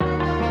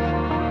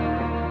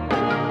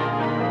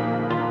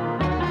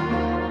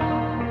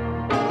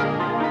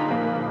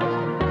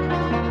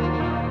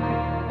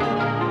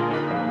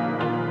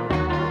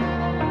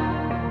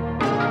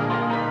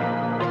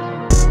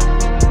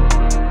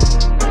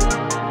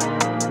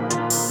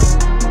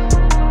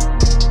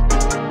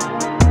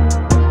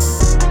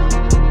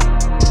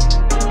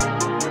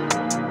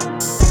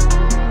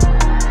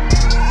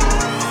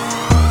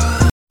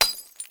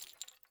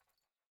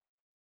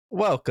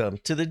Welcome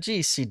to the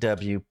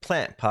GCW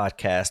Plant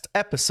Podcast,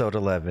 episode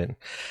 11.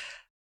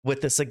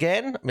 With us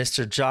again,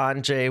 Mr.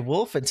 John J.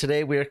 Wolf, and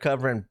today we are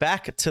covering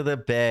Back to the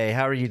Bay.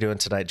 How are you doing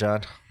tonight,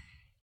 John?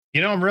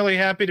 You know, I'm really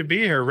happy to be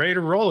here, ready to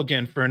roll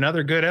again for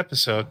another good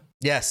episode.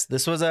 Yes,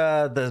 this was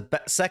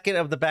the second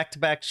of the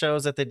back-to-back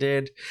shows that they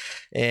did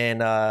in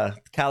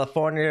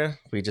California.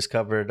 We just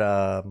covered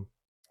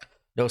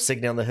No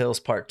Signal on the Hills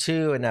Part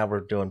 2, and now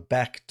we're doing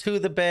Back to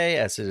the Bay,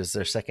 as it is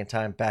their second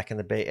time back in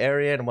the Bay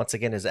Area, and once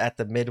again is at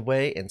the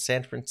Midway in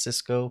San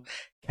Francisco,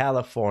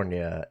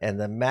 California.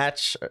 And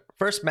the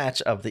first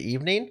match of the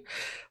evening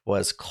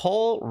was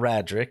Cole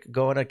Radrick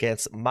going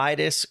against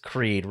Midas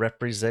Creed,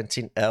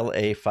 representing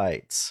LA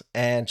Fights.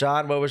 And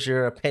John, what was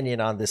your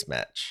opinion on this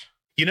match?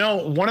 You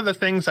know, one of the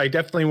things I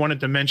definitely wanted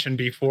to mention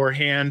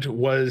beforehand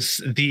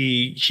was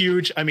the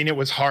huge, it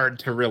was hard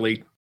to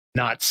really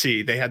not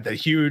see. They had the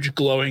huge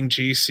glowing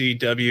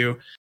GCW,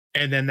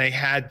 and then they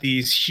had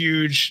these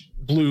huge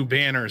blue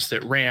banners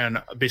that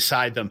ran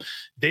beside them.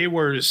 They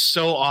were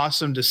so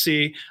awesome to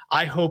see.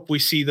 I hope we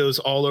see those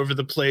all over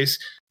the place.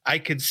 I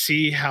could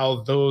see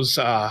how those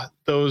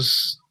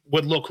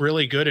would look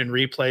really good in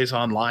replays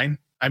online.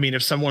 I mean,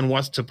 if someone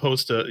wants to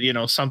post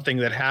something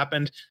that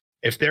happened,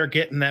 if they're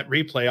getting that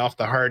replay off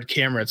the hard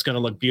camera, it's going to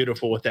look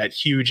beautiful with that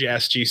huge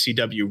ass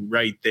GCW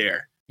right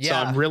there. Yeah.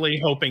 So I'm really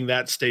hoping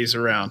that stays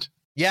around.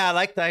 Yeah, I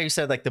like that you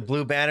said like the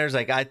blue banners.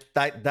 Like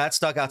that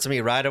stuck out to me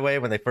right away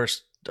when they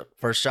first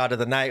shot of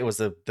the night was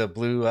the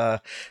blue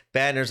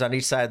banners on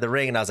each side of the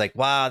ring, and I was like,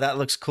 wow, that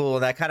looks cool.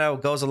 And that kind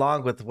of goes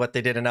along with what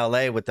they did in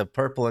LA with the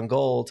purple and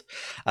gold.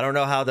 I don't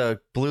know how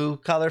the blue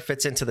color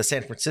fits into the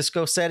San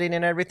Francisco setting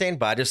and everything,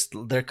 but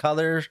their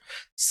color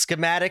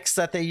schematics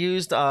that they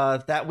used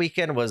that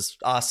weekend was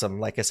awesome.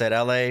 Like I said,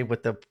 LA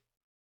with the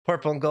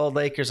purple and gold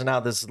Lakers, and now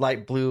this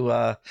light blue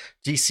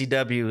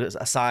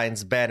GCW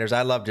signs banners.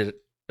 I loved it.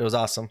 It was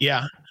awesome.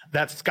 Yeah,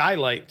 that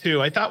skylight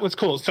too, I thought was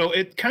cool. So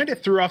it kind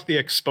of threw off the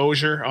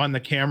exposure on the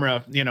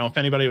camera. You know, if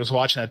anybody was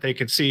watching that, they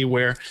could see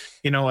where,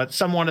 at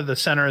somewhat of the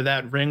center of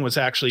that ring was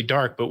actually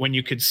dark. But when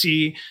you could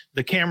see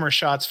the camera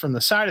shots from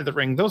the side of the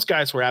ring, those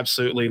guys were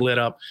absolutely lit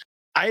up.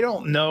 I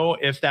don't know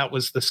if that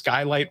was the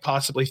skylight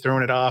possibly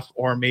throwing it off,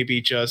 or maybe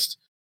just,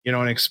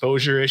 an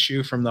exposure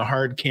issue from the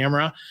hard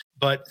camera.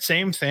 But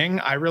same thing.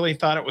 I really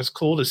thought it was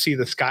cool to see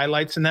the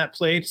skylights in that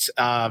place.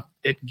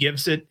 It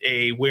gives it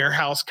a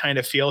warehouse kind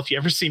of feel. If you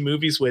ever see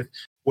movies with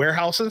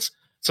warehouses,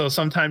 so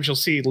sometimes you'll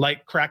see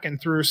light cracking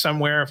through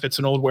somewhere if it's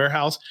an old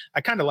warehouse. I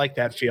kind of like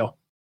that feel.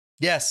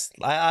 Yes,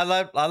 I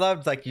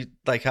loved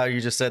like how you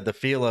just said the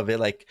feel of it.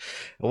 Like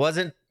it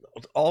wasn't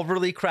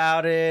overly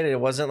crowded. It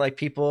wasn't like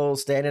people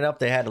standing up.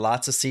 They had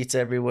lots of seats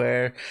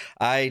everywhere.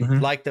 I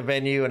liked the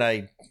venue, and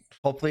I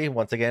hopefully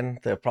once again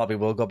they probably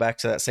will go back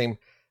to that same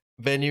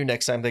venue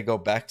next time they go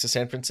back to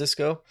San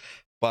Francisco.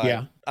 But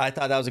yeah, I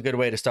thought that was a good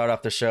way to start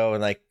off the show,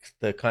 and like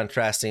the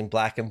contrasting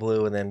black and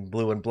blue and then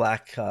blue and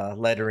black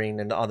lettering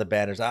and on the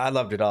banners. I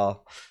loved it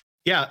all.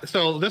 Yeah,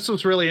 so this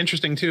was really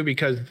interesting too,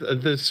 because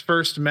this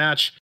first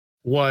match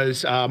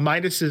was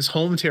Midas's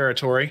home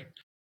territory.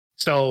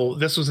 So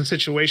this was a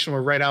situation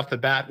where right off the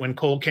bat, when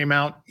Cole came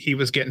out, he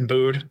was getting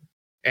booed,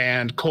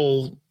 and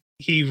Cole,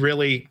 he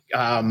really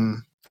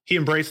he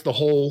embraced the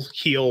whole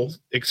heel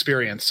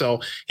experience.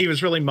 So he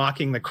was really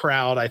mocking the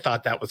crowd. I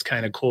thought that was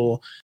kind of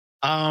cool.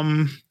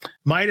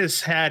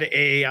 Midas had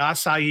a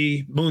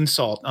acai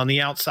moonsault on the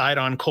outside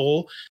on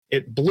Cole.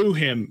 It blew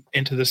him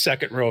into the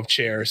second row of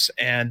chairs,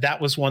 and that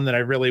was one that I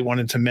really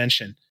wanted to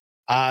mention.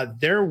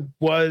 There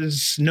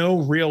was no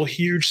real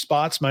huge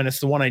spots, minus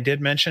the one I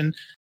did mention.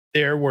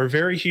 There were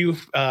very few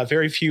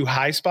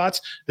high spots.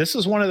 This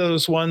is one of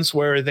those ones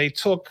where they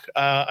took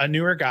a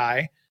newer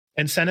guy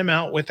and sent him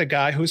out with a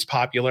guy who's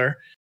popular,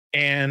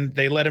 and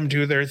they let him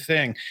do their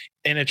thing.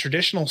 In a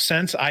traditional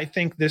sense, I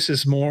think this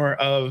is more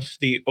of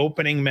the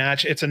opening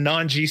match. It's a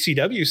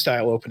non-GCW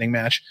style opening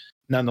match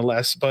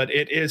nonetheless, but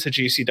it is a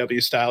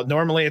GCW style.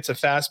 Normally it's a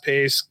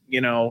fast-paced,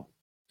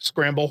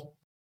 scramble.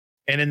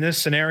 And in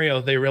this scenario,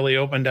 they really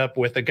opened up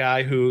with a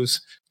guy who's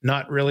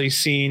not really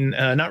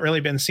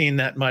been seen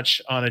that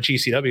much on a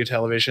GCW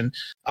television,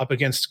 up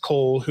against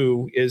Cole,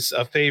 who is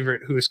a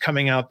favorite, who is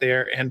coming out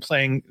there and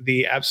playing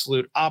the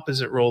absolute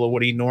opposite role of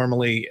what he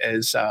normally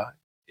is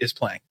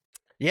playing.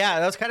 Yeah,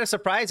 that was kind of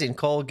surprising,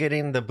 Cole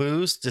getting the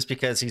boos, just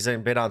because he's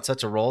been on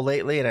such a roll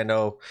lately. And I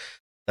know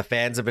the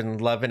fans have been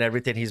loving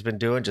everything he's been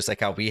doing, just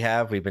like how we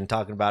have. We've been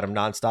talking about him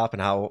nonstop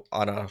and how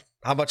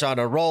much on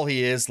a roll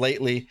he is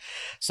lately.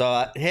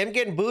 So him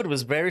getting booed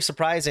was very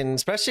surprising,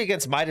 especially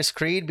against Midas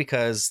Creed,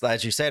 because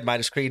as you said,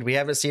 Midas Creed, we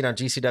haven't seen on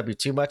GCW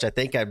too much. I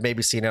think I've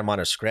maybe seen him on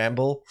a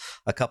scramble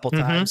a couple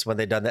times when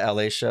they've done the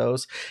LA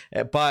shows.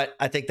 But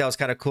I think that was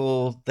kind of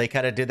cool. They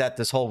kind of did that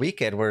this whole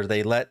weekend, where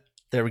they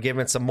were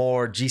giving some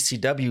more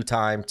GCW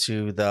time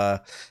to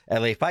the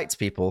LA Fights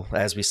people,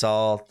 as we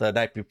saw the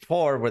night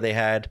before, where they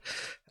had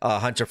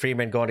Hunter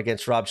Freeman going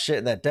against Rob Shit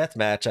in that death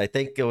match. I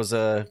think it was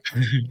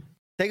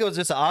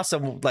just an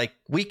awesome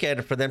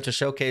weekend for them to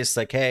showcase,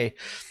 like, hey,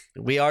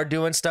 we are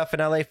doing stuff in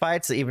LA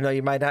Fights, even though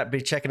you might not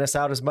be checking us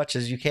out as much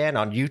as you can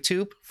on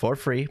YouTube for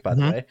free, by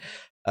the way.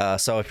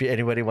 So if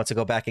anybody wants to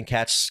go back and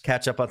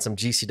catch up on some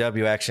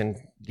GCW action,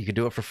 you can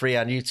do it for free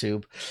on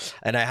YouTube.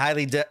 And I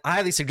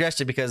highly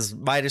suggest it, because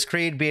Midas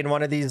Creed, being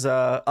one of these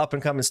up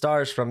and coming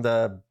stars from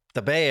the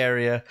Bay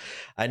Area,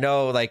 I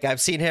know, like,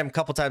 I've seen him a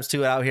couple times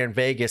too out here in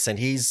Vegas, and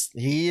he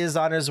is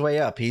on his way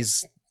up.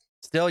 He's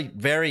still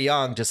very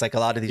young, just like a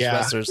lot of these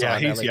wrestlers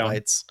on he's LA young.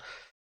 Fights.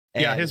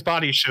 And his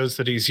body shows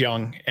that he's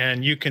young,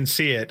 and you can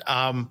see it.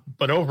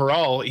 But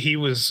overall, he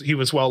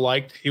was well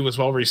liked. He was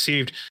well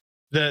received.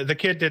 The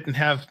kid didn't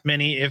have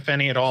many, if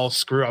any at all,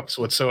 screw ups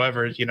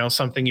whatsoever. You know,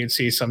 something you'd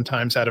see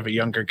sometimes out of a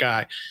younger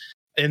guy.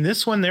 In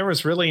this one, there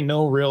was really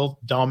no real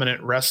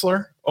dominant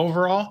wrestler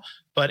overall,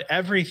 but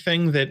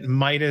everything that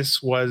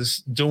Midas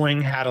was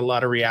doing had a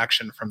lot of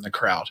reaction from the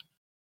crowd.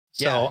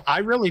 So I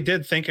really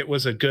did think it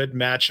was a good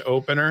match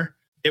opener.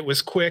 It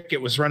was quick.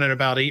 It was running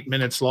about 8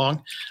 minutes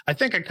long. I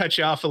think I cut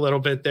you off a little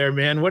bit there,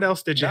 man. What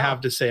else did you have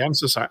to say? I'm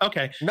so sorry.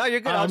 Okay. No, you're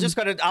good.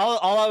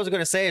 All I was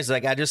going to say is,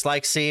 like, I just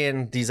like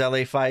seeing these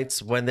LA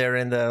Fights when they're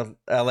in the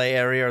LA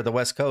area or the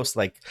West Coast,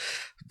 like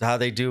how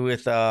they do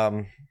with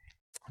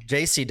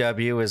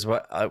JCW is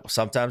what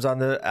sometimes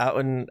out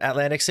in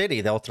Atlantic City,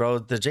 they'll throw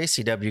the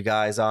JCW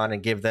guys on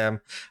and give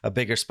them a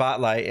bigger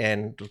spotlight.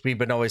 And we've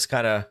been always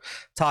kind of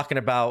talking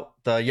about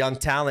the young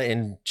talent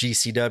in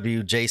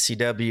GCW,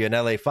 JCW, and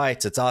LA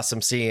Fights. It's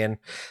awesome seeing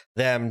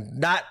them.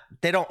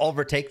 They don't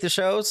overtake the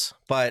shows,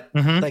 but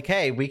like,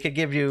 hey, we could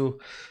give you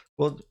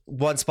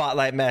one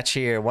spotlight match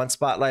here, one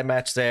spotlight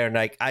match there. And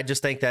like, I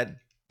just think that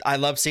I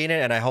love seeing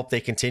it, and I hope they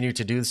continue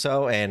to do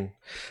so. And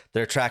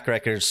their track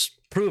records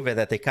prove it,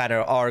 that they kind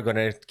of are going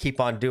to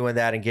keep on doing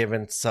that and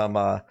giving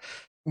some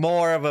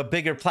more of a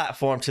bigger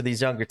platform to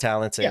these younger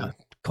talents. And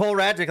Cole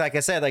Radrick, like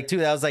I said, like, too,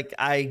 that was like,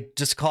 I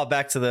just called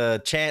back to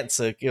the chants.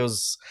 Like,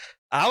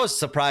 I was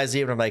surprised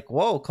even. I'm like,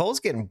 whoa,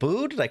 Cole's getting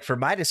booed, like, for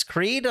Midas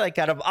Creed, like,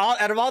 out of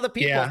all the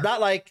people. Not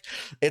like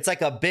it's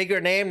like a bigger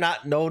name,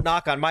 no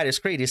knock on Midas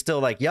Creed, he's still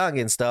like young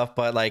and stuff,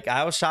 but like,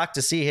 I was shocked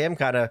to see him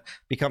kind of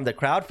become the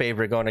crowd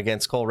favorite going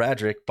against Cole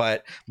Radrick.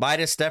 But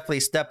Midas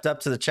definitely stepped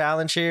up to the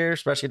challenge here,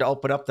 especially to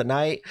open up the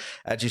night.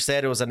 As you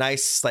said, it was a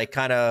nice, like,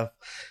 kind of,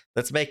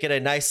 let's make it a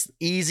nice,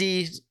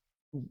 easy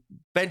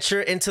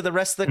venture into the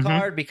rest of the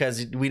card,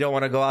 because we don't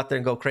want to go out there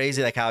and go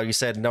crazy, like how you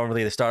said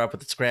normally they start off with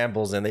the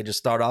scrambles and they just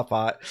start off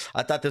hot.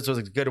 I thought this was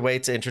a good way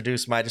to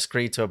introduce Midas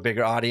Creed to a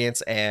bigger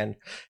audience and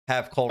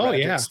have Cole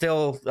Radrick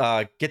still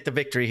get the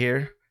victory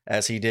here,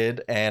 as he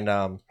did,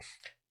 and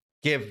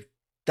give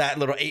that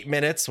little 8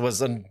 minutes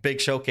was a big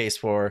showcase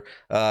for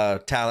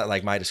talent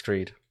like Midas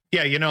Creed.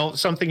 Yeah, you know,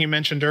 something you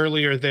mentioned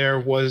earlier there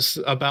was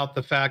about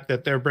the fact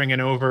that they're bringing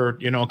over,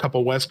 you know, a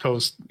couple West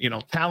Coast, you know,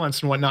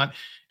 talents and whatnot.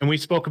 And we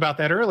spoke about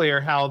that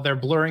earlier, how they're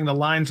blurring the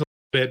lines a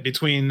little bit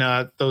between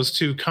those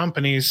two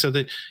companies, so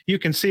that you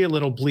can see a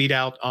little bleed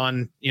out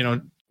on, you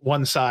know,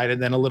 one side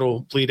and then a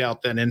little bleed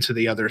out then into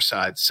the other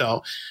side.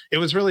 So it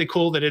was really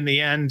cool that in the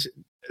end,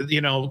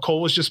 you know,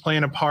 Cole was just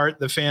playing a part.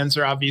 The fans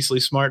are obviously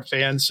smart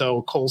fans,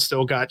 so Cole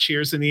still got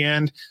cheers in the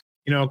end.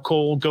 You know,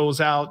 Cole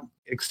goes out,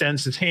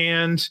 extends his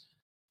hand,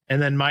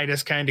 and then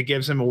Midas kind of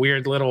gives him a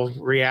weird little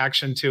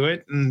reaction to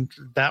it. And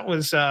that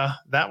was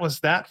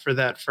that for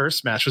that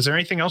first match. Was there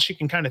anything else you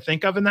can kind of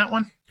think of in that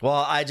one?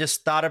 Well, I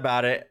just thought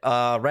about it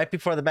right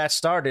before the match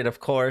started. Of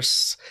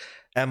course,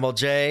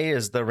 MLJ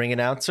is the ring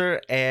announcer,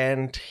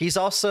 and he's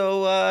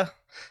also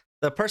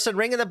the person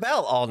ringing the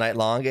bell all night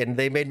long. And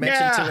they made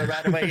mention to him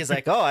right away. He's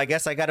like, oh, I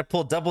guess I got to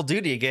pull double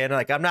duty again.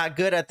 Like, I'm not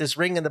good at this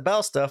ringing the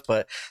bell stuff,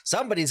 but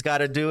somebody's got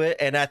to do it.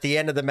 And at the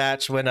end of the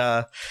match, when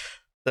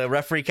the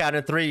referee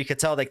counted 3, you could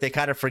tell like they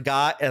kind of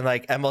forgot, and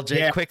like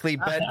MLJ quickly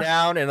bent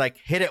down and like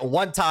hit it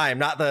one time,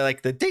 not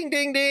the ding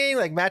ding ding,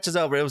 like match is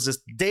over. It was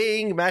just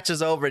ding, match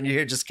is over, and you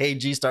hear just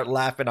KG start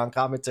laughing on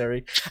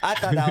commentary. I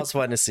thought that was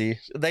fun to see.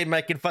 They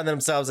making fun of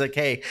themselves, like,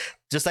 hey,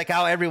 just like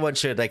how everyone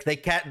should. Like,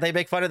 they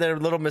make fun of their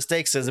little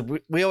mistakes, as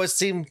we always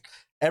seem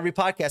every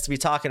podcast to be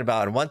talking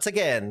about. And once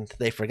again,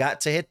 they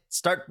forgot to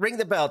ring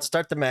the bell to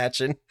start the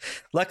match. And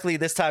luckily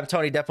this time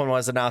Tony Deppen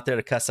wasn't out there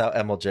to cuss out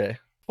MLJ.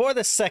 For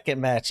the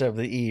second match of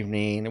the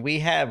evening,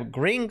 we have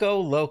Gringo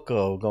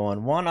Loco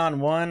going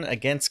one-on-one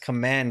against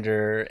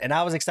Commander. And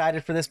I was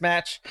excited for this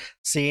match,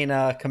 seeing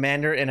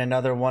Commander in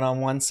another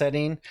one-on-one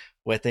setting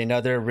with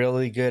another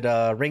really good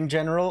ring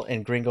general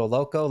in Gringo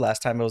Loco.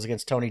 Last time it was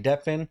against Tony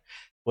Deppen,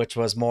 which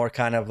was more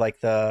kind of like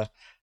the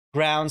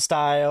ground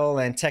style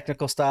and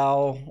technical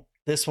style.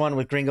 This one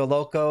with Gringo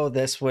Loco,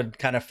 this would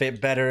kind of fit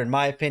better, in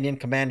my opinion.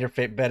 Commander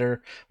fit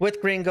better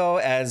with Gringo,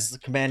 as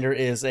Commander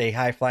is a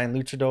high-flying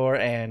luchador,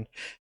 and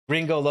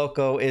Gringo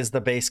Loco is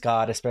the base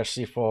god,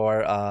 especially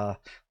for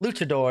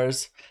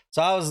luchadors.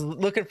 So I was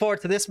looking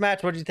forward to this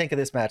match. What did you think of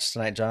this match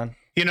tonight, John?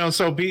 You know,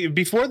 so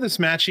before this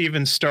match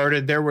even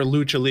started, there were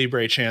Lucha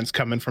Libre chants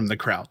coming from the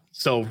crowd.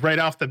 So right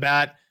off the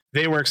bat,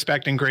 they were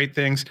expecting great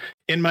things.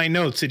 In my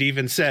notes, it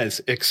even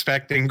says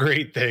expecting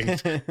great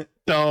things.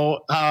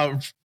 So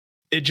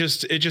it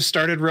just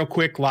started real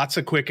quick, lots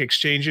of quick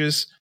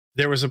exchanges.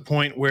 there was a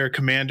point where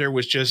Commander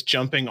was just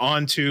jumping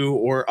onto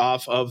or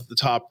off of the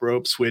top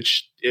ropes,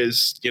 which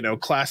is,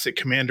 classic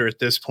Commander at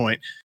this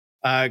point.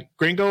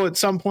 Gringo at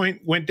some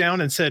point went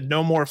down and said,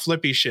 "No more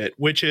flippy shit,"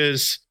 which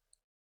is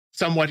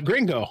somewhat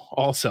Gringo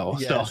also.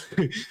 Yes.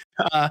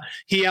 So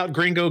he out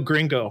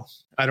Gringo.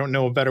 I don't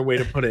know a better way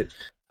to put it.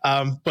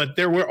 But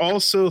there were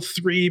also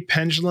 3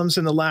 pendulums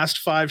in the last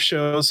 5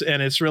 shows,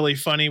 and it's really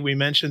funny. We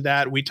mentioned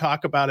that. We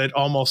talk about it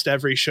almost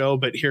every show,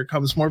 but here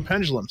comes more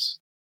pendulums.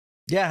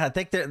 Yeah, I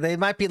think they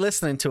might be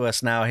listening to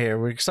us now here.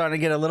 We're starting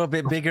to get a little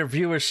bit bigger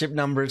viewership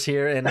numbers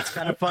here, and it's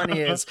kind of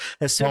funny as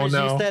soon as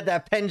you said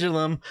that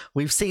pendulum,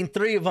 we've seen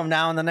 3 of them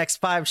now in the next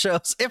 5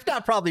 shows, if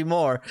not probably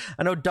more.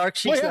 I know Dark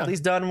Sheik's at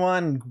least done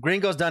one.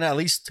 Gringo's done it at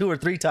least 2 or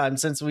 3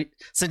 times since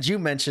you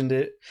mentioned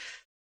it.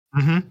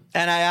 Mm-hmm.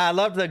 And I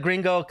love the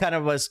Gringo kind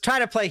of was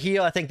trying to play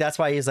heel. I think that's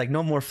why he's like,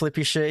 no more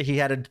flippy shit. He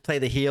had to play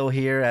the heel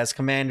here as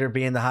Commander,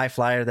 being the high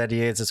flyer that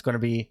he is. It's going to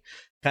be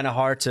kind of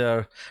hard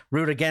to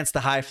root against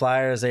the high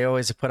flyers. They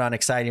always put on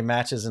exciting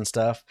matches and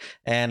stuff.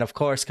 And of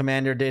course,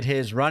 Commander did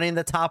his running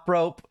the top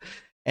rope,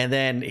 and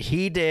then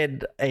he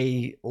did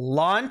a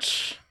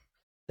launch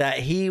that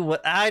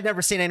I'd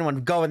never seen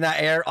anyone go in that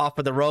air off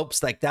of the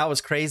ropes. Like, that was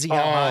crazy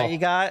how high he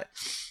got.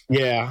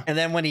 Yeah. And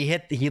then when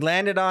he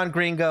landed on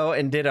Gringo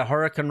and did a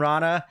Hurricane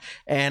Rana,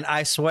 and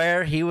I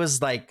swear he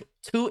was like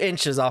 2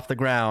 inches off the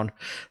ground,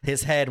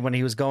 his head, when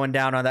he was going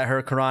down on that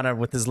Hurricane Rana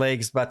with his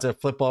legs about to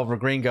flip over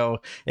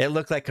Gringo. It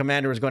looked like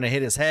Commander was going to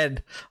hit his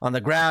head on the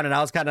ground, and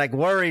I was kind of like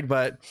worried,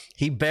 but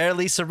he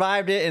barely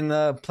survived it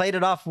and played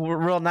it off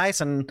real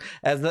nice. And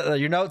as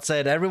your note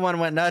said, everyone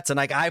went nuts, and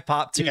like I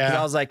popped too, because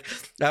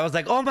I was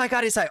like, oh my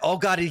God, he's like, oh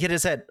God, he hit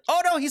his head.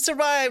 Oh no, he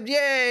survived.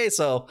 Yay.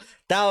 So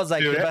that was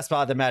like the best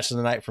part of the match of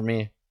the night for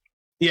me.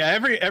 Yeah,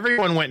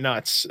 everyone went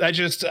nuts. I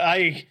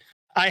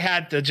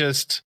had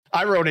to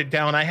I wrote it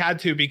down. I had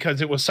to,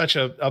 because it was such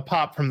a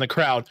pop from the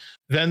crowd.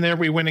 Then there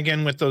we went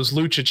again with those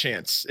lucha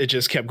chants. It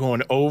just kept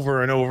going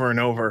over and over and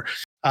over.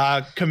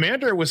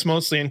 Commander was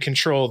mostly in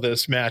control of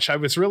this match. I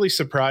was really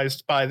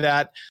surprised by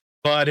that,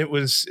 but it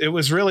was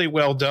really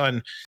well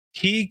done.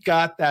 He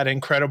got that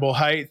incredible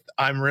height.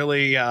 I'm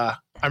really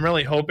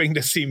hoping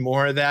to see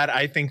more of that.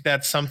 I think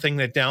that's something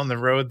that down the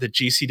road the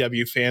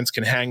GCW fans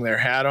can hang their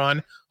hat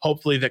on.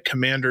 Hopefully the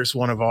Commander's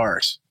one of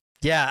ours.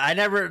 Yeah, I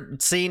never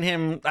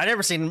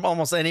seen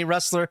almost any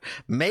wrestler.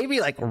 Maybe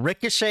like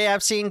Ricochet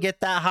I've seen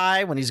get that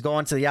high when he's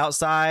going to the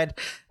outside,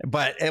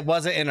 but it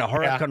wasn't in a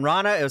Hurricane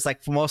Rana. It was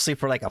like mostly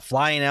for like a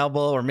flying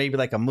elbow or maybe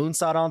like a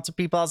moonsault onto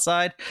people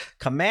outside.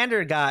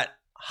 Commander got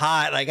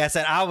high. Like I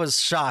said, I was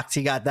shocked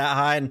he got that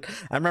high. And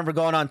I remember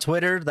going on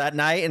Twitter that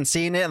night and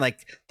seeing it, and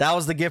like that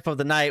was the gift of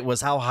the night,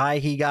 was how high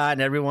he got,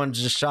 and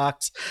everyone's just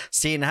shocked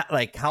seeing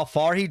like how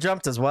far he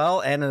jumped as well.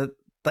 And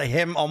like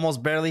him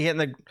almost barely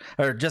hitting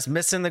or just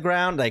missing the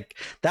ground. Like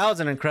that was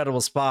an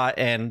incredible spot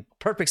and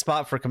perfect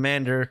spot for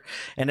Commander.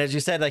 And as you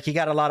said, like he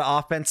got a lot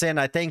of offense in.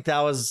 I think that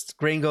was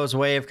Gringo's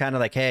way of kind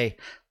of like, hey,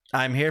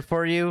 I'm here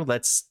for you.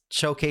 Let's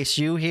showcase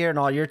you here and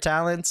all your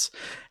talents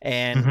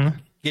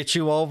and get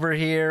you over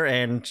here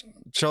and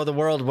show the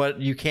world what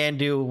you can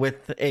do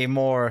with a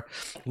more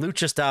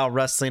lucha style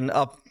wrestling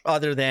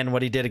other than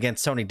what he did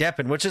against Tony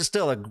Deppen, which is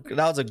still that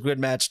was a good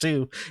match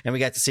too. And we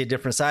got to see a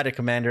different side of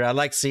Commander. I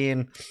like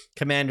seeing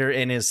Commander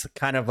in his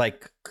kind of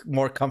like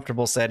more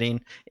comfortable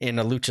setting in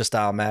a lucha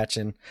style match.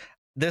 And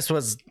this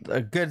was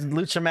a good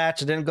lucha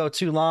match. It didn't go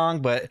too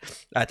long, but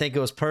I think it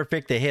was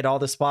perfect. They hit all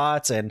the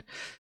spots, and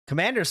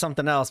Commander's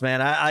something else,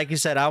 man. Like you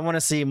said, I want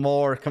to see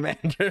more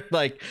Commander.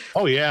 Like,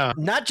 oh yeah,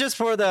 not just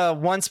for the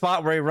one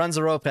spot where he runs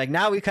the rope. Like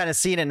now we've kind of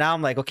seen it. Now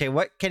I'm like, okay,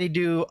 what can he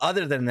do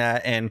other than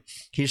that? And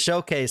he's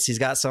showcased. He's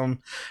got some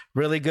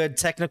really good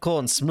technical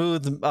and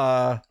smooth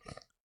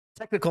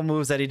technical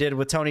moves that he did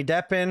with Tony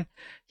Deppen.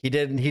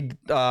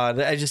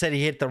 As you said,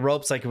 he hit the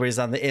ropes like where he's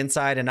on the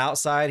inside and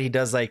outside. He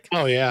does like,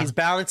 he's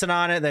balancing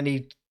on it, then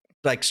he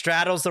like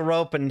straddles the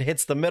rope and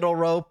hits the middle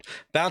rope,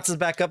 bounces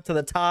back up to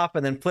the top,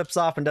 and then flips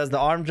off and does the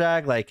arm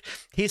drag. Like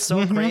he's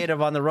so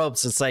creative on the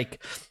ropes. It's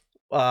like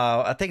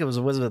I think it was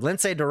it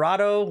Lince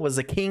Dorado was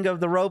the king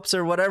of the ropes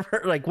or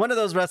whatever. Like one of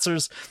those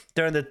wrestlers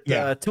during the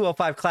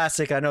 205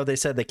 Classic. I know they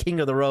said the king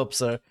of the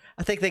ropes. I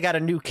think they got a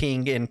new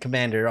king in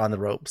Commander on the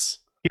ropes.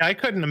 Yeah, I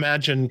couldn't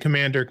imagine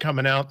Commander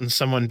coming out and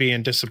someone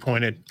being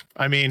disappointed.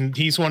 I mean,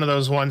 he's one of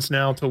those ones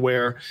now to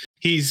where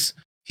he's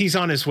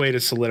on his way to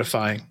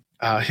solidifying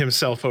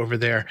himself over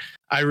there.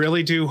 I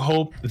really do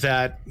hope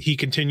that he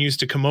continues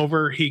to come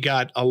over. He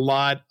got a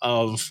lot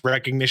of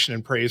recognition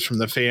and praise from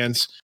the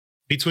fans.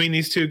 Between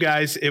these two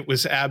guys, it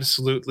was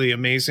absolutely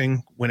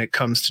amazing when it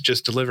comes to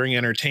just delivering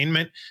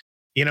entertainment.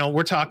 You know,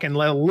 we're talking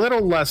a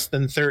little less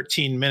than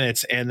 13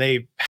 minutes, and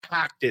they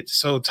packed it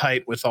so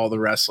tight with all the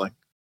wrestling.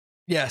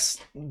 Yes.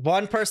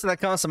 One person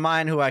that comes to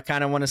mind who I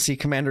kind of want to see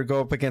Commander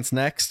go up against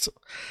next,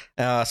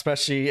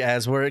 especially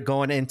as we're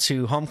going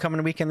into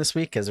homecoming weekend this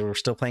week, as we're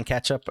still playing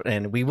catch up,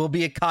 and we will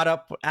be caught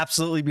up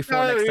absolutely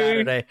before next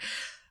Saturday.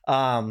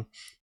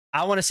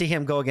 I want to see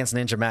him go against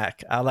Ninja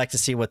Mac. I'd like to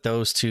see what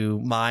those two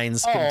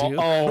minds can do.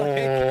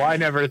 I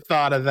never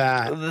thought of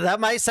that. That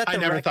might set the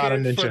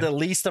record for the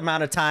least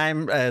amount of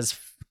time, as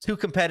two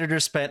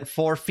competitors spent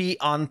 4 feet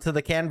onto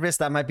the canvas.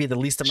 That might be the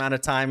least amount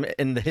of time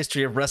in the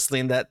history of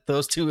wrestling that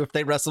those two, if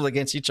they wrestled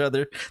against each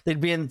other,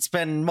 they'd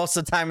spend most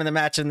of the time in the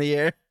match in the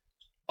air.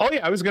 Oh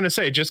yeah, I was going to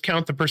say, just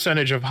count the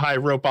percentage of high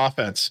rope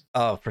offense.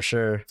 Oh, for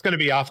sure. It's going to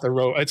be off the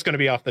rope. It's going to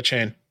be off the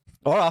chain.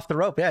 Or off the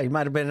rope. Yeah, you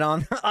might have been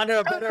on under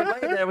a better way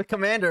there with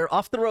Commander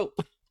off the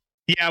rope.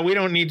 Yeah, we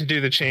don't need to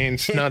do the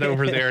chains. Not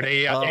over there at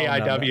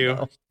AIW.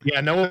 No.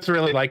 Yeah, no one's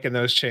really liking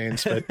those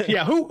chains. But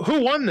yeah, who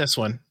won this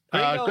one?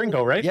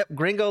 Gringo, right? Yep,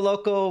 Gringo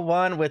Loco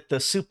won with the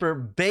Super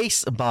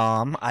Bass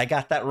Bomb. I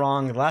got that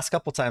wrong the last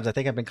couple times. I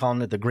think I've been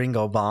calling it the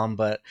Gringo Bomb,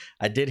 but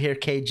I did hear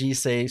KG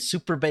say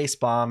Super Bass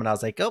Bomb, and I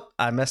was like, oh,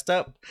 I messed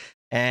up.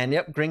 And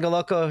yep, Gringo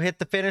Loco hit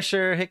the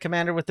finisher, hit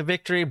Commander with the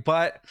victory.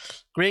 But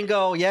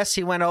Gringo, yes,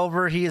 he went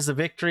over. He is the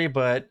victory.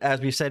 But as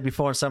we've said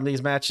before in some of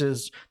these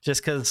matches,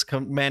 just because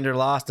Commander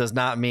lost does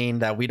not mean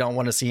that we don't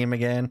want to see him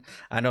again.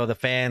 I know the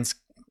fans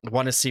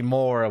want to see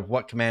more of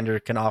what Commander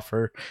can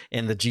offer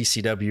in the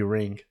GCW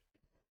ring.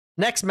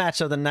 Next match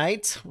of the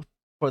night,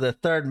 for the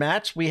third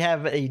match, we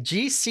have a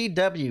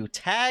GCW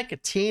tag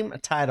team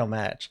title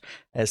match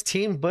as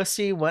Team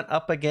Bussy went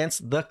up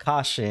against The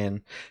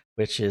Caution,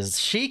 which is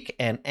Sheik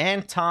and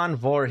Anton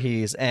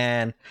Voorhees.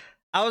 And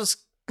I was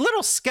a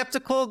little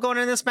skeptical going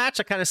in this match.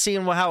 I kind of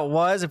seen how it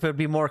was, if it would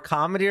be more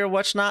comedy or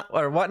whatnot.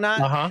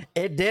 Uh-huh.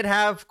 It did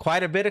have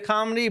quite a bit of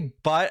comedy,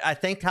 but I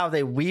think how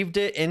they weaved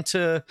it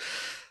into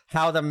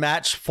how the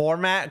match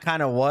format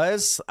kind of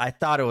was, I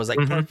thought it was like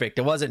perfect.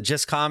 It wasn't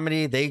just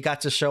comedy. They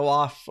got to show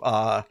off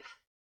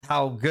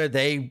how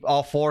good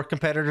all 4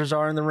 competitors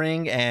are in the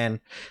ring, and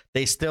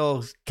they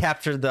still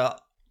captured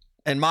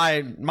in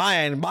my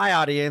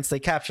audience, they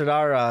captured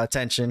our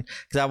attention,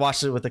 because I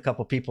watched it with a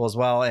couple people as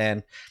well,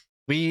 and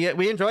we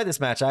enjoyed this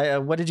match.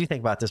 What did you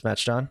think about this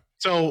match, John?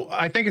 So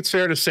I think it's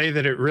fair to say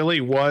that it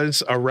really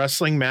was a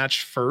wrestling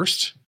match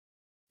first,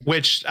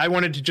 which I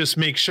wanted to just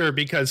make sure,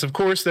 because of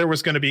course there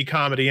was going to be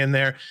comedy in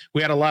there.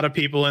 We had a lot of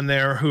people in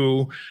there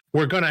who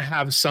were going to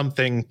have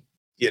something.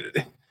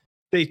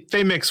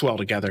 They mix well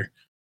together.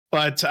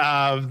 But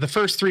the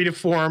first 3 to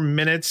 4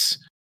 minutes,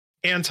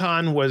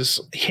 Anton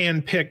was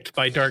handpicked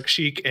by Dark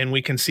Sheik, and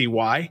we can see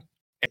why.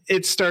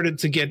 It started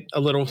to get a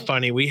little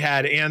funny. We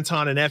had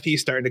Anton and Effie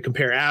starting to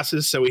compare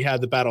asses, so we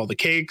had the Battle of the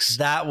Cakes.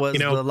 That was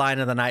the line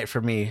of the night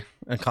for me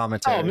in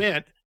commentary. Oh,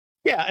 man.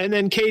 Yeah, and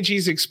then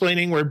KG's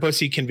explaining where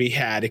Bussy can be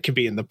had. It could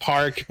be in the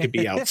park, it could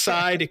be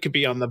outside, it could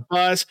be on the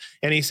bus.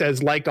 And he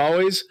says, like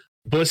always,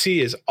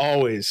 Bussy is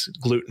always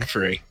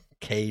gluten-free.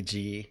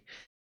 KG.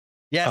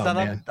 Yes,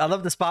 I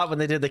love the spot when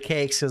they did the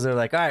cakes, because they're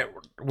like, all right,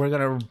 we're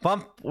gonna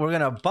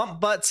bump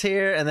butts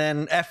here, and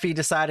then Effie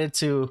decided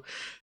to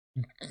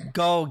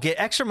go get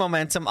extra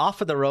momentum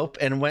off of the rope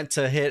and went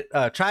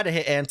to try to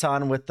hit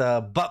Anton with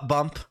the butt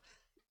bump,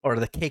 or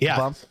the cake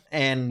bump,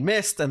 and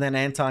missed, and then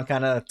Anton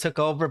kind of took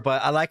over.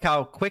 But I like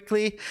how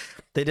quickly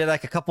they did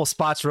like a couple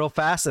spots real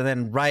fast, and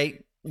then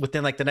right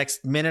within like the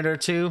next minute or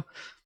two,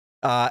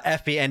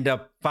 Effie ended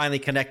up finally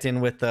connecting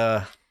with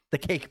the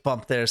cake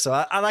bump there. So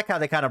I like how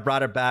they kind of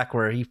brought it back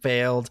where he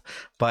failed,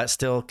 but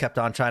still kept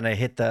on trying to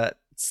hit the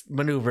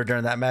maneuver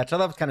during that match. I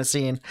love kind of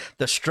seeing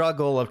the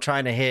struggle of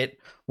trying to hit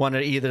one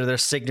of either their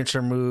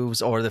signature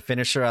moves or the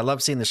finisher. I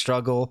love seeing the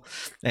struggle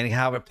and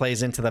how it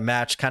plays into the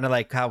match, kind of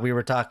like how we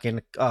were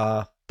talking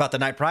about the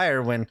night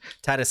prior when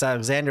Titus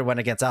Alexander went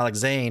against Alex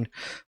Zane,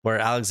 where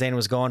Alex Zane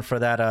was going for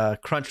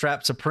that crunch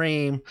wrap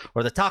supreme,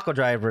 or the taco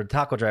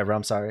driver,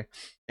 I'm sorry,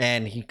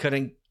 and he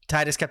couldn't.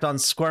 Titus kept on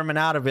squirming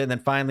out of it, and then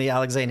finally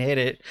Alex Zane hit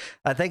it.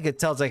 I think it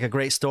tells like a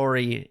great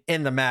story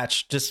in the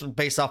match, just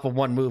based off of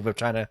one move of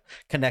trying to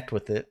connect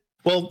with it.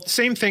 Well,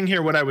 same thing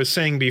here, what I was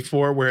saying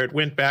before, where it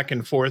went back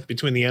and forth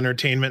between the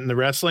entertainment and the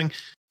wrestling.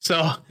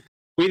 So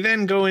we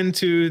then go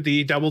into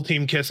the double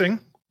team kissing,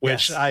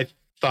 which I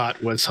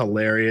thought was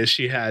hilarious.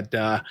 She had,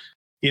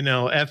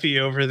 Effie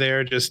over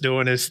there just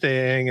doing his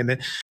thing. And then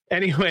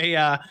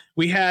anyway,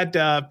 we had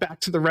back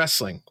to the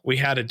wrestling. We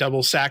had a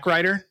double sack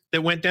rider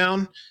that went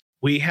down.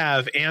 We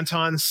have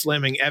Anton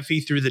slamming Effie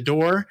through the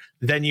door.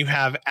 Then you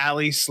have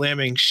Ali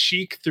slamming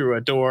Sheik through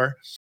a door.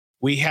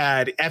 We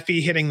had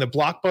Effie hitting the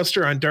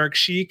blockbuster on Dark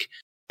Sheik.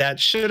 That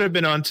should have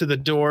been onto the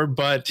door,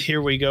 but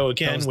here we go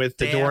again with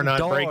the door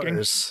not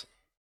breaking.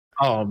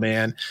 Oh,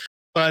 man.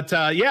 But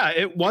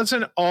it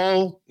wasn't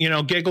all,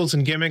 giggles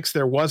and gimmicks.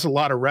 There was a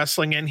lot of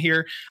wrestling in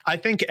here. I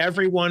think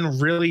everyone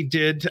really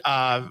did,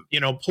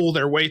 pull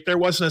their weight. There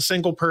wasn't a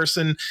single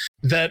person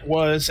that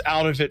was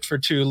out of it for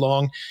too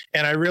long.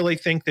 And I really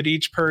think that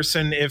each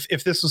person,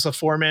 if this was a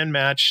 4-man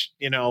match,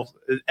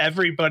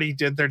 everybody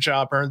did their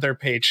job, earned their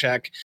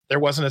paycheck. There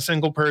wasn't a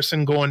single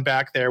person going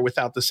back there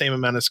without the same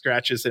amount of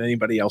scratches that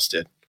anybody else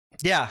did.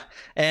 Yeah,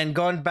 and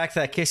going back to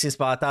that kissing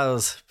spot, I thought it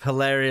was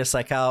hilarious.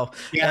 Like how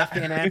FP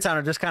and Anton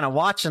are just kind of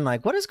watching,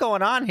 like, what is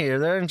going on here?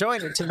 They're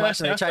enjoying it too much,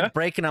 and they tried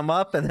breaking them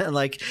up. And then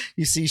like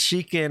you see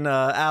Sheik and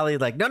Ali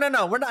like,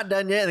 no, we're not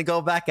done yet, and they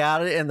go back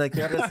at it, and like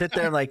they sit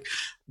there and like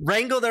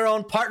wrangle their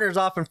own partners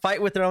off and fight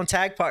with their own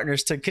tag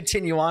partners to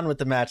continue on with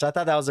the match. I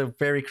thought that was a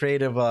very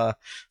creative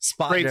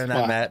spot during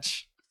that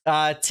match.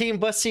 Team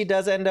Bussy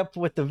does end up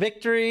with the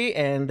victory,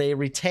 and they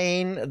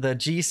retain the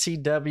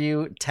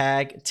GCW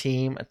tag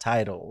team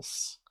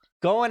titles.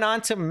 Going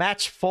on to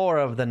match 4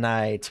 of the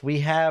night,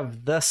 we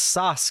have the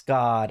Sauce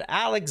God,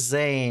 Alex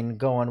Zane,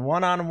 going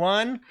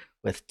one-on-one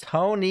with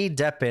Tony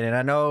Deppen. And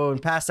I know in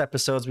past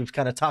episodes, we've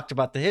kind of talked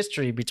about the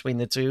history between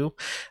the two.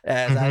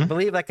 As I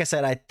believe, like I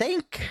said,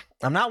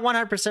 I'm not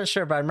 100%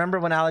 sure, but I remember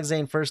when Alex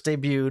Zane first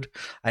debuted,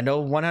 I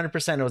know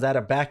 100% it was at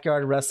a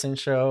backyard wrestling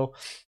show.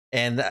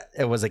 And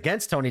it was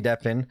against Tony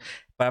Deppen,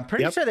 but I'm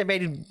pretty sure they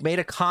made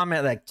a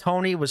comment like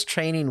Tony was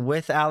training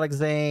with Alex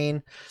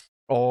Zane,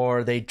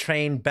 or they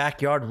trained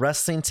backyard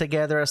wrestling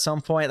together at some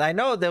point. I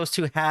know those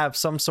two have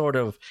some sort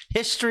of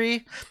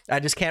history. I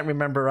just can't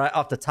remember right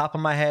off the top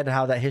of my head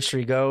how that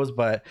history goes,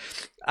 but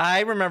I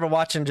remember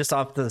watching just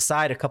off to the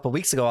side a couple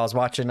weeks ago. I was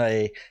watching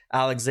a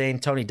Alex Zane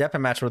Tony Deppen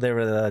match where they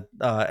were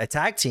a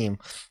tag team,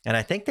 and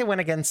I think they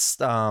went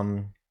against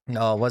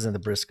no, it wasn't the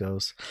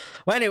Briscoes.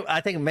 Well, anyway,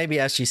 I think maybe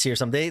SGC or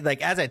something. They,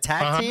 like as a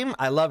tag team,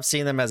 I love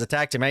seeing them as a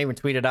tag team. I even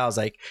tweeted, I was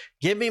like,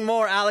 give me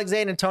more Alex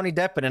Zane and Tony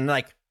Deppen. And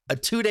like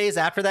 2 days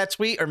after that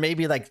tweet, or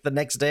maybe like the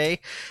next day,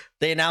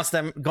 they announced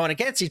them going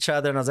against each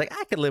other. And I was like,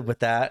 I could live with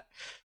that.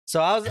 So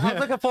I was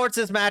looking forward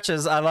to this match.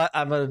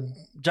 I'm a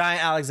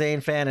giant Alex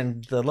Zane fan,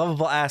 and the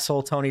lovable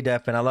asshole Tony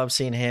Deppen. I love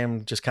seeing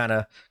him just kind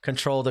of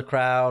control the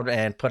crowd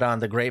and put on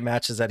the great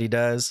matches that he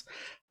does.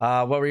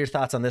 What were your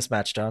thoughts on this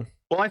match, John?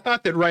 Well, I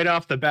thought that right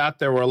off the bat,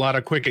 there were a lot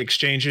of quick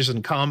exchanges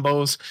and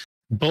combos.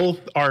 Both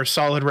are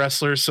solid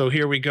wrestlers. So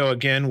here we go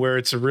again, where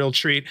it's a real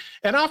treat.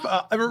 And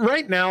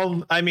right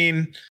now, I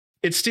mean,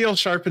 it's steel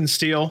sharpens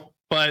steel,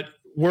 but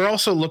we're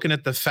also looking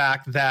at the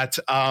fact that,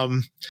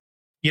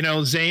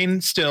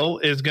 Zane still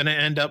is going to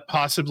end up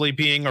possibly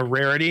being a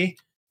rarity.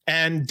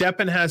 And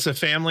Deppen has a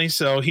family,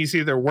 so he's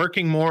either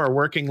working more or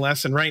working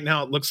less. And right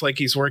now it looks like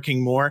he's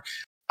working more.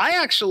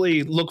 I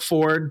actually look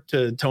forward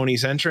to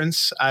Tony's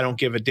entrance. I don't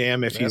give a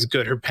damn if he's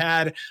good or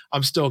bad.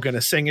 I'm still going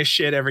to sing his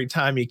shit every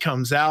time he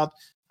comes out.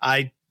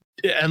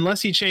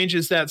 Unless he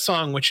changes that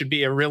song, which would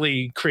be a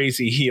really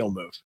crazy heel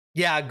move.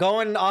 Yeah,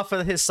 going off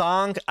of his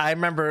song, I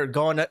remember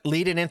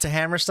leading into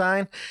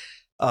Hammerstein.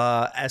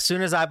 As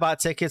soon as I bought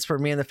tickets for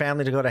me and the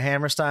family to go to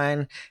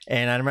Hammerstein,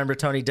 and I remember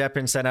Tony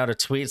Deppen sent out a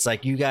tweet. It's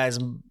like, you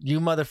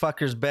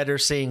motherfuckers better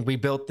sing "We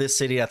Built This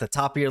City" at the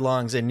top of your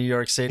lungs in New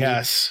York City.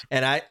 Yes.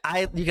 And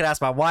you could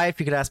ask my wife,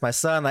 you could ask my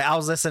son. Like, I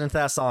was listening to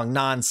that song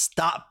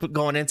nonstop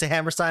going into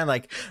Hammerstein.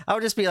 Like, I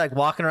would just be like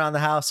walking around the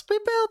house. We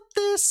built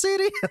this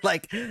city.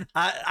 Like,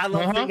 I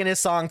love singing his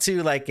song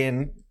too. Like,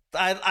 Tony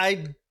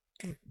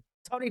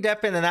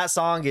Deppen and that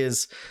song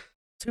is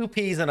 2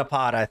 peas in a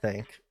pod, I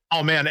think.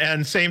 Oh, man.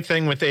 And same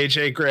thing with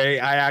AJ Gray.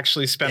 I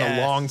actually spent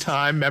a long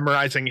time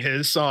memorizing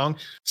his song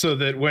so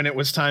that when it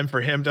was time for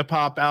him to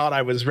pop out,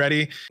 I was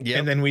ready. Yep.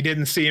 And then we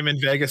didn't see him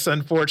in Vegas,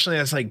 unfortunately.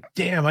 I was like,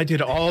 damn, I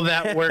did all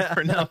that work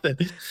for nothing.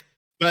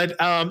 But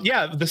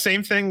the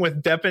same thing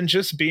with Deppen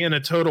just being a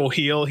total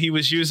heel. He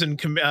was using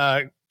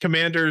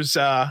Commander's,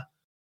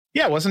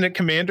 wasn't it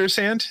Commander's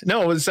hand?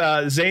 No, it was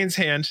Zane's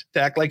hand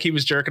to act like he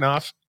was jerking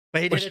off.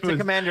 But he did it to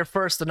Commander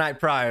first the night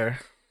prior.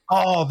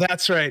 Oh,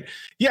 that's right.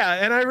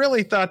 Yeah, and I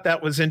really thought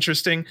that was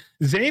interesting.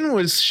 Zane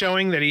was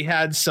showing that he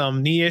had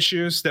some knee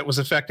issues that was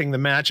affecting the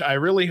match. I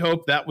really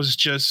hope that was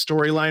just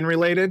storyline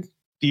related.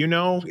 Do you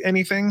know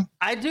anything?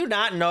 I do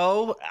not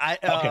know.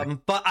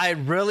 But I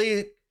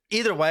really,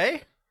 either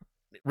way,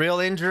 real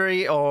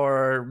injury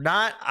or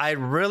not, I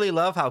really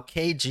love how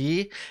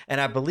KG, and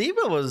I believe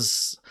it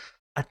was,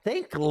 I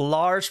think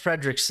Lars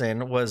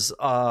Fredrickson was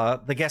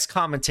the guest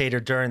commentator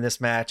during this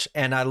match,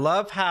 and I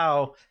love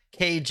how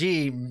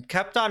KG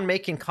kept on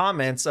making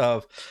comments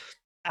of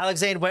Alex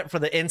Zane went for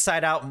the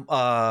inside out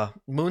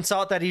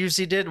moonsault that he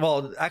usually did.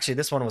 Well, actually,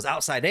 this one was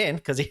outside in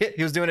because he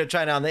was doing it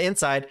trying on the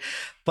inside,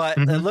 but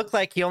it looked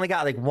like he only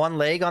got like one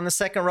leg on the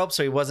second rope,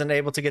 so he wasn't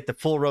able to get the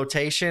full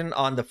rotation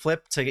on the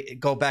flip to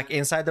go back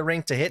inside the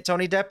ring to hit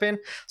Tony Deppen.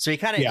 So he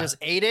kind of just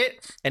ate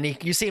it, and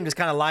you see him just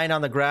kind of lying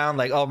on the ground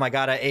like, oh my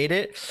God, I ate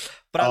it.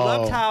 But I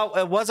loved how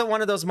it wasn't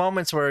one of those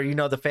moments where,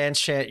 the fans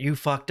chant, you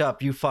fucked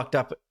up, you fucked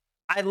up.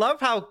 I love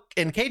how,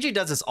 and KG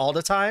does this all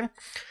the time,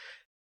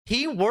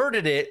 he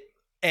worded it,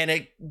 and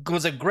it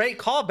was a great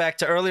callback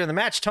to earlier in the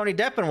match. Tony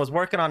Deppen was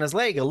working on his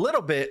leg a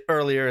little bit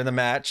earlier in the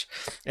match,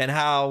 and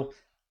how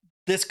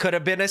this could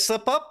have been a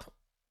slip up,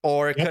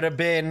 or it could have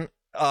been,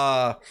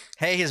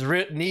 hey, his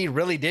knee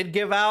really did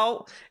give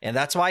out, and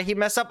that's why he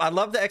messed up. I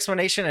love the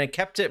explanation, and it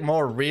kept it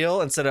more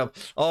real instead of,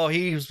 oh,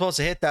 he was supposed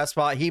to hit that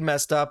spot, he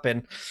messed up,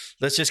 and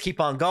let's just keep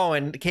on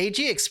going.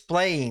 KG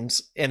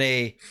explains in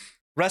a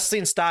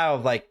wrestling style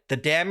of like the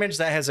damage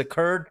that has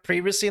occurred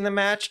previously in the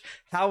match,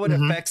 how it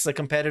affects the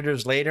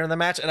competitors later in the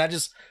match. And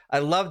I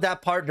love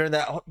that part during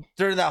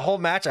that whole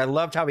match. I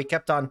loved how he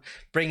kept on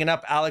bringing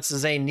up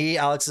Alex's knee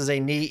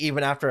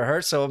even after it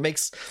hurt. So it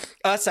makes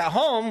us at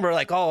home, we're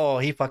like, oh,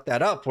 he fucked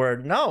that up. Where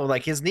no,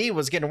 like his knee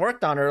was getting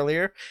worked on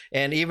earlier.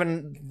 And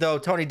even though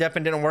Tony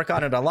Deppen didn't work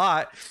on it a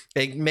lot,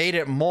 it made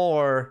it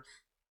more,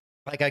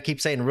 like I keep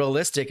saying,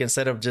 realistic,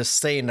 instead of just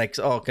saying like,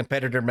 oh,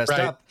 competitor messed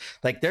up.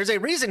 Like there's a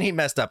reason he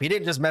messed up. He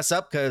didn't just mess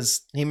up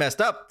because he messed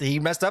up.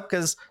 He messed up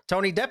because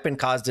Tony Deppen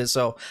caused it.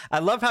 So I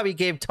love how he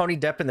gave Tony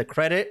Deppen the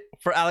credit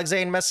for Alex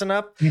Zane messing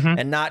up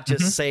and not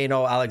just saying,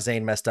 oh, Alex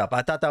Zane messed up.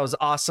 I thought that was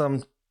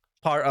awesome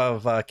part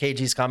of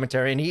KG's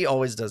commentary, and he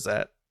always does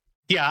that.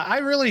 Yeah, I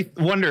really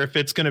wonder if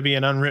it's going to be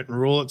an unwritten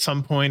rule at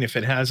some point, if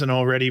it hasn't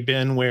already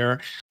been, where,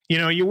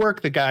 you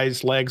work the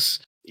guy's legs,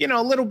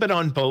 a little bit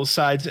on both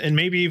sides, and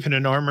maybe even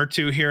an arm or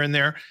two here and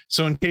there.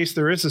 So in case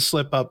there is a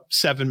slip up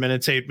 7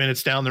 minutes, 8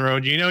 minutes down the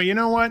road, you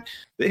know what?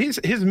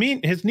 His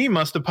knee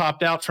must have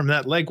popped out from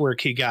that leg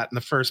work he got in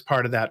the first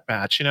part of that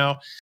match.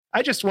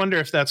 I just wonder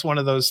if that's one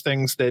of those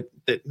things that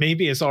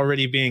maybe is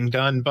already being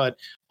done. But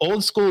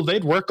old school,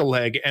 they'd work a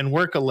leg and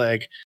work a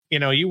leg.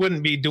 You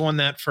wouldn't be doing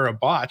that for a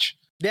botch.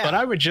 Yeah. But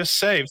I would just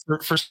say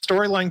for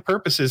storyline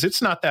purposes,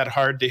 it's not that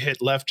hard to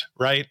hit left,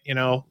 right,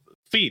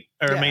 feet,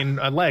 or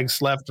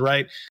legs, left,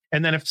 right.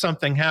 And then if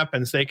something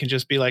happens, they can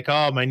just be like,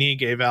 oh, my knee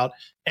gave out.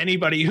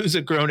 Anybody who's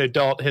a grown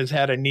adult has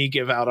had a knee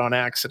give out on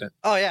accident.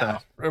 Oh, yeah.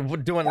 So. We're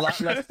doing a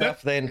lot less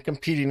stuff than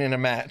competing in a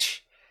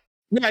match.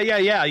 Yeah.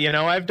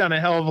 I've done a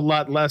hell of a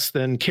lot less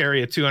than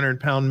carry a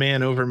 200-pound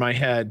man over my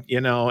head,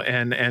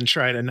 and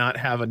try to not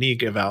have a knee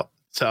give out.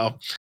 So,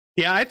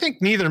 yeah, I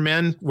think neither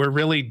men were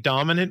really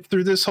dominant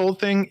through this whole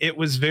thing. It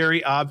was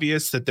very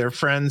obvious that they're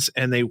friends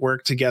and they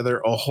work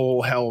together a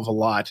whole hell of a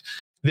lot.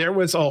 There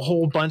was a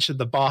whole bunch of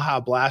the Baja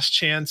Blast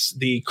chants.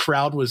 The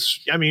crowd was,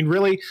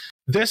 really,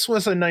 this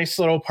was a nice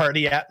little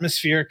party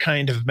atmosphere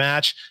kind of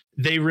match.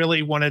 They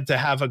really wanted to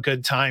have a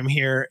good time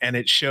here, and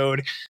it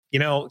showed.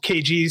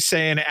 KG's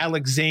saying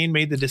Alex Zane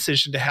made the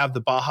decision to have the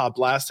Baja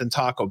Blast and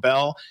Taco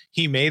Bell.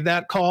 He made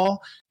that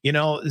call.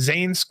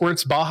 Zane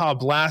squirts Baja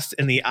Blast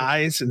in the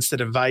eyes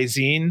instead of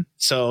Visine.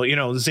 So,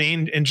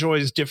 Zane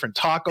enjoys different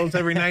tacos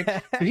every night.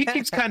 So he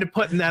keeps kind of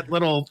putting that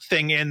little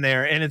thing in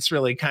there, and it's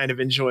really kind of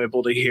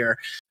enjoyable to hear.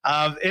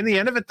 In the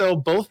end of it, though,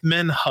 both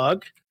men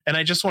hug. And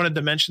I just wanted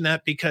to mention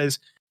that because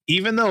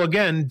even though,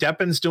 again,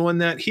 Deppen's doing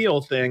that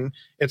heel thing,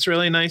 it's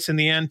really nice in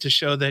the end to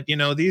show that,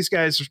 these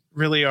guys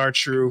really are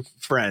true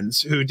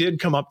friends who did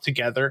come up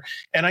together.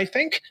 And I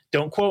think,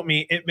 don't quote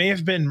me, it may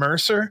have been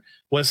Mercer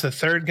was the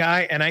third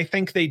guy. And I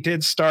think they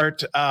did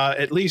start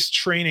at least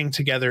training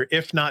together,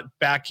 if not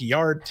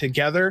backyard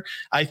together.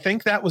 I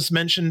think that was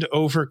mentioned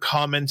over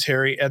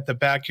commentary at the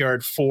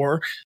Backyard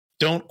 4.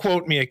 Don't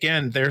quote me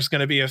again. There's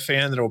going to be a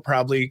fan that will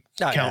probably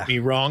count me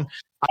wrong.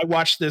 I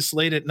watched this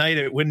late at night.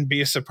 It wouldn't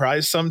be a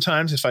surprise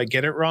sometimes if I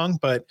get it wrong.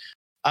 But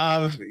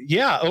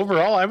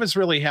overall, I was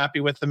really happy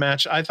with the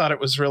match. I thought it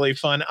was really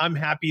fun. I'm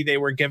happy they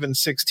were given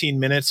 16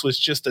 minutes, was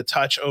just a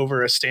touch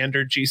over a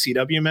standard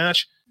GCW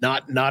match.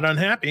 Not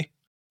unhappy.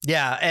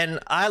 Yeah, and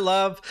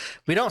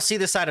we don't see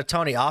this side of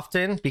Tony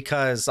often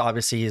because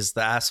obviously he's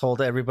the asshole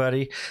to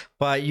everybody.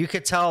 But you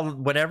could tell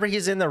whenever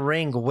he's in the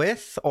ring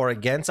with or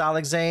against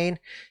Alex Zane,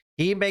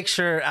 he makes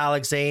sure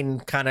Alex Zane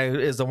kind of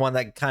is the one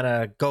that kind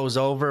of goes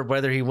over,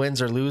 whether he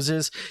wins or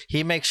loses.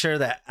 He makes sure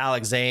that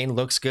Alex Zane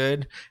looks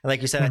good. And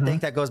like you said, I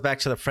think that goes back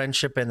to the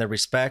friendship and the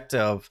respect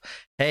of,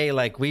 hey,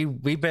 like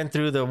we've been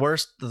through the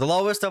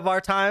lowest of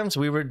our times.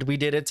 We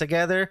did it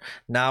together.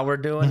 Now we're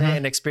doing it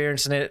and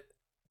experiencing it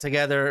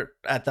together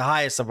at the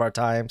highest of our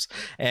times.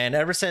 And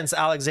ever since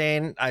Alex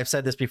Zane, I've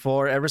said this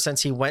before, ever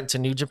since he went to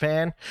New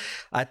Japan,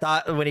 I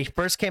thought when he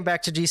first came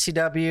back to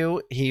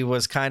GCW, he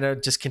was kind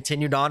of just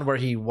continued on where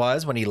he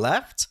was when he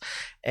left.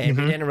 And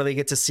we didn't really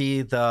get to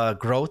see the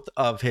growth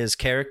of his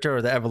character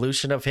or the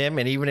evolution of him,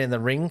 and even in the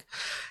ring.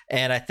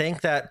 And I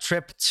think that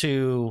trip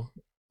to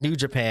New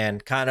Japan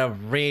kind of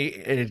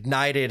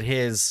reignited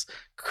his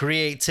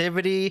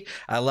creativity.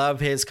 I love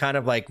his kind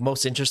of like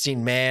most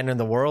interesting man in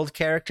the world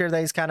character that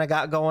he's kind of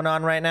got going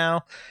on right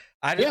now.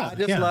 I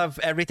just love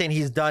everything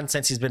he's done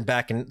since he's been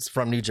back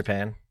from New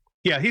Japan.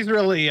 Yeah, he's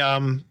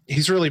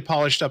really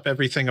polished up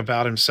everything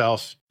about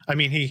himself. I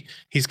mean,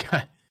 he's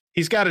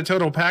got a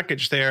total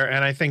package there,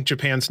 and I think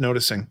Japan's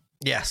noticing.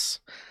 Yes.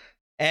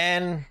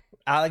 And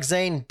Alex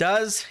Zane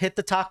does hit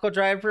the taco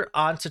driver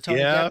onto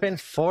Tony Deppen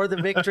for the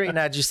victory. And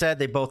as you said,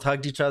 they both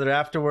hugged each other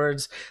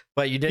afterwards.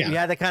 But you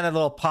had that kind of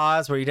little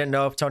pause where you didn't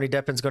know if Tony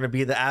Deppen's going to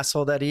be the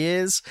asshole that he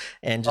is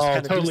and just kind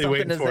of totally do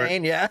something to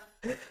Zane. Yeah.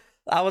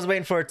 I was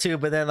waiting for it too,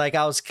 but then like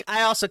I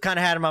also kind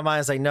of had in my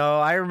mind, like,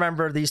 no, I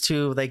remember these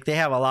two, like they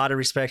have a lot of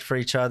respect for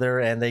each other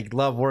and they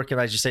love working.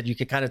 As you said, you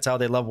could kind of tell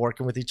they love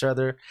working with each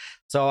other.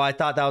 So I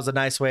thought that was a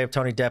nice way of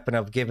Tony Deppen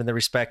of giving the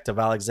respect of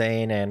Alex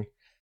Zane, and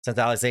since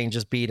Alex Zane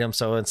just beat him,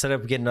 so instead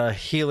of getting a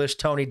heelish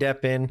Tony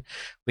Deppen,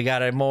 we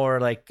got a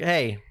more like,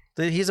 hey,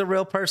 He's a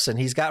real person.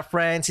 He's got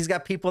friends. He's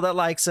got people that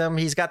likes him.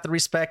 He's got the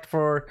respect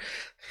for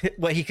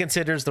what he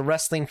considers the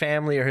wrestling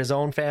family or his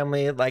own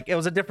family. Like, it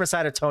was a different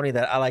side of Tony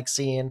that I like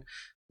seeing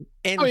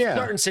in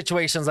certain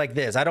situations like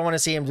this. I don't want to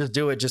see him just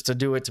do it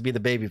to be the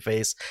baby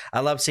face.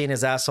 I love seeing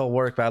his asshole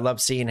work, but I love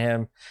seeing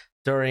him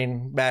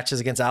during matches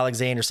against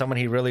Alexander, someone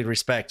he really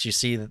respects. You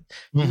see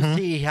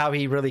how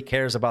he really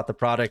cares about the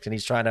product, and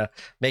he's trying to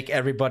make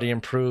everybody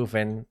improve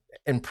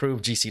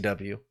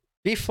GCW.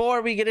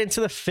 Before we get into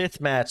the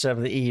fifth match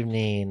of the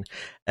evening,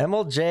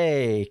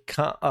 MLJ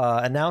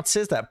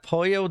announces that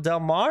Pollo Del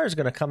Mar is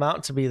going to come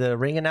out to be the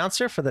ring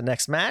announcer for the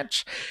next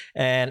match.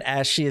 And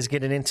as she is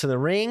getting into the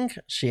ring,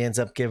 she ends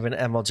up giving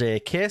MLJ a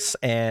kiss.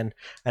 And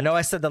I know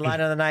I said the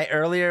line of the night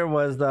earlier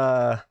was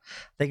I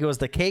think it was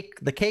the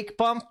cake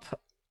bump.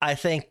 I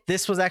think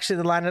this was actually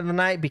the line of the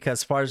night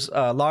because Lars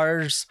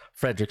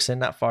Fredrickson,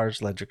 not Fars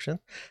Ledrickson,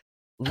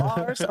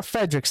 Lars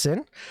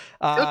Fredrickson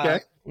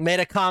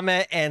made a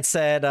comment and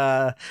said,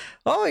 oh,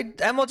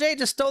 MLJ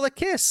just stole a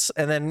kiss.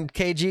 And then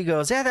KG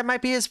goes, yeah, that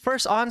might be his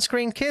first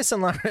on-screen kiss.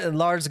 And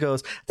Lars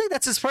goes, I think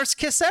that's his first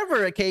kiss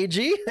ever at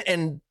KG.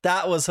 And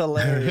that was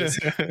hilarious.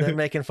 They're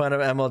making fun of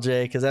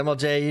MLJ because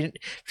MLJ, you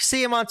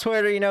see him on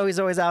Twitter, he's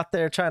always out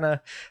there trying to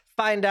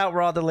find out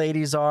where all the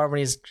ladies are when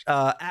he's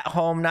at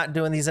home, not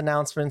doing these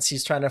announcements.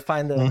 He's trying to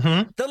find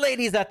the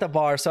ladies at the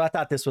bar. So I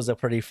thought this was a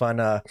pretty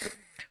fun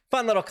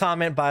little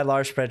comment by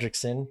Lars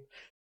Fredrickson.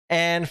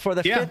 And for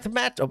the fifth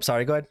match,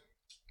 sorry, go ahead.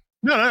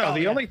 No.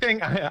 The only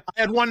thing I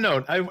had one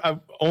note. I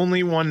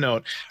only one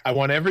note. I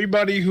want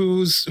everybody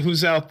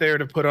who's out there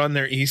to put on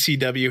their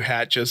ECW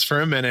hat just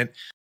for a minute.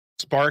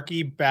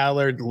 Sparky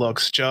Ballard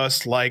looks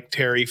just like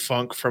Terry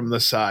Funk from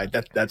the side.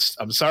 That's.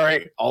 I'm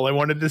sorry. All I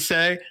wanted to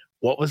say.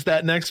 What was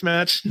that next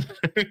match?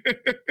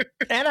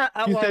 And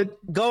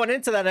going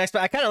into that next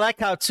match, I kind of like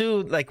how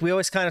too, like we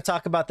always kind of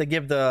talk about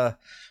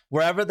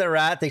wherever they're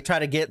at, they try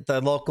to get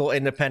the local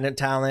independent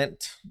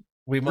talent.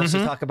 We mostly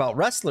talk about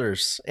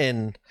wrestlers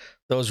in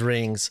those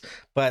rings,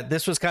 but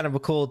this was kind of a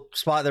cool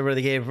spot that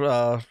really gave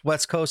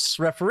West Coast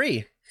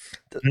referee.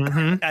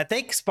 I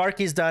think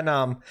Sparky's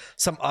done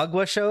some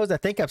UGWA shows. I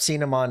think I've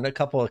seen him on a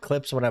couple of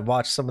clips when I've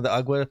watched some of the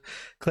UGWA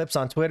clips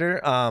on Twitter.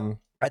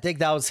 I think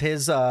that was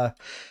his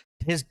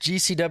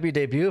GCW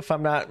debut, if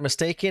I'm not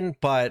mistaken.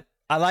 But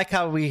I like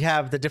how we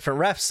have the different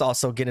refs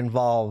also get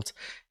involved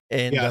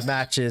in the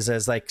matches,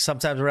 as like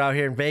sometimes we're out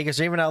here in Vegas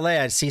or even LA.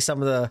 I see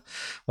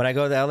when I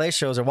go to the LA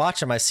shows or watch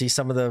them, I see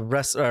some of the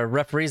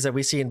referees that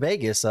we see in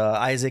Vegas.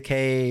 Isaac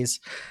Hayes,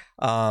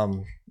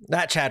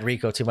 not Chad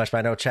Rico too much, but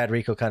I know Chad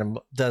Rico kind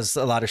of does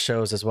a lot of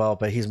shows as well,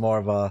 but he's more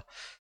of a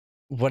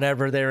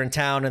whenever they're in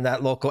town in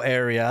that local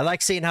area. I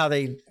like seeing how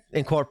they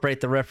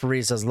incorporate the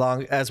referees as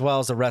well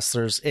as the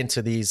wrestlers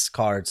into these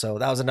cards. So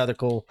that was another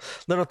cool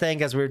little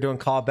thing as we were doing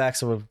callbacks.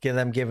 So we've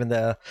given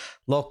the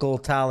local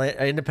talent,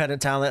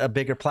 independent talent, a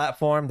bigger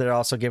platform. They're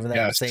also giving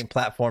them the same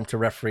platform to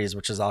referees,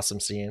 which is awesome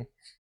seeing.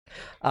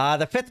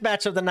 The fifth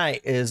match of the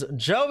night is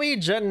Joey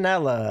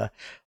Janela,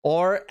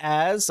 or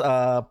as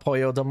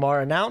Pollo Del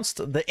Mar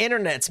announced, the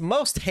internet's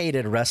most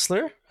hated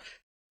wrestler,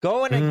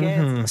 going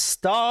against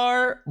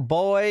Star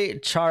Boy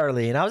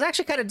Charlie. And I was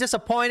actually kind of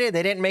disappointed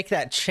they didn't make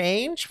that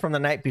change from the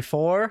night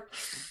before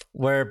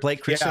where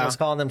Blake Christian was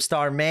calling him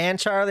Star Man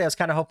Charlie. I was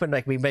kind of hoping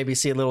like we maybe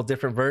see a little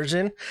different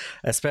version,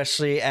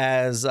 especially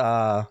as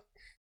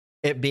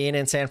it being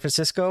in San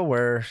Francisco,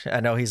 where I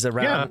know he's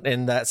around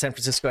in that San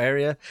Francisco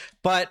area.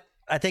 But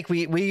I think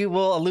we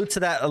will allude to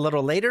that a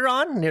little later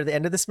on near the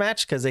end of this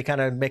match because they kind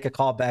of make a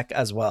callback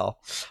as well.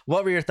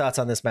 What were your thoughts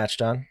on this match,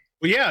 John?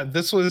 Well, yeah,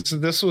 this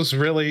was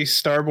really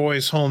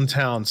Starboy's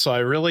hometown. So I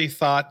really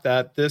thought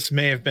that this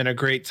may have been a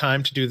great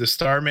time to do the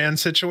Starman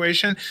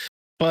situation.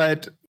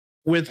 But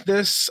with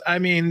this, I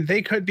mean,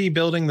 they could be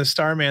building the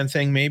Starman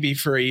thing maybe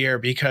for a year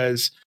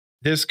because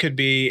this could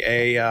be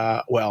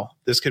a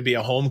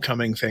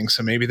homecoming thing.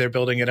 So maybe they're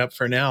building it up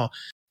for now.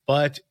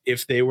 But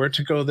if they were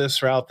to go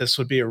this route, this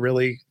would be a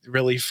really,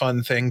 really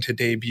fun thing to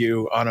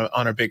debut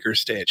on a bigger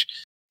stage.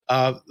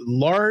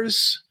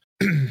 Lars,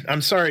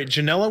 I'm sorry,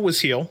 Janela was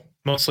heel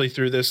mostly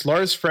through this.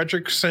 Lars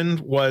Fredrickson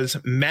was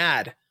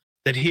mad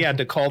that he had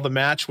to call the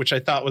match, which I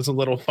thought was a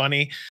little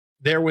funny.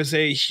 There was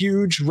a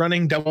huge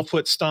running double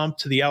foot stomp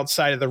to the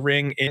outside of the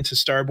ring into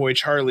Starboy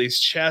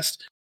Charlie's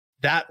chest.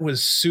 That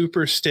was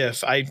super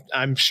stiff.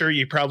 I'm sure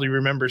you probably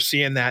remember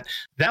seeing that.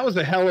 That was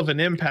a hell of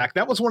an impact.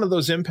 That was one of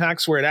those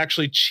impacts where it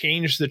actually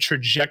changed the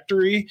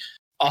trajectory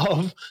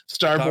of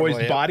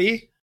Starboy's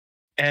body.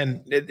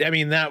 And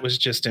that was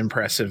just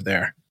impressive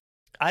there.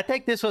 I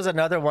think this was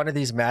another one of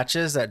these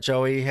matches that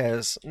Joey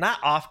has not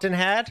often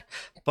had,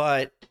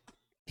 but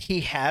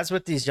he has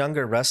with these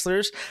younger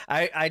wrestlers.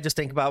 I just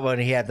think about when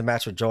he had the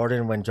match with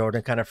Jordan, when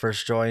Jordan kind of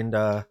first joined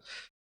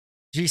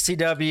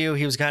GCW.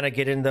 He was kind of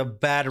getting the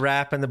bad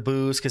rap and the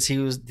boos because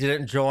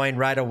didn't join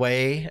right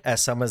away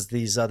as some of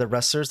these other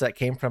wrestlers that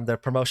came from the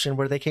promotion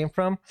where they came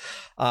from.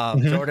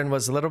 Jordan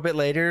was a little bit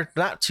later,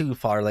 not too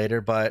far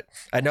later, but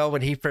I know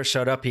when he first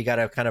showed up, he got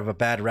a kind of a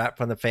bad rap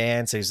from the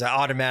fans. So he's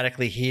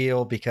automatically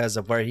heel because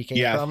of where he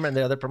came from and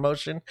the other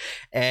promotion.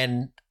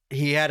 And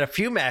he had a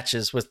few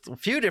matches with a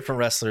few different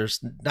wrestlers,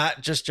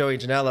 not just Joey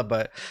Janela,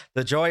 but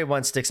the Joey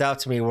one sticks out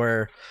to me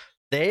where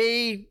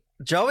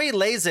Joey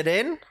lays it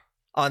in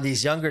on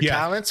these younger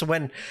talents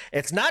when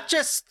it's not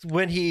just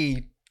when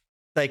he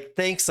like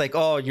thinks like,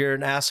 oh, you're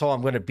an asshole,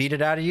 I'm going to beat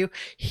it out of you.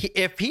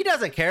 If he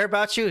doesn't care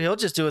about you, he'll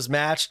just do his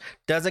match.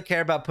 Doesn't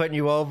care about putting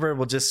you over.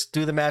 We'll just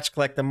do the match,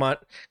 collect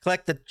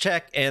the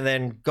check, and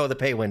then go the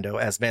pay window,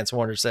 as Vance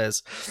Warner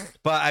says.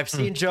 But I've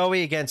seen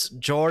Joey against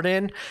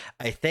Jordan.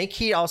 I think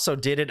he also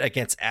did it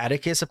against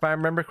Atticus, if I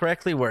remember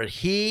correctly, where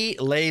he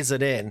lays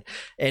it in,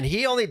 and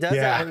he only does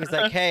that when he's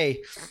like,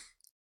 hey,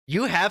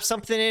 you have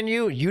something in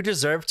you. You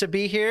deserve to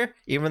be here,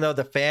 even though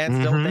the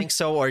fans don't think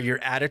so, or your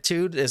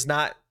attitude is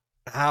not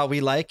how we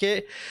like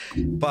it.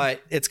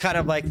 But it's kind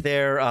of like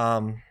their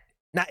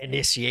not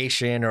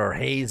initiation or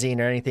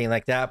hazing or anything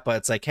like that, but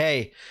it's like,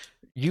 hey,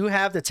 you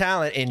have the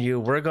talent in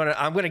you.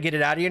 I'm gonna get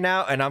it out of you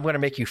now, and I'm gonna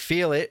make you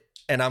feel it,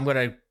 and I'm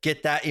gonna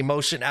get that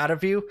emotion out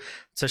of you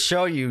to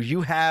show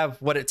you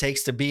have what it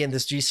takes to be in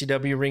this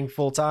GCW ring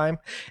full time.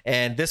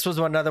 And this was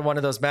another one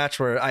of those matches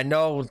where I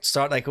know,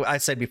 like I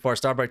said before,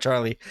 Starboy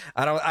Charlie,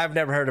 I've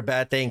never heard a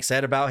bad thing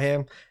said about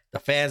him. The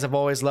fans have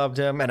always loved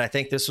him, and I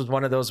think this was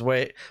one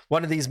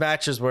of these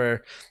matches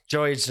where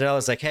Joey Janela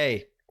is like,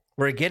 hey,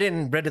 we're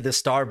getting rid of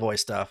this Starboy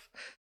stuff.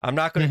 I'm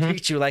not going to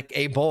treat you like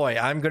a boy.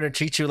 I'm going to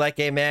treat you like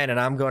a man, and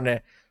I'm going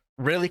to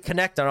really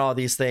connect on all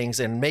these things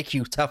and make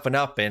you toughen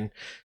up and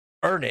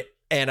earn it.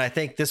 And I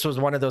think this was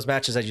one of those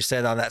matches, as you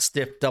said, on that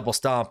stiff double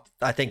stomp.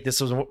 I think this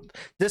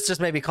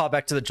just made me call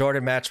back to the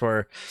Jordan match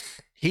where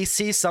he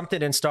sees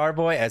something in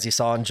Starboy as he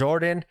saw in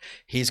Jordan.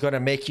 He's going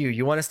to make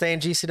you want to stay in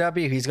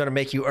GCW. He's going to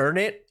make you earn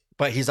it,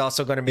 but he's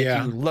also going to make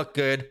you look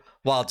good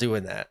while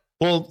doing that.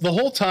 Well, the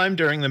whole time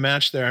during the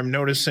match there, I'm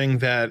noticing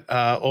that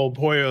old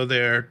Pollo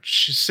there,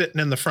 she's sitting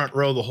in the front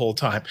row the whole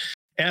time.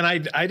 And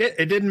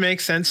it didn't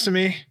make sense to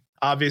me.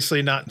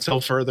 Obviously not until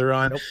further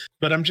on,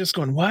 but I'm just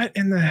going, what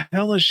in the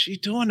hell is she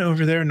doing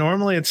over there?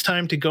 Normally it's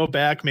time to go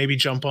back, maybe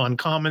jump on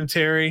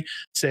commentary,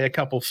 say a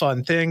couple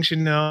fun things,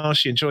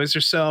 she enjoys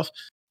herself.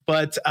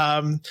 But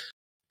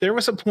there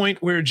was a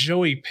point where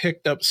Joey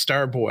picked up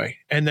Starboy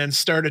and then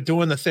started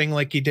doing the thing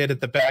like he did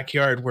at the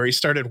backyard where he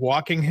started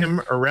walking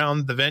him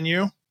around the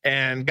venue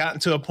and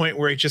gotten to a point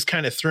where he just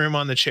kind of threw him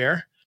on the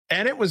chair.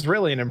 And it was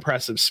really an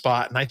impressive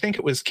spot. And I think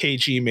it was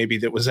KG maybe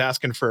that was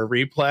asking for a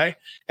replay.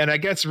 And I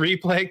guess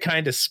replay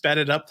kind of sped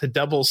it up to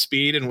double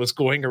speed and was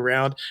going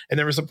around. And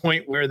there was a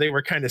point where they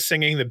were kind of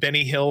singing the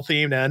Benny Hill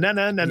theme. Na, na,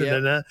 na, na, na,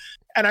 na.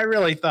 And I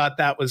really thought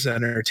that was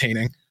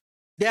entertaining.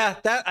 Yeah,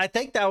 I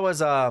think that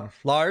was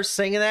Lars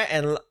singing that.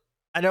 And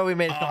I know we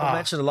made a couple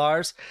mention of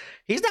Lars.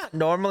 He's not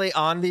normally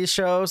on these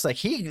shows. Like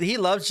he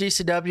loves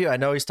GCW. I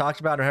know he's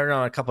talked about and heard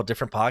on a couple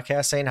different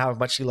podcasts saying how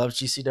much he loves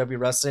GCW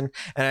wrestling.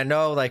 And I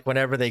know like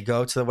whenever they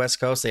go to the West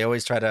Coast, they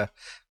always try to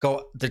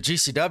go, the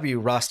GCW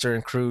roster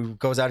and crew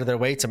goes out of their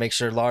way to make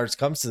sure Lars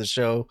comes to the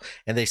show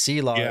and they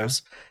see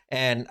Lars. Yeah.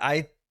 And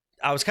I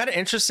was kind of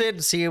interested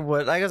to see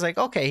what, I was like,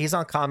 okay, he's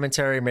on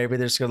commentary. Maybe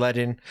they're just going to let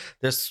in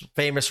this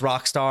famous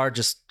rock star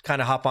just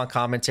kind of hop on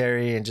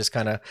commentary and just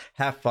kind of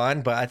have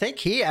fun. But I think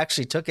he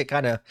actually took it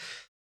kind of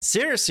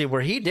seriously,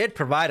 where he did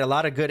provide a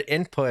lot of good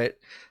input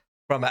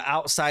from an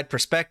outside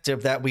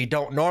perspective that we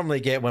don't normally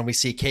get when we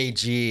see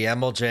KG,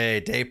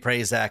 MLJ, Dave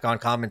Prazak on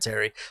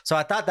commentary. So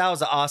I thought that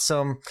was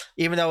awesome,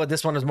 even though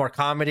this one was more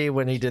comedy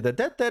when he did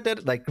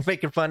the like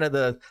making fun of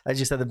the, as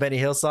you said, the Benny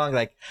Hill song.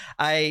 Like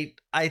I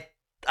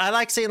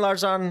like seeing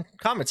Lars on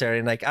commentary,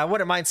 and like I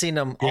wouldn't mind seeing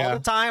him all the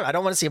time. I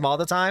don't want to see him all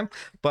the time,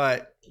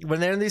 but when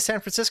they're in these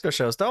San Francisco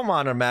shows, throw him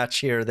on a match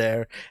here or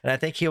there, and I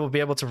think he will be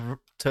able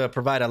to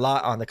provide a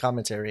lot on the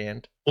commentary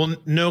end. Well,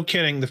 no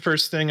kidding. The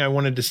first thing I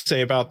wanted to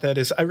say about that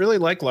is I really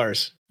like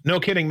Lars.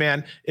 No kidding,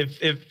 man.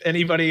 If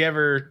anybody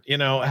ever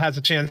has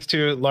a chance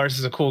to, Lars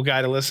is a cool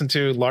guy to listen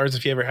to. Lars,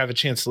 if you ever have a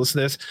chance to listen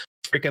to this,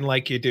 freaking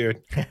like you,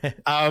 dude.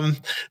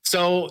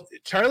 So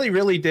Charlie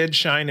really did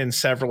shine in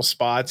several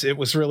spots. It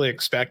was really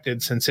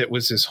expected since it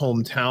was his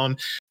hometown.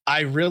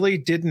 I really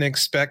didn't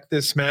expect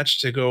this match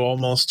to go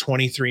almost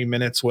 23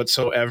 minutes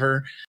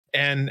whatsoever.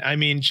 And I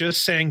mean,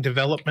 just saying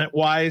development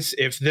wise,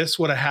 if this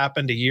would have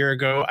happened a year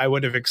ago, I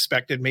would have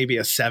expected maybe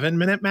a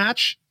 7-minute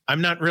match.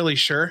 I'm not really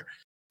sure.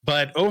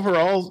 But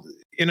overall,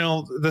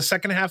 the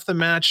second half of the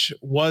match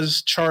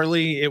was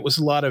Charlie. It was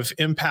a lot of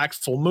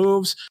impactful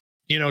moves.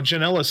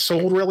 Janela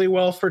sold really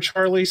well for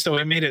Charlie, so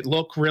it made it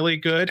look really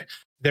good.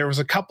 There was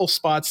a couple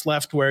spots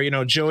left where,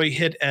 Joey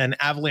hit an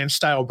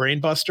avalanche-style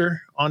brainbuster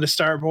onto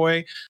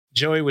Starboy.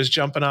 Joey was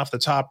jumping off the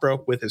top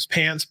rope with his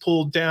pants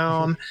pulled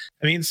down.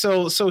 I mean,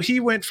 so he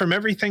went from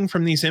everything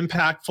from these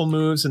impactful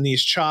moves and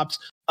these chops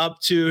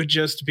up to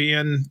just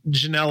being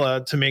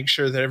Janela to make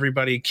sure that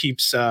everybody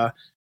keeps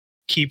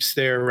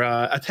their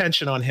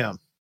attention on him.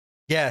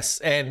 Yes,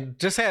 and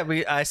just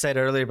I said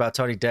earlier about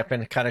Tony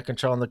Deppen kind of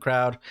controlling the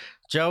crowd.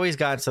 Joey's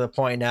gotten to the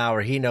point now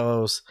where he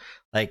knows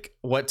like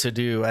what to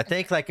do. I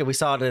think like we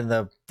saw it in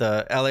the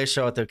LA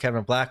show at the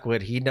Kevin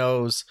Blackwood. He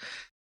knows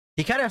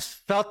he kind of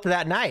felt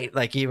that night,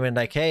 like even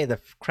like, hey, the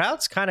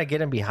crowd's kind of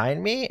getting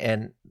behind me,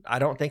 and I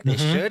don't think they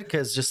Mhm. should,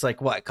 because just like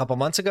what, a couple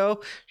months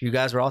ago, you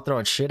guys were all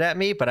throwing shit at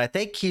me. But I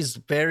think he's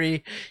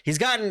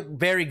gotten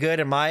very good,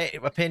 in my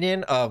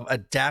opinion, of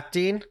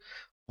adapting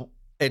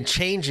and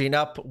changing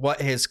up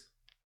what his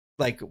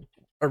like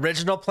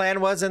original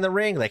plan was in the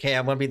ring. Like, hey,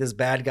 I'm gonna be this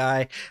bad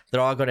guy.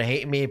 They're all gonna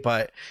hate me,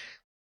 but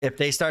if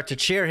they start to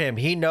cheer him,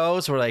 he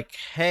knows we're like,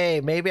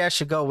 hey, maybe I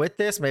should go with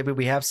this. Maybe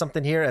we have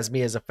something here as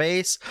me as a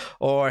face,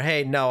 or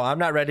hey, no, I'm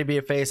not ready to be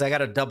a face. I got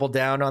to double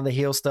down on the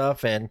heel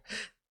stuff. And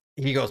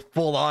he goes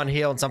full on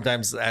heel. And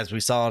sometimes, as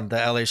we saw on the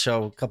LA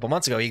show a couple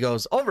months ago, he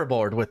goes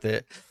overboard with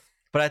it.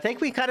 But I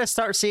think we kind of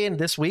start seeing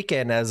this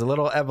weekend as a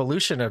little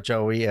evolution of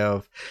Joey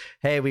of,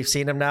 hey, we've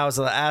seen him now as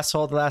an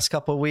asshole the last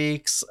couple of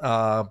weeks,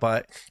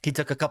 but he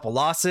took a couple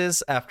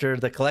losses after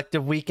the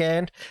collective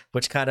weekend,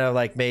 which kind of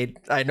like made,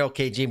 I know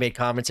KG made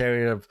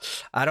commentary of,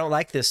 I don't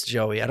like this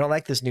Joey. I don't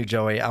like this new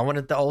Joey. I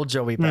wanted the old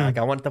Joey back.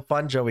 I wanted the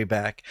fun Joey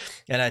back.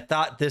 And I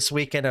thought this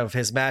weekend of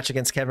his match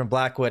against Kevin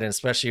Blackwood, and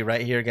especially right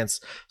here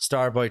against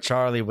Starboy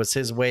Charlie, was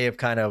his way of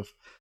kind of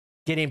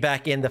getting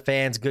back in the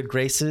fans' good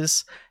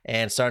graces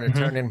and starting to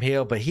turn him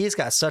heel. But he's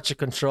got such a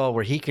control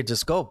where he could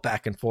just go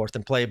back and forth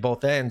and play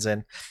both ends,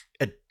 and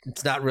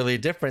it's not really a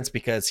difference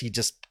because he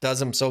just does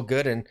them so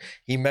good and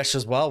he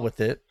meshes well with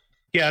it.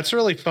 Yeah, it's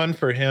really fun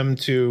for him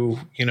to,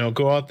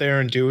 go out there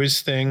and do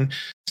his thing,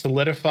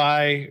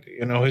 solidify,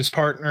 his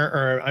partner,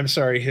 or I'm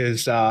sorry,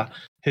 his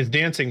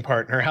dancing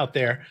partner out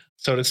there,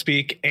 so to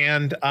speak.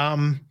 And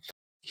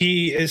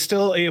he is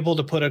still able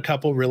to put a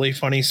couple really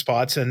funny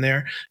spots in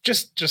there.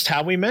 Just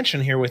how we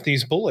mentioned here with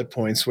these bullet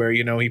points where,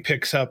 he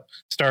picks up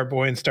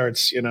Starboy and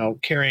starts,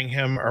 carrying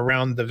him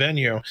around the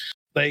venue.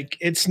 Like,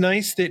 it's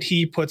nice that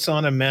he puts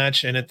on a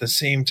match, and at the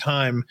same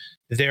time,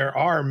 there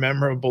are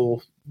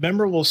memorable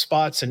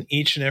spots in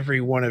each and every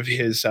one of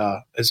his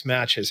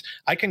matches.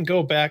 I can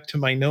go back to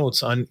my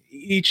notes on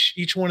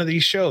each one of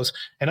these shows,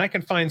 and I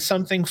can find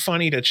something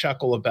funny to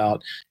chuckle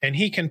about. And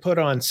he can put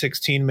on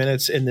 16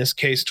 minutes, in this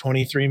case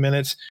 23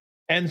 minutes,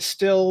 and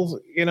still,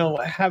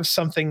 have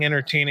something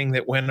entertaining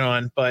that went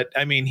on. But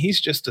I mean,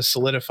 he's just a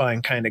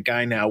solidifying kind of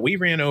guy now. We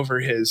ran over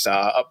his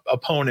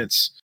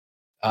opponents,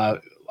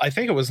 I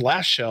think it was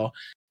last show,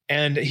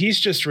 and he's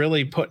just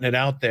really putting it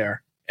out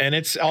there. And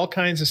it's all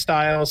kinds of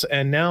styles.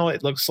 And now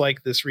it looks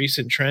like this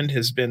recent trend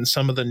has been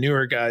some of the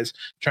newer guys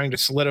trying to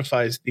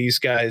solidify these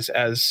guys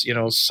as,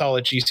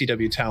 solid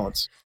GCW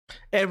talents.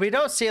 And we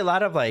don't see a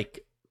lot of like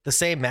the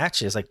same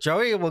matches. Like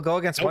Joey will go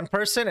against one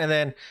person and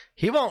then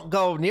he won't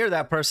go near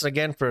that person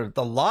again for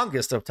the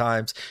longest of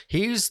times.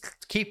 He's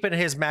keeping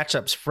his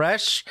matchups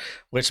fresh,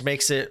 which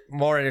makes it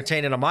more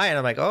entertaining on my end.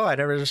 I'm like, oh,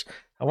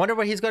 I wonder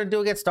what he's going to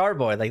do against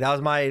Starboy. Like that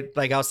was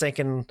I was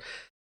thinking,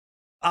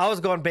 I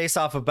was going based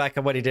off of back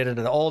of what he did in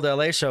the old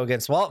LA show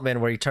against Waltman,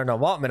 where he turned on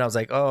Waltman. I was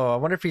like, oh, I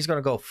wonder if he's going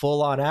to go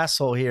full on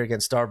asshole here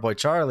against Starboy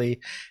Charlie,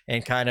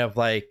 and kind of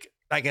like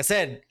I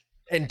said,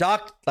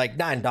 not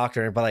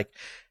indoctrinate, but like,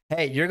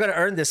 hey, you're going to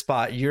earn this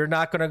spot. You're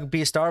not going to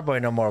be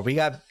Starboy no more. We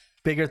got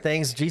bigger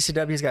things.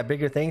 GCW's got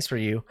bigger things for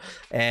you.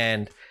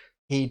 And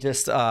he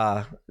just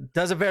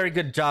does a very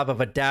good job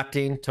of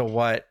adapting to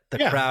what the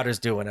crowd is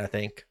doing, I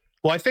think.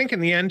 Well, I think in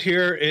the end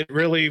here, it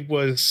really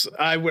was,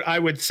 I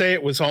would say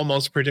it was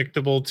almost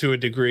predictable to a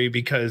degree,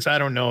 because I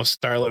don't know if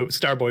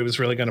Starboy was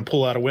really going to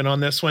pull out a win on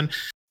this one,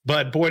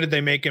 but boy, did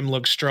they make him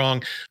look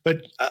strong.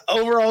 But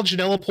overall,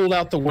 Janela pulled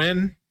out the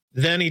win.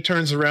 Then he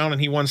turns around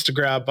and he wants to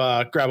grab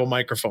a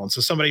microphone. So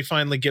somebody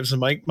finally gives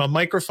him a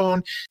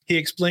microphone. He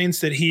explains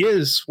that he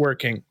is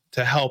working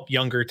to help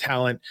younger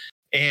talent.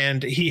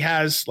 And he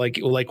has, like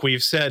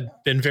we've said,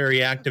 been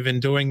very active in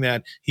doing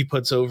that. He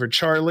puts over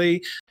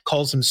Charlie,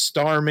 calls him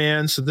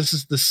Starman. So this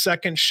is the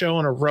second show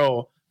in a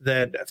row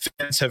that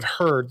fans have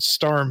heard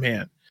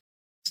Starman.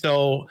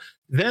 So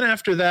then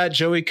after that,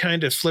 Joey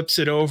kind of flips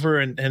it over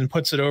and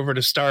puts it over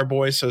to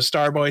Starboy. So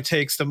Starboy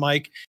takes the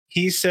mic.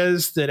 He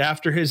says that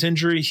after his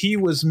injury, he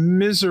was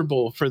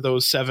miserable for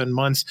those 7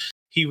 months.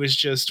 He was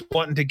just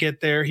wanting to get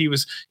there. He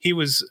was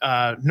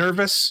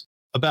nervous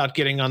about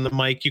getting on the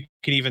mic. You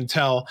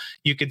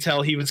could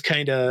tell he was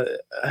kind of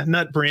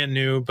not brand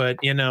new, but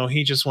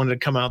he just wanted to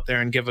come out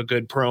there and give a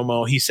good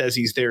promo. He says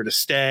he's there to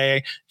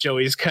stay.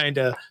 Joey's kind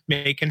of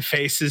making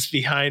faces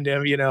behind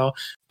him,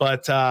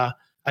 but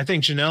I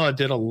think Janela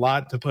did a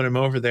lot to put him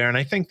over there, and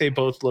I think they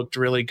both looked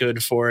really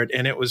good for it,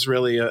 and it was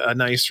really a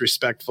nice,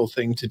 respectful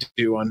thing to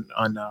do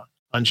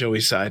on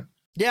Joey's side.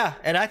 Yeah,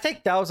 and I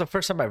think that was the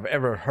first time I've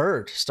ever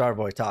heard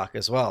Starboy talk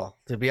as well,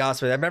 to be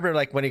honest with you. I remember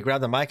like when he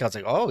grabbed the mic, I was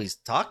like, oh, he's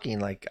talking.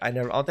 Like I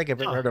don't think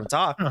I've ever heard him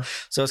talk.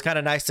 So it's kind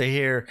of nice to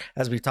hear,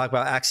 as we talk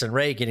about Axe and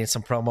Ray getting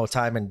some promo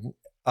time and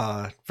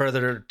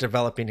further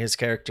developing his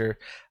character.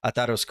 I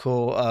thought it was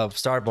cool of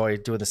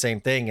Starboy doing the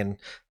same thing, and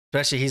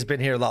especially he's been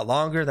here a lot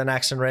longer than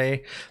Axe and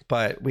Ray,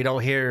 but we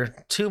don't hear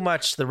too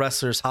much the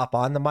wrestlers hop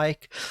on the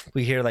mic.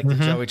 We hear like the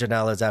Joey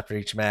Janela's after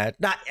each match,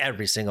 not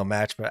every single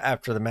match, but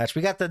after the match.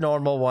 We got the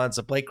normal ones,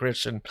 the Blake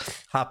Christian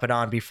hopping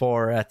on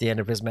before at the end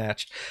of his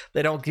match.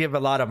 They don't give a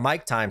lot of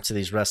mic time to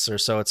these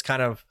wrestlers, so it's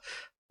kind of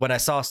when I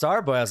saw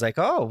Starboy, I was like,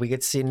 oh, we get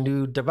to see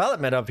new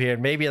development of here.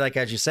 And maybe, like,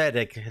 as you said,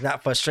 like,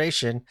 that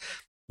frustration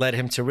led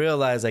him to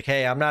realize, like,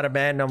 hey, I'm not a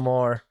man no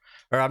more,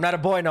 or I'm not a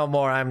boy no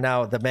more. I'm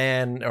now the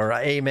man, or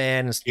a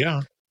man.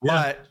 Yeah.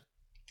 But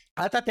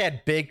I thought they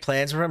had big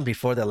plans for him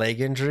before the leg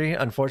injury,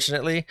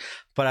 unfortunately.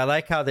 But I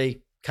like how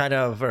they kind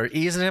of are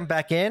easing him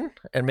back in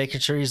and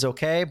making sure he's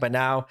okay. But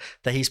now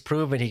that he's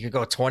proven he could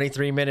go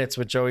 23 minutes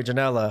with Joey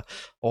Janela,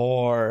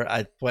 or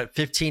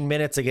 15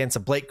 minutes against a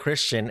Blake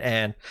Christian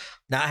and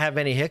not have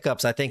any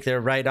hiccups, I think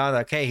they're right on.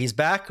 Okay, he's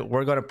back.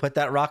 We're going to put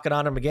that rocket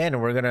on him again,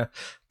 and we're going to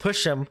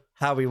push him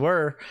how we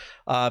were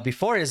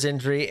before his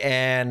injury.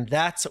 And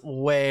that's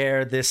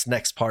where this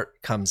next part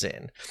comes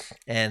in.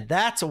 And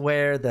that's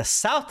where the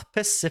South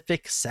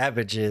Pacific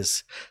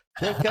Savages,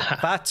 Jacob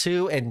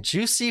Fatu and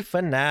Juicy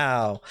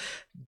Finau,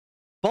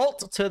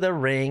 bolt to the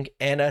ring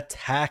and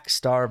attack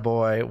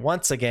Starboy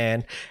once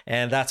again.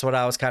 And that's what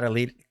I was kind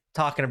of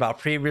talking about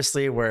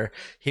previously, where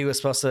he was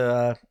supposed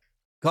to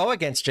go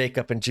against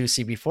Jacob and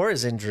Juicy before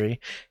his injury.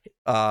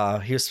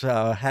 He was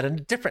had a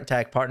different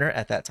tag partner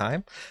at that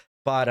time,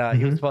 but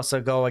he was supposed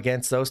to go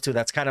against those two.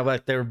 That's kind of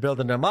like they were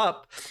building them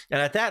up.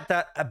 And at that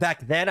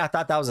back then, I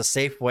thought that was a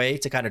safe way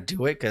to kind of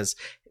do it, because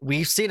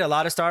we've seen a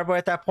lot of Starboy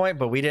at that point,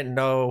 but we didn't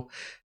know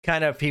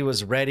kind of if he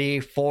was ready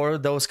for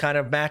those kind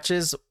of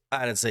matches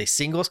as a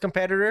singles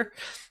competitor.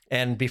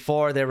 And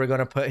before, they were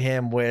going to put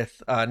him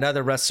with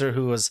another wrestler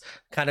who was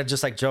kind of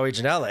just like Joey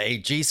Janela, a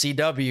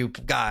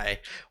GCW guy.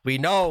 We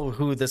know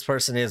who this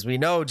person is. We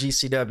know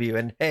GCW.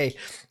 And hey,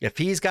 if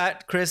he's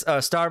got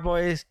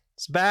Starboy's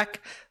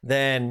back,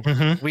 then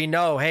we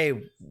know,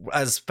 hey,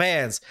 as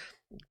fans,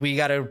 we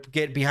got to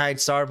get behind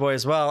Starboy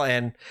as well.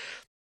 And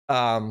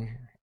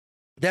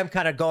them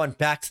kind of going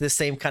back to the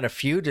same kind of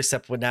feud,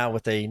 except now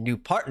with a new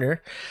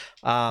partner.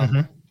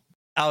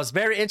 I was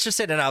very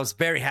interested, and I was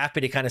very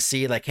happy to kind of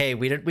see, like, hey,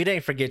 we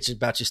didn't forget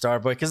about you,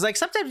 Starboy, because like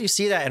sometimes you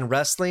see that in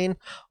wrestling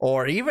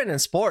or even in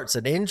sports,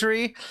 an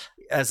injury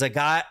as a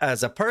guy,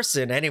 as a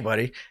person,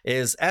 anybody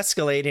is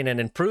escalating and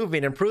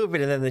improving,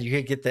 and then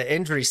you get the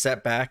injury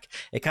setback.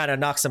 It kind of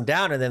knocks them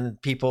down, and then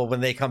people,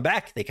 when they come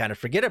back, they kind of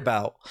forget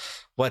about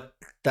what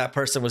that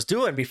person was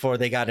doing before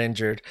they got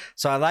injured.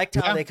 So I liked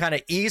how they kind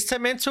of eased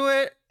him into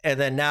it, and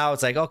then now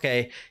it's like,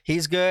 okay,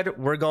 he's good.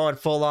 We're going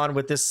full on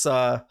with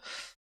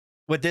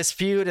this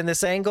feud and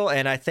this angle,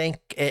 and I think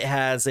it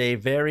has a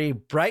very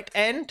bright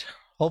end,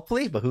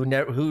 hopefully. But who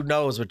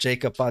knows with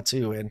Jacob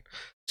Fatu and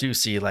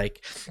Juicy?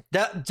 Like,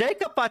 that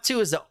Jacob Fatu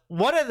is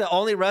one of the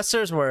only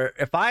wrestlers where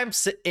if I'm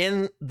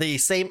in the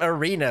same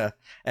arena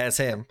as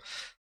him,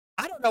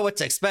 I don't know what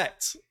to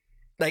expect.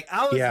 Like,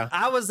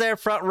 I was there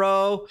front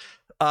row.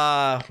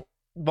 At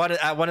one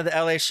of the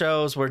LA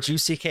shows where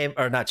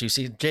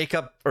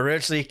Jacob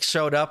originally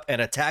showed up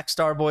and attacked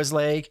Starboy's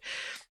leg,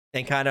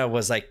 and kind of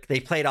was like,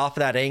 they played off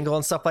of that angle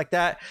and stuff like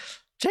that.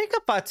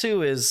 Jacob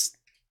Fatu is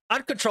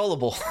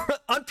uncontrollable,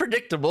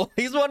 unpredictable.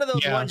 He's one of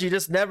those ones you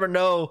just never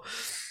know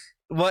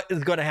what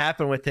is going to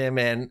happen with him.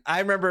 And I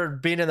remember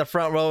being in the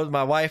front row with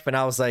my wife, and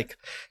I was like,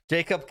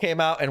 Jacob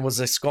came out and was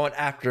just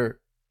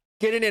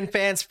getting in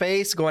fans'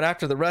 face, going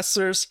after the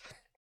wrestlers,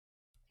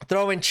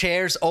 throwing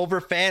chairs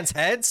over fans'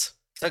 heads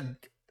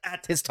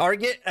at his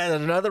target, at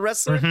another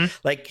wrestler.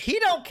 Like, he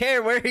don't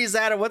care where he's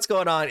at or what's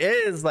going on.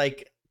 It is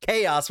like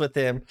chaos with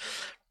him.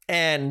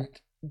 And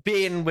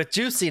being with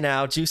Juicy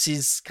now,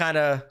 Juicy's kind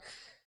of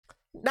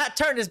not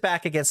turned his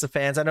back against the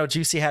fans. I know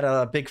Juicy had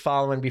a big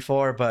following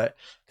before, but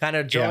kind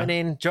of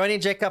joining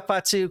Jacob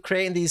Fatu,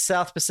 creating these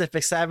South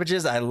Pacific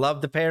Savages. I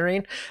love the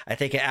pairing. I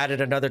think it added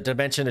another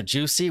dimension to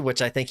Juicy,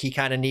 which I think he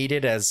kind of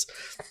needed, as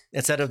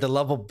instead of the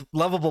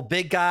lovable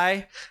big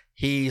guy,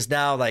 he's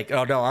now like,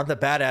 oh no, I'm the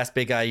badass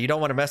big guy. You don't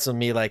want to mess with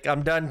me. Like,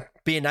 I'm done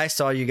being nice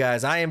to all you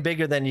guys. I am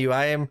bigger than you.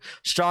 I am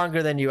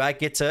stronger than you. I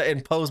get to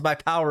impose my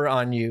power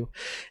on you.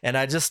 And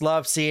I just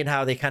love seeing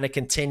how they kind of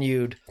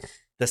continued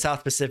the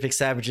South Pacific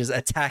Savages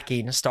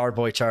attacking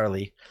Starboy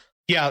Charlie.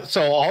 Yeah,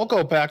 so I'll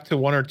go back to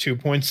one or two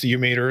points that you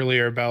made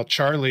earlier about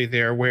Charlie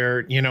there,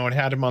 where, it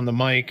had him on the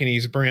mic and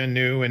he's brand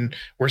new and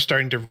we're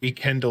starting to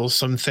rekindle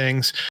some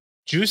things.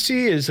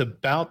 Juicy is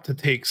about to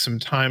take some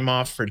time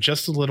off for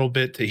just a little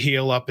bit to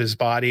heal up his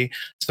body.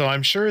 So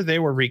I'm sure they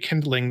were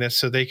rekindling this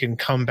so they can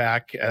come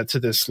back to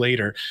this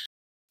later.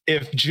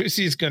 If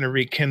Juicy's going to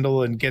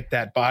rekindle and get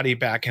that body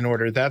back in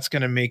order, that's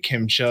going to make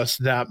him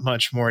just that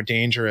much more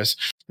dangerous.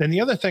 Then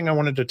the other thing I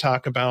wanted to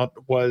talk about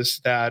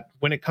was that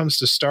when it comes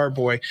to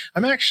Starboy,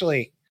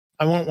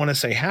 I won't want to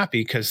say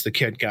happy because the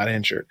kid got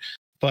injured,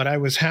 but I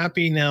was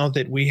happy now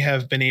that we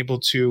have been able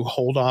to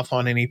hold off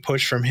on any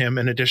push from him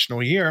an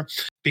additional year,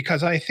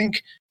 because I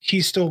think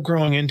he's still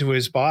growing into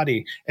his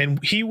body,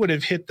 and he would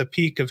have hit the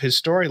peak of his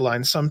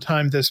storyline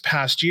sometime this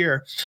past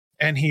year.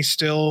 And he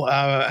still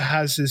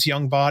has his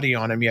young body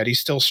on him yet. He's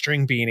still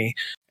string beanie.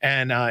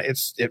 And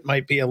it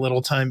might be a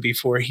little time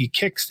before he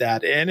kicks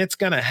that. And it's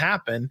going to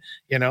happen.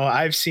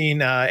 I've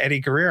seen Eddie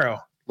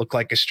Guerrero look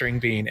like a string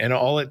bean. And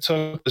all it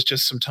took was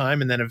just some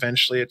time. And then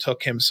eventually it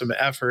took him some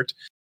effort.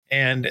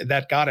 And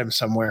that got him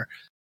somewhere.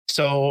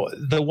 So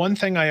the one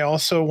thing I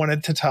also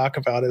wanted to talk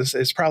about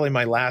is probably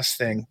my last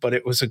thing, but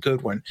it was a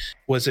good one.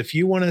 Was if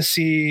you want to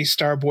see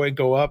Starboy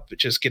go up,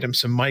 just get him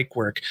some mic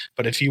work.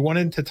 But if you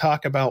wanted to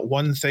talk about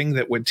one thing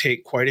that would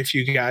take quite a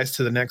few guys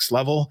to the next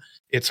level,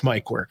 it's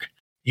mic work.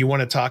 You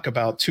want to talk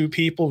about two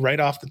people right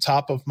off the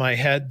top of my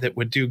head that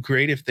would do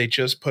great if they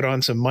just put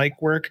on some mic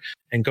work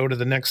and go to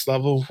the next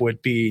level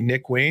would be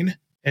Nick Wayne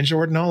and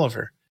Jordan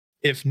Oliver.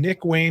 If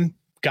Nick Wayne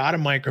got a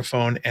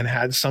microphone and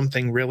had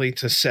something really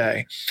to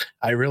say,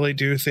 I really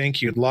do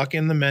think you'd lock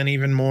in the men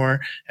even more.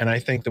 And I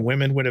think the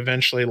women would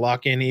eventually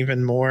lock in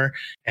even more.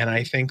 And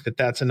I think that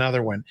that's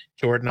another one.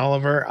 Jordan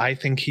Oliver, I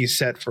think he's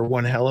set for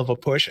one hell of a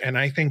push. And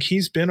I think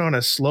he's been on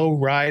a slow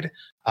ride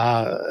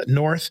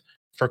north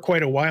for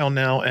quite a while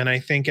now. And I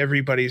think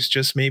everybody's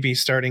just maybe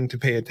starting to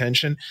pay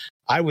attention.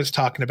 I was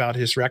talking about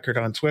his record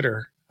on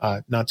Twitter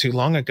not too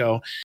long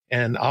ago.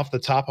 And off the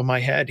top of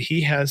my head,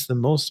 he has the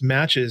most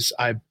matches,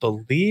 I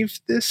believe,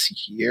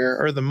 this year,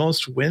 or the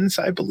most wins,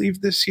 I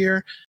believe, this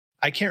year.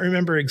 I can't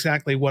remember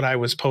exactly what I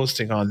was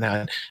posting on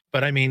that,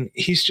 but I mean,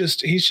 he's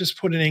just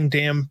putting in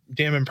damn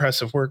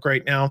impressive work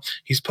right now.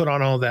 He's put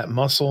on all that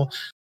muscle.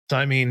 So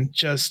I mean,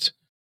 just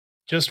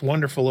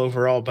wonderful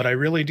overall. But I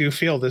really do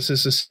feel this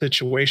is a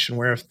situation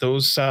where if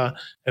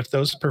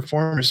those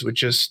performers would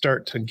just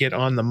start to get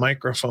on the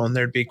microphone,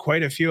 there'd be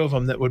quite a few of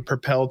them that would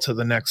propel to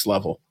the next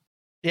level.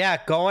 Yeah,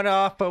 going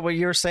off of what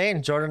you were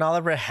saying, Jordan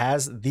Oliver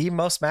has the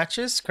most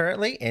matches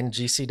currently in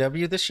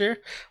GCW this year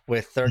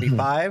with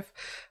 35.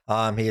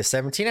 He is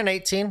 17 and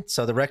 18,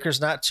 so the record's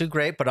not too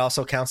great, but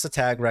also counts the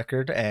tag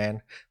record.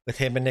 And with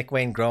him and Nick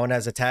Wayne growing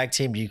as a tag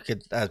team, you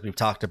could, as we've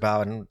talked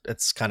about, and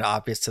it's kind of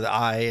obvious to the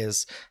eye,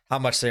 is how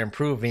much they're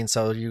improving.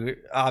 So you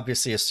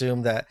obviously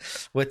assume that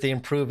with the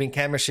improving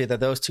chemistry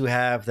that those two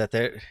have, that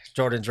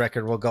Jordan's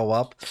record will go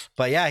up.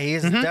 But yeah,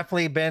 he's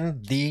definitely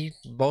been the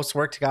most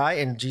worked guy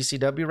in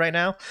GCW right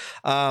now.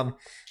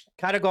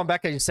 Kind of going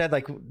back, as you said,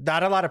 like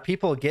not a lot of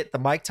people get the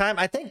mic time.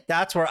 I think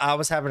that's where I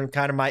was having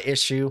kind of my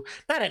issue,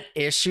 not an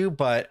issue,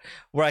 but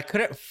where I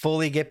couldn't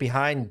fully get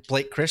behind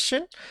Blake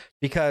Christian,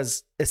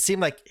 because it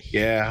seemed like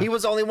he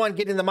was the only one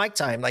getting the mic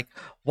time. Like,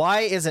 why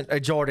isn't a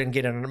Jordan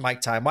getting a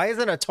mic time? Why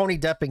isn't a Tony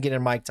Deppen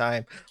getting mic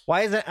time?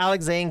 Why isn't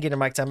Alex Zane getting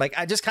mic time? Like,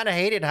 I just kind of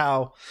hated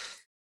how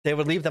they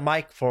would leave the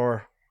mic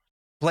for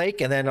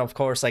Blake, and then of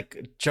course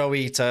like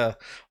Joey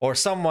or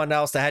someone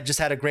else that had just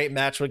had a great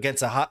match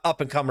against a up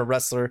and coming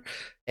wrestler,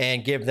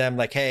 and give them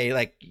like, hey,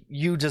 like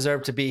you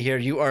deserve to be here,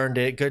 you earned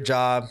it, good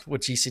job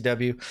with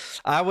GCW.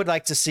 I would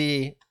like to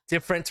see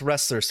different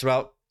wrestlers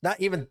throughout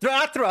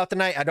the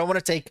night. I don't want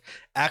to take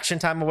action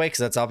time away, because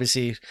that's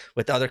obviously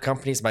with other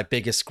companies my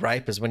biggest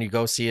gripe is when you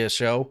go see a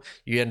show,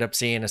 you end up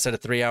seeing, instead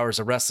of 3 hours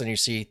of wrestling, you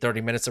see 30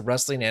 minutes of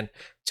wrestling and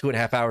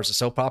 2.5 hours of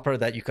soap opera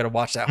that you could have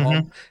watched at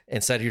home,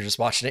 instead you're just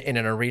watching it in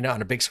an arena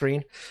on a big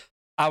screen.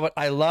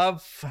 I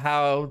love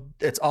how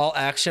it's all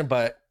action,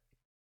 but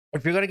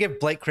if you're going to give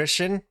Blake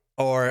Christian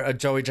or a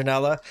Joey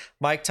Janela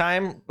mic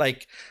time,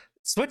 like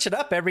switch it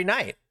up every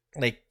night.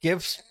 Like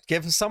give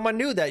someone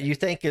new that you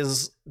think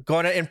is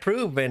going to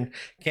improve, and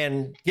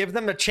can give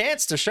them a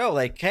chance to show,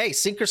 like, hey,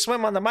 sink or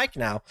swim on the mic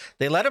now.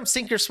 They let them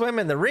sink or swim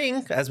in the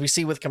ring, as we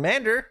see with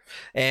Commander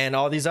and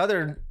all these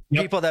other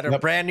people that are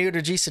brand new to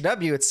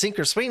GCW. It's sink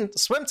or swim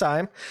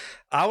time.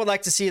 I would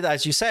like to see that,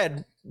 as you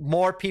said,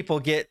 more people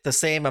get the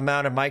same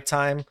amount of mic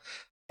time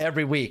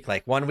every week.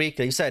 Like 1 week,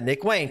 like you said,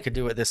 Nick Wayne could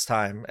do it this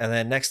time, and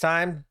then next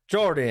time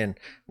Jordan,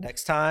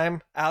 next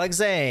time Alex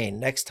Zane,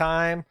 next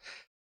time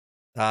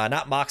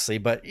not Moxley,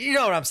 but you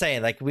know what I'm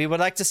saying. Like, we would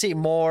like to see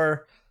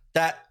more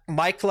that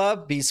mic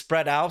club be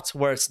spread out,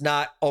 where it's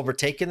not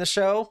overtaking the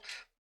show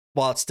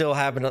while it's still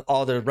having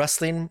all the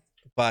wrestling.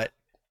 But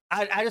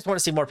I just want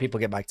to see more people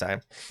get mic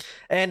time.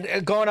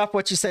 And going off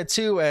what you said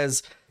too,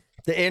 as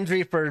the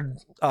injury for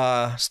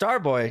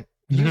Starboy,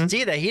 you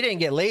see that he didn't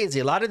get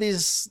lazy. Not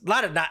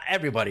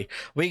everybody.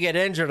 We get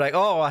injured, like,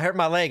 oh, I hurt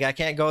my leg, I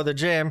can't go to the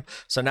gym,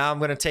 so now I'm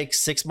going to take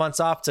 6 months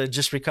off to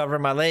just recover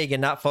my leg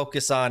and not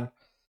focus on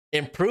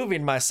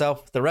improving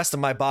myself, the rest of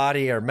my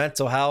body, or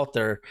mental health,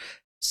 or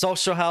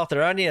social health,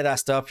 or any of that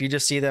stuff. You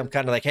just see them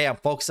kind of like, hey, I'm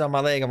focused on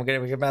my leg, I'm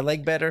going to get my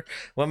leg better.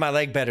 When my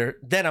leg better,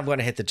 then I'm going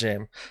to hit the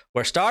gym.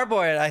 Where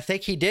Starboy, I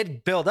think he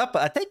did build up.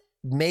 I think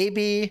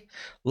maybe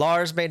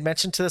Lars made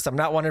mention to this, I'm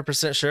not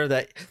 100% sure,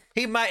 that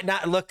he might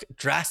not look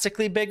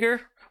drastically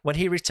bigger when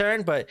he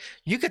returned, but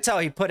you could tell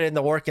he put in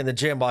the work in the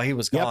gym while he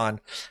was gone.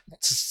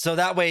 So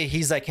that way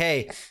he's like,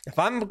 hey, if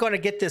I'm going to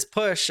get this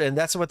push and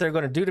that's what they're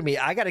going to do to me,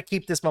 I got to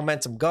keep this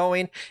momentum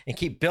going and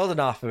keep building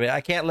off of it. I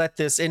can't let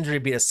this injury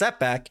be a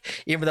setback,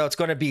 even though it's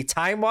going to be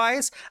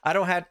time-wise. I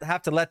don't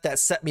have to let that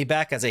set me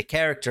back as a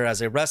character,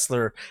 as a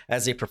wrestler,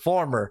 as a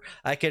performer.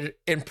 I could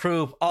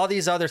improve all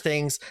these other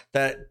things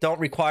that don't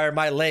require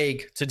my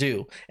leg to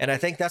do. And I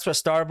think that's what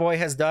Starboy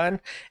has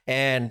done.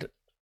 And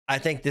I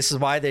think this is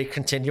why they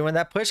continue in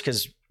that push,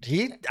 because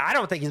I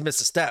don't think he's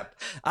missed a step.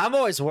 I'm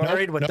always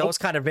worried with those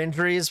kind of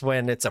injuries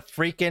when it's a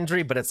freak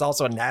injury, but it's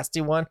also a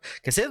nasty one,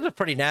 because his was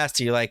pretty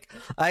nasty. Like,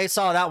 I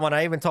saw that one.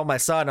 I even told my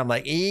son, I'm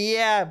like,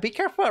 yeah, be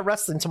careful at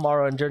wrestling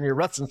tomorrow and during your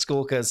wrestling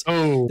school, because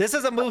this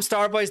is a move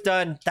Starboy's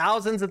done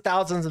thousands and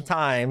thousands of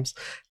times.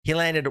 He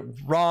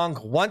landed wrong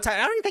one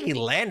time. I don't even think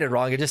he landed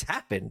wrong. It just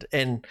happened.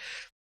 And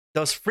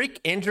those freak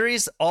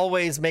injuries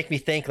always make me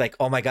think like,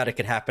 oh my God, it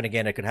could happen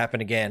again. It could happen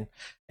again.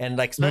 And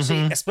like,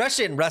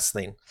 especially in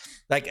wrestling,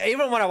 like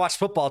even when I watch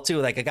football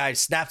too, like a guy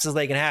snaps his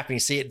leg in half and you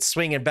see it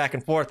swinging back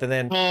and forth. And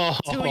then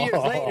 2 years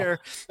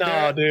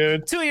later,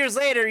 2 years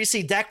later, you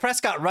see Dak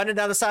Prescott running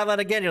down the sideline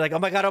again. You're like, oh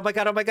my God, oh my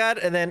God, oh my God.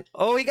 And then,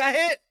 oh, he got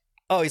hit.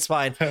 Oh, he's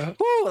fine.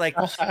 Woo, like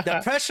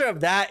the pressure of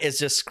that is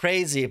just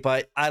crazy.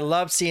 But I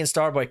love seeing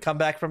Starboy come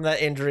back from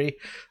that injury.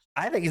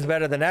 I think he's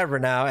better than ever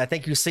now. I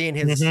think you're seeing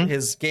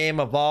his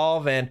game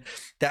evolve, and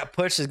that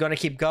push is going to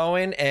keep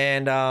going.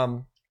 And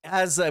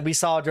as we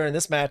saw during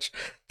this match,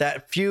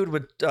 that feud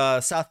with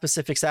South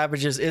Pacific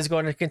Savages is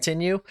going to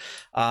continue.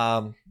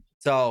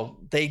 So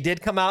they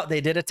did come out,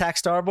 they did attack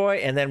Starboy,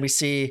 and then we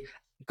see,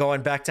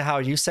 going back to how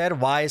you said,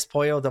 why is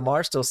Pollo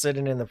Damar still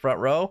sitting in the front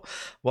row?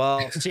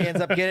 Well, she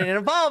ends up getting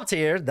involved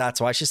here.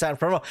 That's why she sat in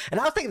front row. And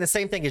I was thinking the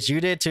same thing as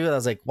you did too. I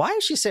was like, why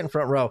is she sitting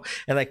front row?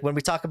 And like when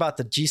we talk about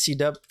the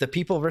GCW, the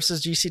people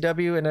versus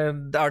GCW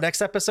in our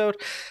next episode,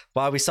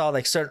 while we saw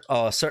like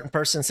certain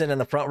person sitting in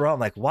the front row, I'm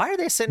like, why are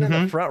they sitting in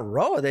the front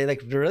row? Are they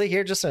like really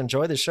here just to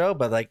enjoy the show?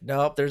 But like,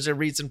 nope, there's a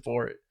reason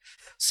for it.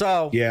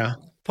 So yeah,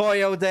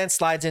 Pollo then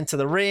slides into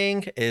the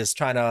ring, is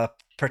trying to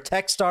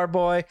protect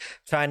Starboy,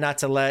 trying not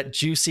to let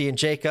Juicy and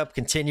Jacob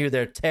continue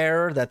their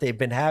terror that they've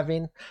been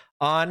having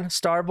on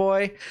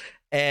Starboy.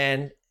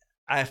 And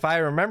if I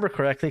remember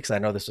correctly, because I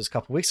know this was a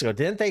couple weeks ago,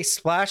 didn't they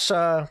splash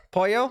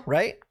Pollo,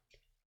 right?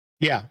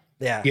 Yeah.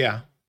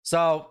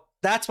 So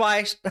that's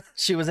why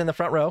she was in the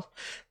front row.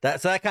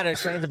 So that kind of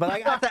explains it. But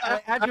like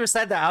as you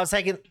said that, I was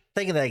thinking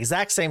the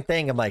exact same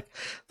thing. I'm like,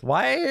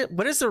 why?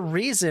 What is the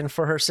reason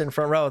for her sitting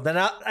front row? Then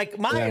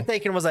my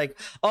thinking was like,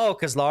 oh,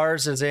 because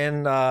Lars is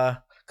in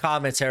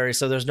commentary,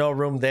 so there's no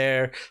room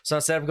there. So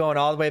instead of going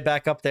all the way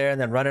back up there and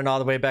then running all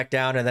the way back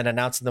down and then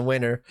announcing the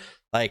winner,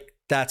 like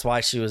that's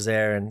why she was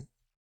there. And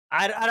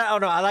I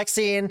don't know. I like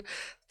seeing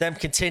them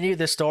continue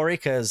the story,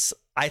 because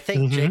I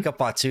think Jacob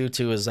Fatu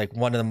too is like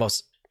one of the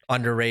most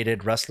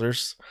underrated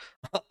wrestlers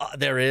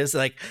there is.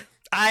 Like,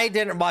 I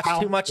didn't watch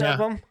too much of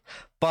him,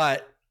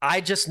 but I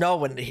just know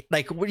when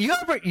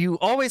you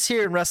always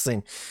hear in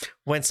wrestling,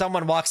 when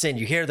someone walks in,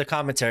 you hear the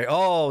commentary,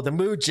 oh, the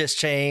mood just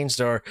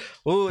changed, or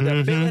oh,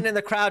 the feeling in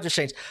the crowd just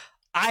changed.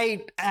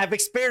 I have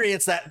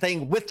experienced that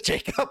thing with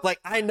Jacob. Like,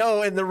 I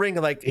know in the ring,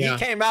 like he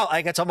came out,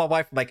 like I told my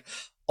wife, I'm like,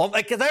 oh,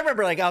 like, because I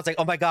remember, like, I was like,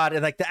 oh my God,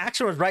 and like the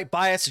action was right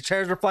by us, the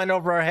chairs were flying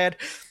over our head.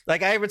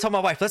 Like, I even told my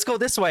wife, let's go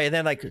this way, and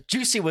then like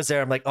Juicy was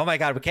there. I'm like, oh my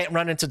God, we can't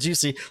run into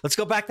Juicy. Let's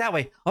go back that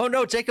way. Oh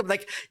no, Jacob,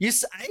 like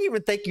I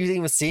even think you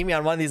even see me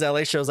on one of these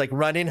LA shows, like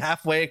running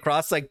halfway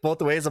across, like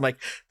both ways. I'm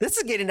like, this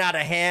is getting out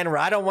of hand. Where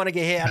I don't want to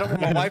get hit. I don't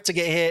want my wife to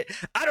get hit.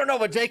 I don't know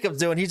what Jacob's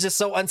doing. He's just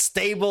so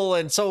unstable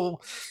and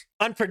so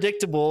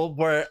unpredictable,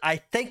 where I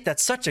think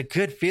that's such a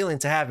good feeling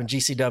to have in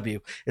GCW,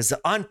 is the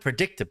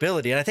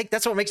unpredictability. And I think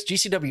that's what makes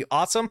GCW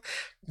awesome.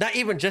 Not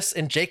even just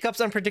in Jacob's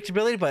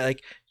unpredictability, but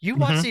like you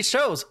watch these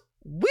shows,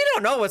 we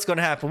don't know what's going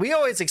to happen. We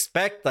always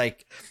expect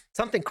like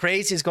something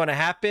crazy is going to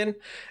happen.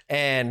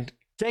 And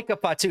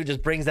Jacob Fatu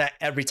just brings that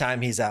every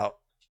time he's out.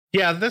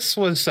 Yeah, this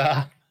was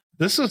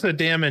a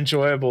damn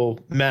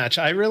enjoyable match.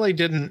 I really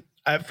didn't,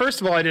 first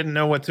of all, I didn't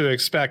know what to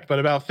expect, but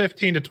about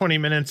 15 to 20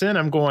 minutes in,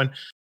 I'm going,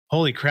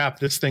 holy crap,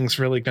 this thing's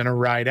really going to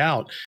ride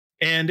out.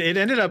 And it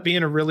ended up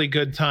being a really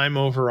good time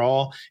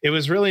overall. It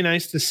was really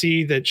nice to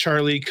see that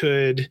Charlie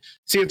could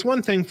see. It's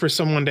one thing for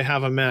someone to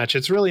have a match.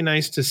 It's really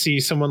nice to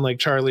see someone like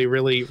Charlie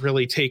really,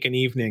 really take an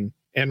evening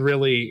and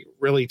really,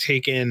 really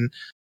take in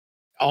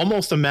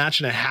almost a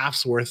match and a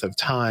half's worth of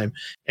time.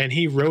 And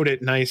he wrote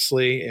it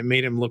nicely and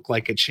made him look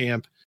like a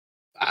champ.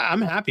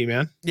 I'm happy,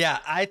 man. Yeah,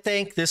 I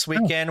think this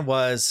weekend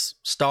was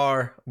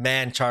Star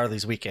Man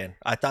Charlie's weekend.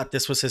 I thought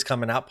this was his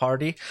coming out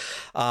party.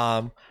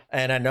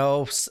 And I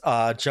know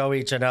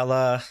Joey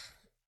Janela,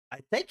 I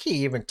think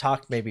he even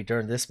talked maybe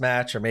during this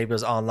match, or maybe it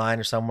was online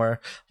or somewhere,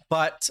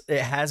 but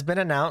it has been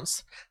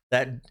announced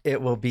that it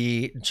will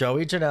be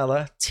Joey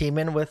Janela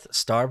teaming with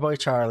Starboy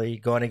Charlie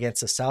going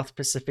against the South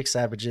Pacific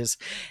Savages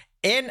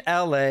in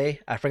LA.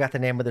 I forgot the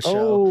name of the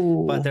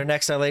show, but their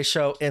next LA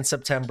show in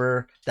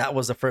September. That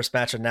was the first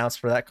match announced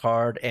for that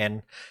card.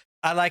 And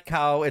I like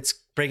how it's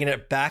bringing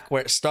it back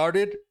where it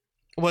started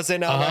was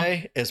in LA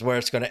is where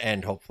it's going to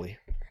end, hopefully.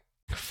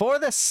 For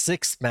the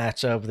sixth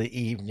match of the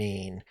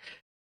evening,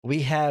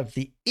 we have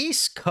the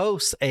East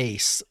Coast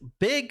Ace,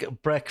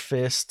 Big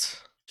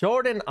Breakfast,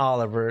 Jordan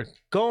Oliver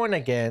going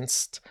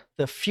against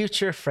the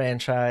Future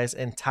Franchise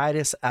and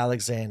Titus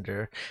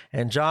Alexander.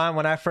 And John,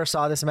 when I first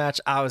saw this match,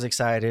 I was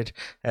excited.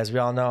 As we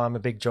all know, I'm a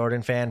big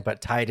Jordan fan,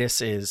 but Titus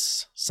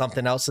is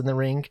something else in the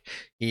ring.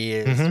 He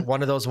is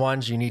one of those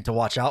ones you need to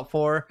watch out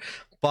for.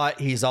 but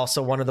he's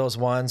also one of those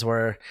ones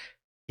where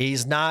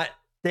he's not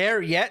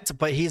there yet,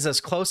 but he's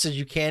as close as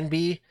you can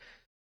be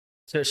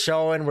to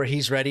showing where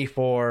he's ready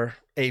for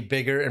a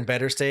bigger and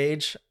better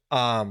stage.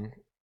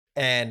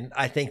 And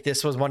I think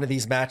this was one of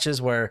these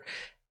matches where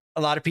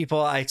a lot of people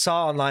I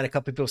saw online, a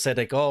couple people said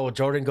like, "Oh,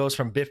 Jordan goes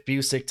from Biff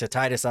Busick to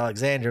Titus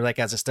Alexander like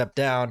as a step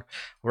down."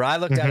 Where I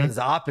looked at it as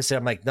the opposite.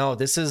 I'm like, no,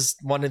 this is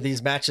one of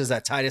these matches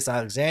that Titus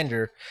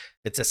Alexander,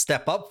 it's a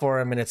step up for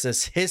him, and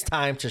it's his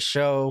time to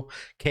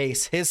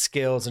showcase his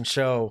skills and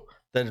show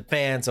the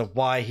fans of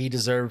why he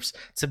deserves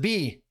to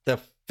be the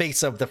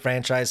face of the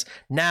franchise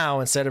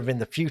now instead of in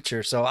the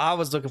future. So I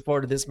was looking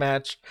forward to this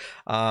match.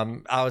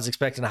 I was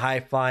expecting a high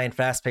flying,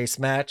 fast paced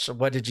match.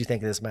 What did you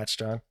think of this match,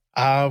 John?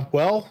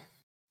 Well,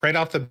 right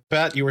off the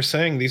bat, you were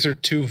saying these are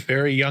two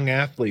very young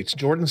athletes.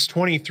 Jordan's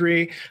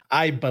 23.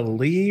 I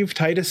believe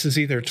Titus is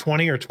either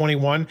 20 or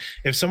 21.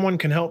 If someone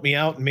can help me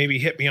out and maybe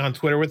hit me on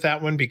Twitter with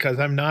that one, because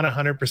I'm not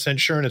 100%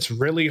 sure, and it's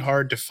really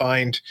hard to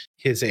find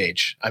his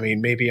age. I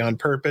mean, maybe on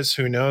purpose,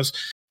 who knows?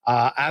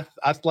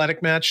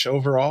 Athletic match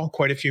overall,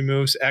 quite a few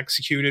moves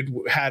executed,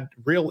 had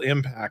real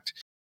impact.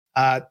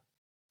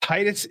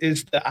 Titus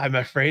is I'm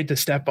afraid to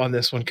step on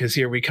this one because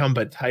here we come,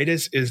 but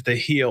Titus is the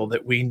heel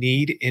that we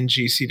need in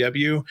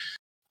GCW.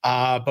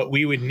 But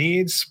we would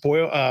need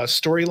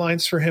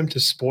storylines for him to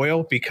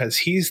spoil, because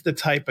he's the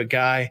type of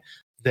guy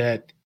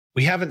that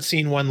we haven't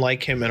seen one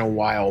like him in a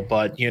while.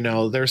 But, you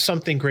know, there's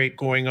something great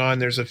going on.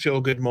 There's a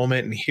feel good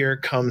moment, and here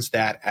comes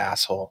that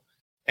asshole.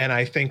 And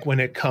I think when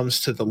it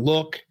comes to the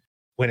look,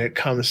 when it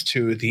comes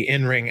to the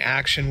in-ring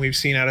action we've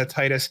seen out of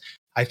Titus,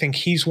 I think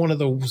he's one of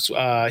those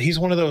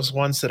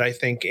ones that I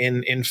think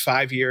in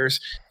 5 years,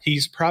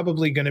 he's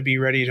probably going to be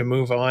ready to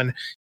move on.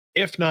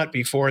 If not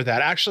before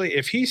that. Actually,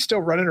 if he's still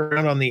running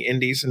around on the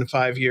indies in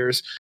 5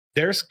 years,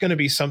 there's going to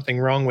be something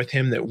wrong with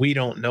him that we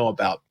don't know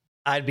about.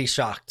 I'd be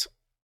shocked.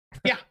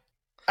 Yeah,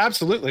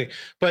 absolutely.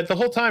 But the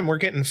whole time we're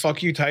getting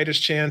 "fuck you, Titus"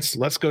 chants,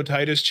 "let's go,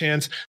 Titus"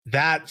 chants.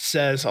 That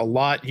says a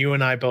lot. You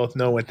and I both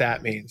know what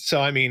that means.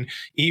 So, I mean,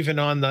 even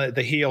on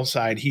the heel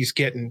side, he's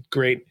getting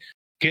great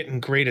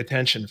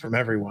attention from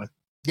everyone.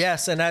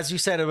 Yes, and as you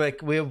said,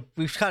 like we've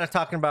kind of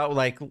talking about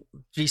like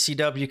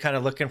GCW kind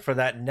of looking for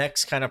that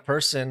next kind of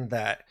person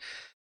that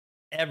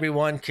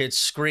everyone could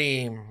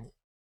scream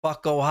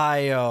 "fuck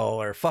Ohio"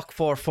 or "fuck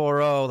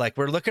 440." Like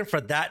we're looking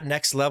for that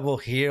next level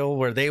heel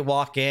where they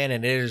walk in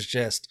and it is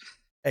just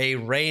a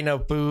rain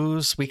of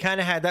boos. We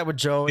kind of had that with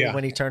Joey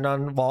when he turned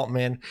on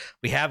Waltman.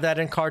 We have that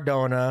in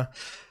Cardona.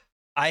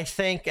 I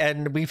think,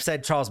 and we've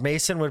said Charles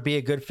Mason would be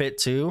a good fit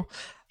too.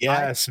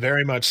 Yes,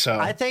 very much so.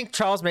 I think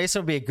Charles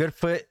Mason would be a good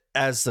fit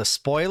as the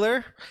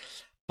spoiler,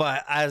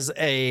 but as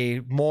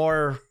a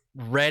more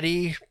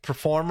ready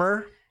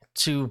performer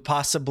to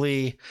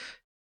possibly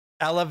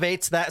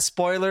elevates that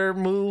spoiler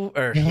move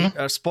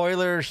or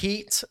spoiler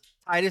heat.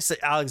 Titus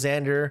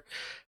Alexander,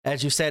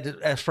 as you said,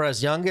 as for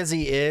as young as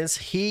he is,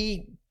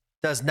 he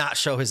does not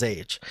show his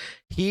age.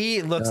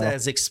 He looks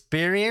as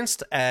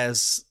experienced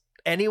as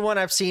anyone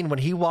I've seen when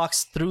he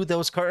walks through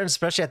those curtains,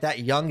 especially at that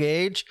young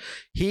age.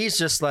 He's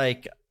just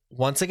like,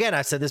 once again,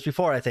 I've said this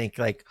before, I think,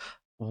 like,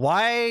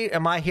 why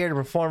am I here to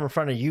perform in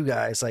front of you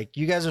guys? Like,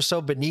 you guys are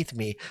so beneath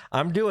me.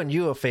 I'm doing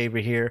you a favor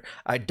here.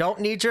 I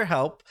don't need your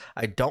help.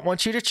 I don't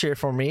want you to cheer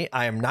for me.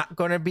 I am not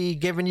going to be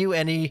giving you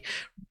any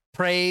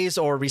praise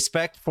or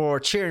respect for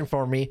cheering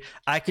for me.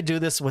 I could do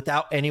this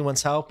without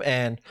anyone's help.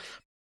 And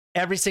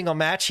every single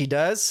match he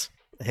does,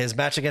 his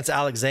match against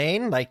Alex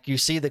Zane, like you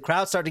see the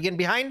crowd start to get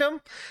behind him.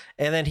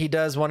 And then he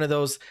does one of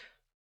those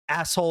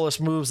asshole-ish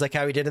moves like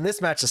how he did in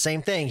this match. The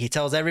same thing. He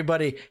tells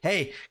everybody,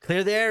 hey,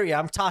 clear the area.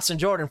 I'm tossing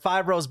Jordan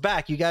 5 rows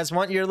back. You guys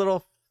want your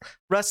little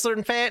wrestler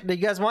and fan? Do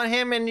you guys want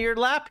him in your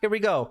lap? Here we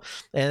go.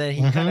 And then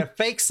he kind of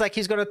fakes like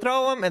he's going to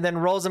throw him and then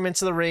rolls him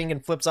into the ring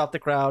and flips off the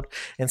crowd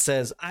and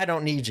says, I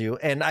don't need you.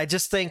 And I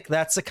just think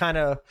that's the kind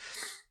of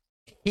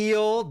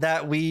heel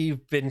that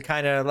we've been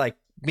kind of like,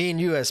 me and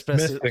you as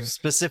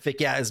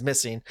specific, is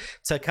missing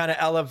to kind of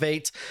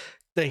elevate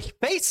the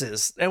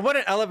faces. And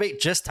wouldn't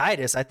elevate just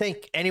Titus. I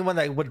think anyone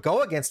that would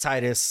go against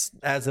Titus,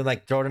 as in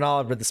like Jordan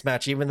Oliver, this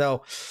match, even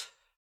though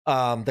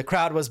the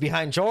crowd was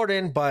behind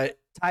Jordan, but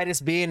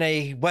Titus being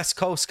a West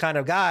Coast kind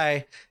of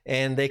guy,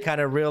 and they kind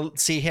of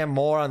see him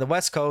more on the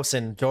West Coast,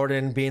 and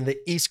Jordan being the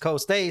East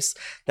Coast ace,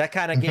 that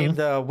kind of gave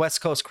the West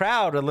Coast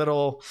crowd a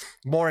little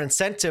more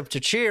incentive to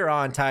cheer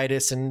on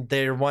Titus, and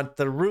they want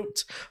the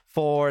root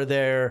for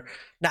their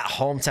not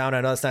hometown.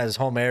 I know it's not his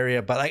home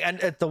area, but like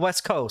at the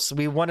West Coast,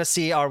 we want to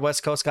see our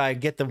West Coast guy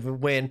get the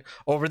win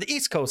over the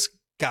East Coast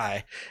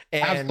guy.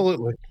 And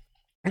absolutely.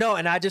 No,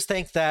 and I just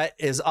think that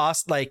is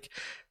awesome. Like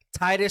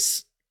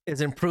Titus is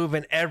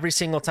improving every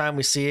single time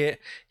we see it.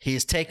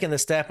 He's taking the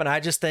step, and I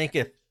just think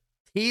if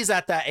he's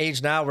at that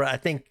age now where I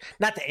think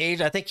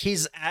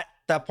he's at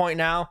that point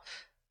now,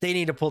 they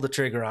need to pull the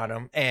trigger on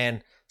him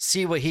and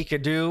see what he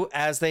could do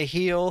as they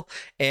heal.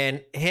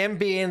 And him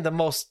being the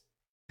most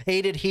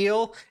hated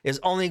heel is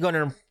only going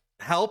to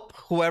help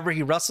whoever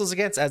he wrestles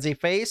against as a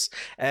face,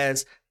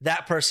 as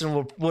that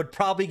person would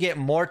probably get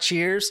more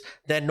cheers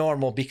than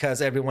normal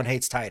because everyone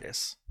hates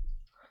Titus.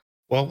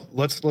 Well,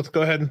 let's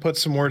go ahead and put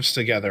some words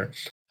together.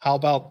 How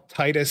about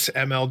Titus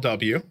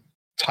MLW,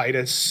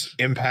 Titus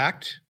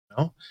Impact?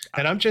 No?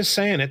 And I'm just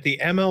saying, at the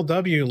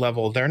MLW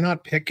level, they're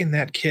not picking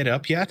that kid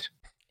up yet.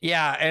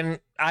 Yeah, and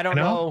I don't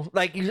know.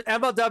 Like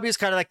MLW is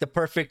kind of like the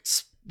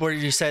perfect, where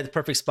you said the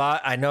perfect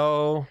spot. I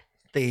know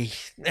the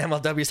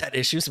MLW's had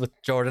issues with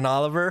Jordan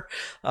Oliver,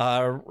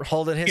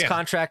 holding his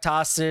contract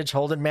hostage,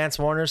 holding Mance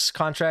Warner's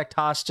contract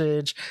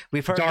hostage.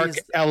 We've heard Dark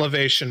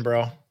Elevation,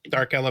 bro.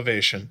 Dark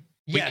Elevation.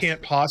 Yes. We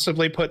can't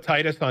possibly put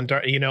Titus on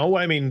dark. You know,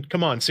 I mean,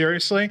 come on,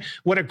 seriously,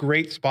 what a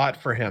great spot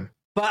for him.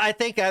 But I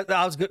think I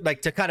was good.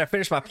 Like, to kind of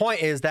finish my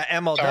point is that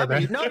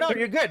MLW. No,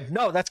 you're good.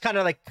 No, that's kind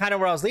of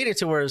where I was leading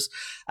to. Whereas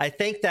I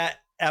think that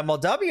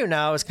MLW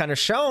now is kind of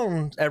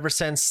shown ever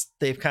since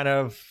they've kind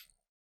of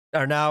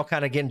are now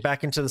kind of getting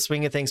back into the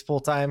swing of things full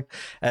time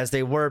as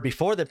they were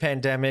before the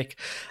pandemic.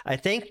 I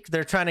think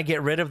they're trying to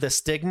get rid of the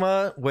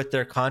stigma with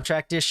their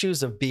contract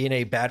issues of being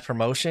a bad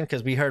promotion.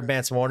 Cause we heard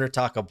Mance Warner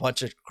talk a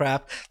bunch of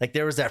crap. Like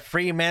there was that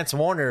free Mance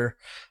Warner,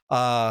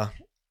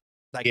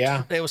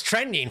 it was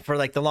trending for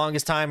like the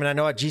longest time. And I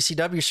know at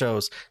GCW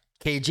shows,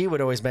 KG would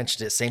always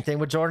mention it. Same thing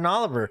with Jordan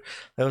Oliver.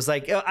 It was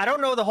like, I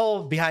don't know the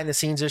whole behind the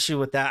scenes issue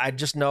with that. I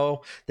just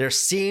know there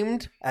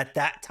seemed at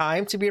that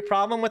time to be a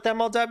problem with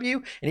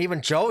MLW. And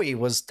even Joey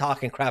was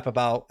talking crap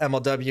about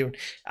MLW.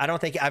 I don't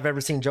think I've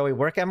ever seen Joey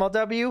work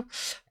MLW.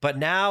 But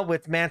now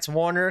with Mance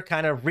Warner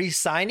kind of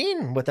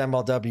re-signing with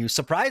MLW,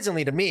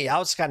 surprisingly to me, I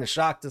was kind of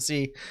shocked to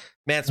see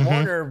Mance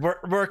Warner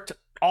worked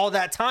all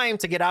that time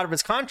to get out of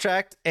his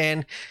contract,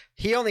 and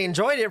he only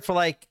enjoyed it for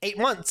like 8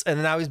 months,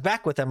 and now he's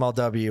back with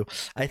MLW.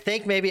 I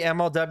think maybe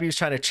MLW is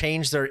trying to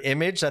change their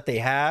image that they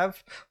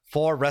have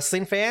for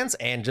wrestling fans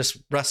and just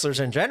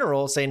wrestlers in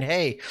general, saying,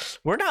 hey,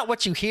 we're not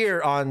what you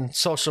hear on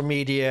social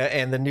media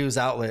and the news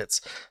outlets.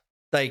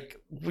 Like,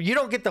 you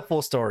don't get the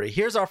full story.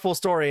 Here's our full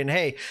story. And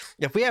hey,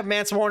 if we have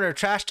Mance Warner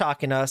trash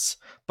talking us,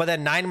 but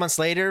then 9 months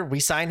later we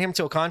sign him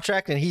to a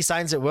contract and he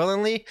signs it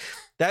willingly,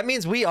 that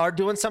means we are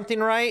doing something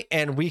right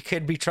and we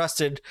could be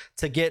trusted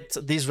to get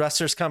these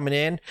wrestlers coming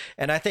in.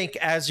 And I think,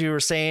 as you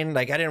were saying,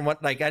 I didn't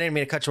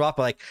mean to cut you off,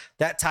 but like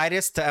that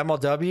Titus to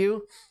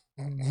MLW,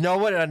 know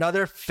what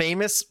another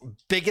famous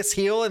biggest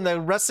heel in the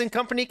wrestling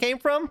company came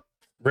from?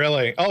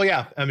 Really? Oh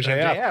yeah,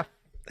 MJF.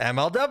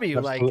 MLW.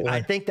 Absolutely. Like,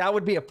 I think that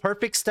would be a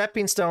perfect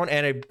stepping stone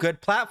and a good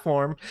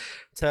platform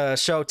to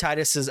show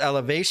Titus's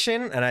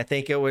elevation. And I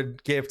think it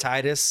would give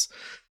Titus,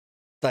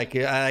 like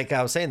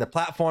I was saying, the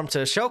platform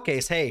to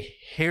showcase, hey,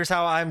 here's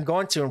how I'm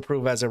going to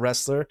improve as a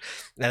wrestler.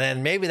 And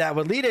then maybe that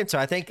would lead into,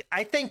 I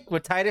think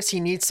with Titus, he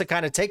needs to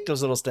kind of take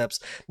those little steps,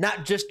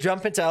 not just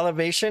jump into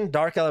elevation,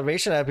 dark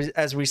elevation,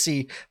 as we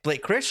see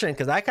Blake Christian.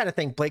 Cause I kind of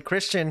think Blake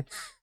Christian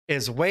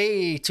is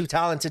way too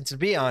talented to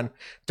be on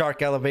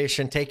dark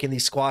elevation, taking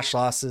these squash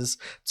losses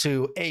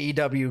to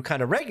AEW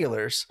kind of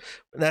regulars.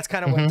 That's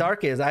kind of what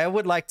dark is. I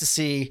would like to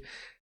see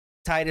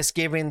Titus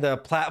giving the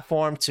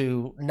platform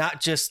to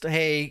not just,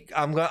 hey,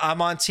 I'm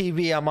on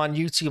TV, I'm on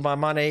YouTube,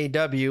 I'm on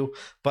AEW,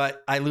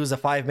 but I lose a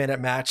 5-minute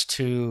match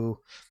to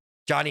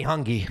Johnny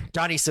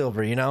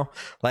Silver, you know?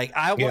 Like,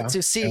 I want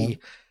to see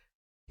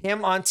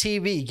him on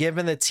TV,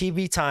 given the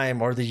TV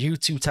time or the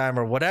YouTube time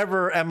or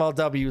whatever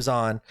MLW's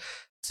on,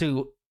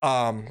 to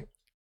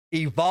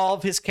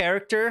evolve his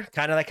character,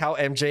 kind of like how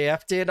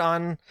MJF did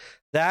on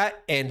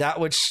that, and that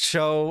would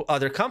show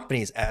other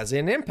companies, as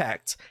in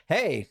Impact,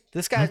 hey,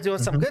 this guy's doing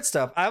some good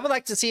stuff. I would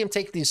like to see him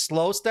take these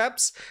slow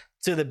steps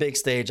to the big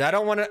stage. I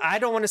don't want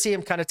to see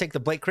him kind of take the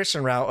Blake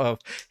Christian route of,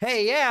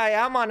 hey,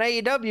 yeah, I'm on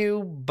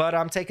AEW, but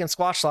I'm taking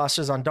squash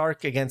losses on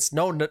dark against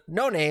no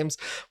names,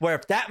 where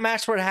if that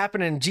match were to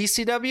happen in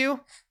GCW,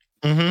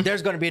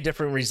 there's going to be a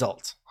different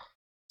result.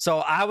 So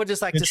I would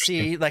just like to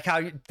see like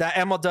how that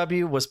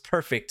MLW was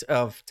perfect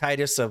of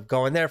Titus, of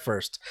going there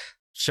first,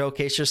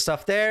 showcase your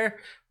stuff there,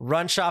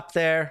 run shop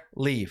there,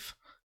 leave,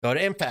 go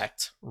to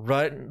Impact,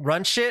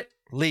 run shit,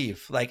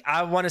 leave. Like,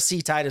 I want to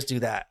see Titus do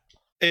that.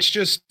 It's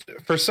just,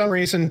 for some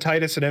reason,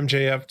 Titus and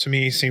MJF to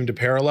me seem to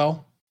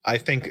parallel. I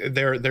think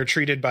they're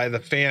treated by the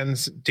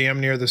fans damn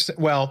near the,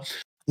 well,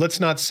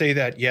 let's not say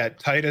that yet.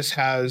 Titus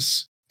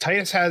has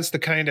the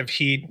kind of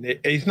heat.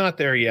 He's not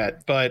there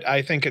yet, but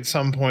I think at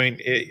some point,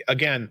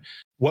 again,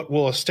 what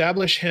will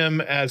establish him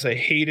as a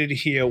hated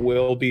heel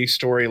will be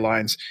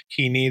storylines.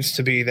 He needs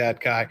to be that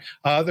guy.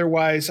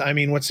 Otherwise, I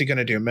mean, what's he going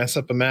to do? Mess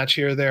up a match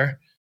here or there?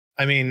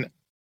 I mean,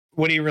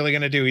 what are you really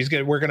going to do?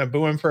 We're going to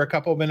boo him for a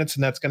couple of minutes,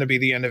 and that's going to be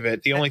the end of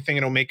it. The only thing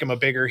that'll make him a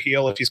bigger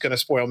heel if he's going to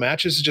spoil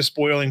matches is just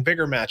spoiling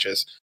bigger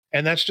matches.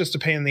 And that's just a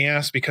pain in the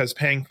ass, because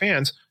paying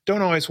fans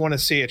don't always want to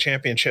see a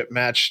championship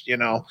match,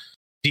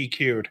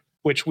 DQ'd.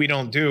 Which we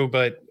don't do,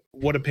 but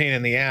what a pain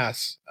in the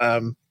ass.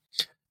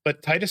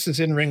 But Titus's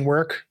in-ring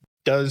work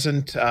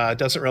doesn't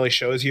really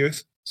show his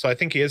youth. So I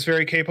think he is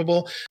very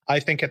capable.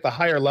 I think at the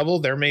higher level,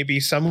 there may be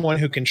someone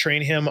who can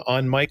train him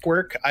on mic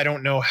work. I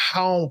don't know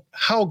how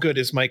good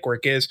his mic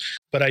work is,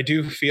 but I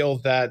do feel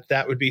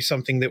that would be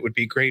something that would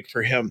be great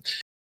for him.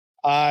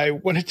 I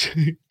wanted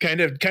to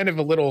kind of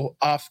a little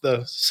off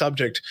the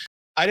subject,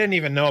 I didn't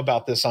even know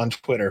about this on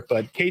Twitter,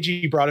 but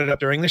KG brought it up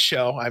during the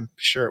show. I'm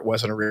sure it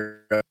wasn't a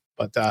real,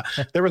 but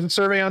there was a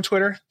survey on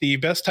Twitter. The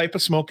best type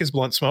of smoke is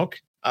blunt smoke,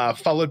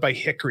 followed by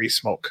hickory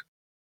smoke.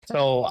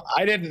 So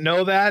I didn't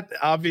know that.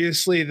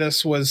 Obviously,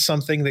 this was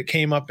something that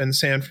came up in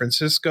San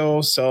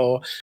Francisco.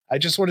 So I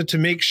just wanted to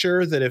make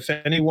sure that if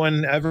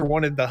anyone ever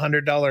wanted the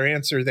 $100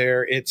 answer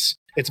there, it's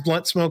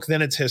blunt smoke,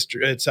 then it's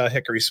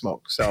hickory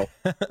smoke. So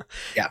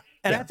yeah.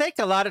 And yeah. I think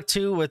a lot of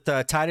too with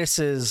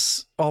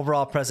Titus's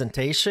overall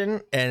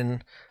presentation,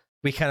 and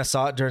we kind of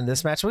saw it during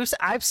this match.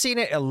 I've seen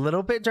it a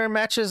little bit during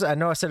matches. I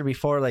know I said it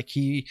before, like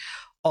he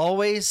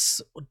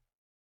always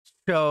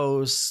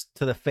shows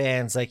to the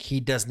fans like he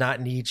does not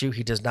need you.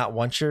 He does not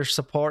want your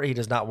support. He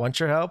does not want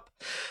your help.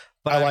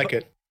 But I like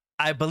it.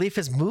 I believe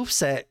his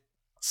moveset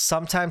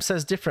sometimes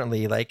says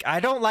differently. Like I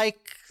don't like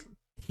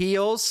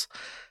heels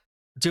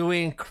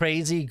doing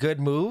crazy good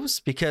moves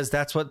because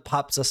that's what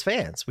pops us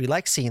fans. We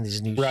like seeing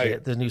these new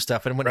shit, the new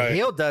stuff. And when a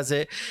heel does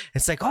it,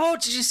 it's like, oh,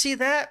 did you see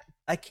that?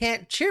 I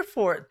can't cheer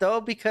for it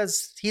though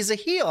because he's a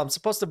heel. I'm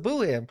supposed to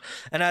boo him.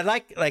 And I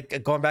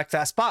like going back to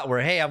that spot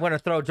where, hey, I'm going to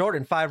throw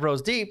Jordan 5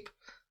 rows deep.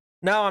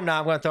 No, I'm not.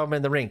 I'm going to throw him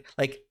in the ring.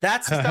 Like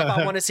that's the stuff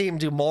I want to see him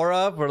do more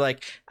of. We're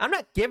like, I'm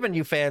not giving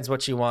you fans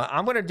what you want.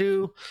 I'm going to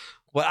do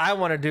what I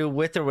want to do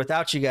with or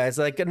without you guys.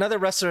 Like another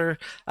wrestler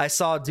I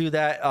saw do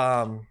that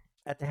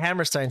at the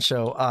Hammerstein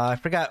show. I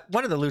forgot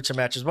one of the lucha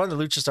matches, one of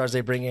the lucha stars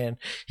they bring in.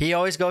 He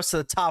always goes to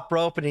the top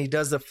rope and he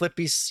does the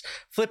flippy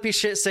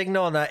shit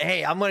signal. And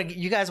hey,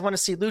 you guys want to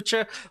see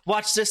lucha?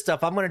 Watch this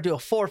stuff. I'm going to do a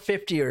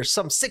 450 or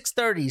some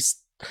 630s.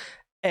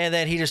 And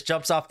then he just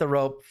jumps off the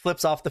rope,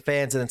 flips off the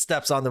fans, and then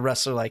steps on the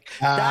wrestler. Like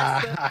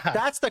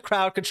that's the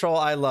crowd control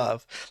I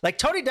love. Like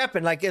Tony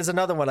Deppen, like is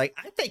another one. Like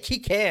I think he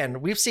can.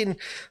 We've seen,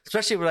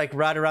 especially with like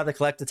right around the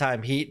collective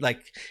time, he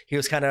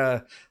was kind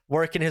of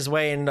working his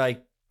way and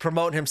like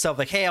promoting himself.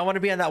 Like, hey, I want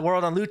to be on that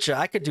World on Lucha.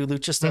 I could do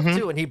lucha stuff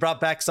too. And he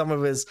brought back some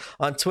of his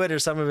on Twitter,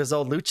 some of his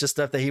old lucha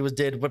stuff that he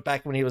did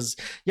back when he was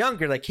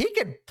younger. Like he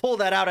could pull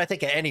that out, I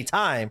think, at any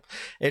time.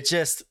 It's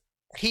just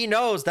he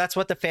knows that's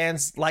what the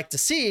fans like to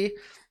see.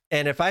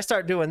 And if I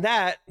start doing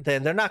that,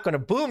 then they're not going to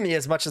boo me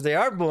as much as they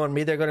are booing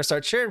me. They're going to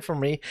start cheering for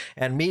me.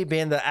 And me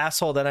being the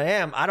asshole that I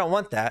am, I don't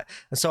want that.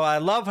 And so I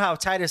love how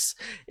Titus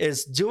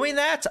is doing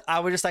that. I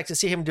would just like to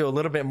see him do a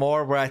little bit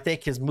more where I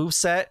think his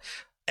moveset,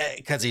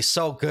 because he's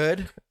so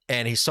good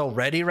and he's so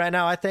ready right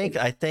now, I think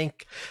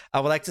I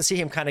would like to see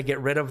him kind of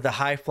get rid of the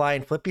high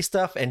flying flippy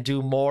stuff and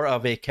do more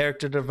of a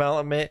character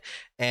development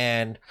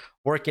and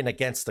working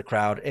against the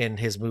crowd in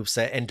his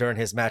moveset and during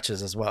his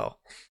matches as well.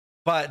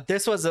 But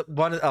this was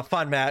a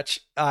fun match.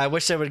 I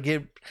wish they would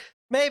give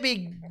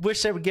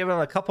him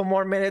a couple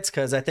more minutes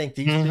because I think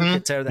these two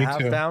could tear the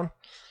house down.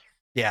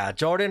 Yeah,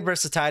 Jordan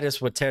versus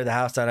Titus would tear the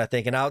house down, I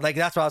think. And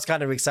that's what I was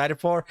kind of excited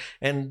for.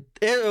 And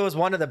it was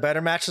one of the better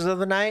matches of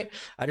the night.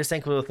 I just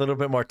think with a little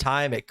bit more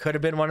time, it could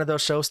have been one of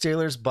those show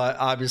stealers. But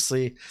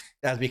obviously,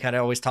 as we kind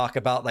of always talk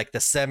about, like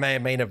the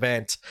semi-main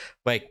event,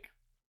 like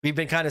we've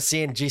been kind of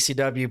seeing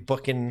GCW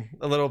booking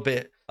a little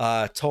bit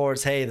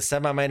towards, hey, the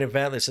semi-main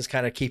event, let's just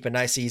kind of keep it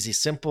nice, easy,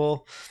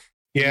 simple.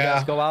 Yeah. You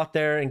guys go out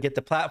there and get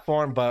the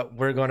platform, but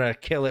we're going to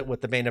kill it with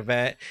the main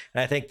event.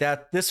 And I think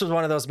that this was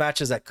one of those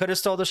matches that could have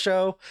stole the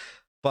show,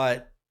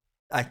 but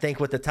I think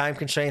with the time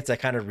constraints, I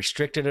kind of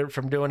restricted it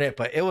from doing it.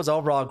 But it was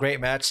overall a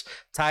great match.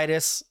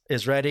 Titus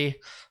is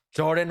ready.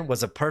 Jordan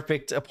was a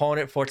perfect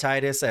opponent for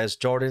Titus, as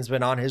Jordan's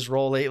been on his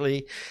roll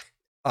lately,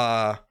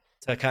 to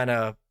kind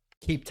of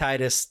keep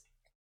Titus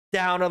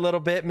down a little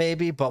bit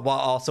maybe, but while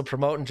also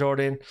promoting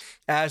Jordan,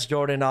 as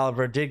Jordan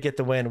Oliver did get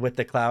the win with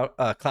the clout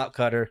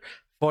cutter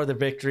for the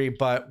victory.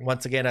 But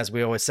once again, as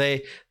we always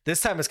say,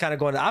 this time it's kind of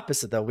going the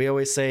opposite though. We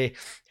always say,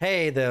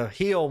 hey, the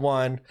heel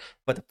won,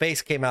 but the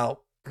face came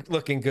out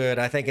looking good.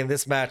 I think in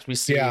this match we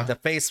see the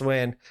face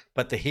win,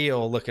 but the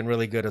heel looking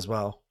really good as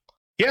well.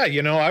 Yeah,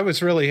 I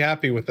was really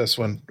happy with this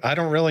one. I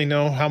don't really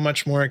know how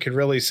much more I could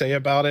really say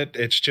about it.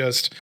 It's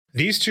just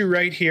these two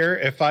right here,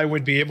 if I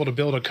would be able to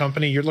build a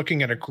company, you're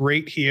looking at a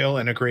great heel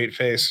and a great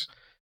face.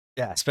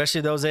 Yeah, especially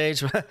those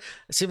age. It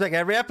seems like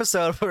every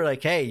episode we're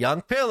like, hey,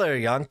 young pillar,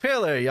 young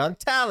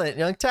talent.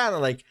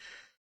 Like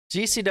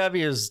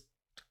GCW is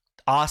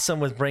awesome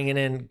with bringing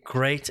in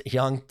great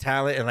young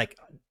talent and like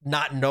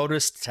not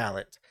noticed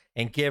talent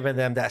and giving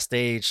them that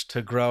stage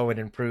to grow and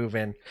improve.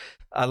 And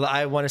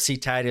I want to see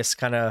Titus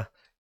kind of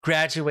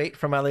graduate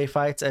from LA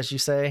Fights, as you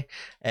say,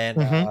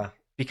 and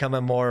become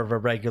more of a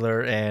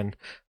regular and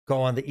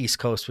go on the East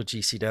Coast with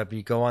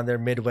GCW, go on their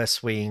Midwest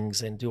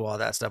swings and do all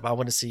that stuff. I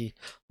want to see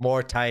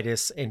more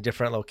Titus in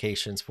different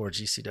locations for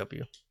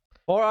GCW.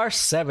 For our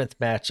 7th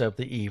match of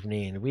the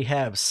evening, we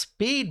have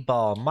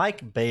Speedball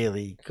Mike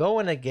Bailey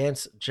going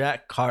against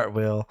Jack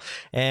Cartwheel.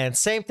 And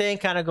same thing,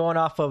 kind of going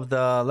off of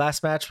the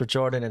last match with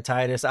Jordan and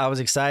Titus. I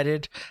was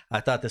excited. I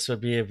thought this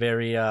would be a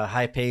very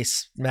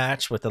high-paced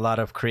match with a lot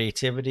of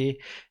creativity.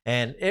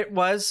 And it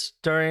was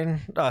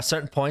during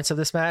certain points of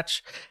this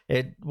match.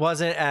 It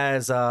wasn't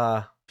as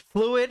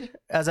fluid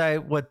as I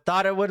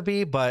thought it would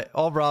be, but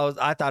overall,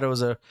 I thought it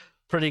was a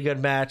pretty good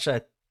match.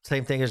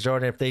 same thing as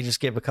Jordan. If they just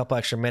give a couple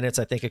extra minutes,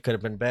 I think it could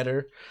have been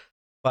better.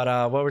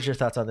 But what was your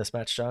thoughts on this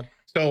match, John?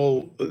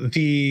 So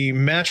the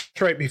match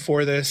right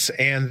before this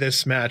and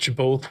this match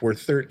both were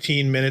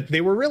 13 minutes.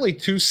 They were really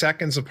 2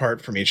 seconds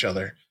apart from each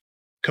other.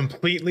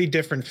 Completely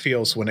different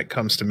feels when it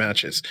comes to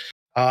matches.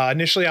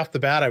 Initially off the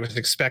bat, I was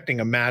expecting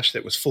a match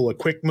that was full of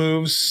quick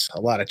moves,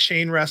 a lot of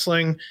chain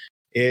wrestling.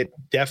 It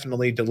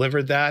definitely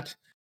delivered that.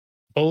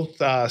 Both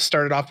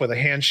started off with a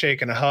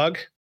handshake and a hug.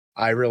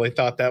 I really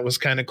thought that was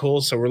kind of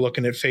cool. So we're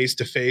looking at face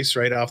to face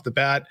right off the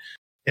bat.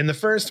 In the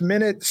first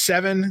minute,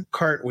 7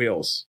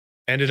 cartwheels.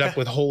 Ended up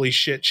with holy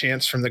shit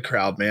chants from the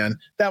crowd, man.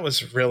 That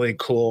was really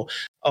cool.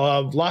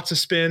 Lots of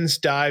spins,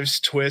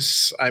 dives,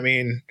 twists. I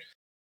mean,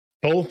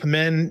 both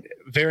men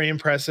very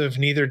impressive,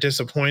 neither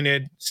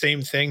disappointed.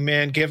 Same thing,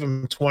 man. Give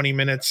them 20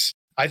 minutes.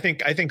 I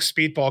think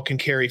Speedball can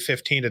carry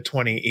 15 to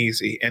 20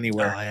 easy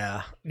anywhere. Oh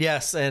yeah,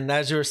 yes. And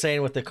as you were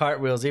saying with the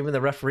cartwheels, even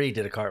the referee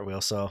did a cartwhil.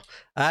 So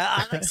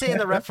I like seeing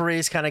the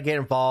referees kind of get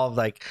involved.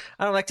 Like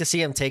I don't like to see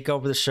them take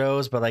over the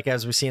shows, but like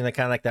as we've seen, the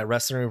kind of like that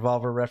wrestling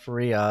revolver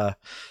referee. What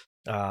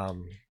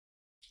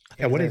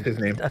is his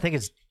name? I think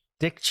it's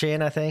Dick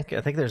Chin. I think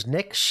there's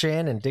Nick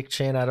Shin and Dick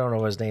Chin. I don't know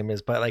what his name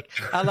is, but like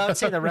I love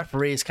seeing the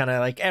referees kind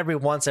of like every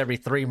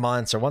 3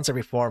 months or once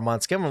every 4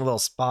 months, give them a little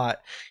spot.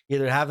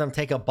 Either have them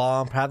take a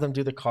bump, have them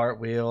do the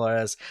cartwheel, or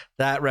as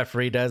that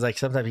referee does, like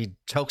sometimes he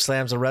choke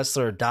slams a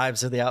wrestler or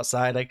dives to the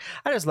outside. Like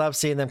I just love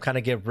seeing them kind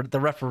of give the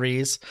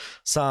referees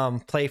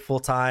some playful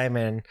time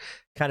and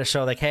kind of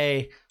show like,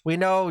 hey, we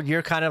know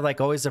you're kind of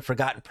like always the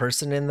forgotten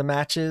person in the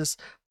matches,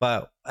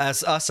 but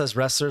as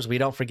wrestlers, we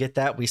don't forget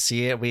that. We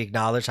see it, we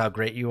acknowledge how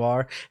great you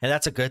are, and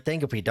that's a good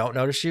thing if we don't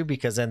notice you,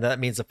 because then that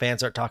means the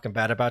fans aren't talking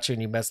bad about you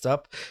and you messed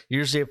up.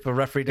 Usually if a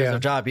referee does their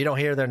job, you don't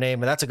hear their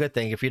name, and that's a good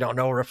thing if you don't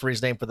know a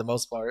referee's name for the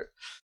most part.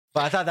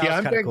 But I thought that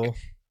was kind of cool.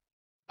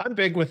 I'm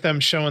big with them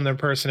showing their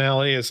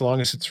personality as long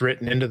as it's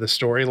written into the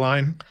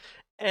storyline.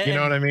 You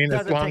know what I mean?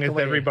 As long as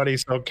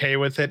everybody's okay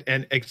with it.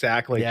 And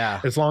exactly.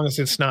 Yeah. As long as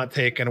it's not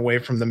taken away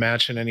from the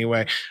match in any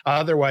way.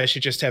 Otherwise, you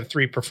just have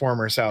 3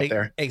 performers out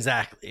there.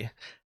 Exactly.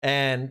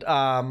 And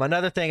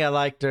another thing I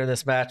liked during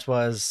this match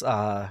was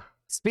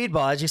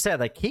Speedball, as you said,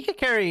 like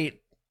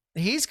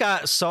he's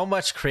got so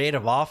much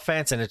creative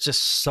offense and it's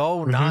just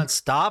so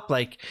nonstop.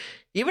 Like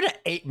even an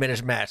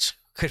 8-minute match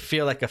could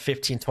feel like a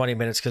 15, 20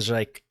 minutes because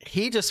like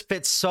he just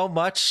fits so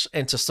much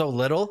into so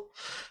little.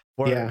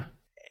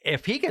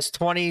 If he gets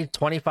 20,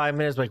 25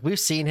 minutes, like we've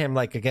seen him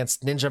like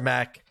against Ninja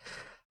Mac,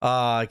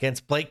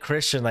 against Blake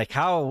Christian, like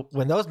how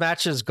when those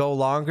matches go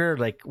longer,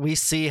 like we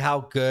see how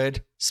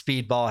good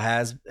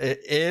Speedball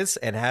is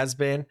and has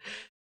been.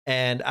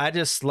 And I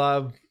just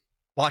love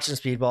watching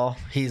Speedball.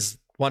 He's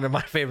one of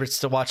my favorites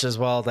to watch as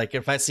well. Like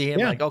if I see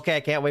him, like, okay, I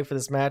can't wait for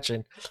this match.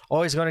 And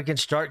always going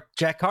against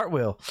Jack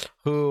Cartwheel,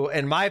 who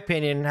in my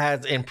opinion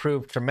has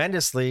improved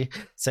tremendously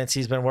since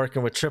he's been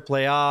working with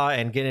AAA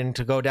and getting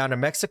to go down to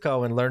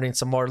Mexico and learning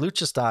some more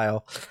lucha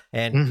style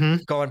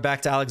and going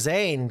back to Alex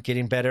Zane,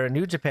 getting better in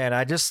New Japan.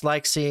 I just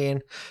like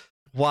seeing,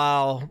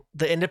 while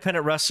the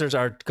independent wrestlers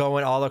are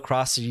going all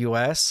across the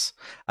US,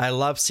 I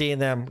love seeing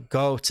them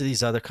go to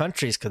these other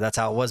countries because that's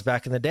how it was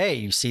back in the day.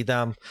 You see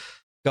them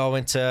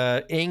going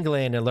to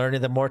England and learning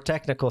the more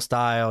technical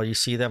style. You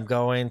see them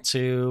going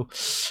to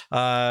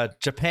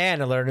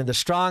Japan and learning the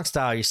strong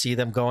style. You see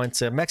them going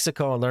to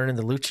Mexico and learning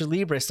the lucha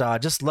libre style. I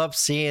just love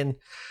seeing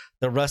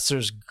the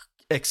wrestlers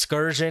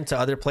excursion to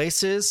other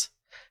places.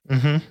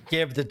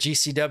 Give the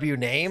GCW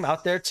name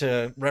out there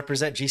to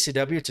represent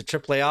GCW to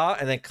AAA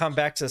and then come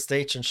back to the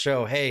stage and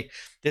show, hey,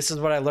 this is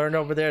what I learned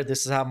over there.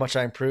 This is how much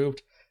I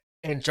improved.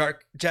 And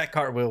Jack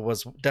Cartwheel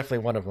was definitely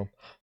one of them.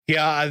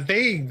 Yeah,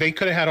 they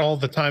could have had all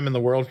the time in the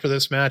world for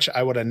this match.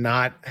 I would have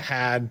not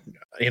had,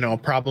 a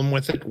problem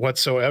with it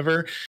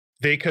whatsoever.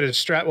 They could have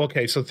strapped,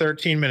 so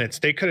 13 minutes.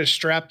 They could have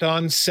strapped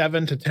on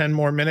 7 to 10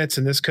 more minutes,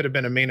 and this could have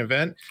been a main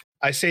event.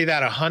 I say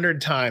that 100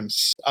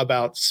 times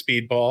about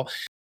Speedball.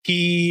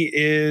 He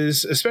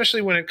is,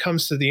 especially when it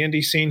comes to the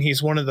indie scene,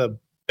 he's one of the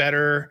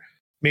better,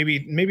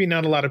 maybe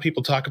not a lot of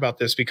people talk about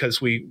this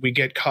because we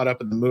get caught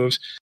up in the moves,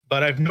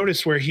 but I've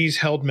noticed where he's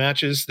held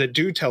matches that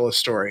do tell a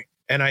story.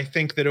 And I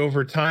think that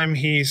over time,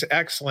 he's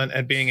excellent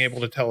at being able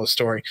to tell a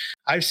story.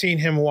 I've seen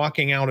him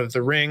walking out of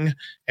the ring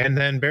and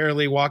then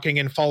barely walking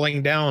and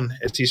falling down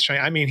as he's trying.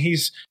 I mean,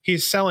 he's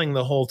selling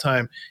the whole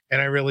time. And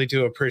I really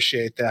do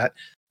appreciate that.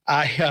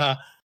 I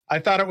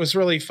thought it was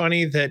really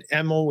funny that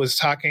Emil was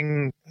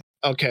talking.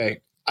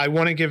 Okay, I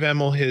want to give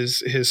Emil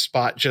his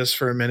spot just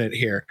for a minute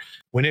here.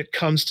 When it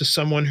comes to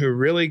someone who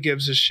really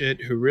gives a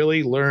shit, who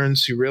really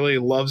learns, who really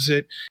loves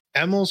it,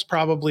 Emil's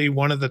probably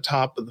one of the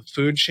top of the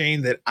food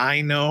chain that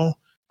I know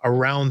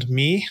around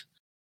me.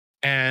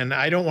 And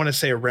I don't want to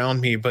say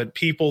around me, but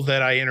people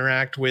that I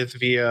interact with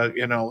via,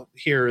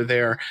 here or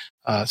there,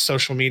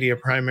 social media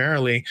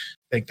primarily,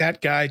 like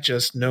that guy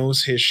just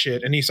knows his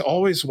shit and he's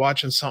always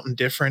watching something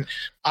different.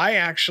 I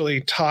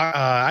actually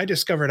I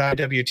discovered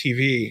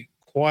IWTV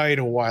quite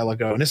a while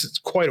ago, and this is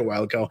quite a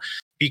while ago,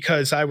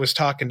 because I was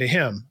talking to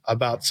him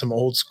about some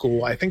old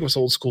school, I think it was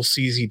old school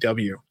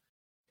CZW.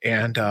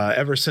 And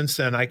ever since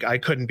then, I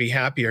couldn't be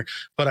happier.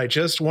 But I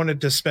just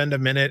wanted to spend a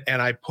minute,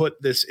 and I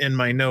put this in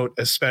my note,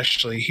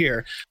 especially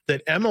here,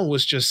 that Emil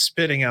was just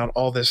spitting out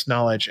all this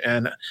knowledge.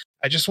 And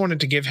I just wanted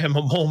to give him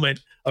a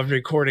moment of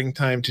recording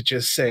time to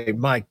just say,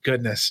 my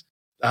goodness.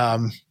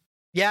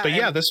 Yeah, But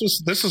yeah, this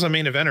was a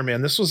main eventer,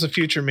 man. This was a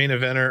future main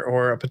eventer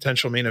or a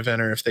potential main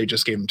eventer if they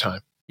just gave him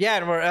time. Yeah,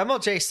 and where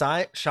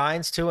MLJ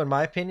shines too, in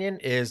my opinion,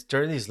 is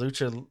during these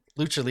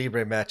lucha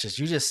libre matches.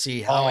 You just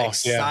see how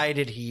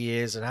excited he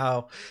is and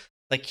how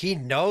like he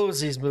knows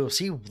these moves.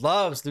 He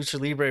loves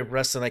lucha libre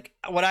wrestling. Like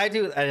what I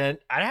do, and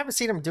I haven't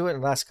seen him do it in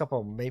the last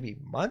couple maybe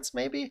months,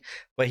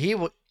 but he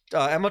would.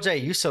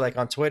 MLJ used to like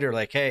on Twitter,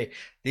 like, hey,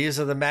 these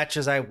are the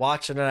matches I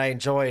watched and I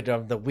enjoyed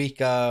of the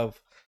week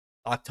of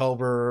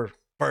October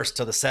 1st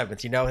to the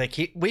 7th. You know,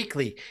 like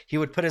weekly he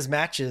would put his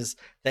matches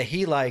that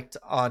he liked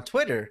on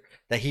Twitter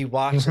that he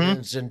watched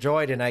and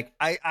enjoyed, and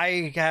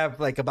I have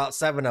like about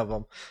 7 of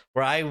them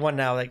where I went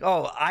now like,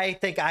 oh, I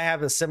think I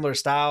have a similar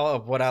style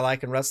of what I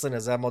like in wrestling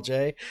as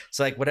MLJ.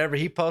 So like whatever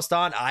he posts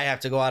on, I have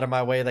to go out of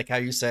my way, like how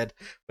you said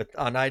with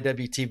on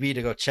IWTV,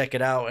 to go check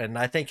it out. And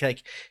I think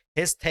like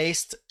his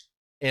taste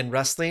in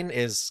wrestling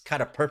is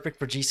kind of perfect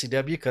for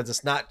GCW because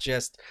it's not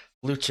just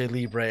lucha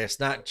libre, it's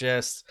not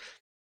just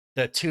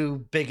the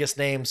two biggest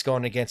names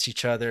going against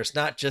each other, it's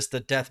not just the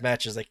death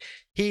matches. Like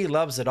he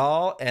loves it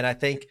all, and I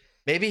think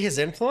maybe his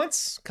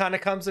influence kind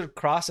of comes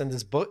across in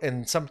this book,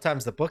 and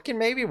sometimes the booking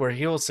maybe where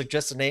he'll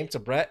suggest a name to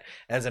Brett,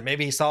 as in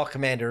maybe he saw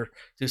Commander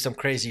do some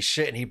crazy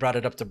shit and he brought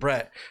it up to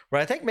Brett.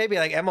 Where I think maybe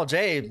like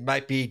MLJ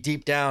might be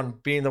deep down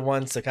being the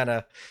ones to kind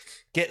of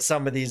get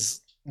some of these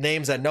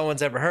names that no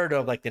one's ever heard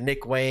of, like the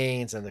Nick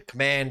Waynes and the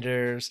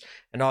Commanders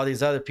and all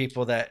these other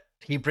people, that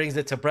he brings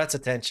it to Brett's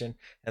attention,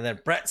 and then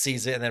Brett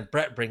sees it, and then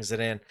Brett brings it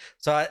in.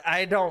 So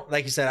I don't,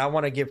 like you said, I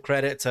want to give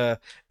credit to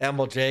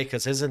MLJ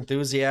because his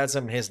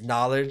enthusiasm, his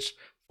knowledge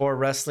for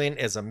wrestling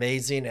is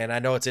amazing, and I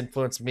know it's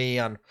influenced me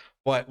on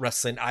what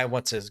wrestling I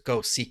want to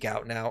go seek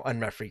out now on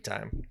my free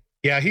time.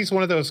 Yeah, he's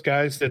one of those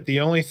guys that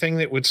the only thing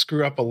that would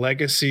screw up a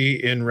legacy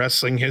in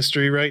wrestling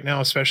history right now,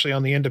 especially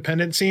on the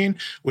independent scene,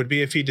 would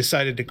be if he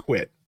decided to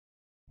quit.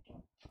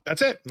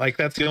 That's it. Like,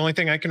 that's the only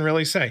thing I can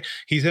really say.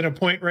 He's at a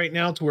point right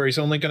now to where he's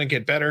only going to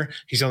get better.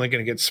 He's only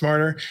going to get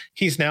smarter.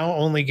 He's now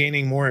only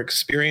gaining more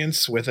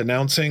experience with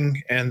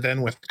announcing and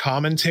then with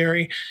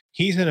commentary.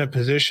 He's in a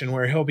position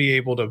where he'll be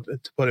able to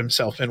put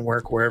himself in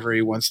work wherever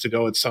he wants to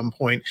go at some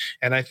point.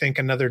 And I think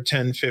another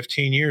 10,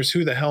 15 years,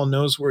 who the hell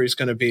knows where he's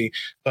going to be.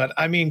 But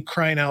I mean,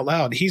 crying out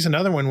loud, he's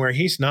another one where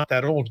he's not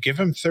that old. Give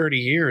him 30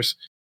 years.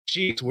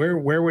 Geez,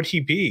 where would he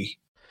be?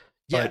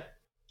 Yeah. But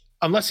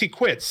unless he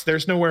quits,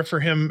 there's nowhere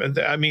for him.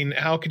 I mean,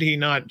 how could he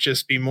not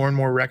just be more and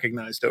more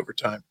recognized over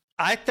time?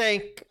 I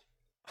think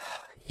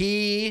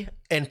he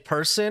in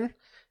person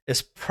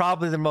is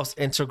probably the most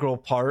integral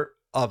part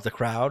of the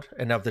crowd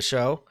and of the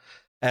show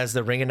as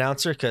the ring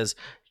announcer, because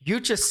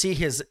you just see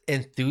his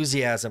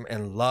enthusiasm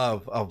and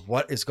love of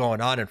what is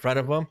going on in front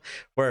of him,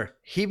 where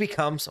he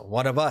becomes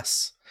one of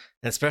us.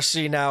 And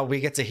especially now we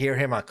get to hear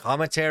him on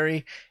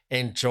commentary,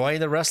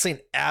 enjoying the wrestling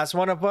as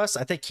one of us.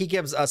 I think he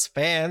gives us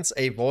fans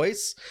a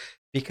voice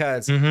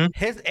because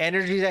his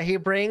energy that he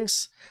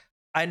brings,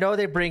 I know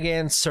they bring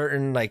in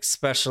certain like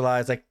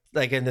specialized,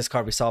 like in this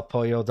card, we saw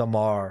Pollo Del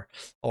Mar,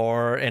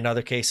 or in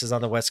other cases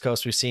on the West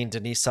Coast, we've seen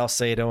Denise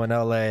Salcedo in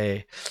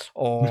LA,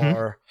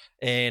 or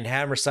in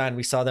Hammerstein,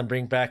 we saw them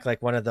bring back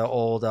like one of the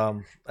old, I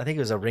think it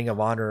was a Ring of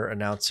Honor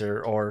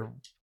announcer or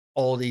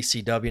old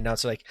ECW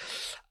announcer. Like,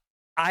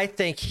 I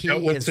think he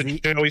is the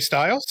Joey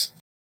Styles.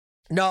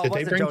 No, did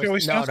they bring Joey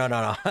Styles?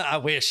 No. I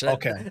wish.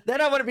 Okay.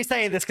 Then I wouldn't be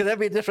saying this because that'd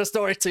be a different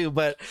story too.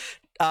 But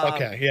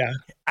okay, yeah.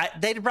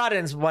 They brought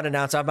in one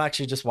announcer. I'm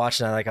actually just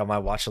watching like on my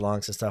watch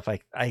alongs and stuff.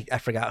 I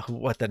forgot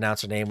what the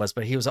announcer name was,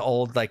 but he was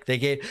old. Like they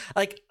gave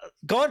like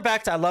going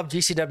back to I love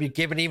GCW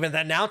giving even the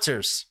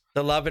announcers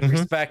the love and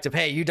respect of,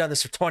 hey, you've done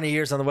this for 20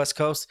 years on the West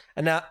Coast,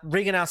 and now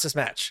ring announce this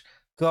match.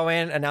 Go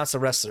in, announce the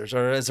wrestlers,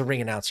 or as a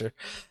ring announcer.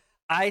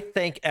 I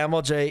think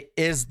MLJ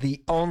is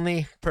the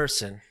only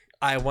person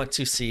I want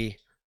to see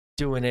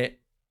doing it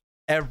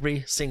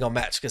every single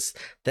match, because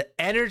the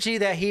energy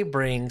that he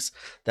brings,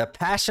 the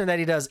passion that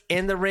he does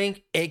in the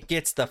ring, it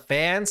gets the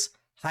fans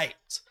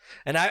hyped.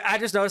 And I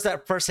just noticed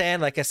that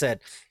firsthand. Like I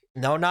said,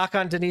 no knock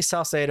on Denise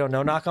Salcedo,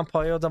 no knock on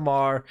Pollo Del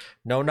Mar,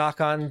 no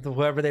knock on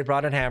whoever they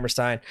brought in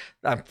Hammerstein.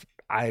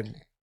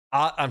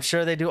 I'm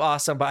sure they do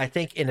awesome, but I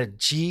think in a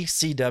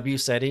GCW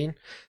setting,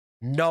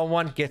 no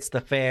one gets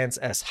the fans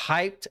as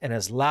hyped and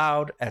as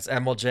loud as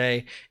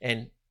MLJ.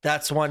 And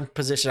that's one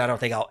position I don't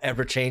think I'll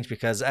ever change,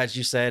 because as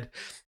you said,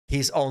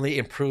 he's only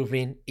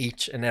improving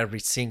each and every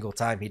single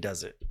time he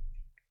does it.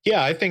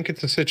 Yeah, I think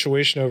it's a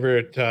situation over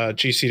at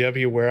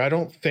GCW where I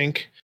don't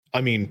think, I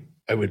mean,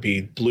 it would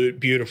be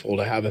beautiful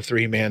to have a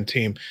 3-man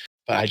team,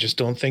 but I just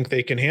don't think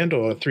they can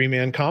handle a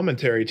 3-man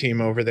commentary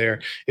team over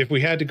there. If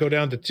we had to go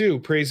down to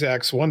 2,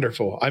 Prazak's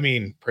wonderful. I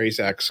mean,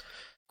 Prazak's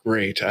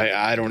great.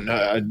 I don't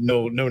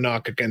know, no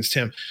knock against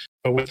him.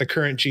 But with the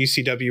current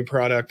GCW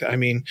product, I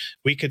mean,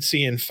 we could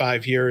see in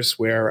 5 years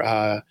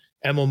where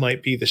Emil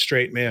might be the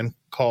straight man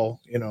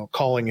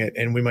calling it,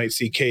 and we might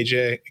see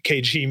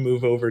KG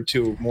move over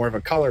to more of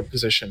a color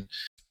position.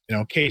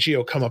 KG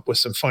will come up with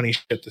some funny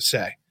shit to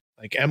say.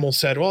 Like Emil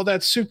said, well,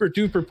 that's super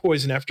duper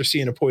poison after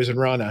seeing a Poison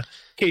Rana.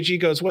 KG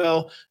goes,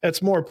 well,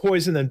 that's more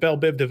poison than Belle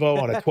Biv DeVoe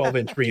on a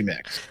 12-inch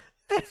remix.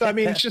 So, I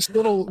mean, it's just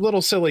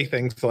little silly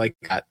things like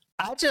that.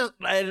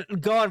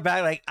 Going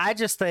back, like, I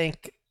just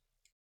think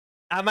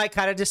I might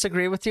kind of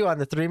disagree with you on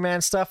the 3-man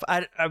stuff.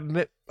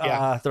 The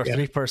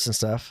 3-person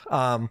stuff.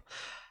 I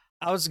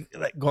was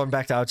like, going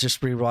back to, I was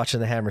just rewatching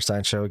the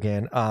Hammerstein show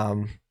again.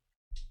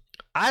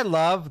 I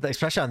love,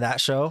 especially on that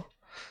show,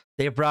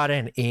 they brought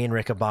in Ian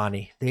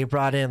Riccaboni. They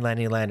brought in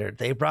Lenny Leonard.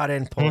 They brought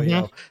in Polio.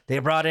 Mm-hmm. They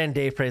brought in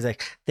Dave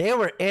Prazak. They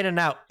were in and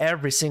out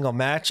every single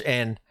match,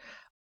 and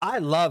I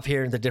love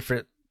hearing the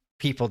different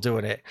people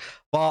doing it.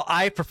 While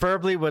I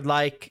preferably would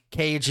like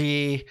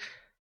KG,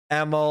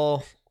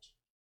 Emil,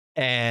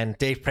 and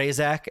Dave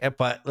Prazak,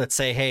 but let's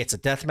say, hey, it's a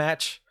death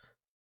match.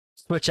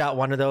 Switch out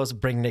one of those,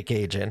 bring Nick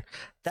Gage in.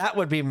 That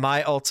would be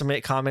my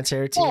ultimate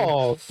commentary team.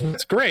 Oh,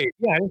 that's great.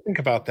 Yeah, I didn't think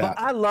about that.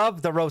 But I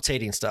love the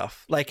rotating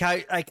stuff.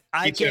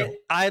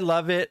 I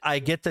love it. I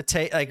get the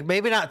take. Like,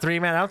 maybe not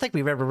 3-man. I don't think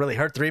we've ever really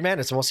heard 3-man.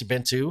 It's mostly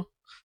been 2.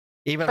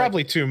 Even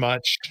probably too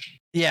much.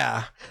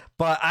 Yeah,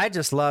 but I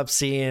just love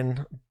seeing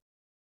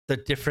the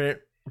different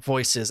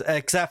voices.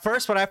 Except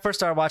first, when I first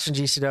started watching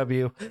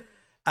GCW,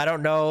 I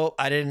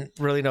didn't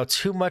really know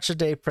too much of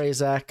Dave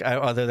Prazak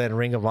other than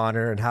Ring of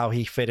Honor and how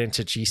he fit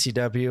into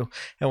GCW.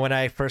 And when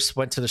I first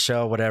went to the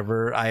show,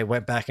 whatever, I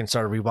went back and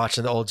started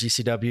rewatching the old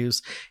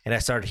GCWs, and I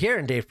started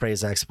hearing Dave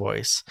Prazak's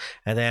voice.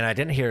 And then I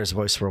didn't hear his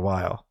voice for a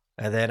while.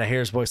 And then I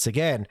hear his voice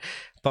again.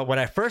 But when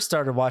I first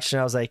started watching,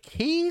 I was like,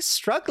 he's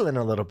struggling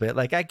a little bit.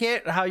 Like, I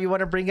get how you want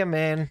to bring him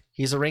in.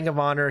 He's a Ring of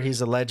Honor. He's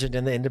a legend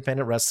in the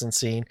independent wrestling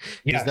scene.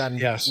 He's done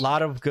a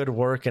lot of good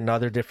work in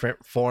other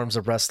different forms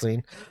of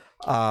wrestling.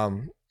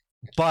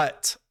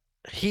 But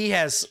he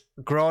has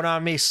grown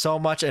on me so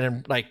much,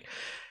 and like,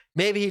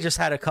 maybe he just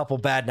had a couple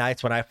bad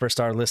nights when I first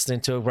started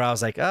listening to it, where I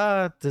was like,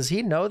 does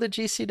he know the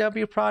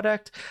GCW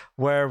product?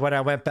 Where when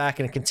I went back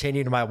and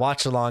continued my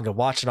watch along and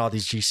watching all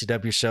these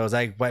GCW shows,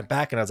 I went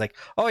back and I was like,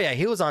 oh yeah,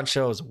 he was on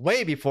shows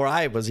way before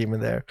I was even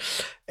there.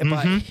 Mm-hmm.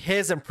 But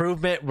his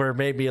improvement were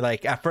maybe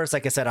like, at first,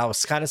 like I said, I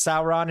was kind of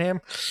sour on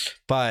him,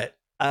 but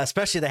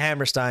especially the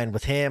Hammerstein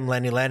with him,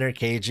 Lenny Leonard,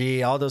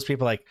 KG, all those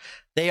people, like,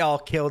 they all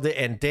killed it.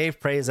 And Dave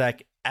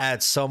Prazak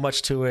adds so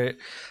much to it.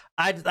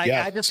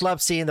 I just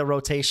love seeing the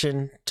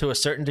rotation to a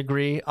certain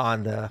degree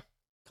on the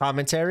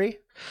commentary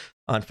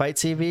on Fight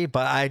TV,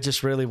 but I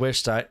just really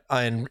wished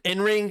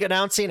in-ring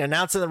announcing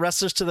the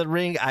wrestlers to the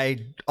ring,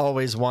 I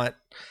always want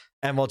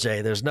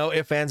MLJ. There's no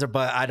ifs, ands, or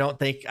but. I don't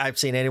think I've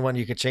seen anyone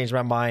you could change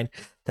my mind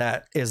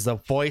that is the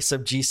voice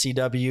of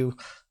GCW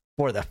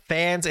for the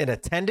fans in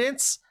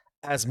attendance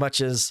as much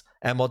as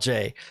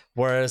MLJ.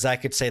 Whereas I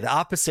could say the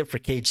opposite for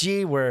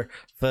KG, where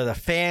for the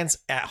fans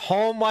at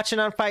home watching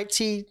on Fight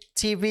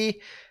TV,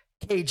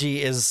 KG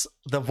is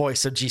the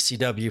voice of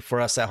GCW for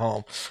us at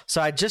home.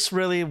 So I just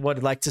really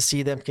would like to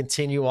see them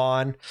continue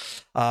on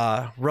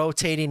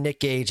rotating Nick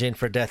Gage in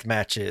for death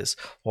matches,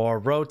 or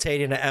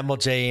rotating an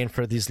MLJ in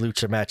for these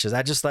lucha matches.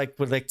 I just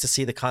would like to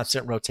see the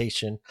constant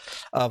rotation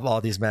of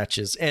all these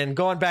matches. And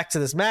going back to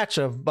this match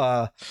of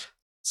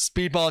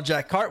Speedball and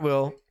Jack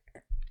Cartwheel,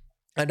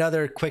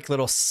 another quick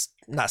little,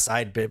 not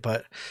side bit,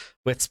 but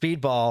with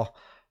Speedball,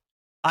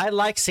 I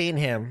like seeing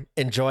him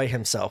enjoy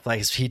himself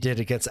like he did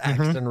against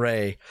Axton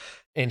Ray,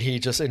 and he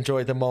just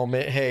enjoyed the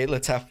moment. Hey,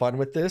 let's have fun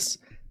with this.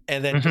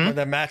 And then when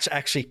the match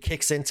actually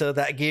kicks into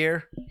that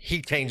gear,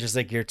 he changes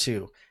the gear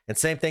too. And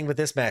same thing with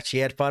this match. He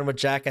had fun with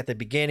Jack at the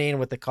beginning,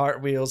 with the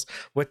cartwheels,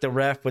 with the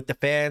ref, with the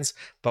fans.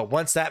 But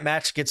once that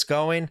match gets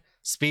going,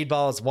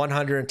 Speedball is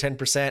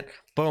 110%.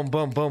 Boom,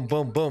 boom, boom,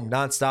 boom, boom,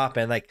 nonstop.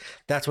 And like,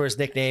 that's where his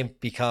nickname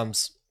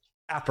becomes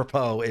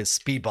apropos, is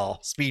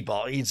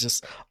Speedball. He's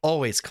just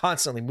always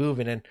constantly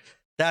moving. And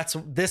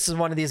this is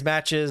one of these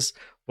matches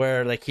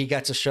where like he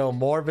got to show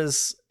more of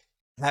his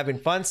having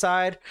fun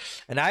side.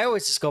 And I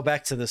always just go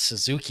back to the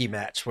Suzuki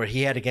match where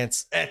he had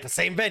against, at the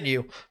same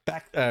venue,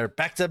 back to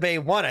the Bay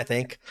 1, I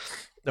think,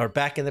 or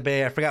back in the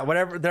Bay, I forgot,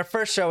 whatever. Their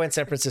first show in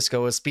San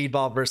Francisco was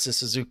Speedball versus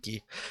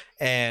Suzuki.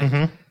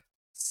 And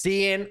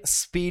seeing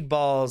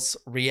Speedball's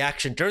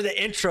reaction during the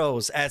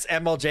intros as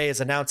MLJ is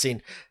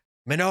announcing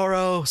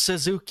Minoru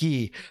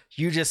Suzuki,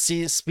 you just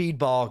see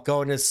Speedball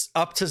going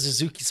up to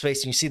Suzuki's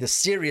face, and you see the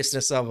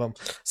seriousness of him.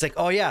 It's like,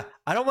 oh yeah,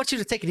 I don't want you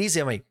to take it easy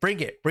on me. Bring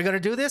it. We're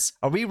gonna do this.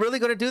 Are we really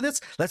gonna do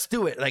this? Let's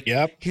do it. Like,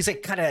 he's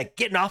like kind of like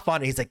getting off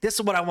on it. He's like, this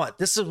is what I want.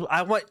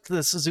 I want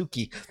the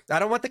Suzuki. I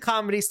don't want the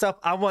comedy stuff.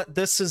 I want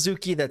this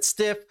Suzuki that's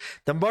stiff,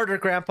 the murder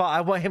grandpa. I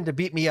want him to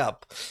beat me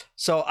up.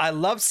 So I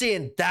love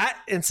seeing that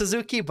in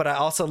Suzuki, but I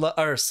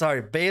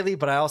also Bailey,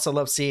 but I also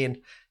love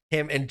seeing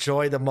him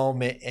enjoy the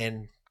moment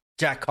in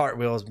Jack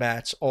Cartwheel's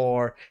match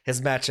or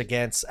his match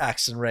against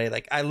Axton Ray.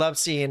 Like, I love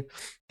seeing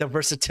the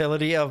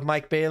versatility of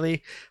Mike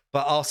Bailey,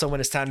 but also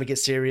when it's time to get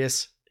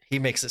serious, he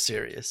makes it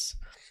serious.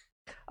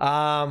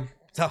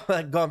 So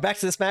going back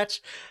to this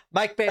match,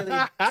 Mike Bailey,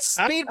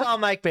 speedball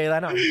Mike Bailey. I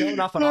know I'm going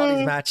off on all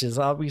these matches.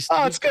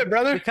 It's good,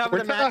 brother. We cover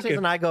We're the matches talking.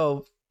 and I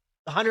go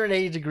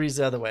 180 degrees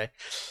the other way.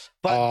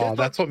 But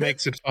that's what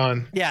makes it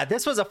fun. Yeah,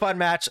 this was a fun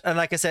match. And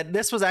like I said,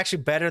 this was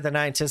actually better than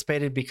I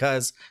anticipated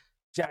because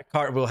Jack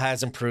Cartwheel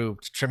has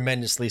improved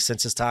tremendously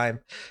since his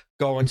time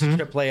going to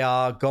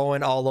AAA,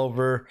 going all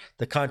over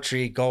the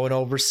country, going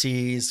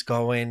overseas,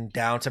 going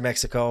down to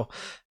Mexico,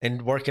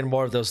 and working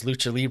more of those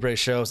Lucha Libre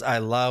shows. I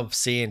love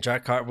seeing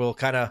Jack Cartwheel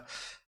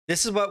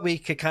this is what we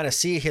could kind of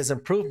see his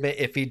improvement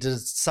if he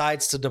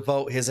decides to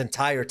devote his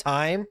entire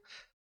time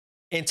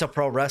into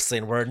pro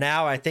wrestling, where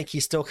now I think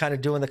he's still kind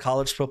of doing the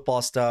college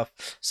football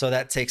stuff. So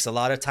that takes a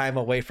lot of time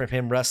away from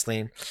him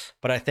wrestling.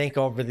 But I think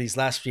over these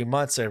last few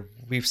months,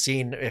 we've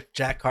seen if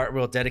Jack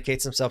Cartwheel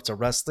dedicates himself to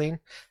wrestling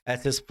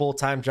as his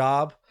full-time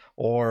job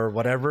or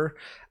whatever,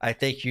 I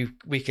think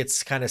we could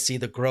kind of see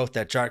the growth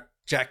that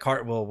Jack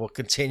Cartwheel will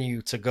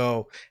continue to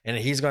go, and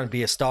he's going to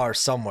be a star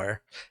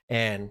somewhere.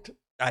 And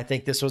I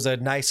think this was a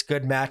nice,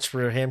 good match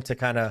for him to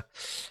kind of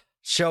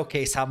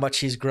showcase how much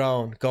he's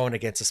grown going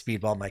against a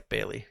speedball Mike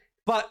Bailey.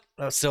 But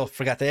I still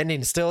forgot the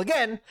ending. Still,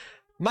 again,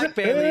 Mike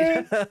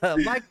Bailey.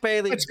 Mike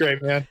Bailey. That's great,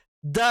 man.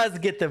 Does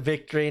get the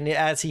victory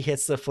as he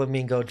hits the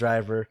Flamingo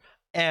driver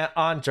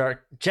on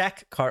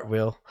Jack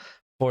Cartwheel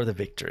for the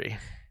victory.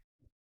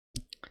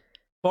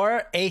 For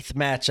our 8th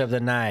match of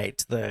the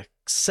night, the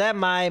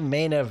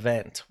semi-main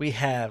event, we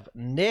have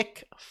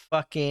Nick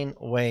fucking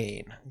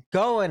Wayne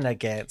going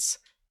against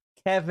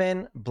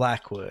Kevin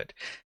Blackwood.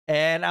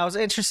 And I was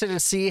interested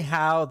to see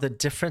how the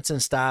difference in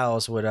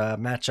styles would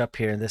match up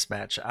here in this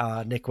match.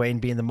 Nick Wayne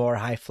being the more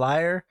high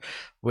flyer,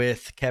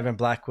 with Kevin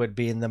Blackwood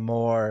being the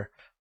more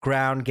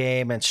ground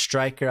game and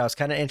striker. I was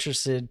kind of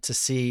interested to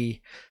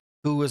see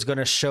who was going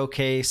to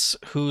showcase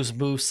whose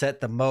moveset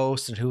the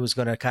most and who was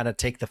going to kind of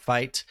take the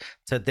fight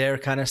to their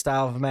kind of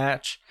style of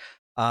match.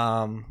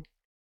 And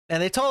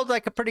they told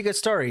like a pretty good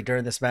story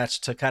during this match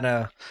to kind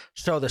of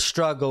show the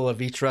struggle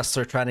of each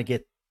wrestler trying to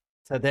get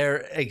to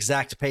their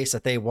exact pace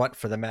that they want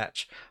for the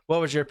match. What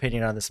was your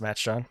opinion on this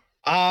match, John?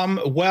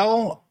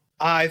 Well,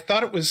 I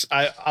thought it was,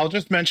 I'll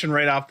just mention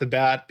right off the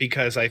bat,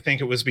 because I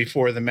think it was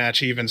before the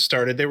match even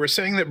started. They were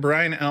saying that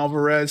Brian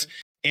Alvarez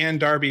and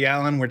Darby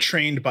Allin were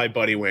trained by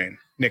Buddy Wayne,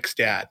 Nick's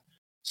dad.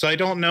 So I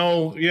don't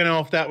know,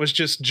 if that was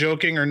just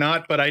joking or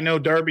not, but I know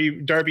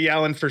Darby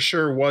Allin for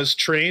sure was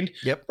trained.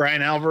 Yep.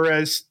 Brian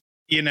Alvarez,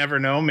 you never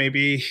know,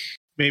 maybe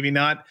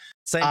not.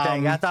 Same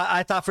thing.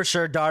 I thought for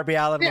sure Darby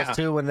Allin was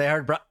too when they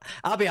heard.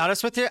 I'll be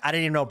honest with you, I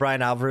didn't even know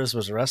Brian Alvarez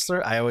was a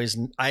wrestler.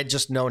 I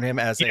just known him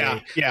as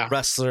a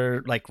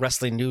wrestler, like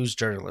wrestling news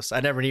journalist. I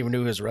never even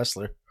knew he was a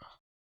wrestler.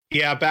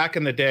 Yeah, back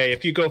in the day,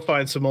 if you go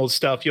find some old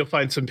stuff, you'll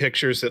find some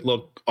pictures that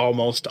look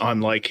almost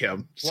unlike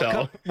him.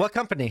 So, what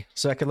company?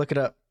 So I could look it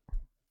up.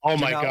 Oh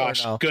my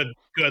gosh, no?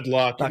 Good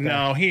luck. Okay.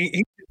 No, he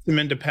did some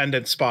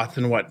independent spots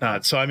and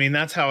whatnot. So I mean,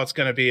 that's how it's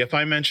going to be. If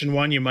I mention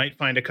one, you might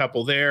find a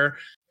couple there.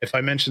 If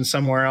I mention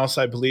somewhere else,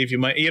 I believe you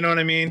might. You know what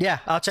I mean? Yeah,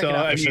 I'll check it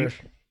out for sure.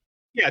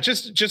 Yeah,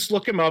 just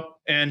look him up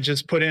and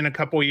just put in a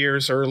couple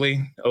years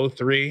early,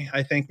 03,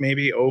 I think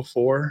maybe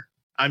 04.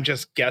 I'm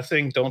just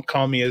guessing. Don't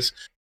call me as.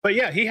 But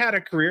yeah, he had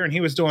a career and he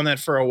was doing that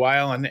for a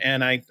while,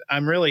 and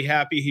I'm really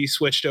happy he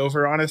switched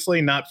over.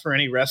 Honestly, not for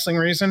any wrestling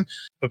reason,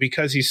 but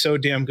because he's so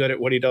damn good at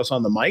what he does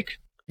on the mic.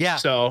 Yeah,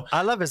 so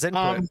I love his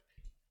input.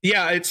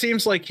 Yeah, it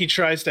seems like he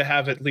tries to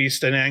have at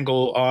least an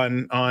angle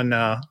on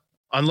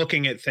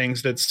looking at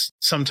things that's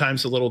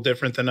sometimes a little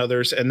different than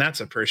others, and that's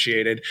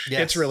appreciated.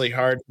 Yes. It's really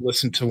hard to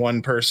listen to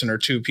one person or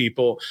two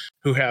people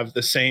who have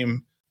the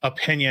same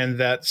opinion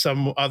that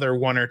some other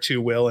one or two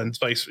will, and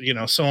vice,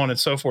 so on and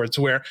so forth, to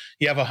where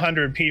you have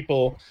 100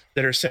 people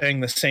that are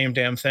saying the same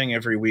damn thing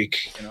every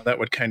week. That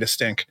would kind of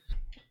stink.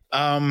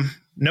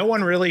 No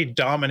one really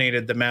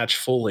dominated the match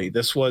fully.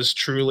 This was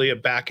truly a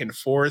back and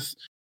forth.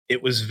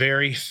 It was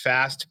very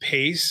fast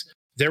paced.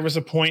 There was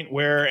a point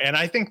where, and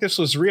I think this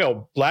was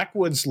real,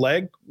 Blackwood's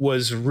leg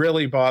was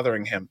really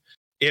bothering him.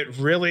 It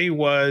really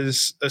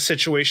was a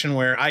situation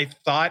where I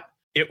thought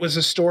it was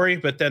a story,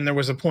 but then there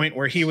was a point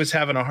where he was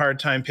having a hard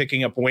time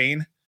picking up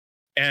Wayne,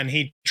 and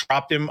he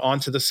dropped him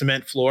onto the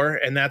cement floor,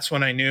 and that's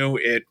when I knew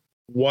it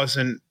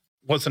wasn't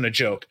a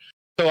joke.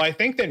 So I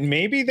think that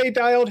maybe they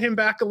dialed him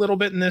back a little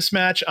bit in this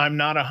match. I'm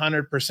not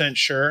 100%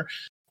 sure.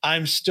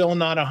 I'm still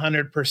not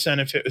 100%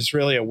 if it was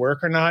really a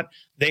work or not.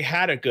 They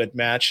had a good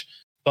match.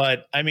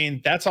 But I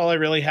mean, that's all I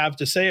really have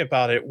to say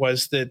about it,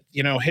 was that,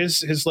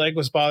 his leg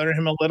was bothering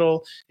him a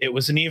little. It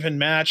was an even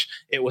match.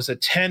 It was a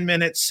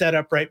 10-minute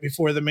setup right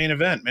before the main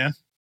event, man.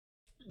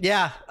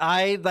 Yeah,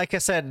 like I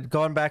said,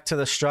 going back to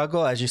the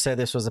struggle, as you said,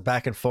 this was a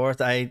back and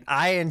forth. I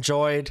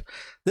enjoyed,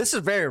 this is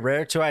very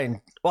rare too.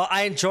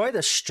 I enjoy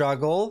the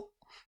struggle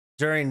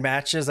during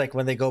matches, like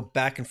when they go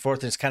back and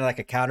forth. It's kind of like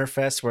a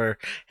counterfest where,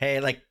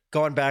 hey, like,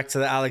 going back to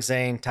the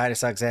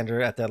Titus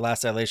Alexander at the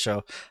last LA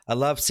show, I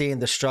love seeing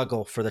the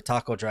struggle for the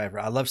taco driver.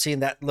 I love seeing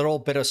that little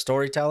bit of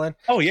storytelling.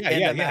 Oh yeah,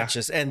 in the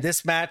matches. And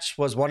this match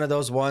was one of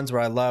those ones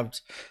where I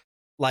loved,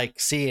 like,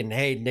 seeing,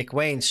 hey, Nick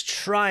Wayne's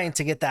trying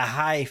to get that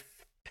high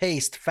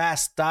paced,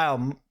 fast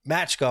style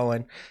match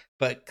going.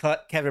 But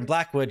Kevin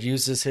Blackwood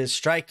uses his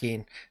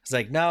striking. He's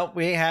like, no,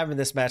 we ain't having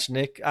this match,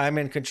 Nick. I'm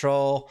in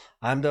control.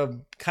 I'm the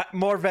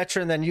more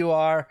veteran than you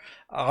are.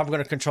 I'm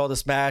going to control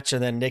this match.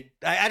 And then Nick,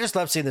 I just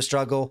love seeing the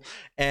struggle.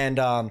 And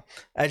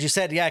as you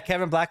said, yeah,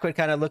 Kevin Blackwood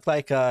kind of looked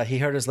like he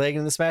hurt his leg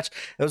in this match.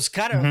 It was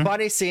kind of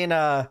funny seeing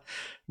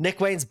Nick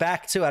Wayne's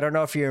back too. I don't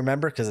know if you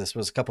remember, because this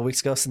was a couple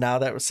weeks ago. So now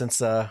that was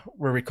since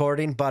we're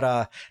recording,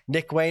 but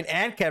Nick Wayne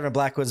and Kevin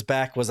Blackwood's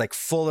back was like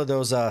full of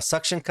those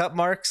suction cup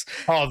marks.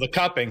 Oh, the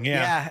cupping,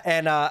 yeah. Yeah,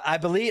 and I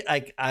believe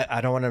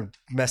I don't want to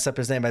mess up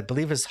his name. I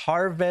believe it's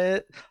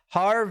Harviv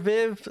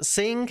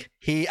Singh.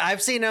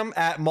 I've seen him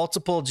at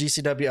multiple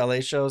GCW LA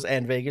shows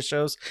and Vegas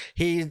shows.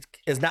 He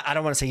is not, I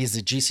don't want to say he's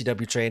a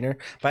GCW trainer,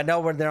 but I know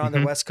when they're on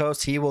the West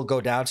Coast, he will go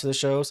down to the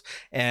shows,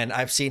 and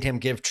I've seen him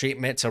give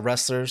treatment to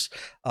wrestlers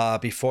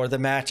before the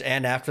match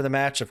and after the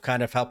match of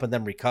kind of helping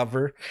them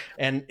recover.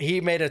 And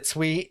he made a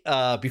tweet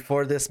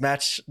before this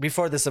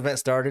event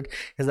started.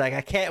 He's like,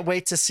 I can't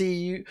wait to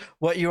see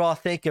what you all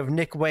think of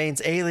Nick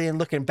Wayne's alien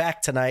looking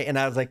back tonight. And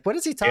I was like, what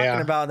is he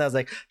talking about? And I was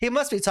like, he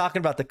must be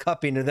talking about the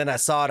cupping. And then I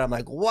saw it. I'm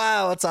like,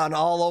 wow, it's on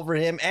all over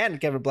him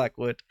and Kevin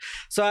Blackwood.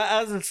 So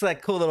I was just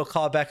like, cool little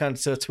callback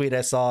onto a tweet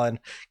I saw and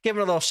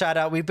giving a little shout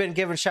out. We've been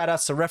giving shout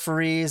outs to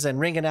referees and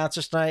ring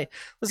announcers tonight.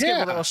 Let's give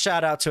a little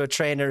shout out to a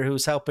trainer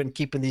who's helping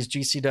keeping these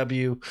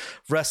GCW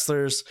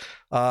wrestlers,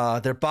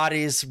 their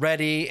bodies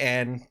ready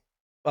and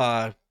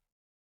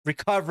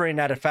recovering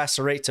at a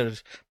faster rate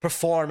to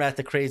perform at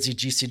the crazy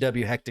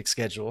GCW hectic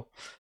schedule.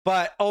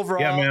 But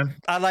overall,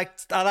 I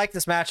like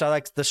this match. I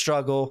like the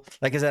struggle.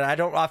 Like I said, I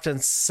don't often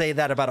say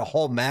that about a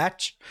whole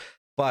match,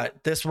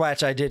 but this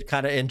match I did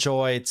kind of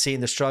enjoy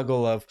seeing the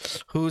struggle of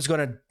who's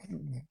going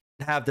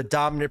to have the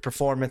dominant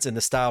performance in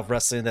the style of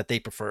wrestling that they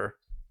prefer.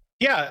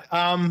 Yeah.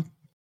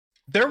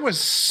 There was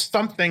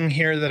something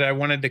here that I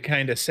wanted to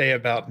kind of say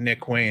about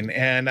Nick Wayne,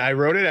 and I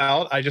wrote it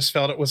out. I just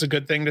felt it was a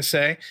good thing to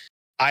say.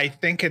 I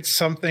think it's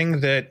something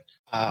that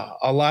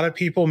a lot of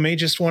people may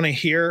just want to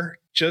hear,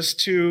 just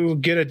to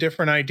get a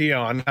different idea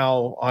on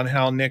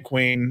how Nick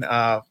Wayne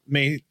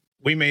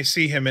we may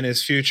see him in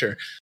his future.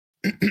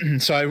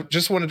 So I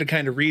just wanted to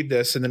kind of read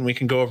this, and then we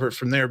can go over it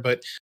from there.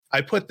 But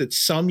I put that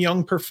some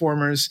young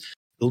performers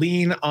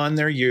lean on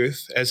their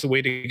youth as a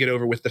way to get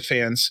over with the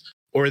fans,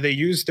 or they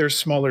use their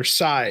smaller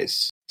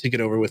size to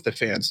get over with the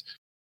fans.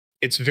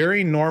 It's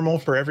very normal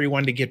for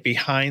everyone to get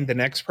behind the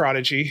next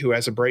prodigy who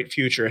has a bright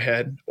future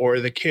ahead, or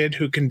the kid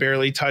who can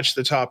barely touch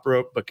the top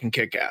rope but can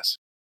kick ass.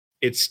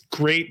 It's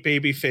great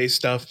babyface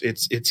stuff.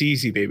 It's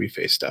easy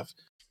babyface stuff.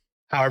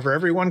 However,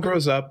 everyone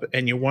grows up,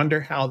 and you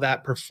wonder how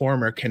that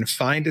performer can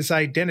find his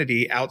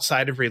identity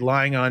outside of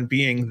relying on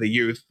being the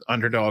youth,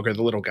 underdog, or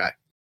the little guy.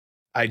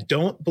 I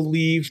don't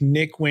believe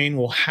Nick Wayne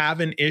will have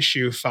an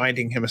issue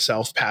finding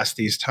himself past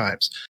these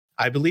times.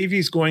 I believe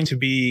he's going to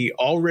be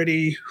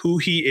already who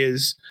he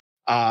is.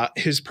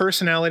 His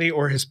personality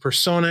or his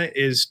persona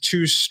is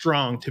too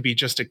strong to be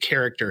just a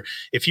character.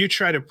 If you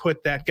try to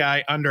put that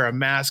guy under a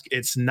mask,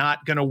 it's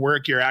not going to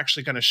work. You're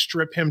actually going to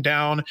strip him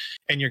down,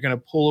 and you're going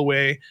to pull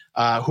away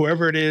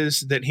whoever it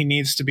is that he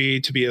needs to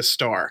be a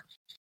star.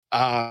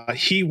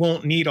 He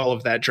won't need all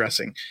of that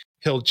dressing.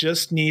 He'll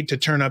just need to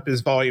turn up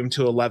his volume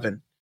to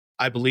 11.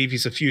 I believe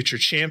he's a future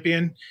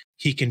champion.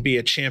 He can be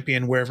a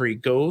champion wherever he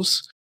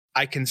goes.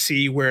 I can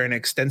see where an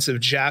extensive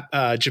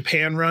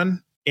Japan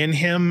run in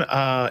him,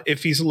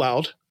 if he's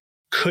allowed,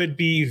 could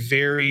be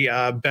very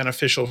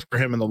beneficial for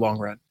him in the long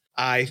run.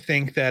 I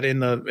think that in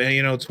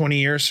the 20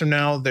 years from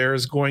now,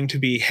 there's going to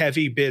be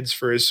heavy bids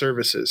for his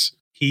services.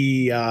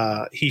 He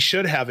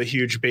should have a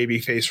huge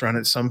babyface run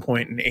at some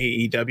point in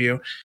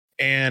AEW.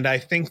 And I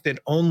think that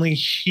only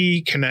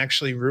he can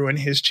actually ruin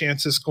his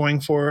chances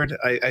going forward.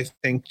 I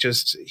think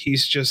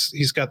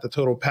he's got the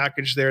total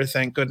package there.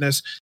 Thank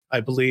goodness. I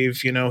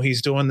believe,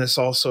 he's doing this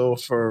also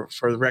for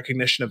the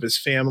recognition of his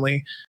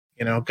family.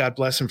 God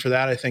bless him for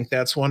that. I think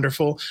that's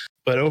wonderful.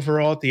 But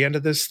overall, at the end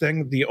of this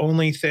thing, the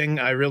only thing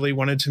I really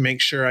wanted to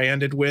make sure I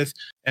ended with,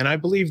 and I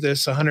believe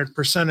this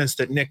 100%, is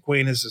that Nick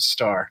Wayne is a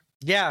star.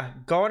 Yeah,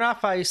 going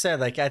off how you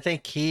said, I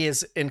think he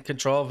is in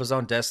control of his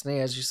own destiny,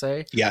 as you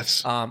say.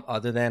 Yes.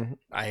 Other than,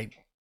 I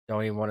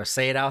don't even want to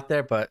say it out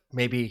there, but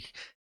maybe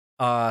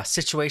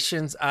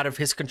situations out of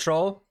his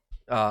control,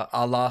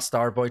 a la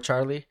Starboy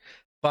Charlie.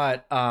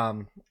 But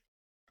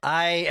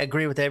I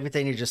agree with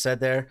everything you just said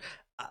there.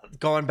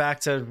 Going back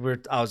to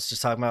I was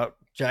just talking about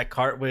Jack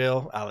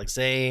Cartwheel, Alex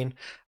Zane.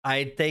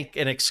 I think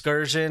an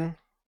excursion,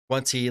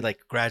 once he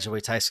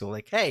graduates high school,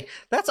 hey,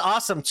 that's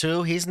awesome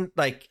too. He's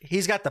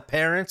got the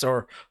parents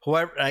or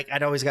whoever. I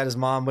know he's got his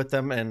mom with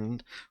him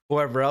and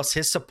whoever else.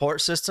 His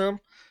support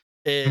system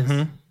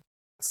is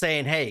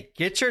saying, hey,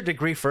 get your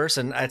degree first.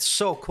 And it's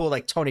so cool.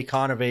 Tony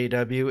Khan of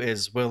AEW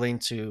is willing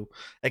to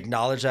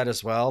acknowledge that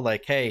as well.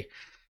 Hey,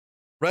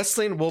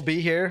 wrestling will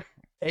be here.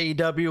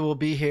 AEW will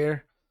be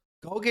here.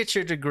 Go get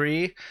your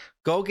degree.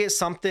 Go get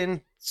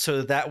something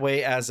so that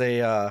way as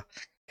a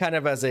kind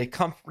of as a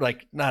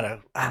like not a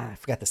I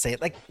forgot to say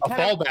it, like a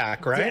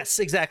fallback, right? Yes,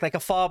 exactly, like a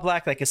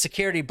fallback, like a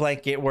security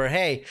blanket where,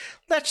 hey,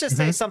 let's just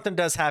say something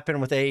does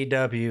happen with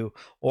AEW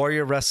or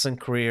your wrestling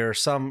career, or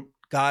some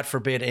God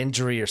forbid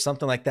injury or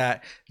something like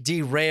that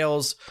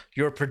derails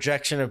your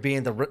projection of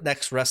being the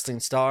next wrestling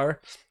star.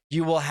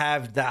 You will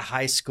have that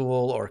high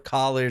school or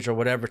college or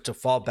whatever to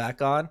fall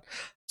back on.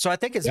 So I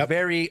think it's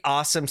very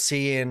awesome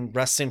seeing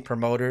wrestling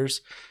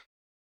promoters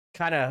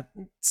kind of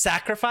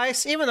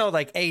sacrifice, even though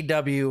like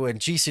AW and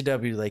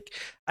GCW, like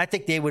I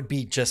think they would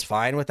be just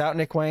fine without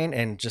Nick Wayne,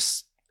 and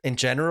just in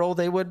general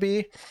they would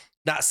be.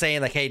 Not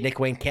saying like, hey, Nick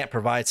Wayne can't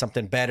provide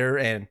something better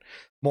and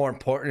more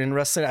important in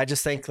wrestling. I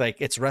just think like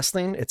it's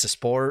wrestling, it's a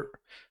sport.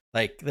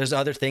 Like there's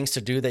other things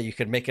to do that you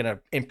could make an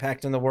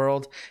impact in the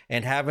world,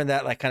 and having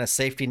that like kind of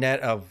safety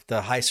net of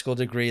the high school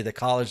degree, the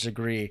college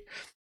degree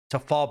to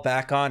fall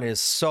back on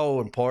is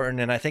so important.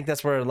 And I think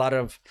that's where a lot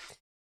of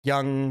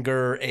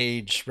younger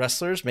age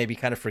wrestlers maybe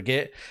kind of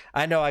forget.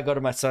 I know I go to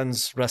my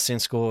son's wrestling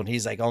school and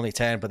he's like only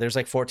 10, but there's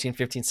like 14,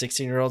 15,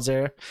 16-year-olds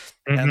there.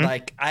 And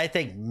like, I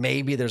think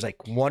maybe there's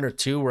like one or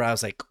two where I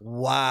was like,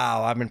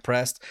 wow, I'm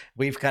impressed.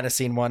 We've kind of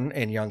seen one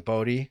in young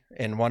Bodie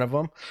in one of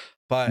them,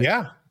 but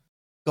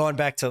going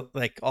back to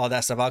like all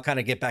that stuff, I'll kind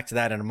of get back to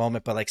that in a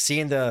moment. But like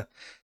seeing the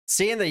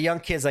young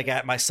kids like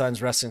at my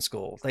son's wrestling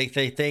school, like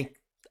they think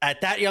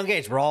at that young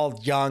age, we're all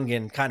young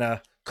and kind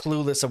of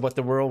clueless of what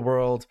the real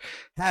world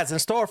has in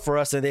store for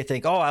us, and they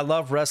think, oh, I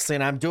love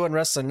wrestling, I'm doing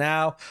wrestling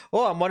now,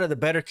 oh, I'm one of the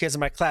better kids in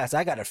my class,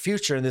 I got a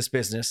future in this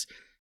business.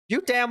 You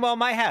damn well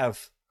might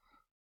have,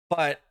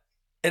 but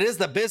it is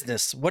the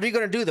business. What are you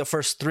going to do the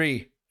first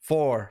 3,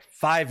 4,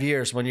 5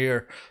 years when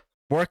you're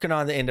working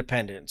on the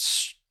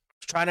independents,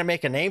 trying to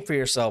make a name for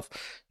yourself?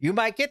 You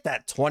might get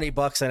that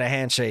 $20 and a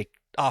handshake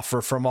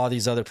offer from all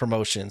these other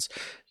promotions.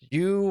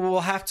 You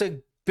will have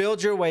to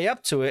build your way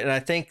up to it. And I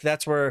think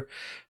that's where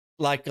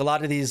like a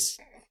lot of these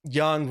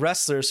young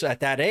wrestlers at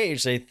that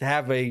age, they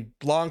have a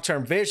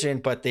long-term vision,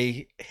 but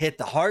they hit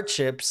the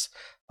hardships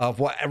of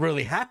what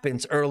really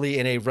happens early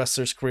in a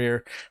wrestler's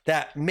career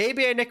that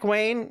maybe a Nick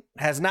Wayne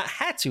has not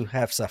had to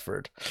have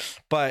suffered,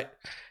 but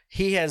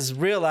he has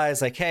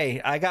realized like, hey,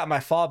 I got my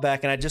fallback,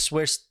 and I just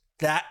wish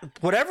that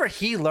whatever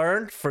he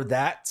learned for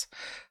that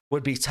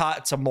would be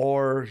taught to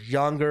more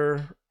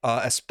younger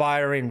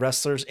aspiring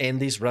wrestlers in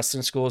these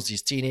wrestling schools,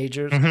 these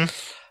teenagers.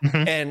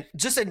 And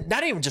just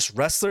not even just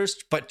wrestlers,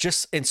 but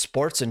just in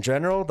sports in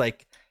general.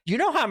 Like, you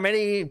know how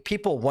many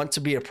people want to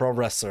be a pro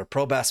wrestler,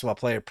 pro basketball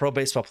player, pro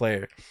baseball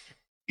player?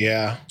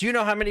 Yeah. Do you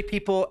know how many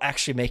people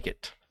actually make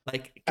it?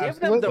 Like, give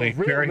Absolutely. them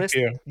the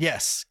realistic,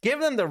 yes,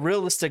 give them the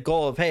realistic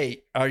goal of,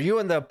 hey, are you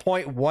in the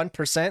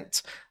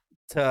 0.1%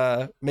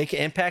 to make an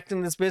impact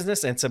in this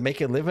business and to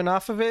make a living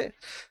off of it?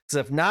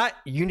 Because if not,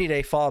 you need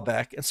a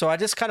fallback. And so I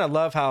just kind of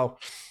love how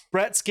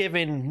Brett's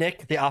giving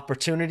Nick the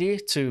opportunity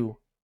to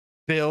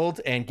build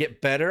and get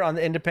better on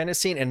the independent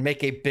scene and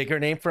make a bigger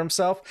name for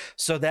himself.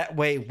 So that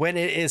way, when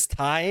it is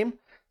time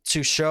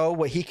to show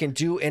what he can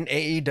do in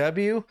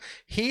AEW,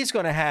 he's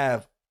going to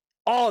have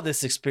all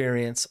this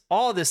experience,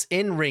 all this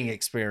in-ring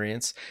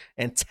experience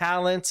and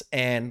talent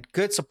and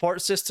good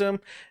support system.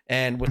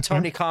 And with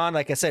Tony Khan,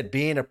 like I said,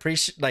 being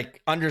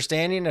like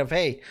understanding of,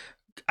 hey,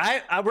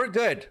 we're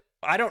good.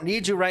 I don't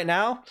need you right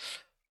now.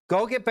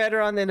 Go get better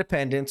on the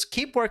independents.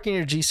 Keep working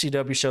your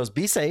GCW shows.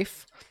 Be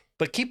safe,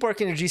 but keep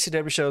working your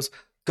GCW shows.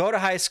 Go to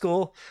high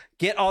school.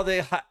 Get all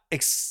the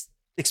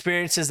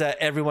experiences that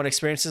everyone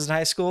experiences in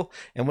high school.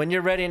 And when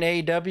you're ready in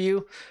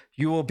AEW,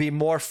 you will be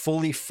more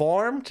fully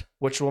formed,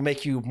 which will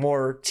make you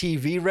more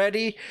TV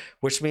ready,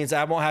 which means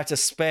I won't have to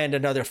spend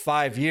another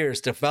 5 years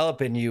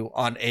developing you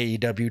on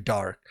AEW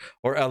Dark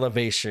or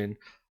Elevation.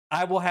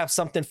 I will have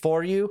something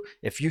for you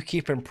if you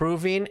keep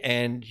improving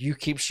and you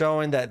keep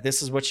showing that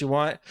this is what you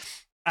want.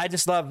 I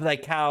just love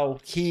like how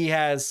he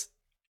has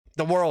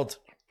the world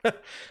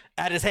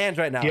at his hands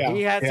right now.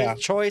 He has his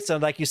choice,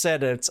 and like you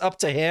said, it's up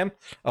to him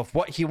of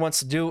what he wants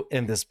to do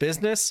in this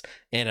business,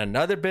 in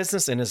another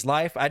business, in his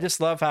life. I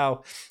just love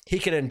how he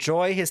can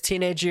enjoy his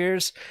teenage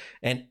years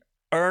and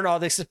earn all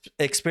this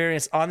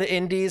experience on the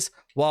indies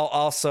while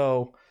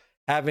also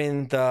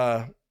having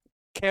the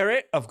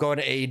carrot of going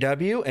to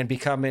AEW and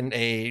becoming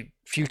a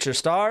future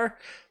star.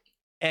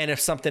 And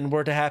if something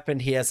were to happen,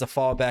 he has the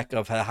fallback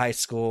of a high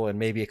school and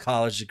maybe a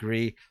college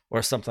degree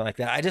or something like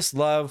that. I just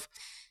love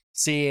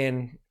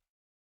seeing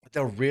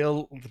the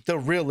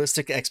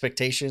realistic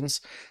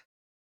expectations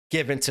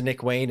given to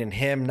Nick Wayne, and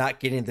him not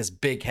getting this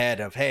big head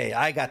of, hey,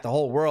 I got the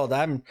whole world.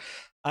 I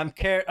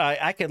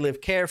could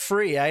live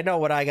carefree. I know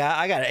what I got.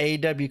 I got an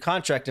AEW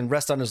contract, and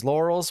rest on his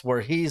laurels,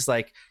 where he's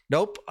like,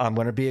 nope, I'm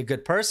going to be a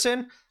good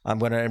person. I'm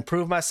going to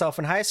improve myself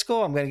in high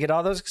school. I'm going to get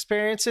all those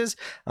experiences.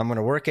 I'm going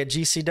to work at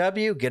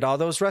GCW, get all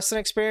those wrestling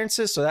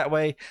experiences. So that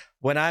way,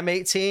 when I'm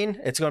 18,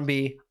 it's going to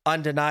be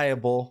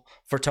undeniable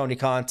for Tony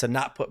Khan to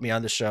not put me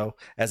on the show,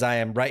 as I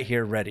am right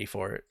here ready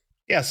for it.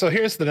 Yeah. So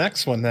here's the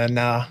next one then.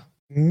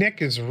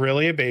 Nick is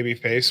really a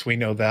babyface. We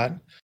know that.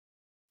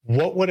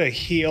 What would a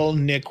heel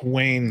Nick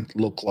Wayne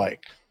look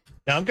like?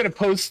 Now I'm going to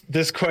pose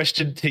this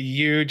question to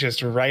you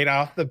just right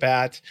off the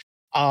bat.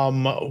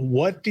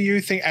 What do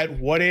you think? At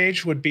what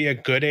age would be a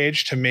good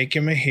age to make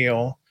him a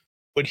heel?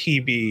 Would he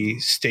be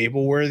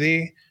stable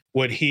worthy?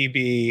 Would he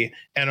be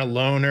a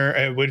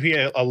loner? Would he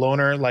be a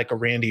loner like a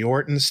Randy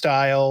Orton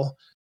style?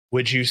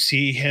 Would you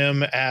see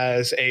him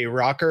as a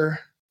rocker,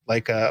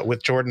 like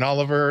with Jordan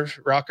Oliver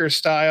rocker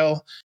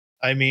style?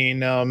 I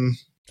mean,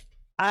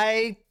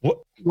 I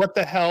what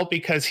the hell?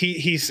 Because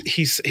he's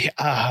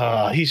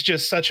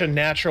just such a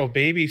natural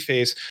baby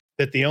face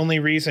that the only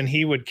reason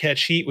he would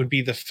catch heat would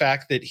be the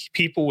fact that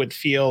people would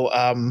feel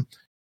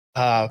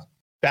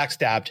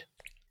backstabbed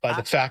by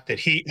the fact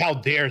that how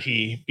dare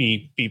he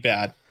be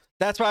bad.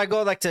 That's why I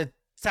go like to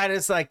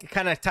Titus, like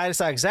kind of Titus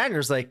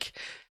Alexander's like,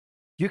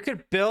 you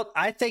could build.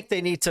 I think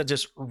they need to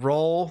just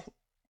roll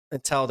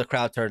until the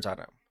crowd turns on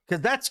him,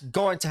 because that's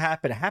going to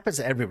happen. It happens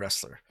to every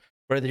wrestler,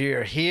 whether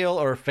you're a heel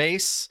or a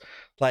face.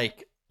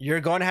 Like, you're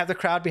going to have the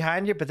crowd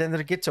behind you, but then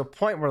they'll get to a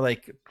point where,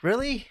 like,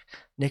 really,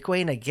 Nick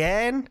Wayne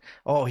again?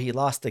 Oh, he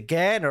lost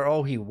again, or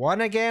oh, he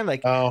won again.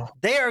 Like,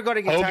 they are going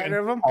to get tired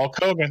of him. Hulk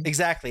Hogan.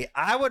 Exactly.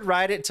 I would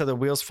ride it until the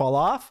wheels fall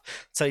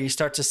off, so you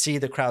start to see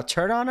the crowd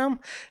turn on him,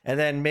 and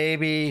then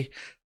maybe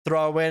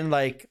throw in,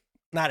 like,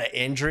 not an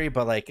injury,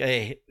 but like,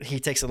 hey, he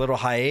takes a little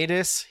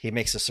hiatus, he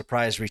makes a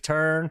surprise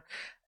return,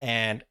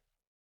 and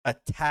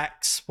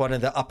attacks one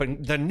of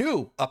the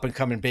new up and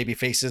coming baby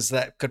faces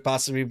that could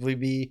possibly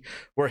be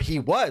where he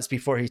was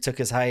before he took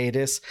his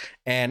hiatus.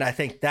 And I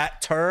think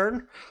that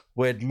turn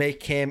would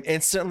make him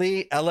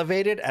instantly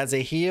elevated as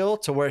a heel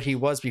to where he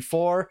was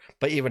before,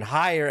 but even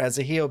higher as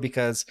a heel,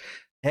 because,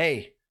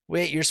 hey,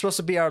 wait, you're supposed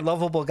to be our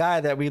lovable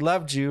guy that we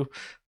loved you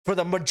for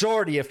the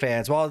majority of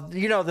fans. Well,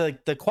 you know,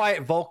 the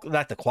quiet vocal,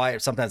 not the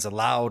quiet, sometimes the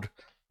loud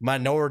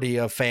minority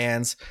of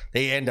fans,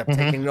 they end up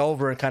taking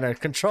over and kind of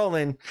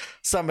controlling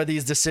some of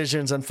these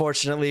decisions,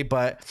 unfortunately.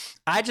 But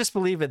I just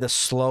believe in the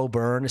slow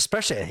burn,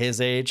 especially at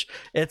his age.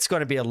 It's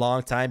going to be a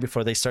long time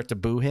before they start to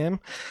boo him.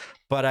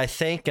 But I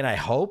think, and I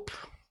hope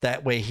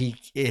that way,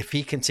 if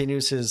he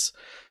continues his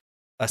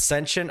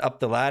ascension up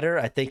the ladder,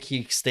 I think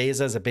he stays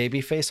as a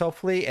babyface,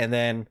 hopefully, and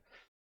then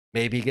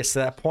maybe he gets to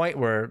that point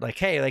where, like,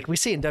 hey, like we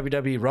see in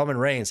WWE, Roman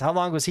Reigns, how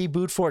long was he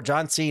booed for?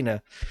 John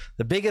Cena,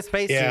 the biggest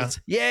faces.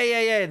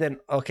 Yeah. Then,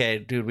 okay,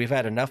 dude, we've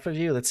had enough of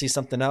you. Let's see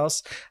something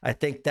else. I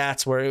think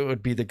that's where it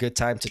would be the good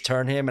time to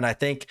turn him. And I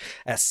think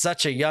at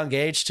such a young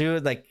age, too,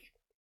 like,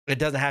 it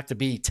doesn't have to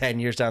be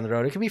 10 years down the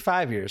road. It could be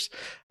 5 years.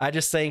 I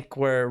just think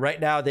where right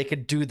now they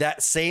could do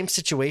that same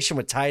situation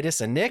with Titus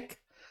and Nick.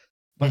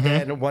 But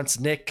then once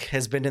Nick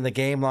has been in the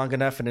game long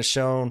enough and has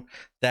shown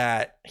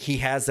that he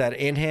has that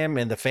in him,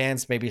 and the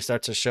fans maybe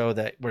start to show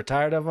that we're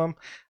tired of him,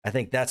 I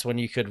think that's when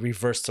you could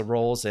reverse the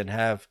roles and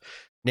have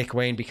Nick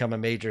Wayne become a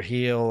major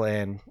heel.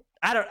 And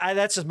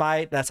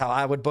that's how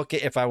I would book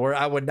it if I were.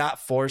 I would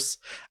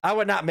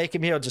not make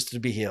him heel just to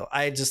be heel.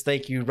 I just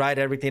think you write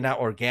everything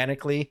out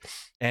organically.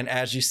 And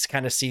as you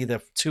kind of see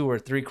the 2 or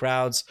 3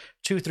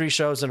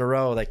 shows in a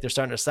row, like they're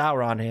starting to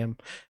sour on him,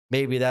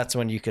 maybe that's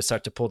when you could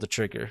start to pull the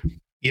trigger.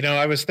 You know,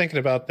 I was thinking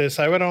about this.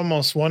 I would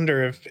almost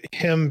wonder if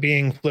him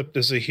being flipped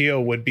as a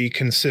heel would be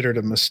considered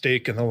a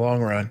mistake in the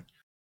long run.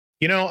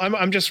 You know,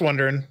 I'm just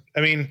wondering.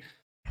 I mean,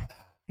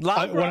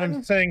 what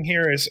I'm saying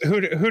here is,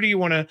 who do you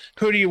want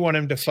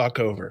him to fuck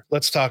over?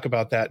 Let's talk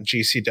about that in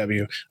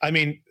GCW. I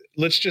mean,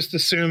 let's just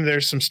assume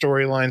there's some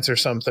storylines or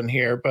something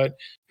here, but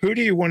who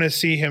do you want to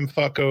see him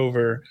fuck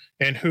over,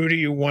 and who do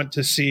you want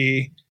to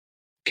see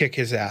kick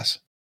his ass?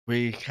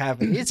 We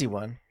have an easy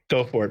one.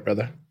 Go for it,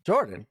 brother.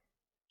 Jordan.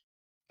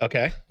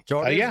 Okay.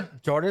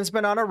 Jordan's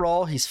been on a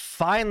roll. He's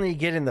finally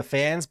getting the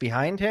fans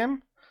behind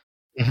him.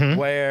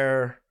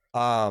 Where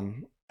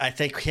I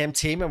think him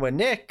teaming with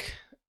Nick,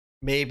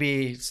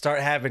 maybe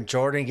start having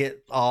Jordan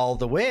get all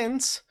the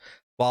wins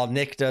while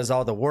Nick does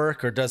all the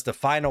work, or does the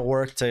final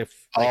work to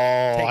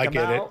take him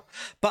out. It.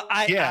 But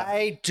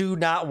I do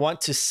not want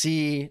to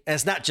see, and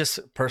it's not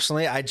just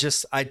personally, I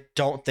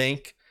don't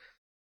think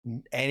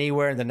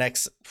anywhere in the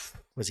next,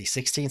 was he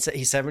 16?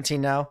 He's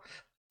 17 now.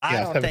 I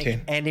don't 17.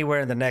 Think anywhere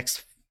in the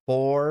next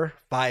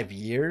 4-5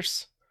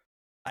 years.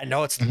 I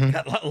know it's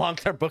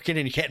long-term booking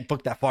and you can't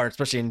book that far,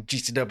 especially in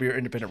GCW or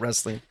independent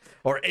wrestling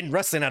or in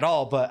wrestling at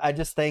all. But I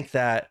just think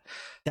that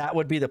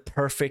would be the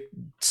perfect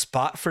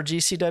spot for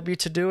GCW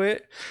to do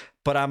it.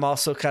 But I'm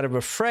also kind of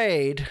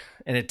afraid,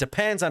 and it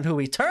depends on who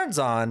he turns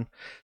on,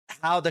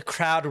 how the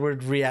crowd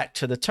would react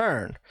to the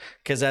turn.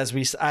 Because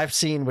I've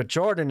seen with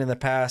Jordan in the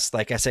past,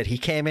 like I said, he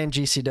came in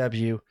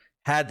GCW,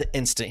 had the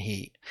instant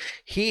heat.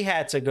 He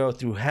had to go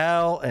through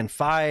hell and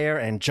fire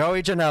and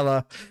Joey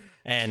Janela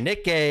and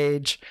Nick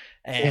Gage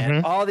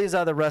and all these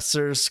other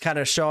wrestlers kind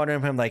of showing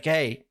him like,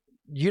 hey,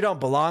 you don't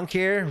belong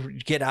here.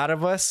 Get out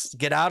of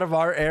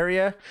our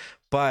area.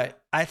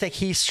 But I think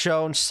he's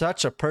shown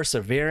such a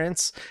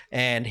perseverance,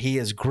 and he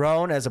has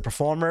grown as a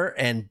performer,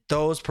 and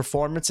those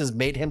performances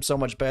made him so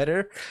much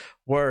better,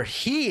 where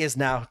he is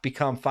now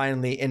become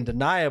finally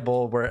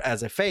undeniable where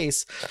as a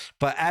face.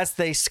 But as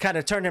they kind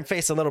of turned him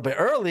face a little bit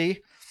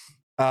early,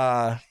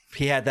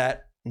 he had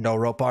that no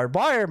rope barbed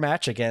wire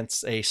match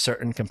against a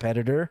certain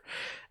competitor.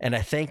 And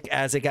I think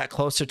as it got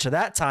closer to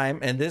that time,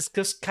 and this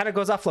just kind of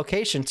goes off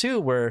location too,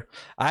 where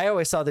I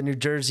always saw the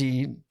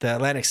the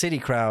Atlantic City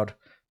crowd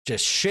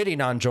just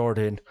shitting on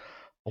Jordan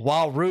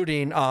while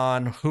rooting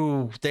on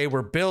who they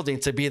were building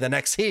to be the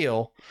next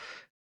heel.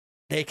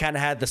 They kind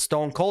of had the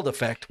Stone Cold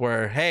effect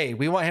where, hey,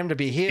 we want him to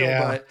be heel,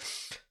 but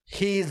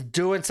he's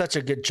doing such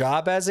a good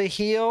job as a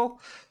heel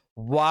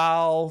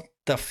while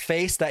the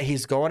face that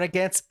he's going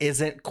against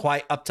isn't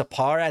quite up to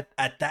par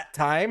at that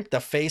time, the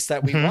face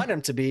that we want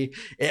him to be.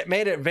 It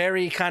made it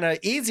very kind of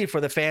easy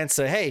for the fans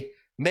to, hey,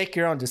 make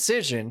your own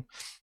decision.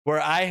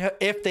 Where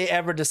if they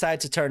ever decide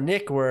to turn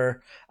Nick,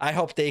 where I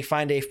hope they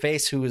find a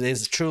face who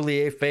is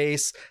truly a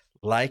face,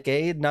 like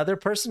another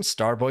person,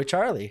 Starboy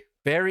Charlie.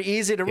 Very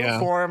easy to root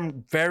for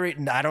him.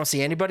 I don't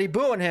see anybody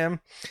booing him.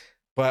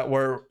 But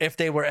if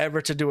they were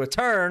ever to do a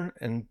turn,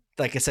 and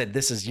like I said,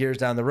 this is years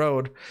down the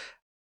road,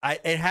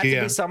 it had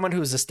to be someone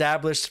who's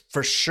established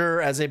for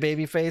sure as a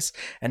babyface,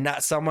 and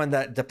not someone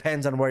that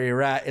depends on where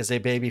you're at as a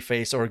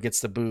babyface or gets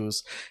the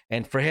boos.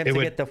 And for him to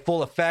get the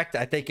full effect,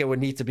 I think it would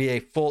need to be a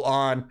full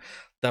on.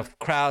 The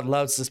crowd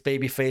loves this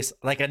babyface,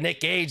 like a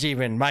Nick Gage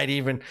might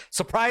even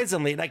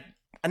surprisingly, like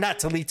not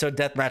to lead to a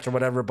death match or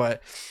whatever,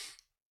 but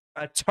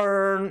a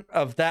turn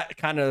of that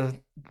kind of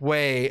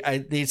way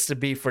needs to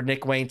be for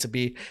Nick Wayne to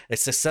be a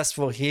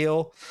successful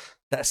heel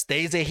that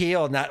stays a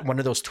heel, not one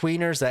of those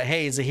tweeners that,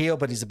 hey, he's a heel,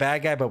 but he's a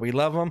bad guy, but we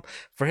love him.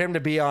 For him to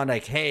be on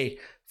like, hey,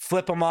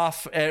 flip him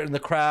off in the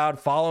crowd,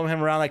 follow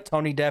him around like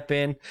Tony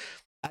Deppen.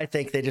 I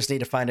think they just need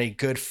to find a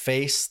good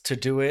face to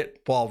do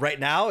it. Well, right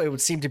now it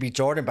would seem to be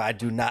Jordan, but I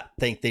do not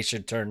think they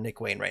should turn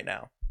Nick Wayne right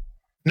now.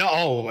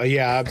 No,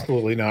 yeah,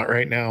 absolutely not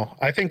right now.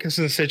 I think this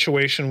is a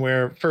situation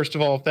where, first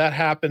of all, if that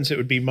happens, it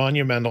would be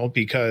monumental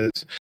because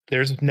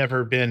there's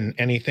never been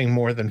anything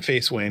more than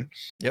face Wayne.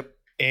 Yep.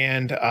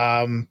 And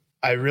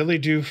I really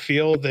do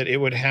feel that it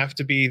would have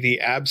to be the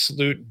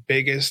absolute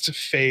biggest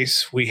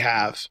face we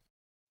have.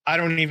 I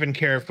don't even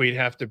care if we'd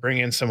have to bring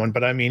in someone,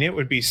 but I mean, it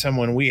would be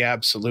someone we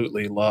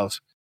absolutely love.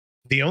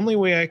 The only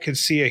way I could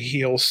see a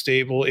heel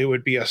stable, it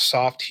would be a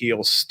soft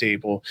heel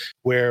stable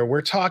where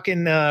we're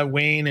talking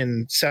Wayne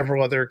and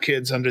several other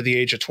kids under the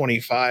age of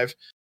 25.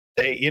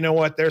 You know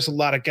what? There's a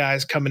lot of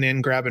guys coming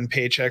in grabbing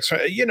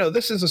paychecks. You know,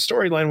 this is a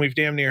storyline we've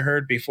damn near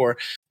heard before,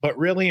 but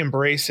really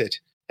embrace it.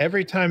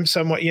 Every time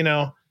someone,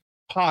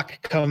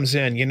 Pac comes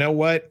in, you know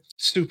what?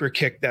 Super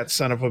kick that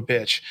son of a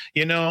bitch.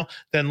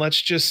 Then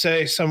let's just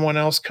say someone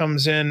else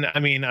comes in. I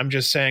mean, I'm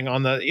just saying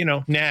on the,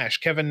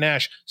 Kevin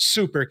Nash,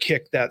 super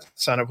kick that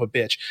son of a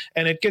bitch.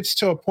 And it gets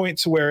to a point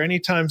to where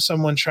anytime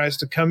someone tries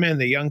to come in,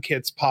 the young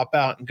kids pop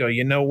out and go,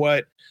 you know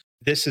what?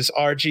 This is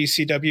our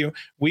GCW.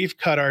 We've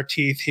cut our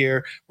teeth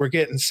here. We're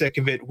getting sick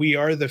of it. We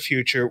are the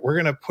future. We're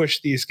going to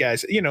push these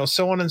guys,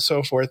 so on and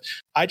so forth.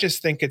 I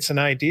just think it's an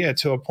idea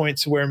to a point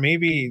to where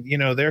maybe,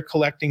 they're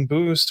collecting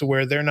boos to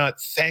where they're not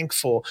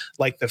thankful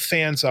like the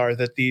fans are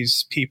that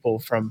these people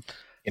from,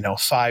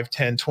 5,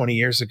 10, 20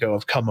 years ago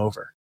have come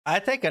over. I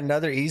think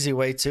another easy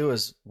way too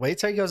is wait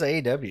till he goes to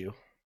AEW.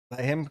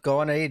 Let him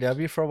go on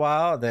AEW for a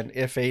while. Then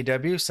if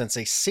AEW, since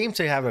they seem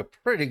to have a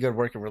pretty good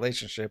working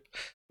relationship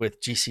with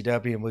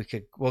GCW,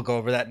 and we'll go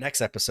over that next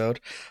episode.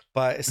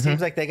 But it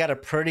seems like they got a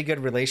pretty good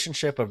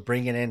relationship of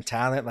bringing in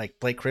talent like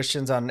Blake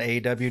Christian's on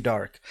AEW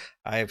Dark.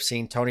 I've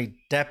seen Tony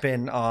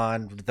Deppen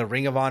on the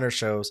Ring of Honor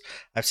shows.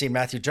 I've seen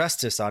Matthew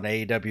Justice on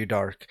AEW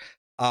Dark.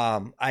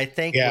 I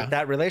think with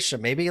that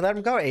relationship, maybe let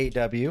him go to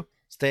AEW.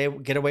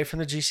 Get away from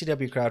the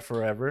GCW crowd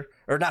forever,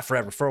 or not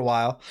forever, for a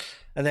while,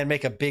 and then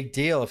make a big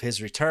deal of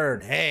his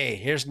return. Hey,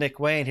 here's Nick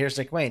Wayne. Here's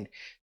Nick Wayne.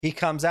 He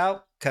comes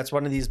out, cuts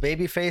one of these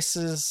baby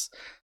faces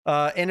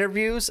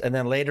interviews, and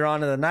then later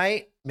on in the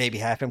night, maybe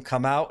have him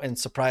come out and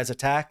surprise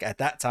attack at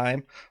that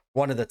time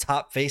one of the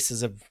top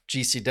faces of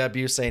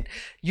GCW saying,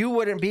 you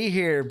wouldn't be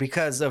here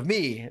because of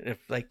me. If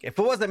it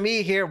wasn't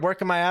me here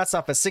working my ass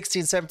off at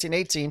 16, 17,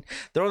 18,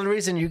 the only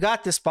reason you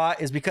got this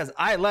spot is because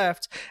I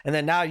left. And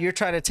then now you're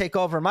trying to take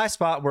over my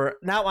spot where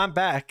now I'm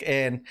back.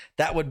 And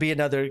that would be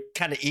another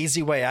kind of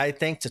easy way, I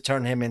think, to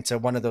turn him into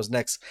one of those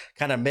next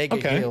kind of mega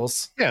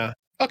heels. Yeah.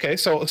 Okay.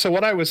 So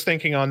what I was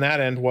thinking on that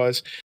end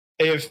was,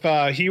 if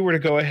he were to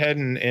go ahead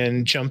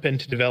and jump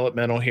into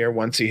developmental here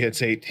once he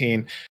hits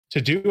 18 to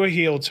do a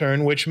heel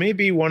turn, which may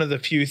be one of the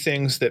few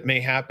things that may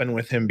happen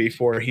with him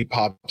before he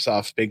pops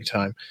off big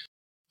time,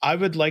 I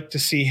would like to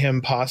see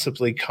him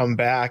possibly come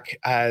back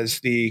as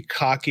the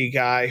cocky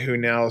guy who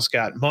now's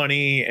got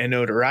money and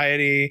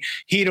notoriety.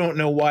 He don't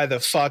know why the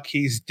fuck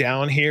he's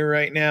down here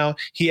right now.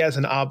 He has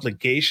an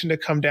obligation to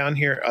come down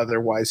here.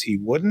 Otherwise he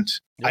wouldn't.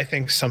 Yep. I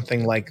think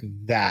something like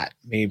that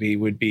maybe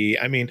would be,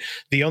 I mean,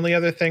 the only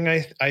other thing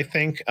I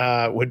think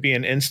would be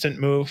an instant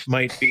move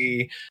might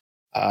be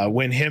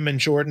when him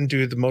and Jordan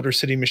do the Motor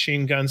City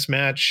Machine Guns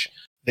match.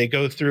 They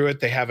go through it.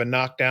 They have a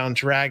knockdown,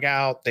 drag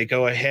out. They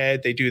go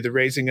ahead. They do the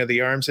raising of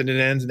the arms and it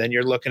ends. And then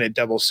you're looking at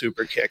double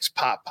super kicks.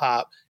 Pop,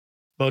 pop.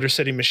 Motor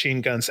City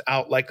Machine Guns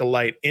out like a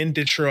light in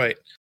Detroit.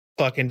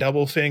 Fucking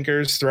double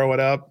fingers. Throw it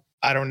up.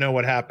 I don't know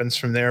what happens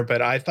from there,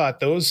 but I thought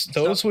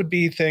those would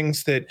be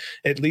things that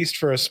at least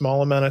for a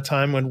small amount of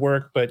time would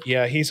work. But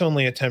yeah, he's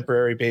only a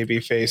temporary baby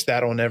face.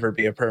 That'll never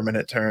be a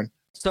permanent turn.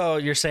 So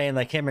you're saying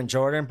like him and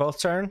Jordan both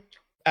turn?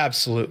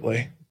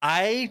 Absolutely.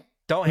 I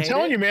don't I'm hate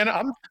telling it. you, man.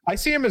 I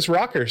see him as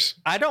rockers.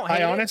 I don't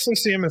hate I honestly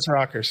see him as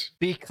rockers.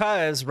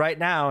 because right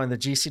now in the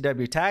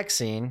GCW tag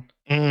scene,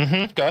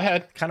 Go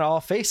ahead. kind of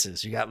all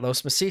faces. You got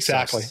Los Macisos.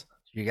 Exactly.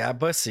 You got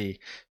Bussy.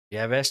 You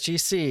have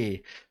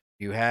SGC.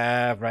 You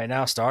have right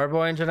now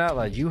Starboy and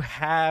Janela. You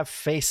have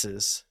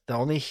faces. The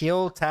only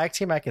heel tag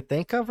team I could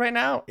think of right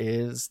now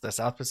is the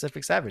South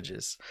Pacific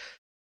Savages.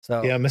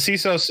 So yeah,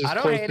 Macisos is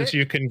close as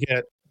you can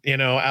get,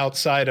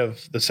 outside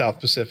of the South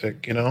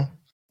Pacific,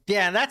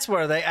 Yeah, and that's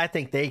where I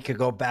think they could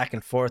go back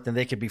and forth, and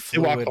they could be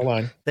fluid. They walk the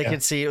line. They can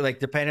see, like,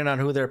 depending on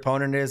who their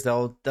opponent is,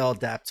 they'll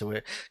adapt to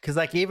it. Because,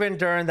 like, even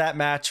during that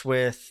match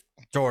with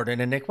Jordan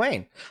and Nick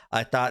Wayne,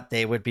 I thought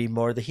they would be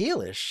more the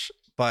heelish.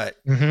 But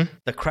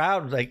the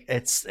crowd, like,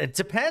 it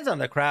depends on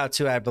the crowd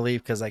too, I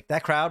believe, because like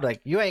that crowd,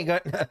 like you ain't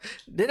got.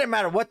 Didn't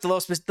matter what the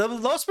Los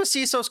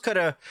Macisos could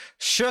have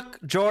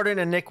shook Jordan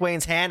and Nick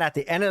Wayne's hand at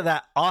the end of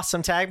that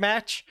awesome tag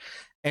match,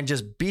 and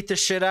just beat the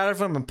shit out of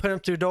them and put them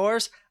through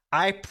doors.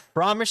 I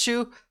promise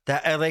you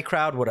that LA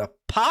crowd would have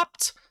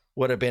popped,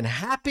 would have been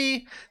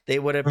happy. They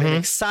would have been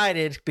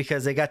excited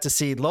because they got to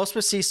see Los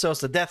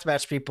Macisos, the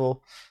deathmatch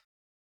people,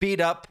 beat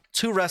up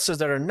two wrestlers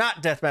that are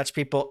not deathmatch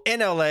people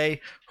in LA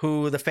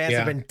who the fans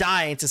have been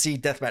dying to see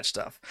deathmatch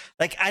stuff.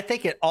 Like, I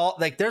think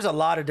there's a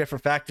lot of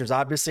different factors,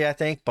 obviously, I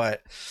think,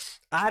 but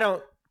I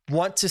don't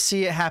want to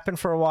see it happen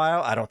for a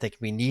while. I don't think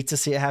we need to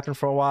see it happen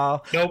for a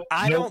while.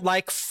 I don't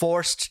like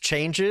forced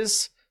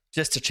changes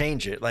just to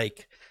change it.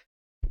 Like,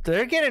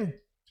 they're getting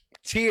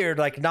cheered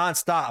like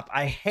nonstop.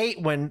 I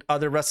hate when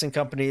other wrestling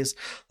companies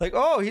like,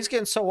 oh, he's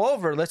getting so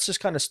over, let's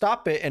just kind of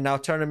stop it and now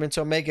turn him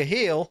into a mega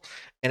heel,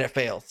 and it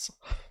fails.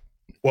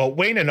 Well,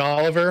 Wayne and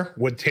Oliver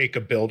would take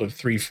a build of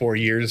 3-4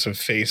 years of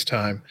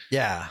FaceTime.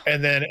 Yeah.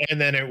 And then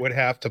it would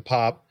have to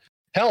pop.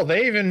 Hell,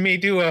 they even may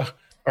do a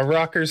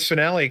Rockers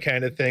finale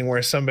kind of thing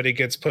where somebody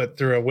gets put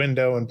through a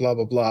window and blah,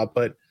 blah, blah.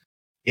 But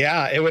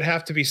yeah, it would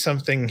have to be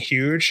something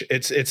huge.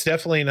 It's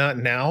definitely not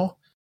now,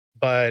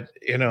 but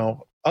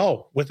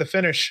with the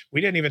finish,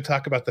 we didn't even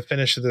talk about the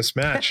finish of this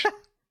match.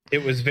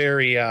 It was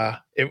very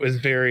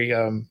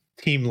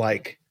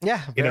team-like.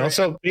 Yeah.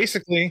 So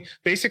basically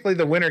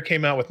the winner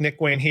came out with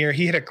Nick Wayne here.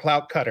 He hit a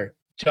clout cutter,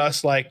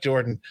 just like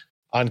Jordan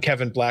on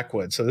Kevin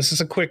Blackwood. So this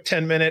is a quick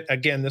 10-minute.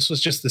 Again, this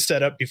was just the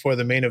setup before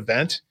the main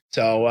event.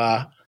 So,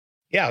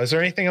 is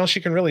there anything else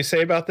you can really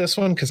say about this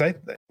one? Because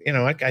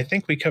I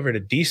think we covered a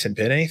decent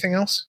bit. Anything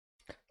else?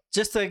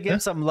 Just to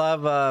give some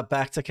love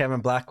back to Kevin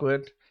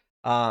Blackwood.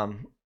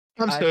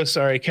 I'm so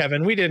sorry,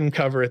 Kevin. We didn't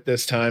cover it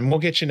this time. We'll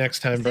get you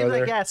next time,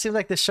 brother. It seemed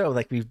like the show.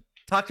 Like, we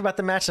talked about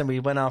the match and we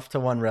went off to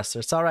one wrestler.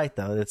 It's all right,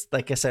 though. It's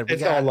like I said,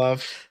 it's all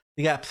love.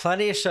 We got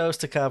plenty of shows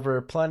to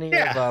cover, plenty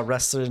of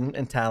wrestling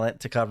and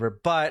talent to cover.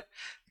 But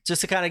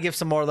just to kind of give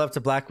some more love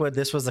to Blackwood,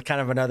 this was a kind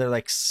of another,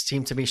 like,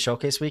 seemed to be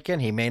showcase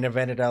weekend. He main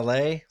evented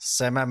LA,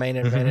 semi-main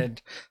evented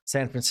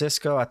San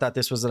Francisco. I thought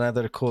this was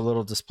another cool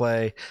little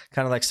display,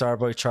 kind of like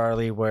Starboy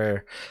Charlie,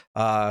 where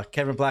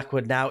Kevin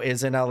Blackwood now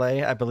is in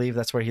LA. I believe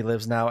that's where he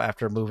lives now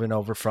after moving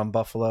over from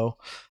Buffalo.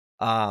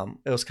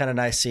 It was kind of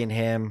nice seeing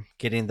him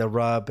getting the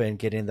rub and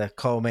getting the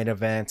co-main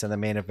event and the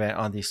main event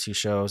on these two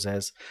shows,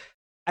 as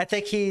I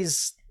think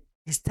he's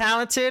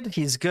talented.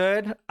 He's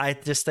good. I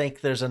just think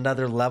there's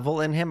another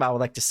level in him I would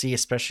like to see,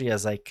 especially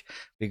as like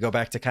we go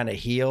back to kind of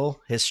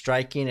heel. His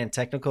striking and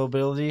technical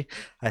ability,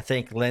 I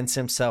think, lends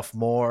himself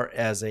more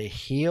as a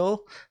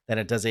heel than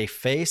it does a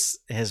face.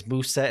 His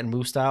moveset and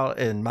move style,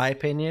 in my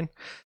opinion,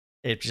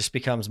 it just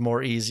becomes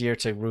more easier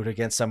to root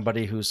against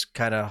somebody who's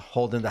kind of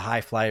holding the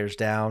high flyers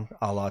down,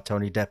 a la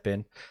Tony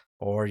Deppen,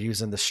 or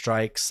using the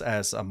strikes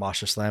as a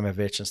Masha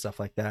Slamovich and stuff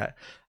like that.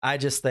 I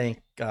just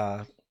think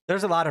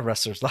there's a lot of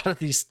wrestlers, a lot of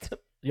these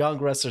young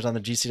wrestlers on the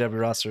GCW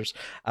rosters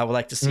I would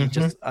like to see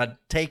just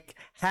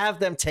have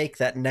them take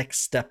that next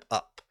step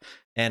up.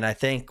 And I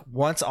think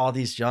once all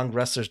these young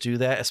wrestlers do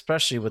that,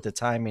 especially with the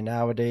timing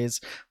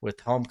nowadays,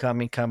 with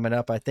Homecoming coming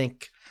up, I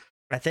think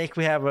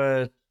we have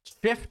a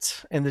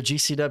shift in the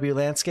GCW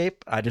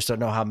landscape. I just don't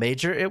know how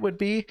major it would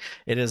be.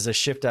 It is a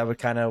shift I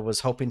was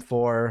hoping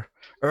for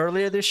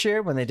earlier this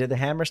year when they did the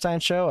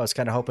Hammerstein show. I was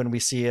kind of hoping we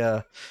see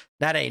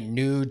not a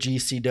new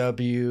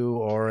GCW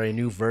or a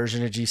new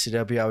version of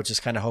GCW. I was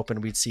just kind of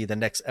hoping we'd see the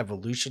next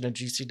evolution of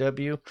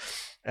GCW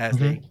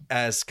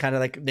as kind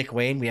of like Nick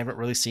Wayne. We haven't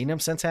really seen him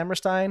since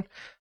Hammerstein.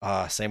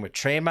 Same with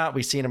Tremont.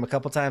 We've seen him a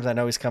couple times. I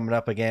know he's coming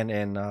up again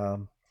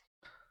in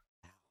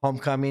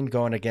Homecoming,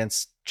 going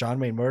against John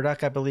Wayne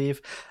Murdoch, I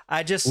believe.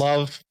 I just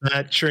love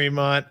Matt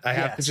Tremont. I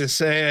have to just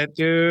say it,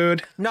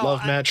 dude.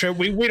 Love Matt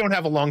Tremont. We don't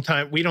have a long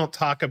time. We don't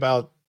talk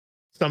about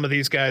some of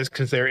these guys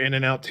because they're in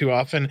and out too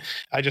often.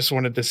 I just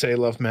wanted to say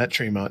love Matt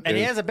Tremont, dude. And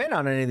he hasn't been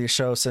on any of these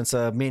shows since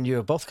me and you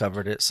have both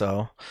covered it.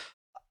 So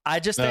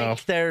I just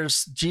think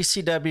there's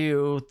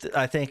GCW.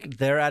 I think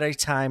they're at a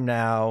time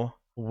now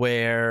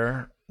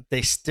where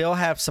they still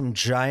have some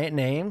giant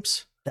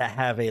names, that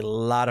have a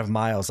lot of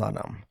miles on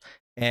them.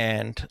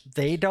 And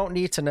they don't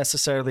need to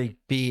necessarily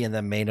be in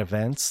the main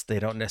events. They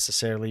don't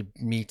necessarily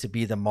need to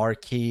be the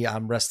marquee.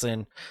 I'm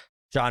wrestling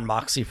John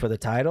Moxley for the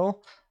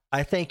title.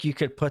 I think you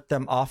could put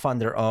them off on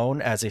their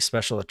own as a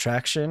special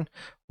attraction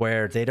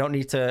where they don't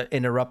need to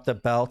interrupt the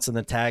belts and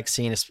the tag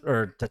scene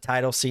or the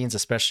title scenes,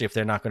 especially if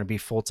they're not going to be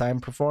full-time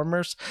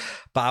performers.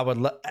 But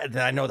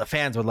I know the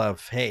fans would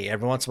love, hey,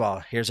 every once in a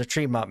while, here's a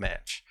Tremont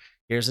match.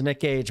 Here's a Nick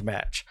Gage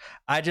match.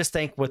 I just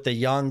think with the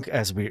young,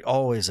 as we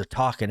always are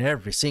talking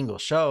every single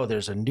show,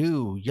 there's a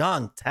new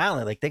young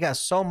talent. Like they got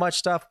so much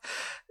stuff.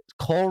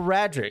 Cole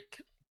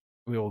Radrick,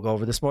 we will go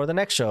over this more the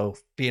next show,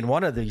 being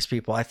one of these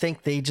people. I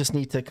think they just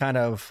need to kind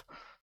of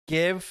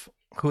give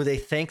who they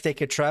think they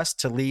could trust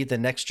to lead the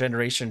next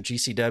generation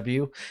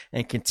GCW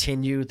and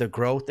continue the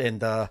growth and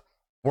the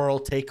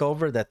world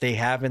takeover that they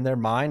have in their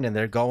mind. And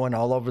they're going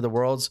all over the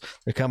worlds.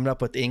 They're coming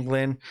up with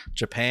England,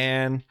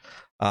 Japan,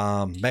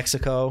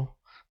 Mexico.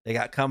 They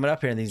got coming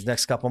up here in these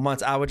next couple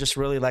months. I would just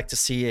really like to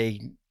see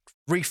a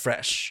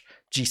refresh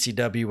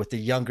GCW with the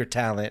younger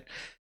talent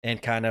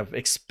and kind of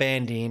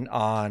expanding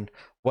on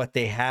what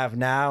they have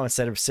now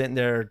instead of sitting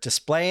there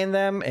displaying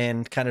them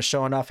and kind of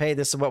showing off, hey,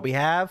 this is what we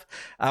have.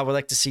 I would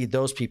like to see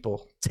those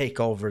people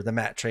take over the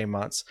Matt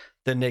Tremonts,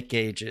 the Nick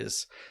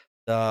Gages,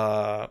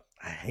 I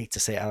hate to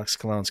say Alex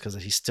Colognes because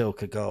he still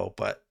could go,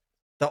 but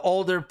the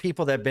older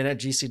people that have been at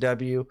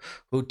GCW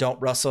who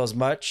don't wrestle as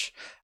much,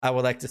 I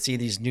would like to see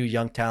these new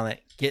young talent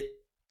get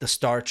the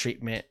star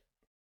treatment,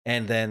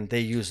 and then they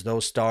use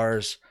those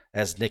stars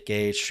as Nick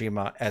Gage,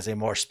 Tremont as a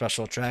more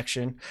special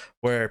attraction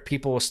where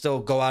people will still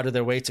go out of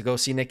their way to go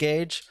see Nick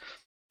Gage.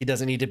 He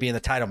doesn't need to be in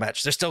the title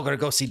match. They're still going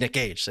to go see Nick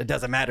Gage. It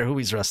doesn't matter who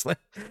he's wrestling.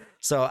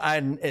 So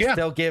it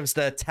still gives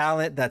the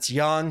talent that's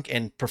young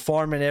and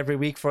performing every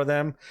week for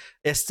them.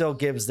 It still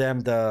gives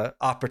them the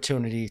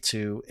opportunity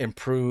to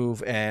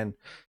improve and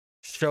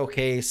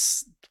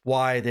showcase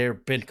why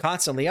they've been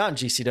constantly on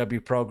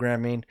GCW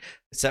programming,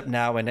 except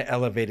now in an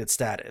elevated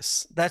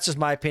status. That's just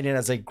my opinion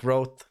as a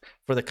growth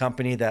for the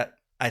company that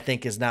I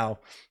think is now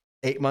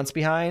 8 months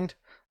behind.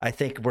 I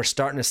think we're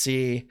starting to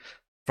see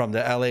from the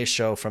LA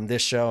show, from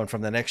this show, and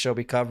from the next show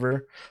we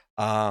cover,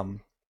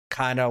 kind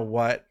of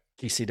what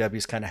GCW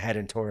is kind of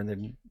heading toward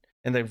in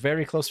the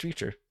very close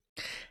future.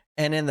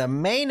 And in the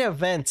main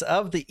event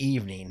of the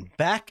evening,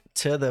 back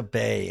to the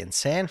Bay in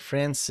San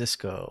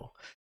Francisco,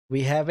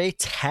 we have a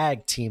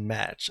tag team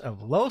match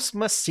of Los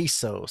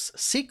Macizos,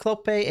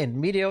 Ciclope and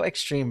Medio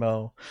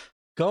Extremo,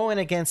 going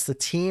against the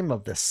team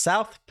of the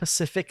South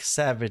Pacific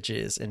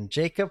Savages and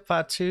Jacob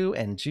Fatu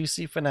and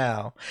Juicy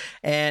Finau.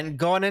 And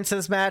going into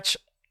this match,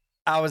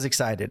 I was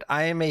excited.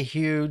 I am a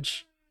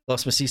huge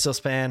Los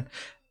Macizos fan.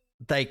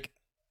 Like,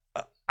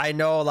 I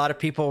know a lot of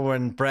people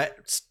when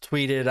Brett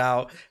tweeted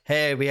out,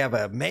 hey, we have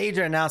a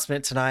major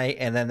announcement tonight,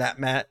 and then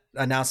that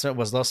announcement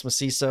was Los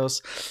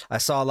Macizos. I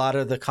saw a lot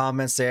of the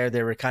comments there.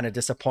 They were kind of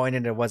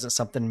disappointed. It wasn't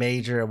something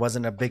major. It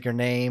wasn't a bigger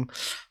name.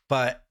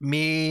 But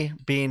me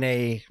being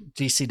a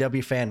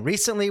GCW fan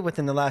recently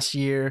within the last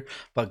year,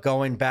 but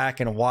going back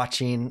and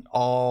watching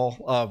all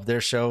of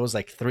their shows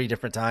like 3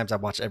 different times, I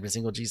watched every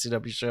single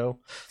GCW show.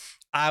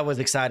 I was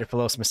excited for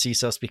Los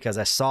Macizos because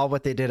I saw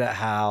what they did at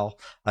Hal.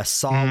 I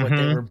saw what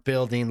they were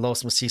building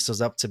Los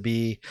Macizos up to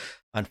be.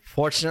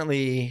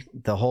 Unfortunately,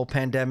 the whole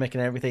pandemic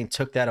and everything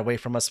took that away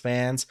from us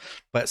fans.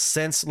 But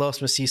since Los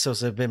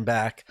Macizos have been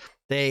back,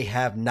 they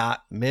have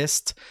not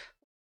missed.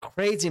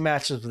 Crazy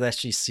matches with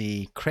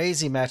SGC,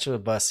 crazy matches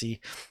with Bussy,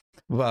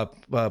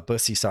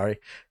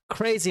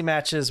 crazy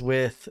matches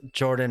with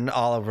Jordan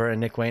Oliver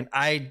and Nick Wayne.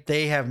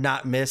 They have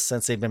not missed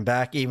since they've been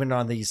back, even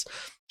on these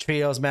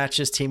trios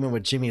matches, teaming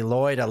with Jimmy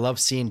Lloyd. I love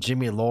seeing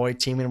Jimmy Lloyd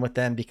teaming with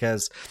them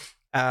because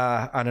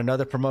on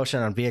another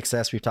promotion on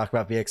VXS, we've talked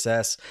about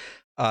VXS,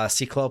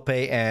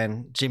 Ciclope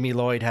and Jimmy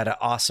Lloyd had an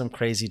awesome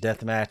crazy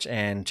death match,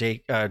 and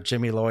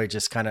Jimmy Lloyd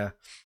just kind of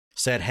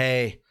said,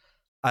 hey,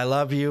 I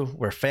love you.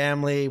 We're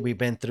family. We've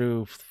been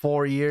through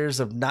 4 years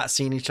of not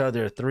seeing each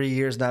other, 3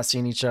 years not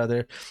seeing each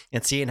other,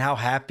 and seeing how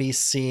happy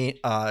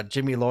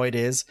Jimmy Lloyd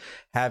is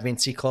having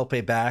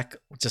Ciclope back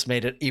just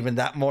made it even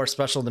that more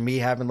special to me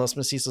having Los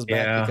Macizos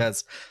back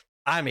because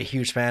I'm a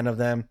huge fan of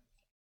them.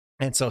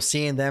 And so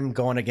seeing them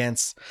going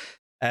against,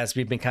 as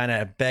we've been kind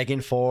of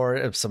begging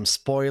for, some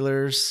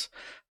spoilers,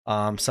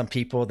 some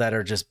people that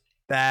are just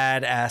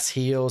badass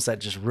heels that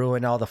just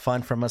ruin all the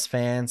fun from us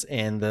fans,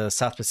 and the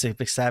South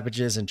Pacific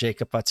Savages and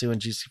Jacob Fatu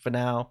and Juicy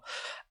Finau.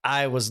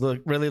 I was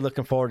really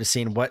looking forward to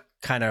seeing what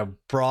kind of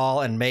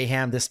brawl and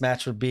mayhem this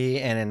match would be,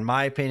 and in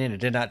my opinion, it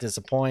did not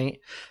disappoint.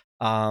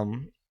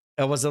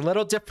 It was a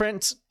little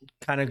different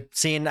kind of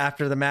seeing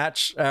after the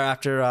match,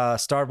 after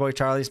Starboy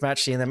Charlie's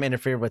match, seeing them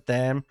interfere with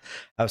them.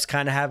 I was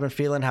kind of having a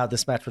feeling how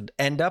this match would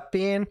end up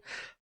being,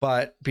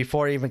 but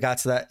before it even got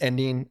to that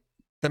ending,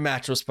 the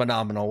match was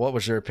phenomenal. What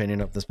was your opinion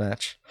of this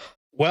match?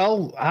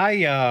 Well,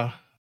 I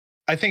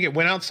think it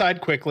went outside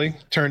quickly,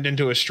 turned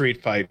into a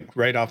street fight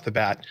right off the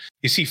bat.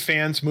 You see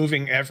fans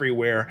moving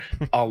everywhere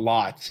a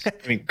lot.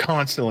 I mean,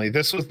 constantly.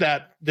 This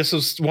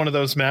was one of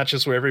those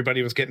matches where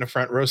everybody was getting a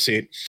front row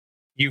seat.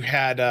 You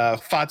had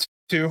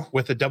too,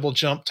 with a double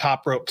jump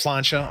top rope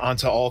plancha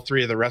onto all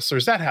three of the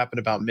wrestlers. That happened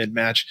about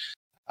mid-match.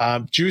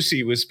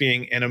 Juicy was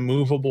being an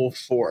immovable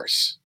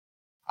force.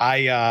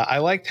 I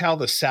liked how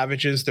the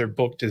Savages, they're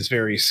booked as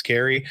very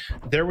scary.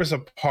 There was a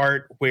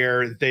part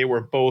where they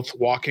were both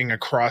walking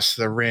across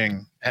the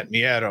ring at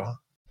Miedo,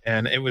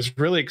 and it was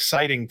really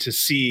exciting to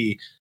see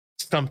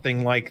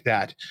something like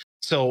that.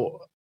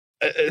 So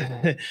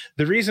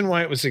the reason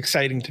why it was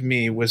exciting to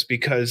me was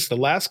because the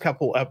last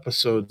couple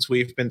episodes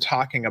we've been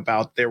talking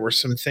about, there were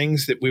some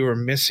things that we were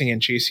missing in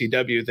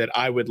GCW that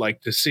I would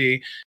like to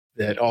see,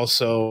 that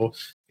also,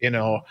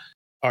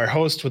 our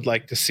host would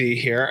like to see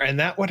here. And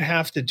that would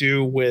have to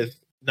do with,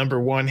 number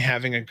one,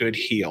 having a good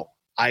heel.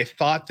 I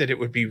thought that it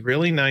would be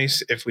really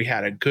nice if we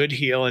had a good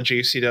heel in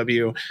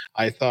GCW.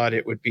 I thought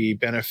it would be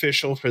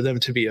beneficial for them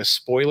to be a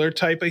spoiler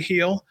type of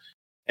heel.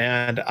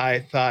 And I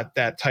thought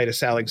that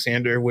Titus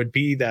Alexander would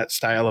be that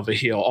style of a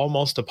heel,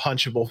 almost a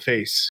punchable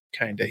face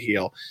kind of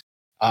heel.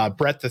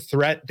 Brett the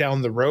Threat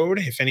down the road,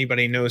 if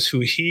anybody knows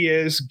who he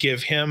is,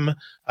 give him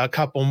a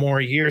couple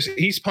more years.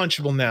 He's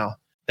punchable now.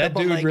 That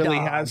dude really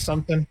has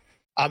something.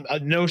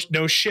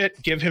 No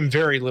shit, give him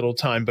very little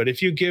time. But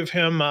if you give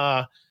him,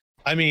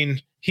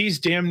 he's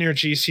damn near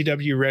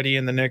GCW ready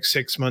in the next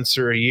 6 months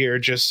or a year,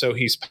 just so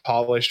he's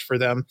polished for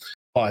them.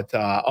 But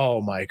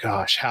oh my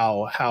gosh,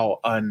 how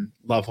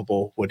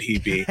unlovable would he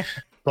be?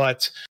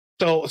 But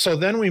so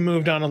then we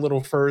moved on a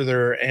little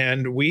further,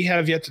 and we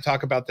have yet to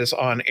talk about this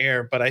on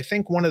air. But I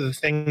think one of the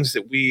things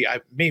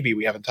that maybe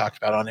we haven't talked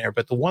about on air,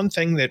 but the one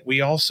thing that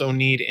we also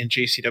need in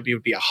GCW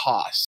would be a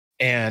Haas.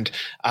 And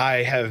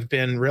I have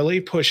been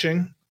really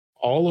pushing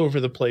all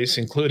over the place,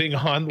 including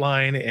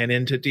online and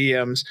into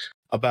DMs,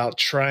 about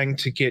trying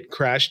to get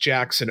Crash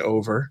Jackson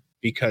over,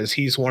 because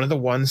he's one of the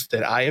ones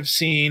that I have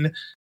seen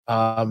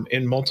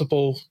in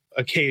multiple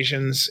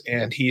occasions,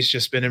 and he's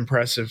just been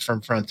impressive from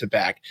front to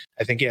back.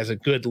 I think he has a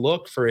good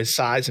look for his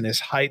size and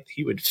his height.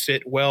 He would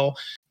fit well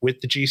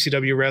with the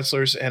GCW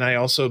wrestlers, and I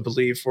also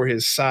believe for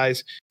his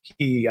size,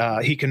 he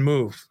can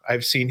move.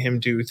 I've seen him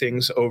do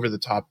things over the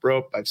top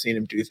rope. I've seen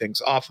him do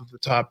things off of the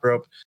top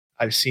rope.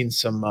 I've seen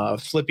some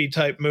flippy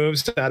type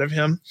moves out of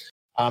him.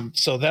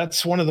 So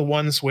that's one of the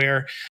ones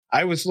where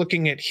I was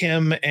looking at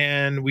him,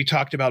 and we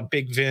talked about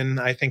Big Vin.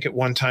 I think at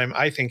one time,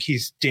 I think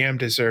he's damn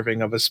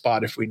deserving of a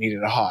spot if we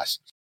needed a Haas.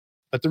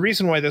 But the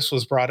reason why this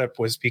was brought up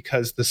was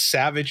because the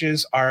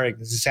Savages are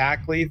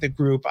exactly the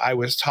group I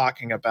was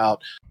talking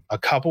about a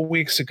couple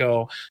weeks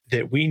ago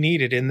that we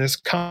needed in this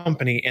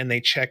company, and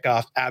they check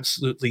off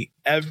absolutely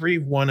every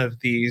one of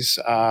these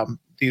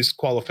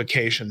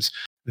qualifications.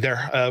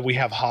 We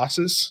have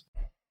Haas's.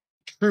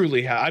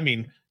 Truly,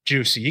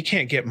 Juicy. You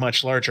can't get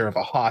much larger of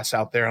a Haas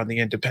out there on the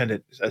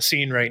independent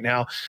scene right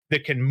now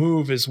that can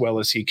move as well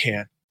as he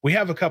can. We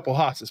have a couple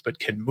Haas's, but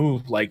can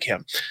move like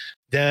him.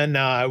 Then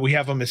we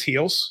have them as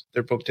heels.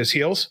 They're booked as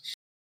heels.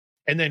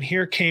 And then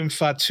here came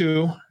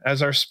Fatu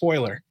as our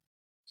spoiler.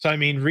 So,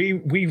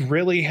 we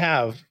really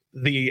have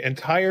the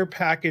entire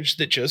package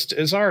that, just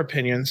as our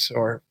opinions,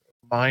 or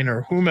mine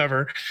or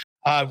whomever,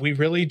 we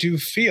really do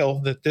feel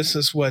that this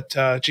is what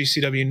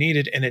GCW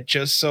needed. And it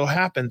just so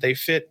happened they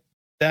fit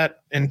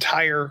that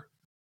entire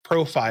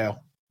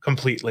profile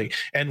completely.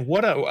 And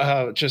what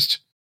a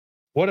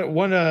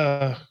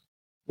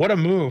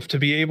move to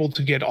be able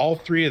to get all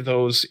three of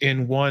those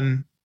in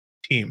one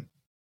team.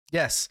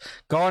 Yes,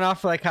 going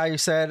off like how you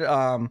said,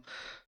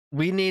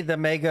 we need the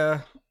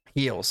mega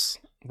heels.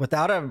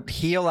 Without a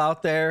heel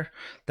out there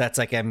that's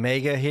like a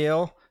mega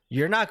heel,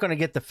 you're not going to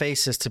get the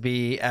faces to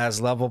be as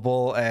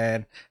lovable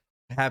and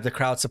have the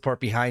crowd support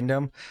behind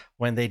them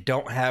when they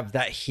don't have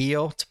that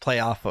heel to play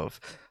off of.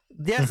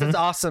 Yes, It's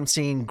awesome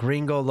seeing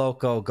Gringo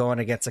Loco going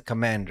against a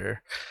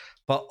commander,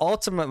 but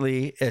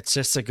ultimately it's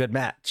just a good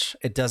match.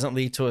 It doesn't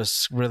lead to a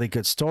really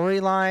good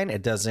storyline.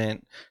 It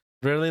doesn't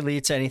really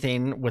lead to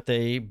anything with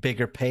a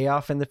bigger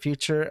payoff in the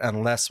future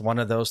unless one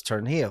of those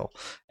turn heel.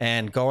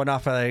 And going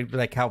off of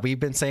like how we've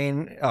been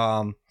saying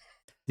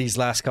these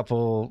last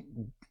couple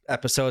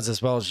episodes,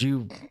 as well as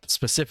you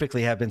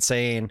specifically have been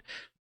saying,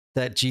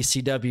 that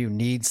GCW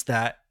needs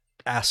that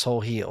asshole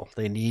heel.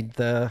 They need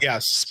the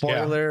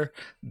spoiler.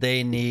 Yeah.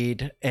 They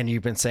need, and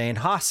you've been saying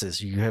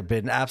Haas's. You have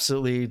been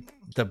absolutely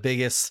the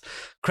biggest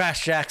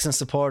Crash Jackson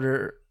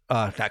supporter.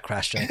 Not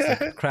Crash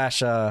Jackson.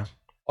 Crash.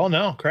 Oh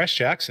no, Crash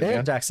Jackson.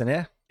 Yeah, Jackson.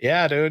 Yeah.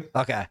 Yeah, dude.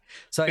 Okay,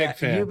 so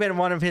you've been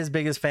one of his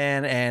biggest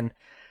fan, and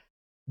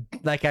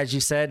like as you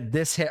said,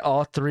 this hit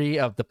all three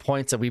of the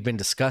points that we've been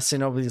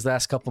discussing over these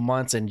last couple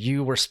months, and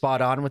you were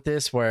spot on with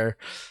this. Where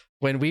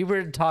when we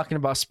were talking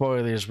about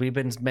spoilers, we've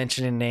been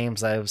mentioning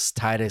names as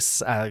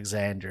Titus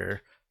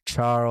Alexander,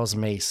 Charles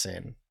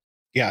Mason.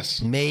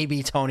 Yes.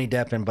 Maybe Tony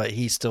Deppen, but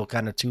he's still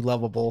kind of too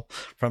lovable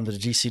from the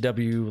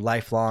GCW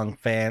lifelong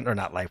fan, or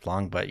not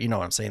lifelong, but you know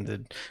what I'm saying.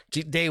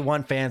 The day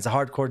one fans, the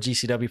hardcore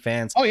GCW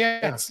fans. Oh,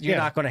 yeah. You're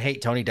not going to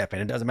hate Tony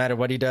Deppen. It doesn't matter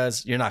what he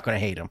does. You're not going to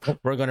hate him.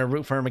 We're going to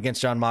root for him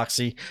against John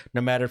Moxley.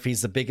 No matter if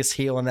he's the biggest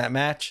heel in that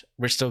match,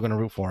 we're still going to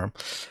root for him.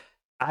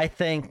 I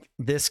think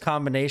this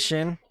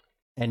combination,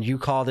 and you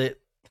called it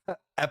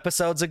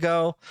episodes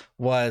ago,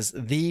 was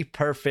the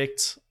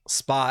perfect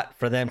spot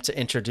for them to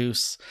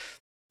introduce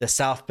the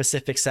South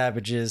Pacific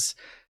Savages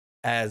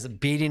as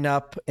beating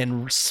up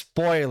and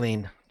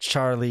spoiling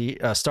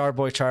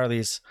Starboy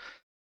Charlie's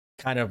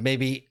kind of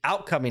maybe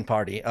outcoming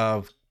party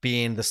of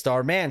being the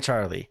Star Man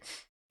Charlie.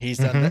 He's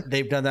done that.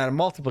 They've done that on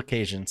multiple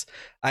occasions.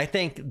 I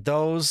think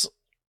those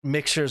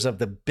mixtures of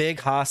the big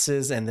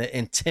hosses and the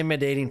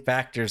intimidating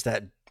factors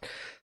that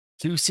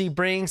Juicy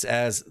brings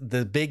as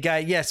the big guy.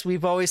 Yes,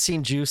 we've always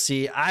seen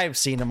Juicy. I've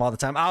seen him all the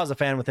time. I was a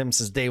fan with him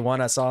since day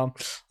one. I saw him.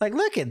 Like,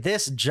 look at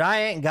this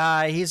giant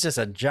guy. He's just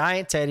a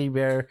giant teddy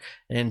bear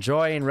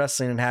enjoying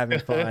wrestling and having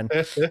fun.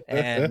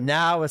 And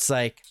now it's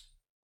like,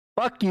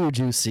 fuck you,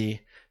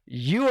 Juicy.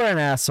 You are an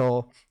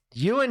asshole.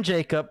 You and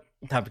Jacob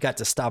have got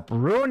to stop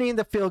ruining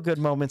the feel-good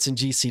moments in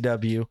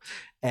GCW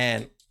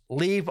and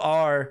leave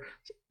our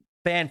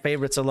fan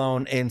favorites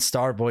alone in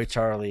Starboy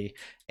Charlie.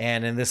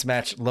 And in this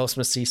match, Los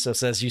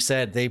Macizos, as you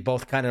said, they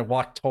both kind of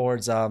walked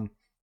towards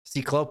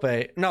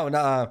Ciclope.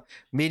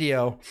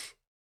 Medio.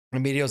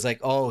 And Medio's like,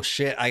 oh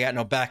shit, I got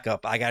no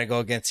backup. I got to go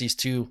against these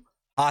two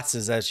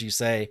hosses, as you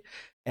say.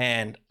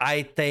 And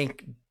I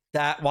think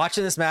that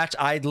watching this match,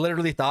 I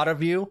literally thought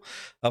of you,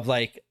 of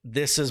like,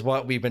 this is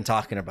what we've been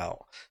talking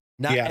about.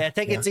 Now, I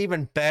think it's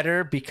even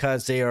better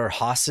because they are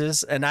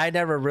hosses, and I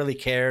never really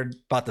cared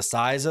about the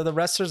size of the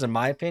wrestlers, in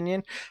my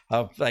opinion.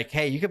 Of like,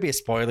 hey, you could be a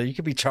spoiler, you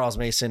could be Charles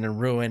Mason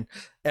and ruin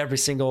every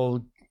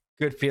single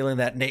good feeling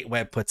that Nate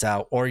Webb puts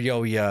out, or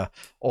Yo-Ya,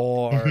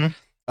 or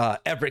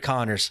Everett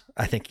Connors.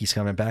 I think he's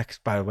coming back,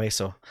 by the way.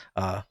 So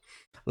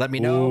let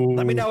me know.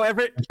 Let me know,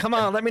 Everett. Come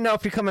on, let me know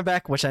if you're coming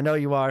back, which I know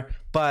you are.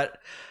 But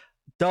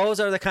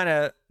those are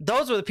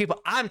the people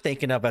I'm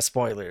thinking of as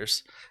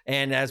spoilers.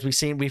 And as we've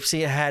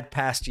seen had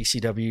past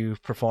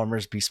GCW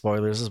performers be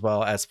spoilers as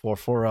well, as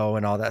 440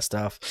 and all that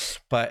stuff.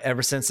 But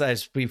ever since,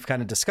 as we've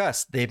kind of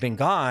discussed, they've been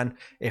gone.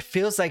 It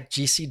feels like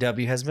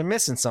GCW has been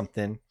missing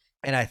something.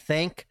 And I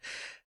think,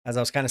 as I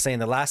was kind of saying in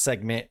the last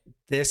segment,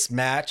 this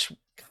match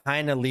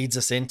kind of leads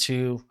us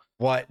into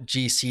what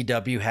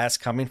GCW has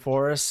coming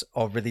for us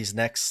over these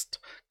next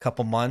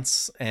couple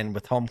months, and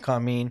with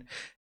Homecoming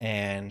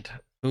and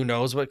who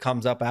knows what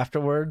comes up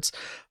afterwards.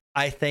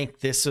 I think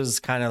this is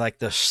kind of like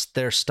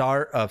their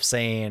start of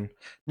saying,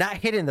 not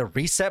hitting the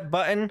reset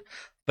button,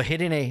 but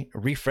hitting a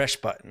refresh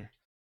button.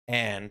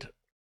 And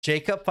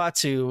Jacob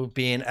Fatu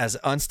being as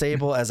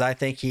unstable as I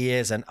think he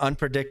is, and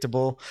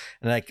unpredictable.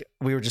 And like,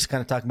 we were just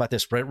kind of talking about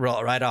this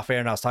right off air,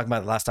 and I was talking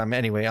about it last time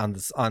anyway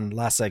on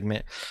last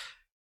segment.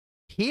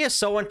 He is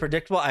so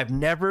unpredictable. I've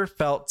never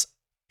felt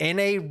in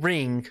a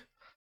ring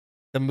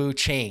the mood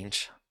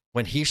change.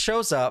 When he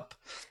shows up,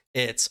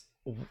 it's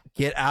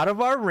get out of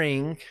our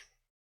ring,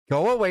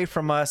 go away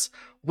from us.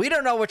 We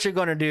don't know what you're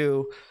going to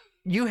do.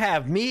 You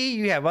have me,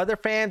 you have other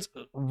fans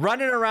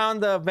running around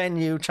the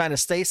venue trying to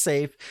stay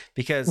safe,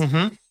 because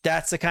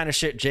that's the kind of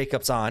shit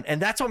Jacob's on. And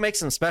that's what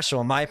makes him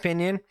special, in my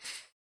opinion.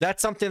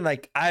 That's something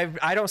like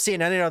I don't see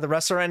in any other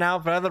wrestler right now.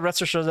 If another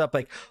wrestler shows up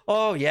like,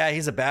 oh yeah,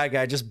 he's a bad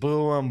guy, just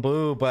boo him,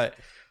 boo. But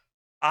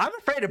I'm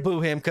afraid to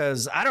boo him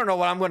because I don't know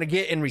what I'm going to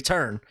get in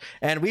return.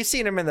 And we've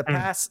seen him in the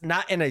past,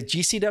 not in a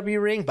GCW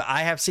ring, but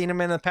I have seen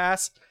him in the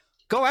past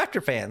go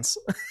after fans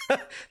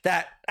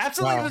that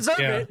absolutely deserve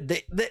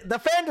it. The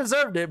fan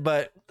deserved it,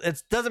 but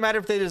it doesn't matter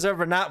if they deserve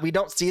it or not. We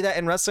don't see that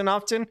in wrestling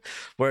often,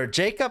 where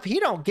Jacob, he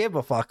don't give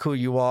a fuck who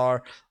you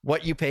are,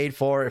 what you paid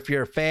for. If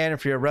you're a fan,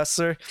 if you're a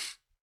wrestler,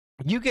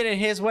 you get in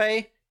his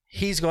way,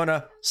 he's going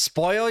to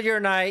spoil your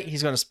night.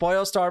 He's going to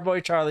spoil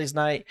Starboy Charlie's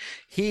night.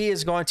 He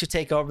is going to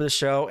take over the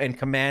show and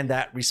command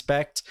that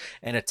respect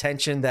and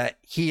attention that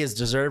he is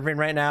deserving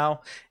right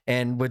now.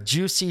 And with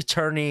Juicy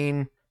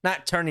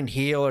not turning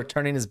heel or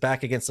turning his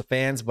back against the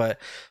fans, but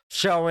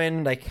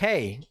showing like,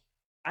 hey,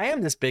 I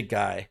am this big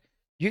guy.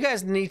 You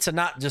guys need to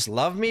not just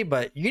love me,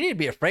 but you need to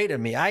be afraid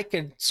of me. I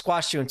can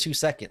squash you in 2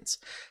 seconds.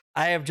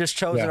 I have just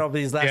chosen over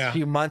these last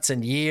few months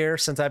and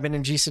years since I've been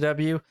in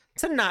GCW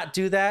to not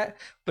do that.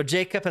 But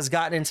Jacob has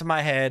gotten into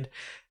my head,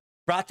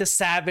 brought the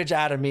savage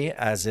out of me,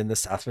 as in the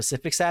South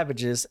Pacific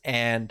Savages.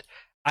 And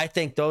I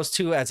think those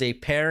two as a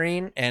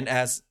pairing, and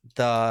as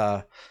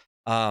the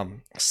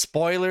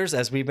spoilers,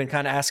 as we've been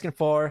kind of asking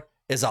for,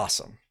 is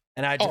awesome.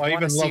 And I just want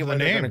to see where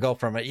they're going to go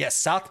from it. Yes,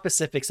 South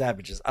Pacific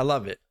Savages. I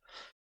love it.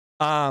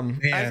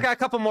 I've got a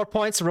couple more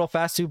points real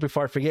fast too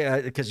before I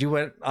forget, because you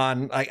went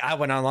on, like, I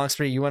went on long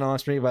spree, you went on long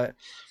spree, but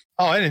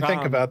I didn't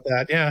think about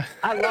that. Yeah,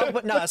 I love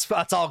it. No,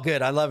 it's all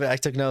good. I love it. I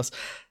took notes.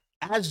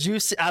 As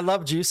Juicy, I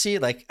love Juicy,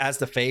 like as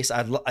the face.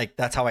 Like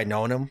that's how I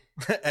known him.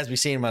 As we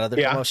see him on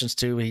other promotions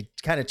too, he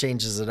kind of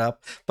changes it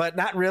up, but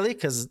not really,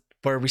 because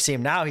where we see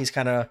him now, he's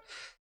kind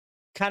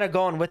of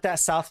going with that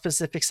South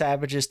Pacific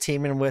Savages,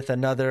 teaming with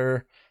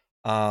another.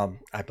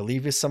 I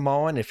believe he's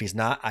Samoan. If he's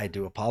not, I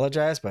do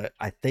apologize, but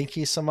I think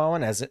he's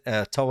Samoan, as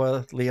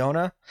Toa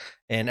Leona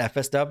in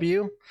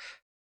FSW.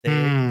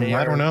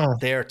 I don't know.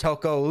 They're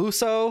Toko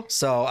Uso,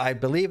 so I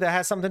believe that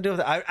has something to do with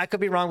it. I could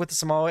be wrong with the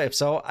Samoa. If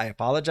so, I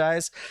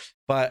apologize,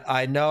 but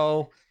I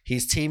know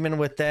He's teaming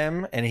with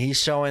them, and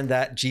he's showing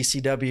that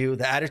GCW,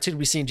 the attitude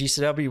we see in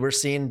GCW, we're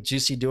seeing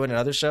Juicy doing in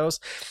other shows,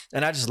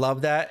 and I just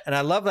love that. And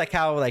I love like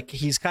how like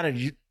he's kind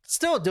of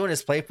still doing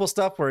his playful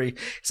stuff where he's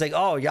like,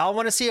 "Oh, y'all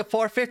want to see a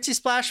 450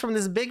 splash from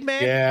this big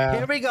man? Yeah.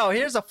 Here we go.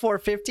 Here's a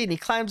 450," and he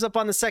climbs up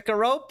on the second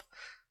rope,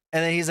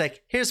 and then he's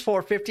like, "Here's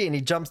 450," and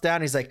he jumps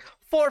down. He's like,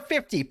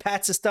 450,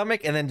 pats his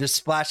stomach, and then just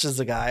splashes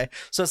the guy.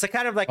 So it's like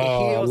kind of like a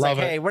heel. It's like,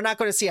 hey, we're not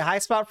going to see a high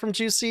spot from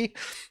Juicy,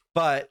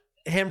 but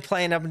him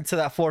playing up into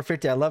that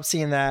 450, I love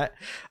seeing that.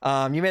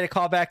 You made a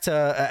call back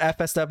to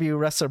FSW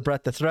wrestler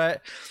Brett the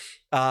Threat.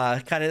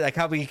 Kind of like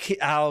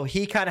how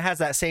he kind of has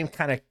that same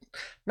kind of,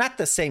 not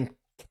the same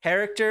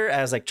character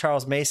as like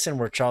Charles Mason,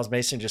 where Charles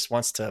Mason just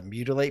wants to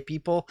mutilate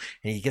people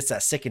and he gets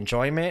that sick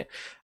enjoyment.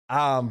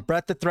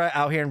 Brett the Threat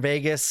out here in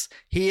Vegas,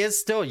 he is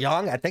still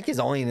young. I think he's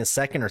only in his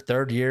second or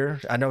third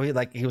year. I know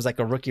he was like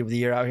a rookie of the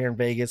year out here in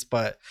Vegas,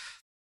 but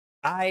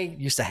I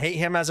used to hate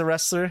him as a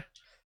wrestler.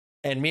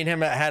 And me and him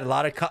had a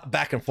lot of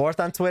back and forth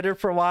on Twitter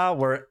for a while,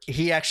 where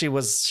he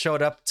actually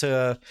showed up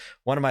to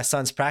one of my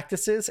son's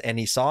practices and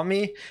he saw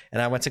me,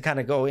 and I went to kind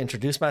of go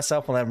introduce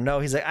myself and let him know.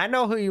 He's like, "I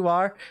know who you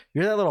are.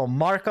 You're that little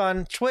mark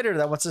on Twitter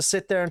that wants to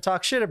sit there and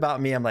talk shit about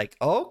me." I'm like,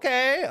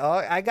 "Okay,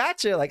 I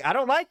got you. Like, I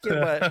don't like you,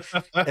 but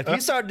if you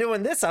start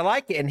doing this, I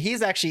like it." And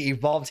he's actually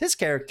evolved his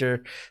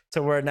character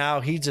to where now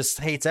he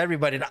just hates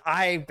everybody. And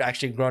I've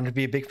actually grown to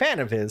be a big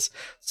fan of his.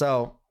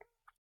 So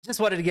just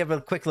wanted to give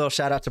a quick little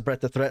shout out to Brett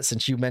the Threat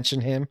since you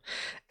mentioned him.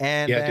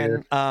 And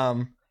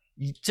then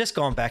just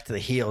going back to the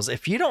heels,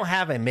 if you don't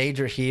have a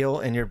major heel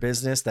in your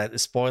business that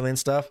is spoiling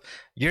stuff,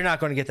 you're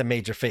not going to get the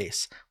major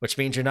face, which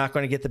means you're not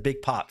going to get the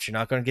big pops. You're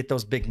not going to get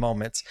those big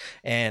moments.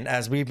 And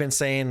as we've been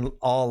saying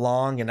all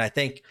along, and I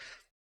think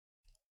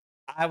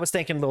I was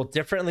thinking a little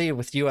differently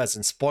with you as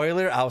in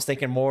spoiler, I was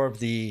thinking more of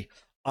the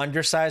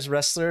undersized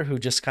wrestler who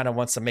just kind of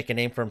wants to make a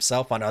name for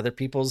himself on other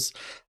people's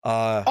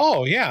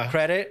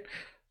credit.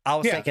 I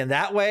was thinking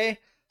that way,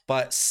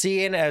 but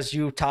seeing as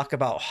you talk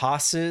about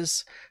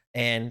Haas's,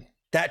 and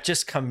that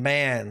just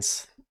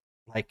commands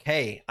like,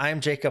 hey, I'm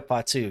Jacob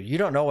Fatu. You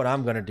don't know what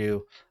I'm going to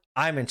do.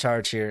 I'm in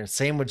charge here.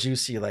 Same with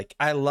Juicy. Like,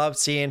 I love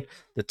seeing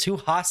the two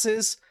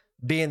Haas's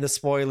being the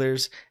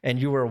spoilers, and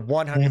you were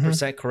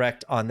 100%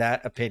 correct on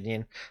that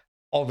opinion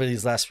over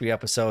these last few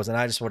episodes. And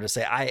I just want to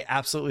say, I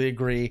absolutely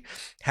agree.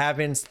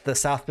 Having the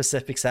South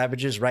Pacific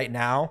Savages right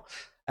now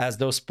as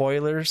those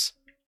spoilers,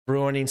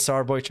 ruining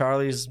Starboy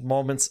Charlie's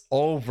moments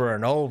over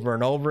and over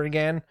and over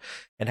again,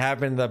 and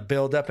having the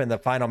build up in the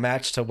final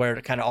match to where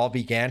it kind of all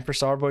began for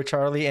Starboy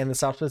Charlie and the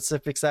South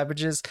Pacific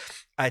Savages.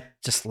 I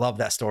just love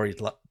that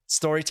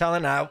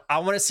storytelling. I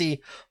want to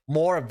see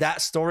more of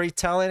that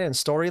storytelling and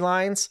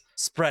storylines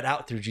spread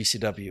out through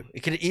GCW.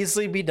 It could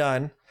easily be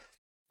done.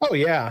 Oh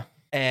yeah.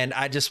 And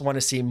I just want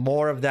to see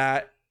more of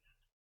that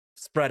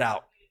spread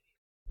out.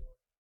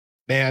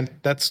 Man,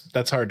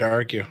 that's hard to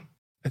argue.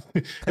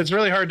 It's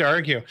really hard to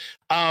argue.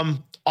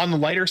 On the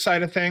lighter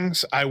side of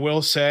things, I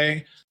will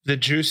say the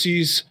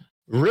Juicy's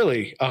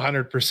really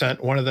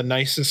 100% one of the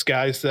nicest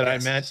guys that I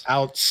met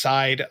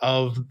outside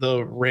of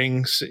the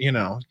rings. You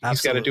know,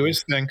 he's got to do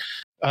his thing.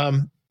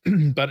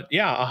 But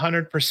yeah,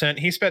 100%.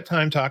 He spent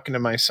time talking to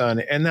my son,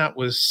 and that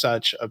was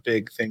such a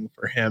big thing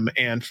for him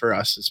and for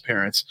us as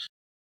parents.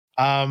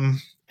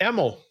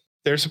 Emil,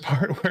 there's a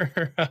part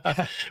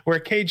where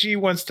KG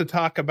wants to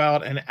talk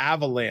about an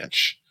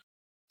avalanche.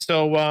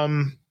 So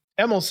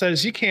Emil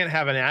says, you can't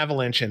have an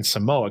avalanche in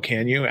Samoa,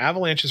 can you?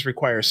 Avalanches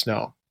require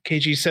snow.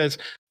 KG says,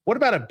 what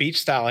about a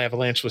beach-style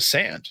avalanche with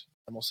sand?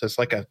 Emil says,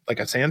 like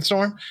a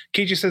sandstorm?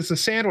 KG says the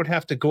sand would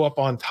have to go up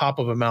on top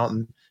of a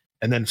mountain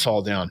and then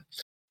fall down.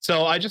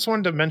 So I just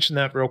wanted to mention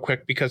that real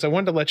quick because I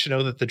wanted to let you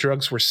know that the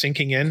drugs were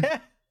sinking in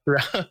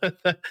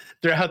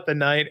throughout the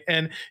night,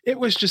 and it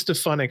was just a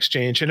fun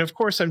exchange. And of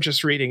course, I'm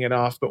just reading it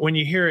off, but when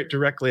you hear it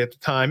directly at the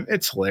time,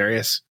 it's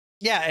hilarious.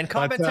 Yeah, and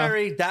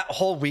commentary that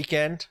whole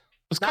weekend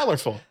was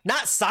colorful.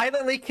 Not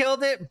silently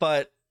killed it,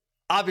 but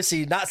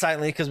obviously not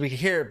silently because we could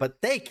hear it,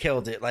 but they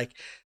killed it. Like,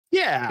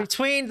 yeah,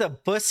 between the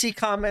bussy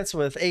comments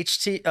with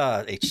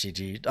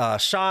HTG,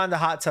 Sean, the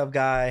hot tub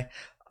guy,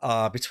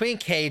 between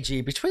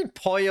KG, between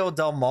Pollo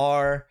Del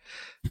Mar,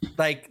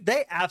 like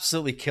they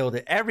absolutely killed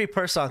it. Every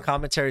person on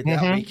commentary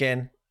that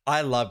weekend,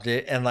 I loved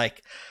it. And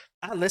like,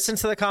 I listened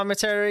to the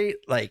commentary,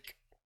 like,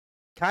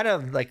 kind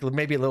of like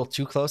maybe a little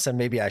too close and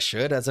maybe I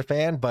should as a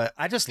fan, but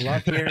I just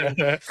love hearing,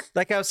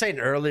 like I was saying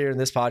earlier in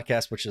this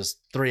podcast, which is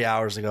 3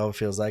 hours ago, it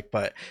feels like,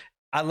 but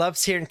I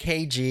love hearing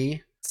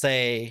KG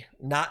say,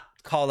 not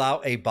call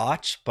out a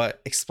botch,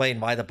 but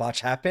explain why the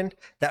botch happened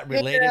that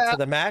related to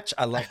the match.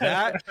 I love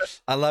that.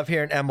 I love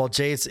hearing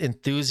MLJ's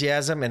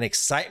enthusiasm and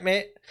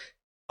excitement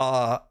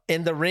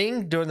in the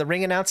ring, during the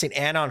ring announcing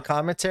and on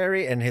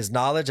commentary, and his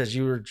knowledge, as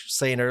you were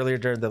saying earlier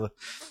during the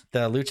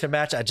Lucha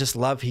match. I just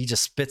love, he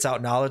just spits out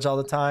knowledge all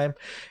the time.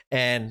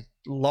 And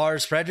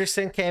Lars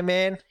Fredrickson came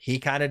in. He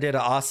kind of did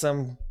an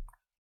awesome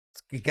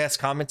guest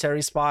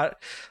commentary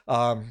spot,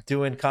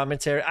 doing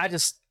commentary.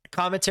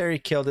 commentary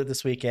killed it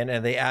this weekend,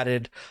 and they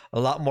added a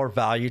lot more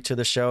value to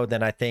the show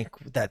than I think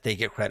that they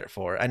get credit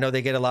for. I know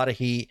they get a lot of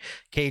heat.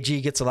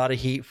 KG gets a lot of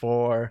heat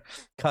for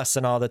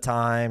cussing all the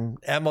time.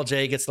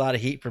 MLJ gets a lot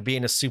of heat for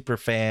being a super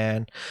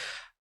fan.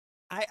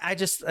 I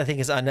think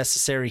it's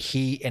unnecessary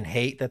heat and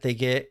hate that they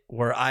get,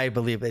 where I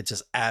believe it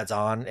just adds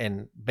on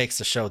and makes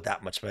the show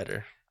that much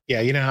better.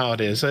 Yeah, you know how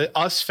it is.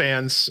 Us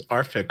fans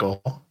are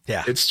fickle.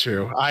 Yeah, it's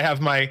true. I have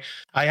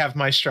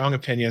my strong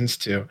opinions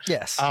too.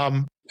 Yes.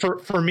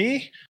 For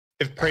me,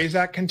 if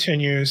Prazak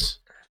continues,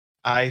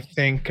 I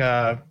think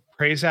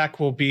Prazak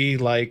will be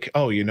like,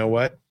 oh, you know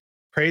what?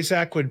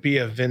 Prazak would be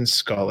a Vince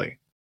Scully.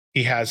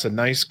 He has a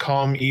nice,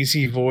 calm,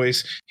 easy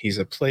voice. He's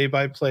a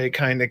play-by-play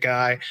kind of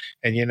guy.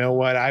 And you know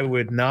what? I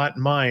would not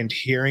mind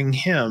hearing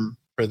him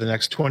for the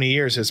next 20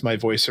 years as my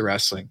voice of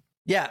wrestling.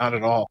 Yeah, not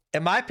at all.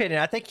 In my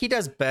opinion, I think he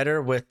does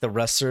better with the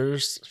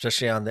wrestlers,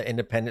 especially on the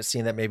independent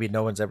scene that maybe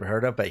no one's ever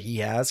heard of, but he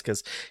has,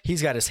 because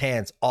he's got his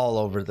hands all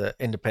over the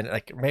independent.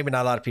 Like, maybe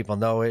not a lot of people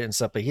know it and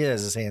stuff, but he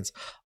has his hands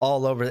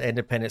all over the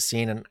independent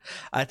scene. And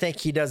I think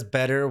he does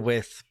better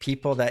with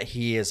people that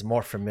he is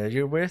more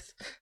familiar with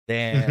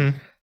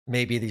than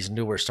maybe these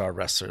newer star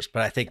wrestlers.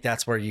 But I think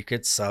that's where you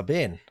could sub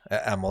in a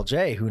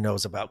MLJ who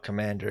knows about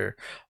Commander,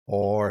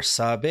 or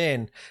sub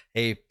in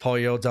a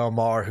Pollo Del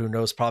Mar who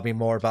knows probably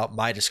more about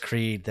Midas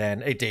Creed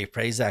than a Dave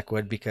Prazak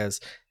would, because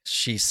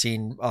she's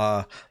seen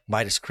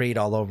Midas Creed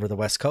all over the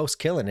West Coast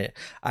killing it.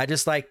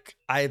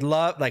 I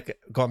love, like,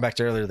 going back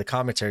to earlier, the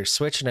commentary,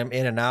 switching them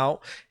in and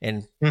out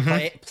and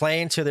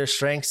playing to their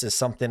strengths is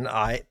something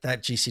that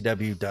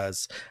GCW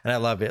does, and I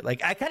love it.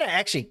 Like, I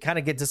kind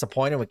of get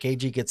disappointed when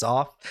KG gets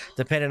off,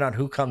 depending on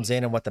who comes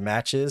in and what the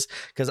match is,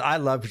 because I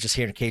love just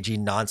hearing KG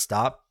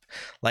nonstop.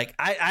 Like,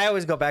 I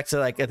always go back to,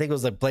 like, I think it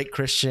was the Blake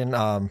Christian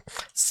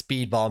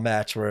speedball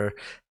match where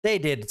they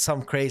did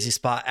some crazy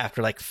spot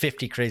after like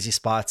 50 crazy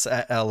spots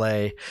at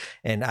LA,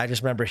 and I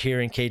just remember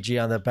hearing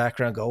KG on the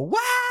background go, wow,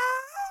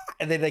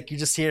 and then, like, you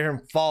just hear him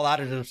fall out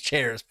of the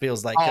chairs,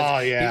 feels like. Oh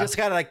yeah, he just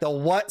kind of, like, the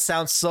what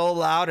sounds so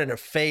loud and it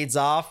fades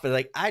off, and,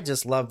 like, I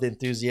just love the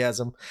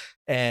enthusiasm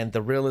and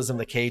the realism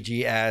that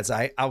KG adds.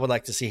 I would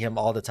like to see him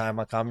all the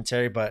time on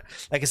commentary, but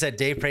like I said,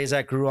 Dave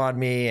Prazak grew on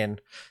me, and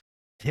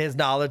his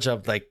knowledge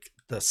of, like,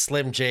 the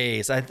Slim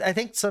J's. I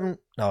think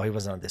he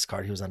wasn't on this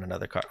card. He was on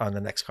another card, on the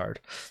next card.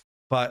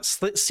 But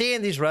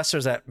seeing these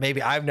wrestlers that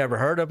maybe I've never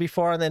heard of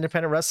before on the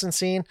independent wrestling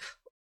scene,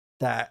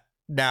 that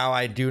now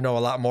I do know a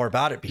lot more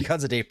about it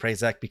because of Dave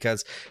Prazak,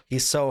 because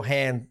he's so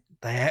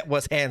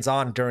was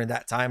hands-on during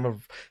that time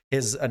of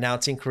his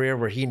announcing career,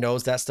 where he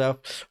knows that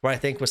stuff. Where I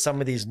think with some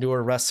of these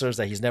newer wrestlers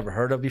that he's never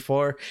heard of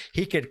before,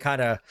 he could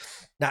kind of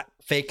not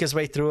fake his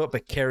way through it,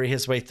 but carry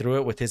his way through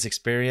it with his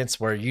experience,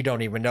 where you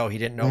don't even know he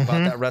didn't know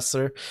about that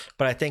wrestler.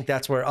 But I think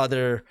that's where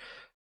other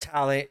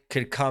talent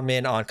could come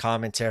in on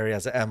commentary,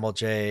 as a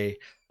MLJ,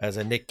 as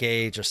a Nick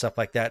Gage, or stuff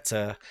like that,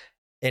 to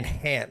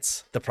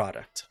enhance the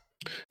product.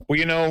 Well,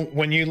 you know,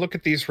 when you look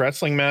at these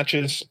wrestling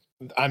matches,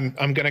 I'm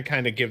going to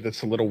kind of give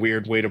this a little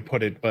weird way to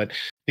put it, but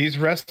these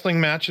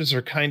wrestling matches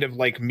are kind of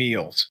like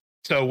meals.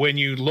 So when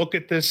you look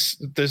at this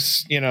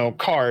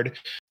card,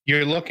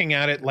 you're looking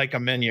at it like a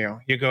menu.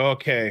 You go,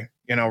 okay,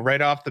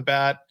 right off the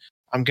bat,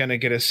 I'm going to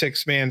get a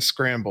 6-man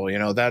scramble.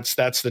 That's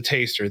the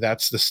taster.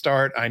 That's the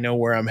start. I know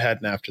where I'm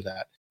heading after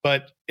that.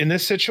 But in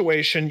this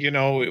situation,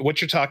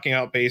 what you're talking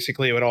about,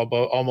 basically, it would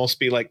almost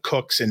be like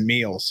cooks and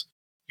meals.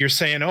 You're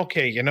saying,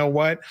 okay, you know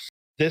what?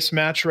 This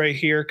match right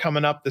here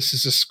coming up, this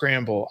is a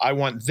scramble. I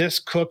want this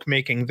cook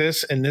making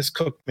this and this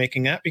cook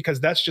making that, because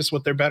that's just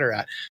what they're better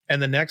at.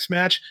 And the next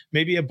match,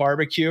 maybe a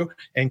barbecue,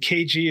 and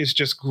KG is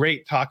just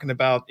great talking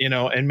about,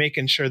 and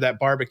making sure that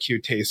barbecue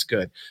tastes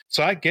good.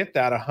 So I get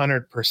that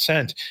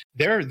 100%.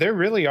 They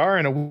really are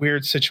in a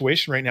weird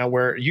situation right now,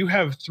 where you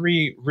have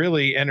 3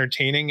 really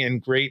entertaining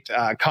and great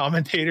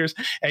commentators,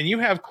 and you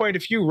have quite a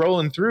few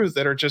rolling through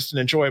that are just an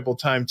enjoyable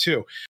time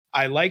too.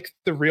 I like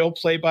the real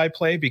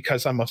play-by-play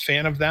because I'm a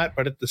fan of that,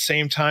 but at the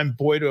same time,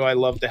 boy, do I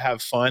love to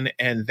have fun,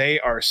 and they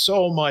are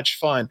so much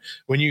fun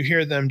when you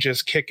hear them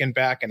just kicking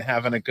back and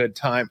having a good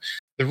time.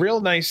 The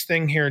real nice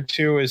thing here,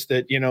 too, is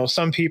that,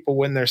 some people,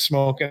 when they're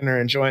smoking or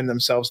enjoying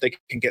themselves, they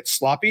can get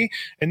sloppy,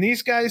 and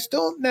these guys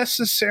don't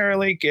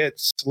necessarily get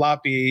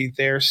sloppy.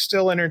 They're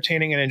still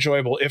entertaining and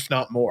enjoyable, if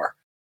not more.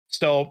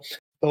 So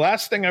the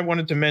last thing I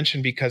wanted to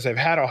mention, because I've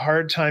had a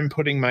hard time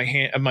putting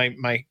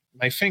my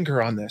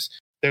finger on this,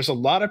 there's a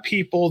lot of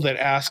people that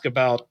ask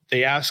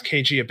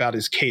KG about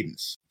his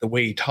cadence, the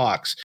way he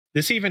talks.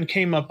 This even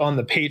came up on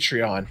the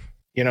Patreon,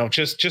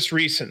 just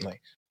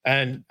recently.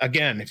 And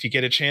again, if you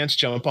get a chance,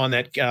 jump on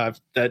that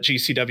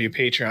GCW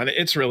Patreon.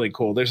 It's really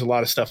cool. There's a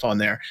lot of stuff on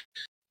there.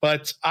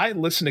 But I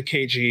listen to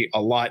KG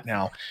a lot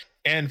now.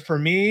 And for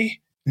me,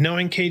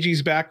 knowing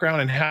KG's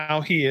background and how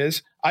he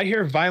is, I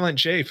hear Violent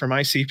J from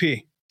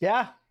ICP.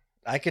 Yeah,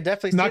 I could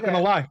definitely see that. Not going to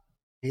lie.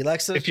 He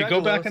likes to. If you go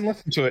back and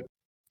listen to it,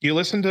 you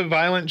listen to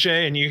Violent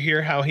J and you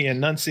hear how he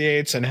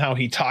enunciates and how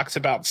he talks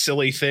about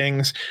silly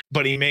things,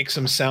 but he makes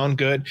them sound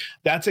good.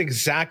 That's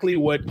exactly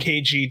what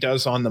KG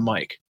does on the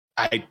mic.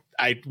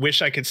 I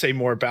wish I could say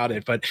more about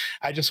it, but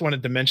I just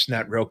wanted to mention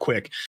that real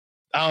quick.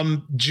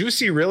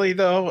 Juicy, really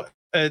though,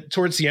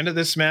 towards the end of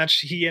this match,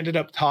 he ended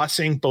up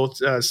tossing both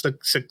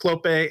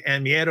Ciclope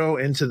and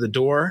Miedo into the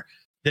door.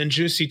 Then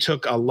Juicy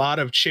took a lot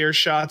of chair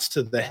shots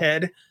to the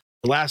head.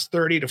 The last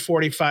 30 to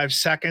 45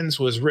 seconds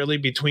was really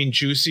between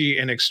Juicy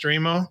and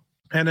Extremo.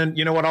 And then,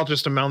 you know what? I'll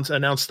just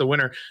announce the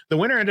winner. The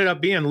winner ended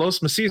up being Los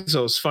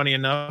Macizos, funny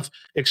enough.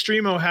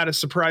 Extremo had a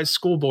surprise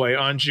schoolboy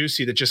on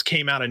Juicy that just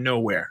came out of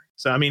nowhere.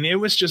 So, I mean, it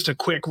was just a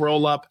quick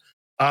roll up.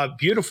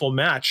 Beautiful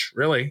match,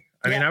 really.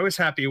 I mean, I was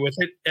happy with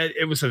it.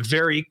 It was a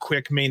very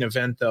quick main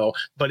event, though,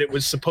 but it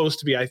was supposed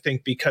to be, I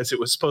think, because it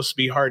was supposed to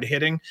be hard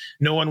hitting.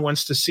 No one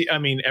wants to see, I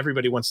mean,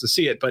 everybody wants to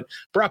see it, but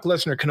Brock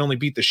Lesnar can only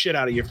beat the shit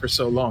out of you for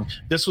so long.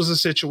 This was a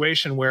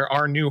situation where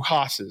our new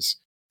hosses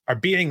are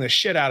beating the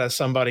shit out of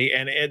somebody,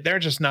 and they're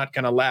just not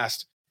going to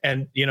last.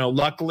 And, you know,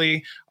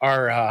 luckily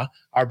our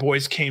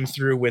boys came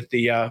through with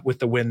the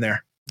win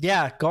there.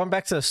 Yeah, going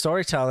back to the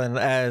storytelling,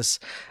 as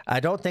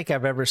I don't think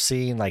I've ever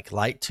seen like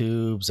light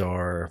tubes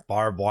or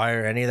barbed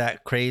wire, any of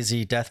that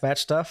crazy deathmatch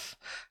stuff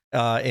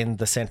in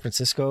the San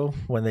Francisco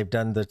when they've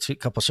done the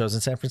couple shows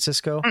in San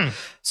Francisco.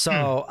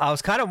 So I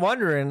was kind of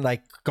wondering,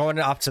 like going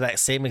off to that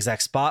same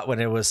exact spot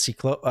when it was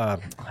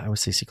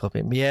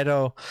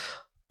Miedo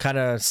kind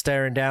of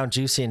staring down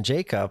Juicy and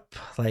Jacob.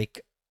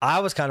 Like I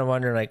was kind of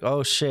wondering, like,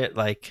 oh shit,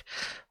 like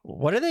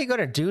what are they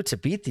going to do to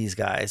beat these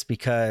guys?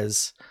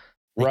 Because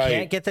they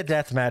can't get the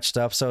deathmatch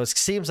stuff, so it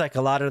seems like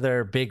a lot of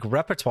their big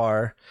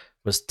repertoire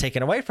was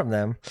taken away from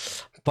them.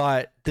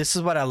 But this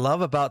is what I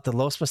love about the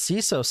Los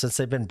Macizos since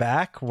they've been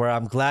back, where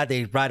I'm glad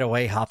they right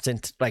away hopped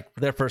into like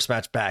their first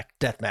match back,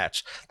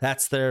 deathmatch.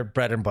 That's their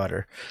bread and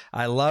butter.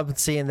 I love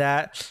seeing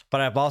that, but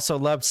I've also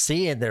loved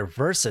seeing their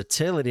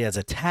versatility as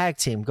a tag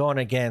team going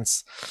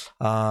against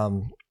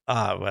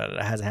well,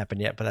 it hasn't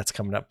happened yet, but that's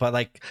coming up. But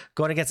like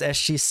going against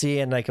SGC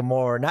in like a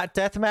more not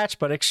death match,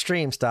 but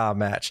extreme style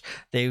match.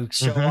 They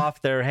show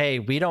off their, hey,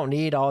 we don't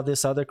need all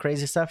this other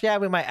crazy stuff. Yeah,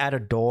 we might add a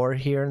door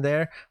here and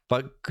there,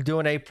 but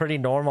doing a pretty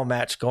normal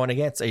match going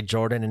against a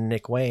Jordan and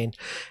Nick Wayne.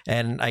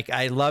 And like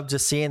I love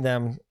just seeing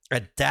them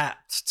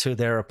adapt to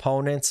their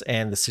opponents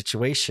and the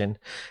situation.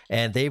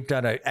 And they've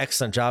done an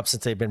excellent job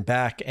since they've been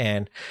back.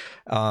 And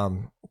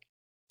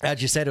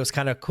as you said, it was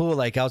kind of cool.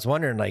 Like I was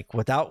wondering, like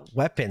without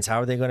weapons,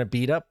 how are they going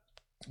to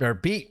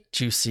beat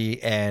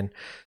Juicy and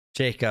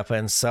Jacob?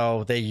 And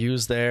so they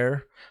use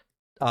their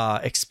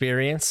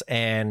experience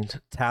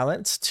and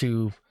talents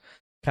to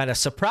kind of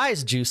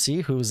surprise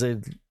Juicy, who's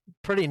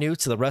pretty new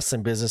to the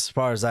wrestling business as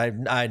far as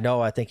I know.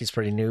 I think he's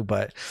pretty new,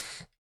 but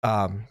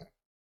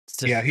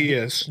yeah, he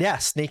is. Yeah,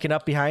 sneaking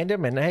up behind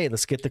him and hey,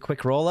 let's get the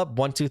quick roll up.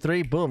 1, 2,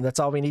 3, boom. That's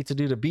all we need to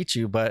do to beat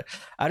you. But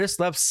I just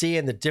love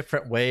seeing the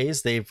different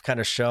ways they've kind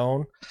of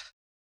shown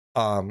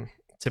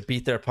to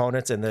beat their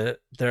opponents and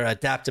their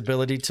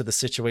adaptability to the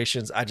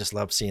situations. I just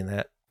love seeing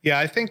that. Yeah,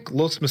 I think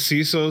Los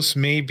Macizos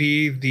may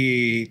be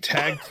the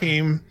tag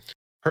team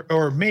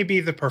or maybe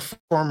the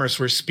performers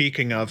we're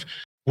speaking of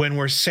when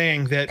we're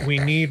saying that we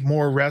need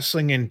more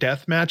wrestling in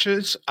death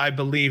matches. I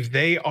believe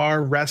they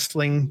are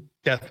wrestling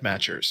death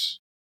matchers.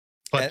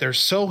 But they're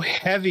so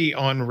heavy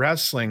on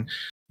wrestling,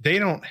 they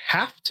don't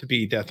have to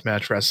be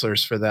deathmatch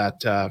wrestlers for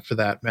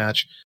that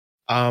match.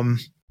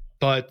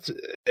 But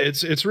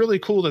it's really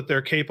cool that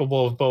they're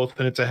capable of both,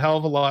 and it's a hell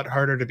of a lot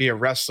harder to be a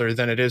wrestler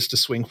than it is to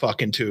swing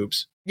fucking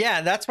tubes. Yeah,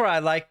 and that's where I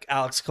like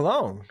Alex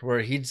Colon, where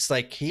he's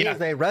like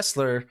is a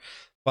wrestler,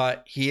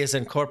 but he has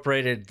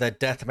incorporated the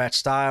deathmatch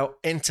style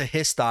into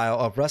his style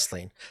of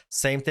wrestling.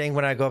 Same thing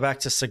when I go back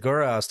to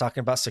Segura. I was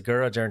talking about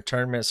Segura during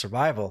Tournament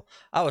Survival.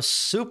 I was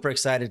super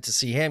excited to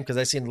see him because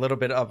I seen a little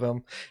bit of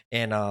him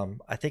in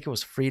I think it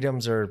was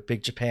Freedoms or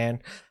Big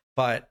Japan,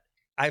 but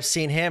I've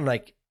seen him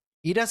like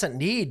he doesn't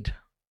need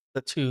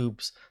the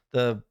tubes,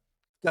 the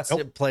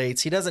gusset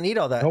plates. He doesn't need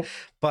all that.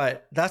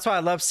 But that's why I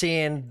love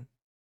seeing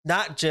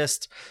not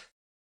just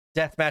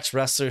deathmatch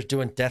wrestlers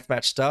doing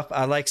deathmatch stuff.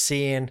 I like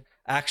seeing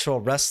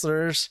actual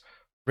wrestlers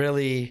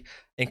really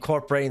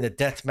incorporating the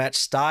deathmatch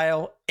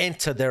style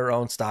into their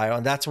own style.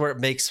 And that's where it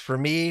makes, for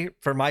me,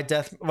 for my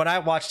when I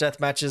watch death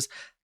matches,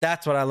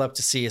 that's what I love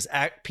to see is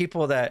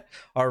people that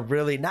are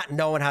really not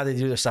knowing how they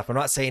do their stuff. I'm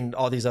not saying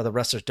all these other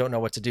wrestlers don't know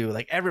what to do.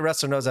 Like every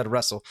wrestler knows how to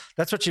wrestle.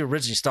 That's what you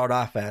originally start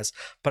off as.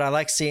 But I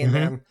like seeing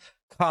them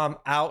come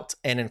out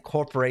and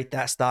incorporate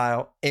that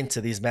style into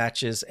these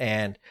matches.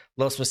 And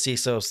Los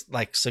Macizos,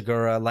 like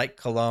Segura, like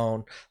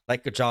Colon,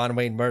 like John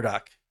Wayne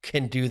Murdoch,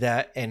 can do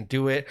that and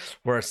do it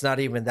where it's not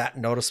even that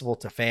noticeable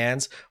to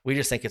fans. We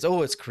just think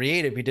it's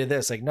creative. He did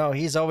this. Like, no,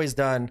 he's always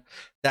done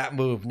that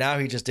move. Now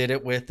he just did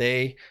it with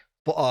a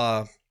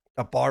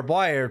barbed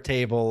wire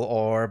table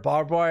or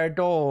barbed wire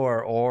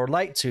door or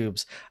light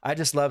tubes. I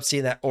just love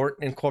seeing that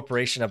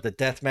incorporation of the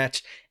death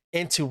match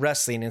into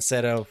wrestling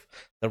instead of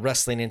the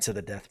wrestling into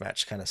the death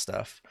match kind of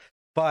stuff.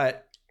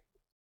 But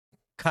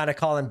kind of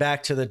calling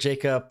back to the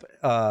Jacob,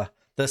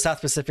 the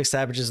South Pacific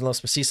Savages and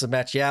Los Macizos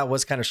match, yeah, it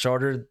was kind of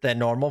shorter than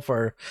normal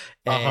for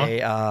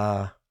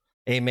a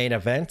main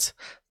event.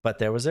 But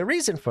there was a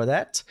reason for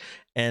that.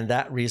 And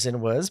that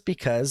reason was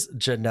because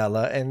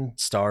Janela and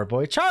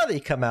Starboy Charlie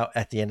come out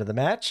at the end of the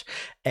match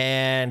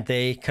and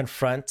they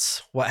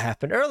confront what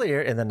happened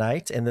earlier in the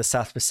night in the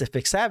South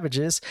Pacific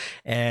Savages.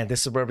 And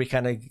this is where we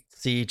kind of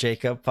see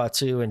Jacob,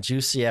 Fatu, and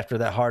Juicy after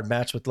that hard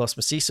match with Los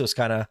Macizos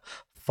kind of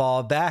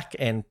fall back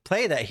and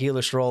play that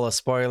heelish role of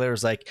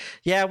spoilers. Like,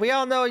 yeah, we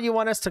all know you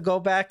want us to go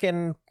back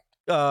and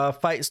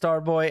fight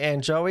Starboy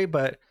and Joey,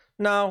 but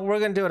no, we're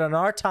going to do it on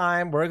our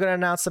time. We're going to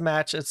announce the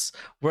match.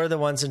 We're the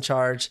ones in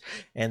charge.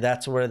 And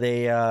that's where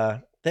they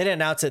didn't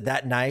announce it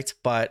that night,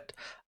 but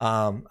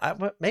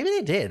maybe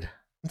they did.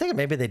 I'm thinking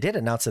maybe they did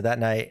announce it that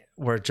night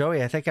where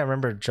Joey, I think I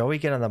remember Joey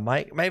getting on the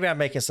mic. Maybe I'm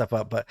making stuff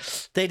up,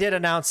 but they did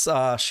announce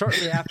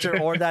shortly after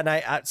or that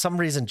night. At some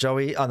reason,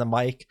 Joey on the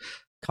mic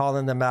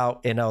calling them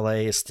out in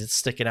LA is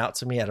sticking out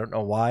to me. I don't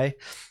know why,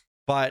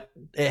 but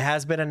it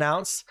has been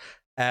announced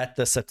at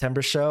the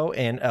September show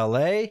in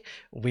LA.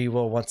 We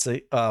will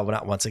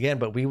not once again,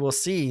 but we will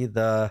see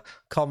the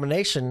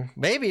culmination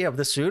maybe of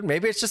this feud.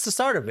 Maybe it's just the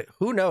start of it.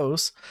 Who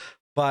knows?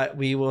 But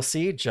we will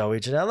see Joey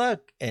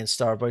Janela and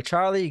Starboy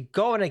Charlie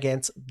going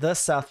against the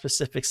South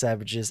Pacific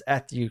Savages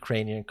at the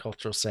Ukrainian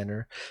Cultural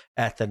Center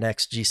at the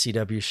next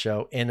GCW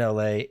show in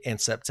LA in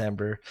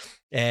September.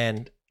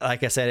 And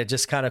like I said, it's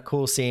just kind of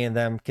cool seeing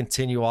them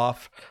continue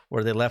off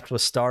where they left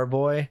with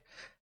Starboy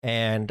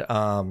and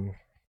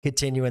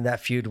continuing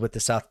that feud with the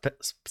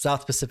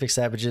South Pacific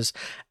Savages,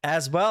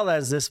 as well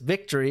as this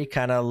victory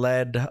kind of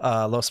led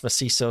Los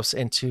Macizos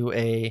into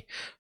a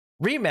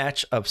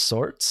rematch of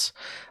sorts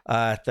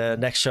at the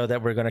next show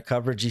that we're going to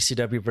cover,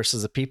 GCW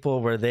versus the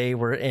People, where they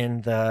were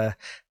in the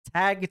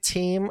tag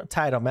team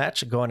title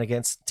match going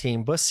against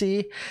Team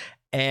Bussy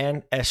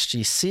and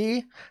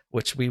SGC,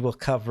 which we will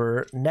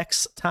cover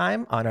next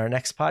time on our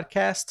next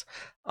podcast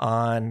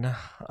on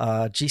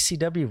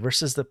GCW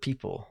versus the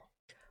People.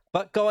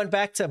 But going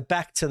back to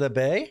the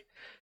Bay,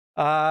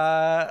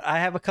 I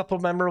have a couple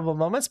memorable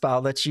moments, but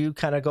I'll let you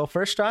kind of go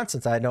first, John,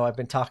 since I know I've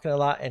been talking a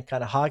lot and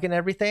kind of hogging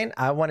everything.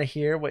 I want to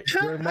hear what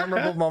your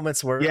memorable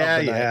moments were.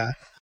 Yeah.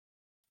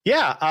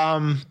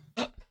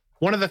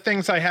 One of the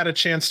things I had a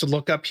chance to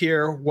look up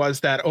here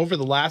was that over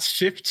the last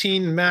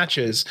 15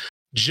 matches,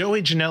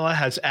 Joey Janela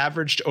has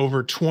averaged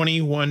over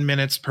 21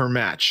 minutes per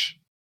match.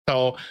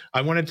 So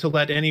I wanted to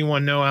let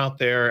anyone know out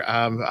there.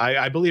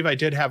 I believe I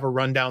did have a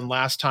rundown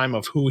last time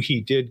of who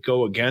he did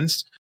go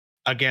against.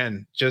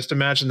 Again, just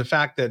imagine the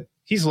fact that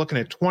he's looking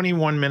at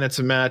 21 minutes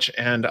a match.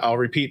 And I'll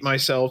repeat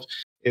myself.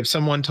 If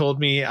someone told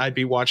me I'd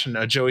be watching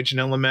a Joey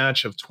Janela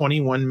match of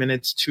 21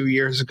 minutes 2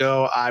 years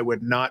ago, I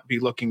would not be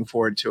looking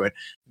forward to it.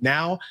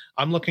 Now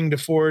I'm looking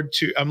forward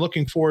to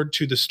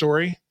the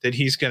story that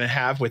he's going to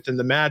have within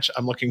the match.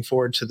 I'm looking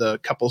forward to the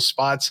couple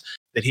spots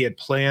that he had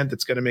planned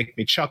that's going to make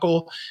me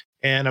chuckle.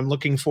 And I'm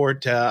looking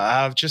forward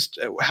to just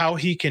how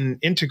he can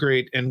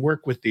integrate and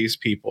work with these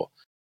people.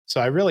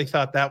 So I really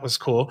thought that was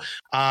cool.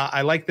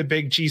 I like the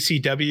big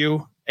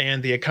GCW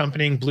and the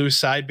accompanying blue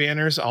side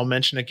banners. I'll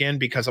mention again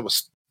because it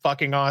was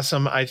fucking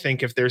awesome. I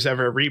think if there's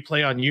ever a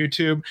replay on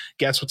YouTube,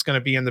 guess what's going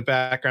to be in the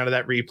background of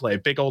that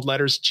replay? Big old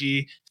letters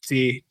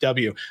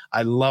GCW.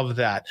 I love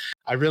that.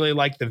 I really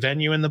like the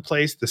venue in the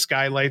place. The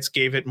skylights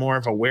gave it more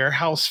of a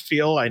warehouse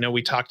feel. I know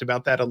we talked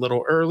about that a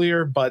little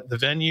earlier, but the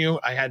venue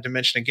I had to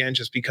mention again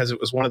just because it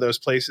was one of those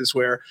places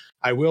where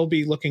I will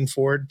be looking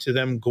forward to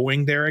them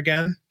going there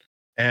again.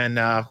 And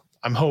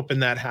I'm hoping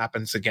that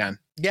happens again.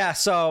 Yeah.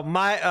 So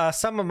my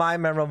some of my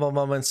memorable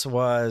moments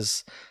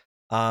was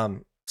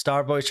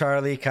Starboy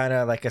Charlie, kind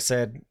of like I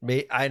said,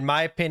 in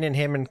my opinion,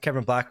 him and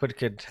Kevin Blackwood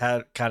could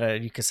have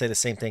you could say the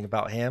same thing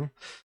about him.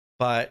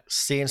 But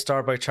seeing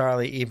Starboy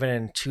Charlie, even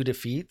in 2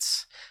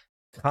 defeats,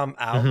 come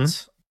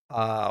out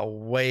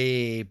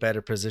way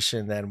better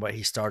position than what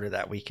he started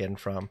that weekend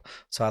from.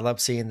 So I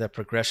love seeing the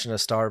progression of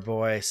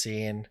Starboy,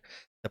 seeing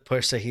the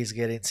push that he's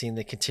getting, seeing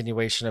the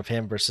continuation of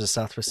him versus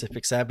South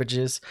Pacific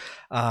Savages.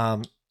 I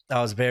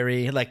was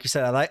very, like you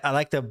said, I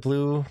like the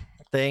blue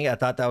thing. I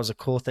thought that was a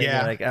cool thing.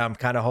 Yeah. Like, I'm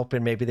kind of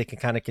hoping maybe they can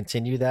kind of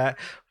continue that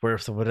where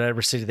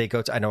whatever city they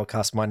go to, I know it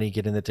costs money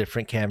getting the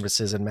different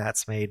canvases and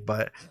mats made,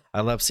 but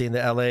I love seeing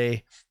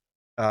the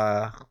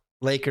LA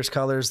Lakers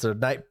colors the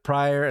night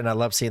prior. And I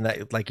love seeing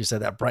that, like you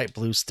said, that bright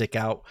blue stick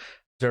out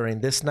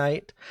during this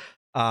night.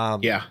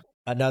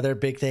 Another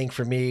big thing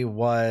for me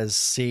was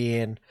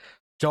seeing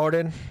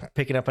Jordan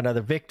picking up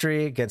another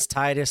victory against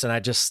Titus.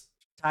 And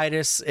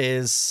Titus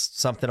is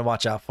something to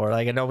watch out for.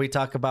 Like, I know we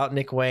talk about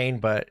Nick Wayne,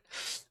 but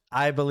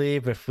I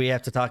believe if we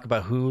have to talk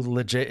about who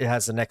legit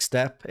has the next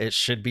step, it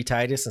should be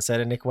Titus instead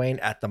of Nick Wayne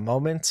at the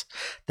moment.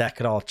 That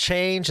could all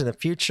change in the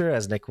future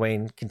as Nick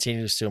Wayne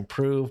continues to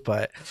improve,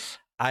 but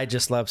I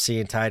just love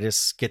seeing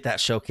Titus get that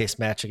showcase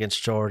match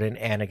against Jordan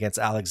and against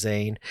Alex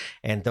Zane.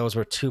 And those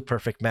were 2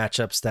 perfect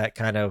matchups that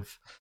kind of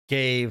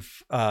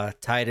gave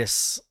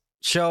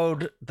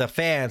showed the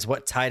fans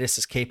what Titus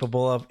is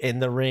capable of in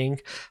the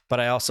ring. But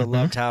I also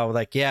loved how,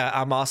 like, yeah,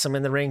 I'm awesome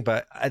in the ring,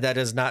 but that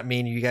does not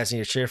mean you guys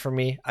need to cheer for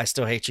me. I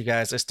still hate you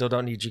guys. I still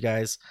don't need you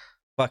guys.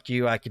 fuck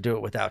you, I could do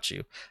it without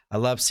you. I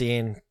love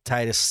seeing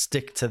Titus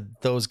stick to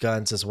those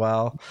guns as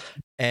well.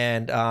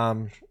 And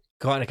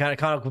kind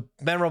of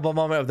memorable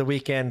moment of the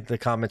weekend, the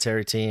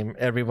commentary team,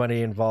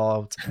 everybody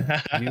involved.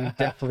 You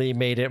definitely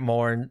made it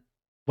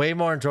way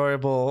more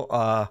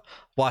enjoyable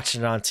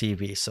watching it on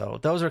TV. So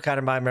those were kind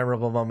of my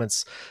memorable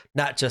moments,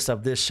 not just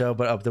of this show,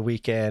 but of the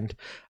weekend.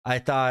 I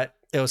thought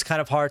it was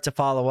kind of hard to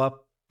follow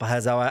up,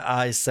 as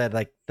I said,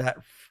 like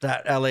that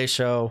LA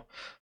show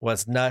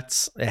was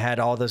nuts. It had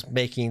all those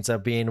makings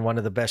of being one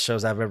of the best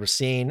shows I've ever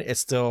seen. It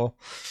still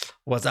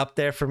was up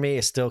there for me.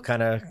 It still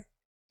kind of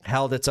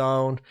held its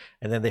own.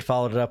 And then they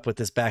followed it up with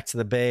this Back to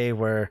the Bay,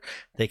 where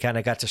they kind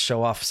of got to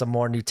show off some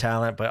more new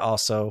talent, but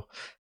also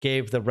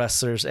gave the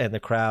wrestlers and the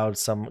crowd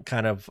some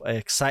kind of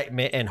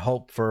excitement and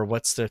hope for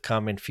what's to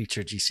come in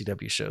future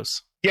GCW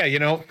shows.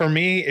 Yeah, for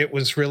me, it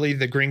was really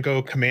the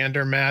Gringo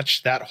Commander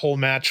match. That whole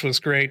match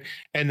was great.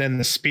 And then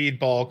the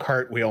Speedball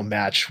Cartwheel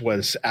match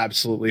was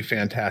absolutely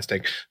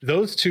fantastic.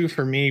 Those two,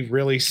 for me,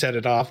 really set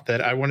it off that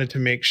I wanted to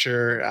make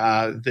sure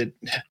that,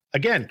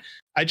 again,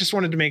 I just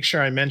wanted to make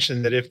sure I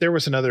mentioned that if there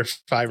was another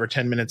 5 or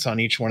 10 minutes on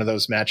each one of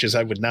those matches,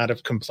 I would not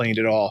have complained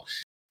at all.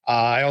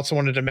 I also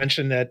wanted to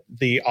mention that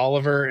the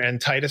Oliver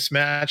and Titus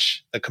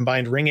match, the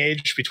combined ring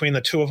age between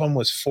the two of them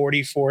was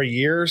 44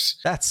 years.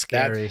 That's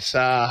scary.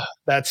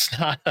 That's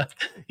not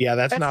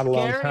a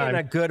long time. In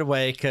a good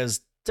way, because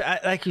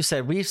like you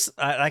said,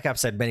 like I've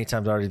said many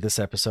times already this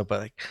episode, but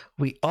like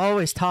we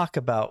always talk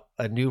about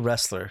a new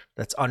wrestler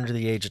that's under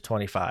the age of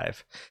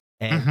 25.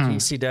 And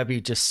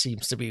GCW just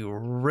seems to be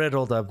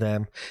riddled of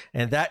them.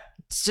 And that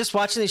just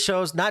watching these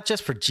shows, not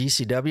just for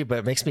GCW, but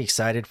it makes me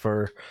excited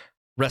for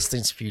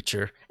wrestling's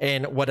future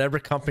and whatever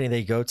company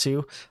they go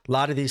to. A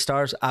lot of these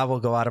stars, I will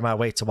go out of my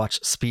way to watch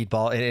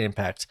Speedball and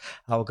Impact.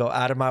 I will go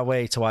out of my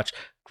way to watch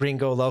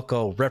Gringo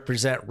Loco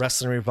represent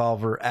Wrestling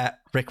Revolver at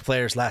Ric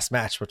Flair's last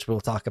match, which we'll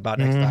talk about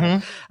next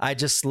time. I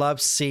just love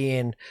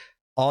seeing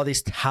all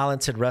these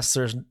talented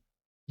wrestlers.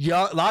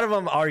 Young, a lot of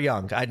them are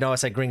young. I know I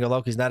said Gringo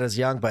Loco, he's not as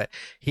young, but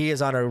he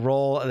is on a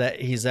roll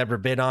that he's ever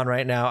been on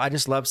right now. I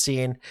just love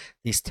seeing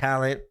these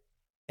talent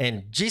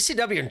and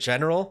GCW in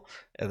general.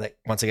 Like,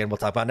 once again, we'll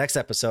talk about next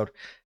episode,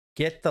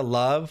 get the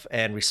love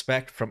and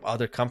respect from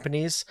other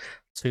companies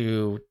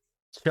to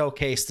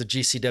showcase the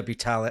GCW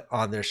talent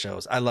on their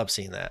shows. I love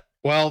seeing that.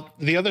 Well,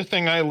 the other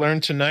thing I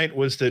learned tonight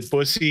was that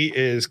Bussy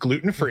is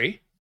gluten-free.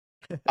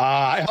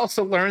 I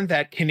also learned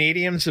that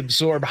Canadians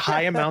absorb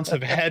high amounts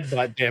of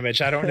headbutt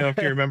damage. I don't know if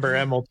you remember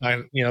Emil,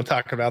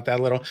 talk about that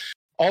a little.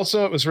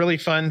 Also, it was really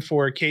fun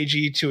for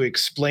KG to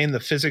explain the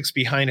physics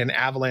behind an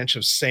avalanche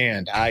of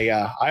sand. I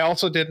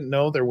also didn't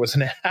know there was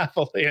an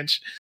avalanche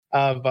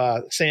of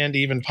sand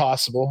even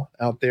possible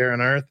out there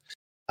on Earth.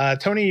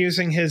 Tony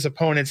using his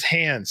opponent's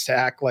hands to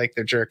act like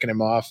they're jerking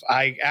him off.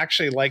 I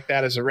actually like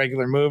that as a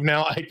regular move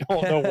now. I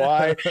don't know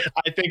why.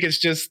 I think it's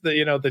just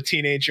the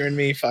teenager in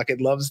me fucking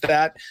loves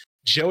that.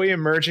 Joey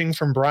emerging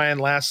from Brian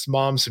Last's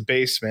mom's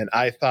basement,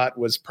 I thought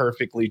was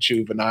perfectly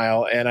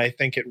juvenile, and I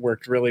think it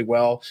worked really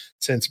well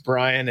since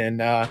Brian,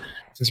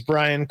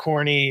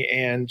 Corny,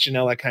 and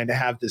Janela kind of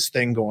have this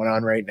thing going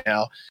on right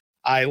now.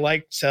 I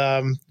liked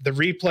the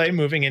replay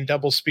moving in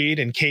double speed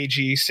and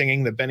KG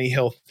singing the Benny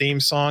Hill theme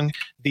song.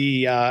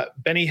 The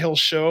Benny Hill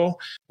show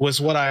was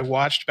what I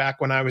watched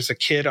back when I was a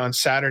kid on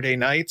Saturday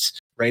nights.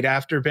 Right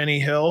after Benny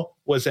Hill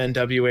was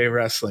NWA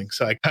Wrestling.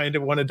 So I kind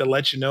of wanted to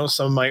let you know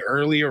some of my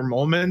earlier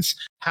moments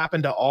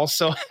happen to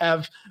also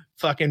have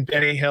fucking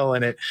Benny Hill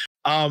in it.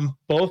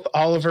 Both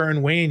Oliver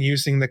and Wayne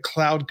using the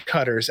cloud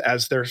cutters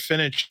as their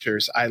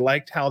finishers. I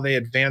liked how they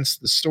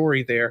advanced the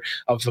story there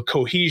of the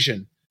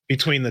cohesion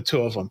between the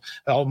two of them,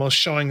 almost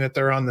showing that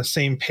they're on the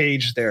same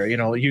page there,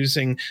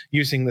 using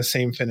the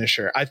same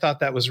finisher. I thought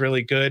that was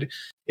really good.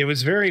 It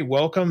was very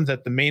welcome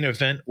that the main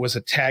event was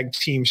a tag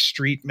team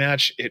street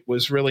match. It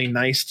was really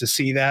nice to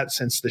see that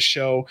since the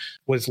show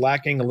was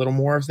lacking a little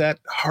more of that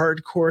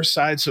hardcore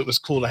side. So it was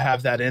cool to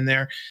have that in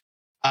there.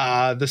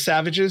 The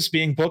Savages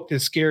being booked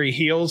as scary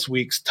heels.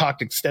 We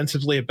talked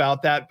extensively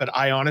about that, but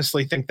I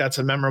honestly think that's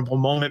a memorable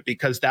moment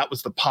because that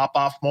was the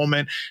pop-off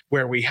moment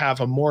where we have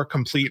a more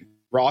complete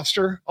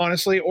roster,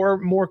 honestly, or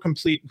more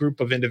complete group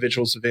of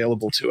individuals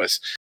available to us.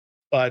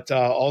 But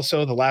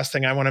also, the last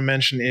thing I want to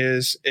mention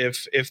is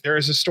if there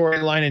is a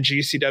storyline in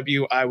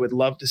GCW, I would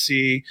love to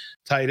see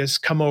Titus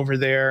come over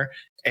there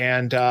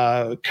and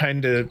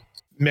kind of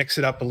mix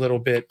it up a little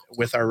bit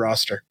with our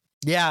roster.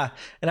 Yeah,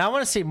 and I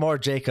want to see more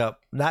Jacob,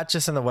 not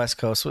just in the West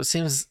Coast. So it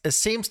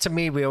seems to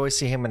me we always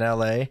see him in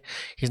LA.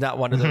 He's not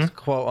one of those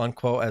quote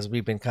unquote, as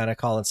we've been kind of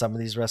calling some of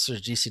these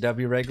wrestlers,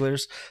 GCW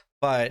regulars.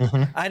 But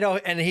I know,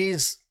 and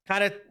he's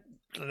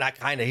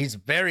he's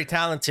very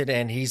talented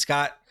and he's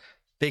got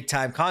big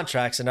time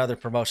contracts and other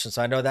promotions.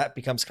 So I know that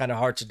becomes kind of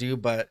hard to do,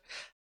 but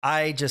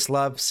I just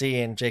love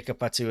seeing Jacob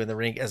Fatu in the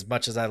ring as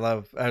much as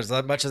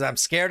I'm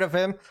scared of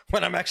him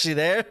when I'm actually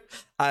there.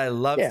 I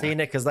love seeing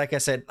it because, like I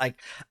said,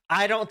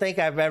 I don't think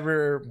I've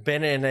ever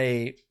been in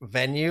a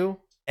venue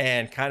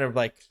and kind of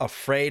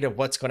afraid of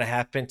what's going to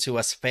happen to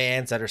us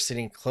fans that are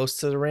sitting close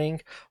to the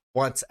ring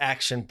once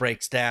action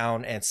breaks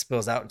down and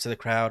spills out into the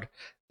crowd,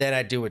 then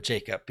I do with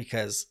Jacob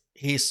because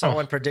he's so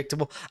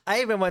unpredictable.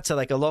 I even went to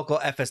like a local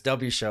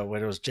FSW show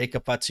where it was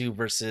Jacob Fatu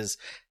versus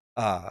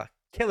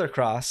Killer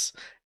Cross,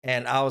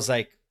 and I was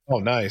like, oh,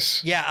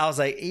 nice. yeah, I was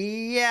like,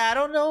 yeah, I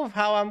don't know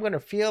how I'm gonna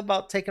feel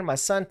about taking my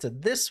son to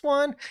this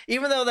one,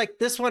 even though like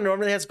this one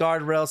normally has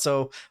guardrails,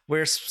 so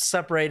we're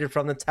separated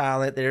from the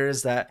talent. There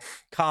is that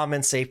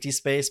common safety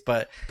space,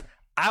 but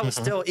I was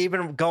still,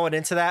 even going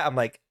into that, I'm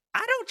like,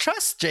 I don't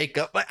trust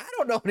Jacob. Like, I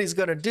don't know what he's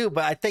gonna do,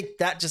 but I think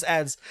that just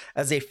adds,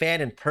 as a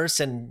fan in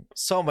person,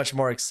 so much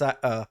more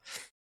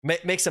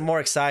makes it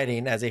more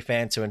exciting as a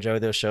fan to enjoy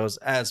those shows,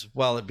 as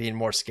well as being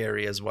more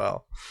scary as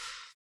well.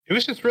 It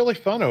was just really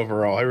fun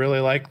overall. I really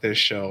like this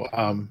show.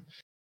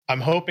 I'm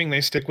hoping they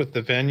stick with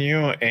the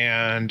venue,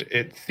 and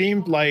it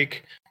seemed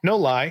like, no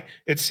lie,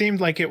 it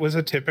seemed like it was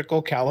a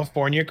typical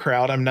California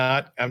crowd. I'm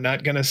not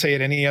going to say it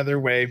any other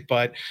way,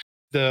 but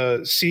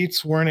the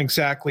seats weren't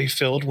exactly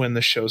filled when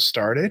the show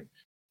started,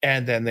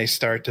 and then they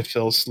start to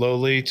fill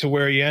slowly to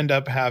where you end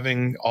up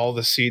having all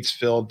the seats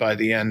filled by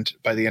the end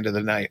of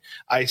the night.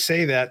 I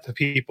say that to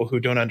people who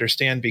don't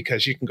understand,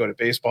 because you can go to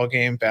baseball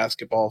game,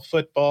 basketball,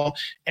 football,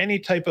 any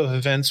type of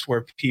events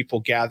where people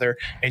gather,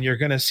 and you're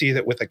going to see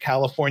that with a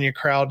California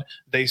crowd,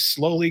 they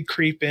slowly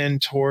creep in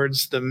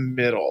towards the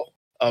middle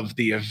of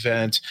the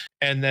event,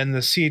 and then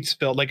the seats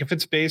fill. Like if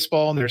it's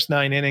baseball and there's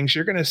 9 innings,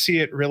 you're going to see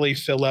it really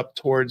fill up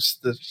towards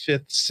the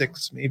 5th,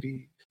 6th,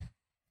 maybe.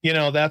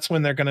 That's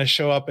when they're going to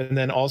show up. And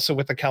then also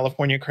with the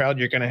California crowd,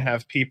 you're going to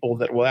have people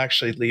that will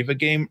actually leave a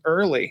game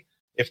early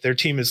if their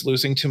team is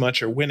losing too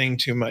much or winning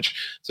too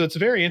much. So it's a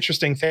very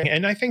interesting thing.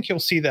 And I think you'll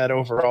see that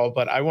overall.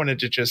 But I wanted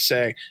to just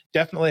say,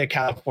 definitely a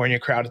California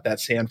crowd at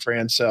that San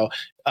Fran. So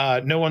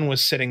no one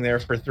was sitting there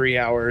for 3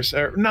 hours,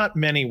 or not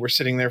many were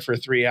sitting there for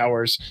 3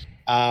 hours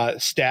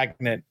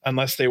stagnant,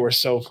 unless they were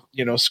so,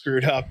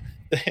 screwed up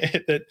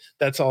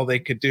that's all they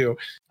could do.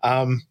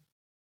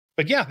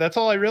 But yeah, that's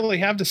all I really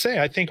have to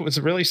say. I think it was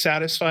a really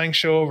satisfying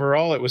show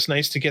overall. It was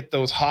nice to get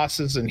those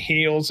hosses and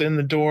heels in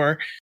the door.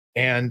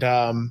 And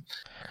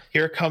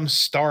here comes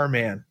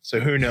Starman. So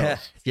who knows?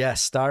 Yeah,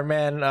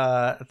 Starman,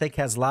 I think,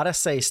 has a lot of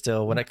say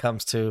still when it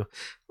comes to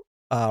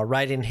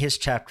writing his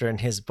chapter in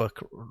his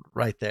book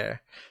right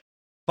there.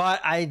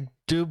 But I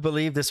do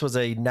believe this was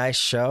a nice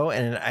show.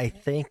 And I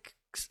think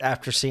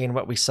after seeing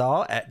what we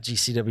saw at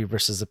GCW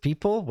versus the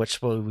People,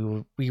 which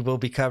we will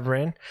be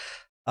covering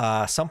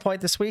some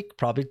point this week,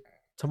 probably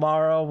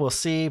tomorrow, we'll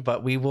see,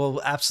 but we will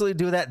absolutely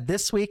do that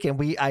this week, and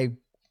I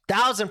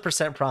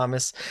 1000%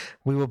 promise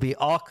we will be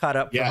all caught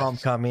up for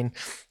Homecoming.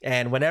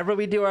 And whenever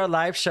we do our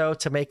live show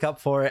to make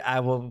up for it, I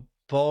will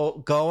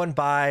go and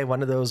buy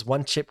one of those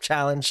one chip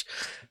challenge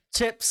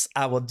chips.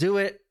 I will do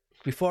it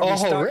before we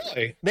start.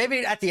 Really?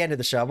 Maybe at the end of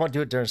the show. I won't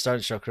do it during the start of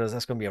the show because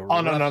that's going to be a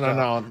rough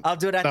show. I'll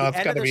do it at the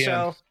end of the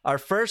show. Our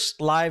first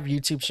live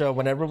YouTube show,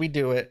 whenever we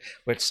do it,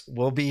 which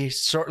will be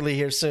shortly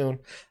here soon,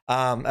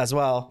 as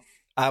well.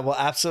 I will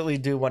absolutely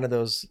do one of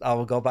those. I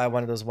will go buy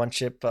one of those one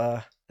chip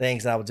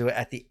things, and I will do it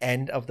at the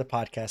end of the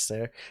podcast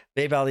there.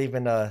 Maybe I'll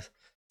even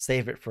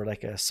save it for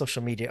like a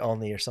social media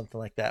only or something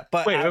like that.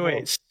 But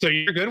wait. So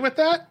you're good with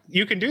that?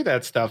 You can do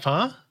that stuff,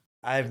 huh?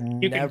 I've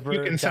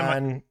never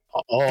done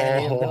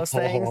any of those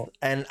things,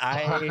 and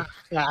I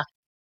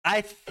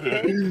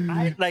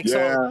think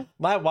so.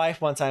 My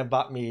wife one time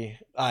bought me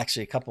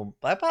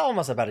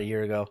almost about a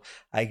year ago.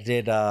 I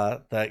did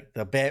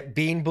the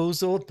Bean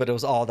Boozled, but it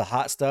was all the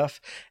hot stuff,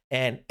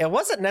 and it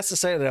wasn't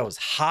necessarily that it was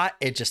hot.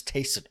 It just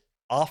tasted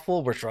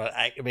awful, which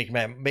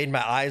made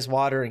my eyes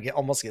water and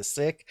almost get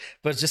sick.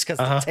 But it's just because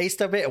the taste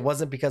of it. It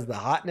wasn't because of the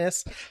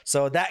hotness.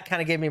 So that kind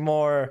of gave me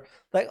more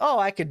like, oh,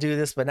 I could do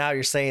this. But now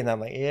you're saying that, I'm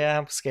like, yeah,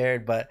 I'm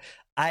scared. But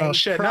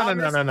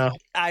no.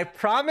 I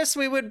promise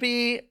we would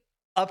be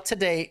up to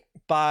date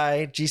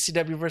by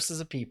GCW versus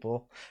the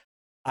People.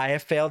 I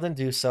have failed and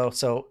do so.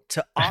 So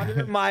to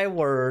honor my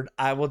word,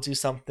 I will do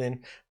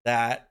something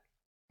that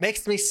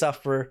makes me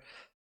suffer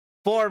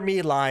for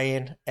me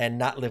lying and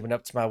not living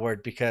up to my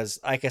word. Because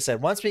like I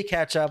said, once we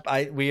catch up,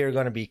 we are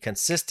going to be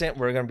consistent.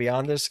 We're going to be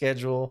on their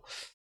schedule.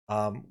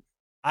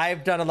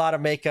 I've done a lot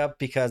of makeup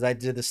because I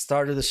did the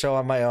start of the show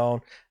on my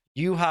own.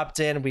 You hopped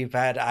in.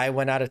 I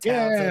went out of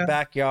town to the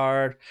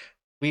backyard.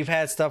 We've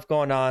had stuff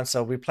going on,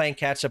 so we're playing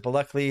catch up. But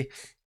luckily,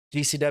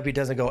 GCW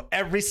doesn't go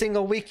every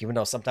single week, even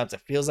though sometimes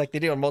it feels like they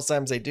do, and most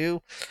times they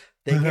do.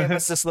 They gave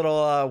us this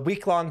little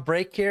week-long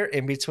break here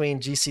in between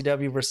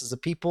GCW versus the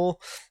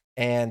People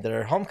and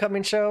their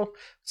Homecoming show.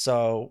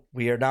 So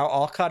we are now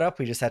all caught up.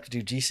 We just have to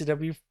do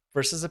GCW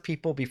versus the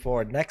People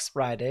before next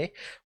Friday,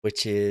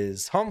 which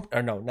is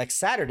next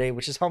Saturday,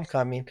 which is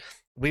Homecoming.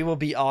 We will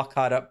be all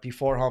caught up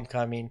before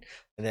Homecoming,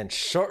 and then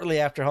shortly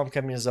after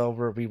Homecoming is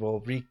over, we will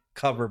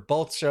recover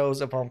both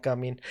shows of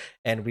Homecoming,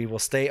 and we will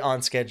stay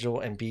on schedule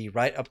and be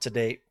right up to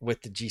date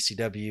with the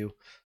GCW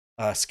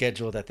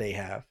schedule that they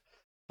have.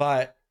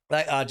 But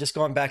just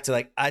going back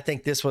to I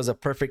think this was a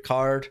perfect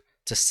card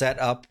to set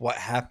up what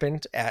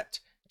happened at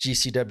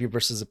GCW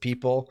versus the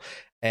People,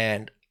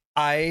 and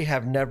I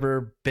have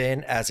never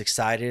been as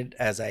excited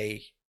as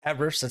I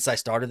ever since I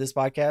started this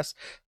podcast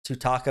to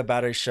talk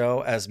about a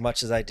show as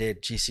much as I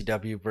did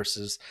GCW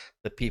versus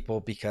the People,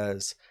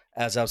 because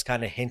as I was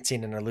kind of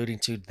hinting and alluding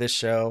to this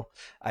show,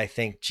 I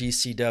think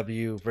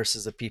GCW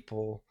versus the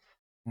People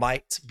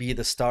might be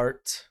the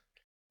start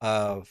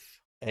of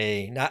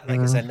a, not like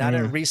I said, not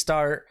a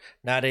restart,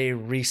 not a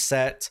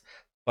reset,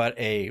 but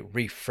a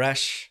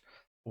refresh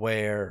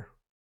where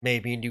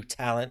maybe new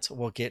talent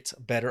will get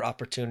better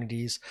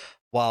opportunities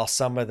while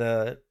some of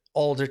the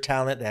older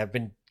talent that have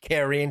been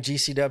carrying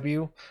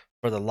GCW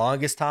for the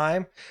longest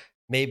time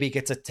maybe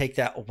get to take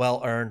that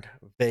well-earned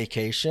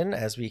vacation,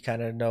 as we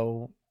kind of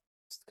know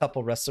a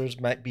couple wrestlers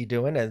might be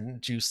doing,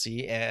 and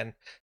Juicy and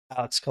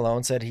Alex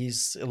Colon said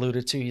he's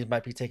alluded to he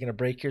might be taking a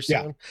break here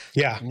soon.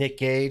 Yeah. Nick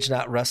Gage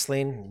not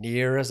wrestling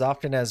near as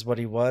often as what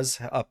he was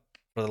up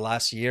for the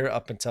last year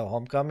up until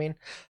Homecoming.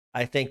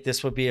 I think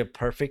this would be a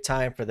perfect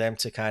time for them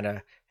to kind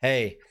of,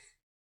 hey,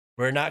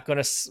 we're not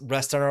going to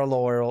rest on our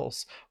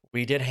laurels.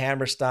 We did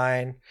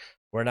Hammerstein.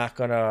 We're not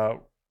going to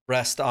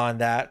rest on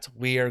that.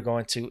 We are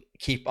going to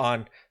keep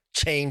on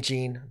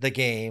changing the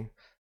game.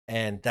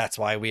 And that's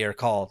why we are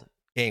called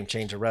Game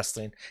Changer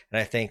Wrestling. And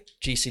I think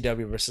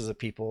GCW versus the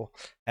People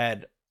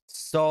had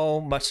so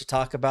much to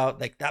talk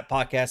about. Like that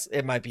podcast,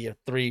 it might be a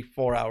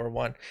 3-4 hour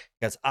one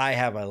because I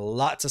have a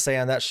lot to say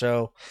on that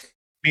show.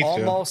 Me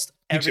Almost too.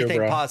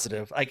 everything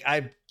positive. Like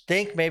I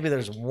think maybe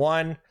there's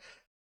one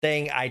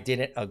thing I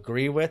didn't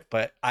agree with,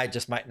 but I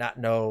just might not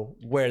know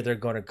where they're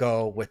going to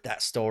go with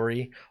that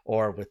story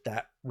or with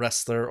that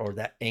wrestler or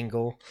that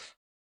angle.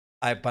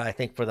 But I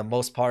think for the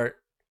most part,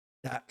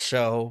 that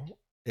show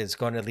is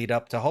going to lead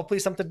up to hopefully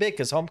something big,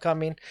 because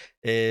Homecoming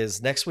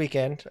is next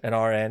weekend at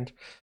our end.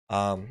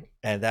 And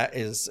that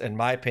is, in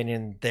my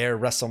opinion, their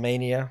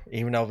WrestleMania,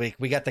 even though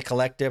we got the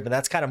collective, and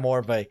that's kind of more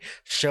of a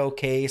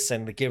showcase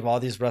and to give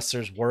all these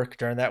wrestlers work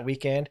during that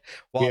weekend.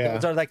 While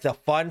those are like the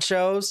fun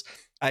shows,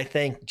 I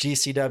think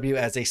GCW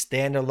as a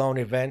standalone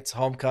event,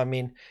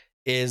 Homecoming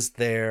is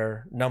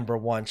their number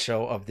one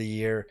show of the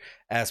year,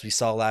 as we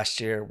saw last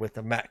year with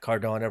the Matt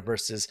Cardona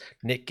versus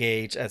Nick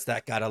Gage, as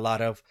that got a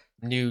lot of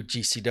new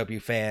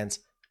GCW fans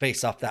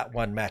based off that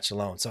one match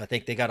alone. So I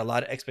think they got a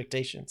lot of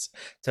expectations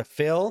to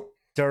fill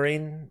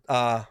during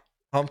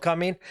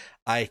Homecoming.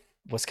 I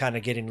was kind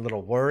of getting a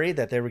little worried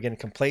that they were getting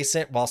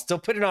complacent while still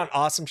putting on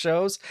awesome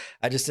shows.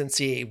 I just didn't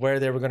see where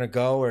they were going to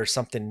go or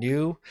something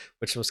new,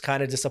 which was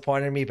kind of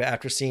disappointing me. But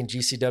after seeing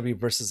GCW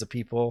versus the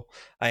People,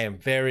 I am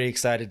very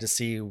excited to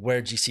see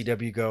where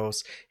GCW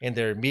goes in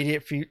their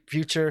immediate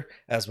future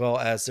as well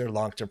as their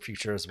long-term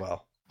future as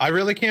well. I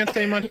really can't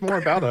say much more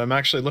about it. I'm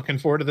actually looking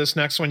forward to this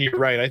next one. You're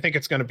right. I think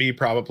it's going to be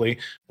probably,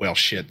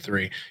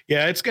 3.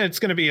 Yeah, it's going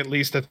to be at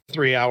least a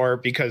 3 hour,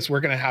 because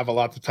we're going to have a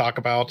lot to talk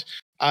about.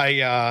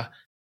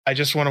 I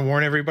just want to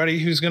warn everybody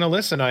who's going to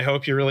listen. I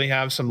hope you really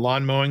have some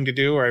lawn mowing to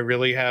do, or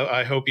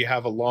I hope you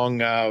have a long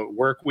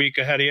work week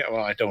ahead of you.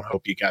 Well, I don't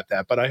hope you got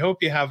that, but I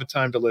hope you have a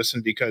time to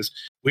listen, because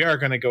we are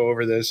going to go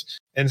over this.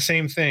 And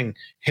same thing,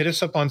 hit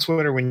us up on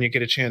Twitter when you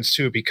get a chance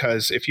too,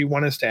 because if you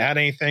want us to add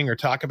anything or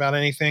talk about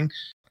anything,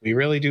 we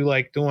really do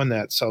like doing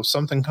that. So if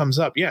something comes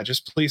up,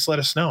 just please let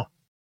us know.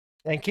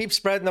 And keep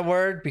spreading the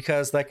word,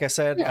 because like I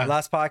said on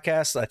last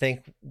podcast, I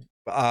think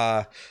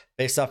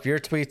based off your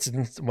tweets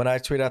and when I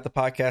tweet out the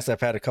podcast, I've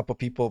had a couple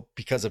people,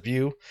 because of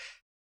you,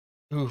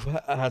 who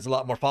has a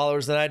lot more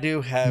followers than I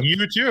do,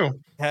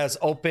 has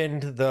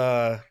opened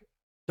the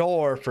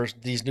door for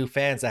these new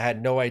fans that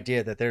had no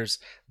idea that there's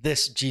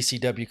this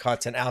GCW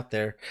content out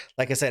there.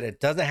 Like I said, it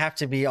doesn't have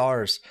to be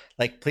ours.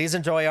 Like, please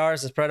enjoy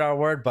ours and spread our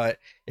word. But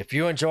if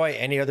you enjoy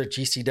any other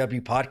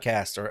GCW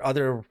podcast or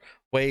other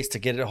ways to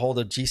get a hold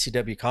of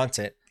GCW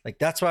content, like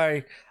that's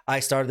why I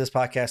started this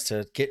podcast,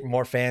 to get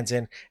more fans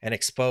in and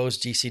expose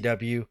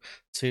GCW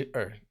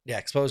to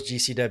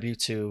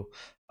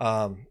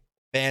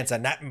fans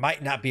that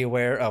might not be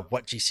aware of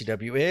what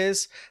GCW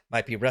is,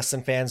 might be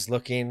wrestling fans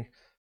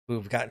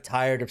who've gotten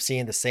tired of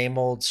seeing the same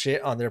old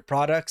shit on their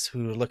products,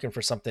 who are looking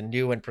for something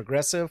new and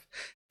progressive.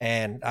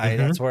 And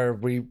that's why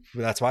we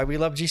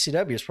love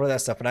GCW, is for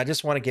that stuff. And I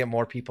just want to get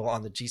more people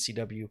on the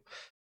GCW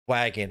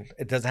wagon.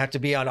 It doesn't have to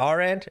be on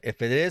our end.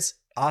 If it is,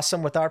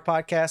 awesome with our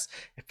podcast.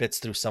 If it's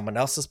through someone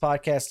else's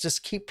podcast,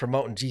 just keep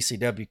promoting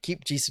GCW.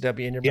 Keep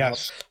GCW in your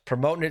mouth,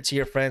 promoting it to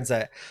your friends.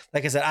 That,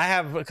 like I said, I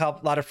have a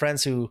lot of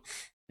friends who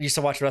used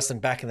to watch wrestling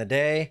back in the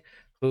day,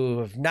 who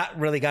have not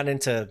really gotten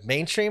into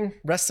mainstream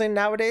wrestling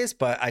nowadays,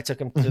 but I took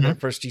them to their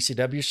first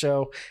GCW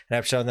show, and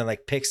I've shown them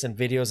like pics and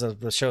videos of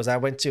the shows I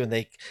went to, and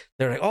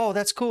they're like, oh,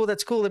 that's cool.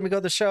 Let me go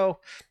to the show.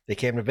 They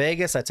came to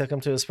Vegas. I took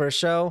him to his first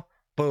show.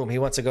 Boom. He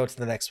wants to go to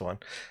the next one.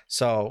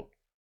 So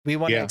we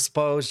want to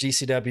expose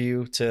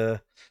GCW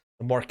to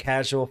the more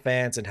casual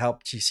fans and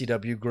help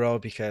GCW grow,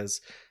 because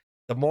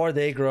the more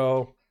they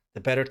grow,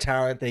 the better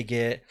talent they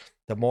get,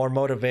 the more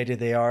motivated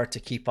they are to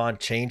keep on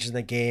changing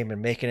the game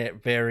and making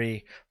it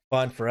very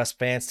fun for us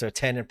fans to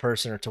attend in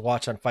person or to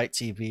watch on Fight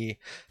TV.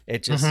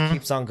 It just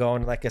keeps on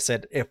going. Like I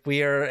said, if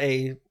we are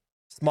a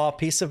small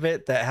piece of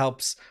it that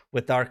helps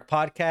with our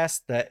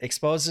podcast, that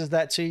exposes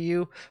that to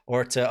you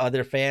or to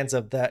other fans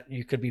of that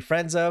you could be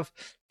friends of,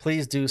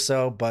 please do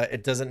so. But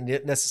it doesn't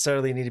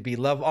necessarily need to be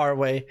love our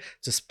way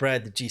to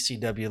spread the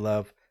GCW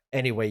love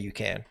any way you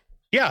can.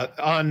 Yeah,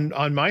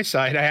 on my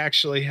side, I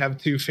actually have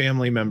two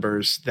family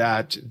members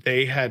that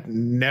they had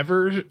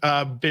never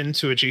been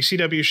to a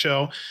GCW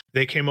show.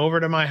 They came over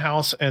to my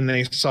house and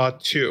they saw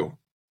two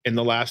in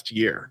the last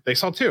year. They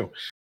saw two.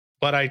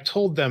 But I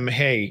told them,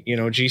 hey,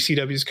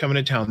 GCW is coming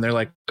to town. They're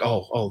like,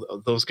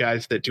 oh, those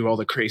guys that do all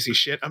the crazy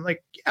shit. I'm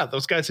like, yeah,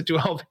 those guys that do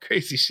all the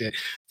crazy shit.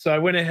 So I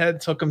went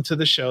ahead, took them to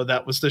the show.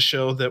 That was the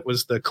show that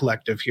was the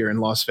Collective here in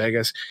Las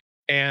Vegas.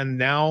 And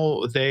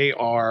now they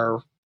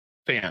are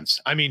fans.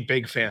 I mean,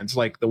 big fans.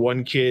 Like the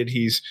one kid,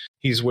 he's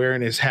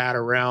wearing his hat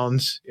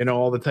around,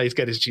 all the time. He's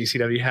got his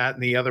GCW hat,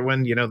 and the other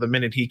one, the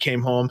minute he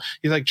came home,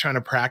 he's like trying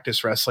to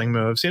practice wrestling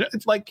moves.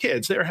 It's like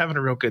kids. They're having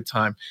a real good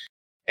time.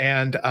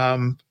 And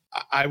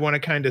I want to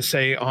kind of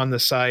say on the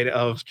side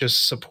of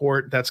just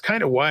support, that's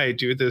kind of why I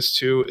do this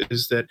too,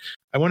 is that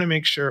I want to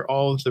make sure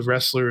all of the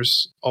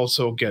wrestlers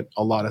also get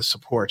a lot of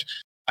support.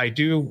 I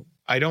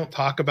don't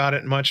talk about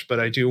it much, but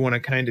I do want to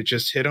kind of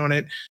just hit on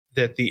it,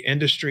 that the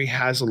industry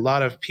has a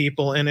lot of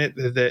people in it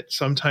that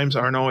sometimes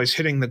aren't always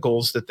hitting the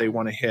goals that they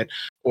want to hit.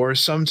 Or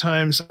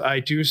sometimes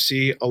I do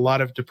see a lot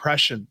of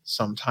depression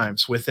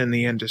sometimes within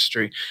the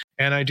industry.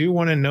 And I do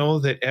want to know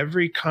that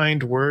every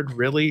kind word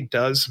really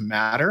does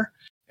matter.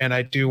 And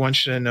I do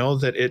want you to know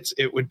that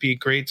it would be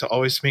great to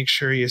always make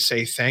sure you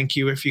say thank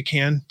you if you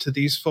can to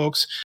these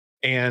folks.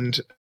 And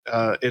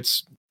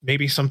it's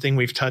maybe something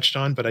we've touched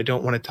on, but I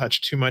don't want to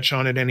touch too much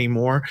on it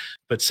anymore.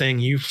 But saying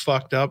you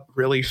fucked up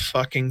really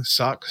fucking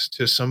sucks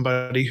to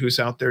somebody who's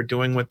out there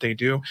doing what they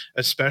do,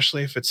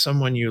 especially if it's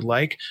someone you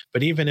like.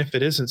 But even if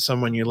it isn't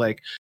someone you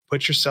like,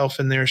 put yourself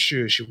in their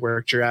shoes. You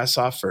worked your ass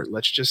off for,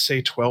 let's just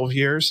say 12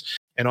 years.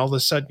 And all of a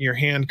sudden your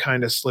hand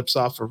kind of slips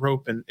off a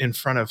rope in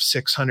front of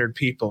 600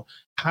 people.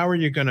 How are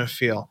you going to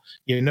feel?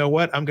 You know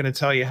what? I'm going to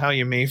tell you how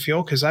you may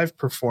feel, because I've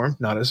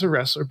performed, not as a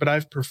wrestler, but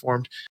I've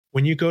performed.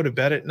 When you go to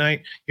bed at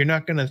night, you're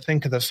not going to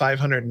think of the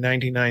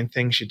 599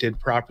 things you did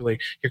properly.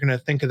 You're going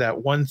to think of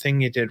that one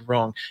thing you did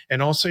wrong.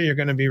 And also you're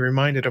going to be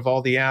reminded of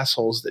all the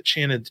assholes that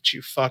chanted that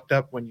you fucked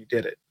up when you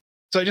did it.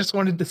 So I just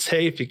wanted to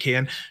say, if you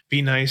can,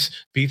 be nice,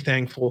 be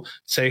thankful,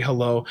 say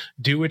hello,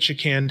 do what you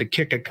can to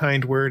kick a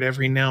kind word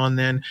every now and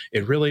then.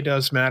 It really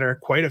does matter.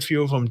 Quite a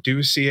few of them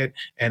do see it,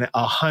 and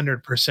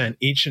 100%,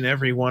 each and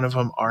every one of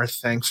them are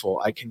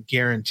thankful. I can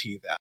guarantee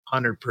that,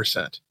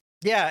 100%.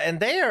 Yeah, and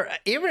they are,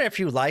 even if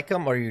you like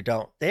them or you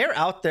don't, they are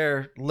out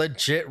there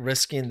legit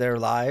risking their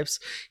lives,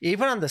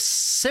 even on the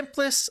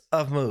simplest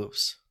of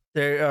moves.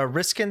 They are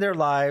risking their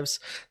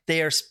lives.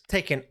 They are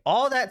taking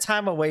all that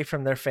time away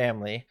from their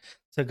family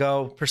to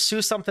go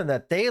pursue something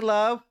that they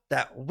love,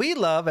 that we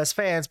love as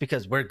fans,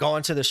 because we're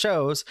going to the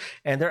shows,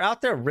 and they're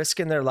out there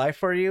risking their life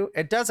for you.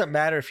 It doesn't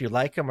matter if you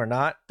like them or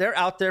not. They're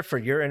out there for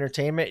your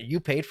entertainment. You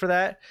paid for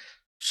that.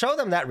 Show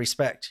them that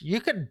respect. You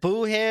could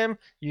boo him,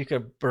 you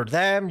could boo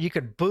them, you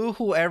could boo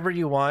whoever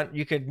you want.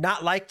 You could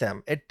not like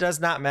them. It does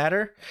not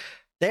matter.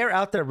 They're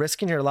out there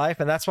risking your life,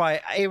 and that's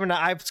why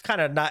I've kind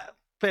of not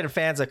been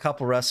fans of a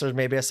couple wrestlers.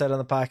 Maybe I said on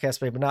the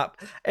podcast, maybe not.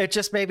 It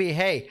just maybe,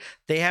 hey,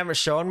 they haven't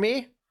shown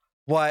me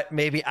what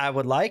maybe I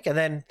would like, and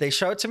then they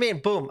show it to me,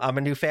 and boom, I'm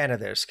a new fan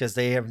of theirs, because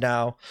they have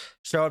now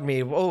showed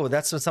me, oh,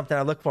 that's something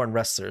I look for in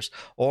wrestlers.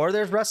 Or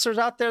there's wrestlers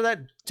out there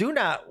that do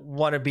not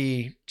want to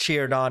be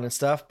cheered on and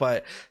stuff,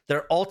 but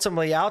they're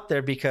ultimately out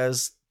there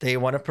because they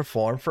want to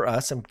perform for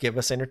us and give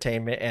us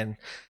entertainment and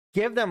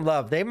give them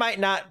love. You might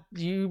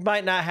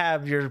not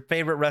have your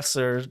favorite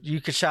wrestler.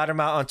 You could shout them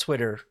out on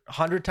Twitter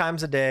 100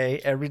 times a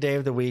day, every day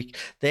of the week.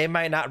 They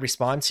might not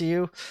respond to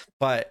you,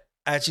 but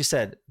as you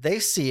said, they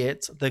see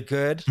it, the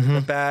good,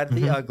 the bad,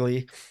 the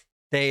ugly.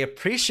 They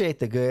appreciate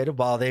the good,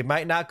 while they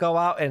might not go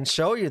out and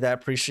show you that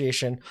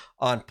appreciation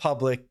on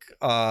public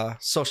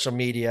social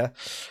media.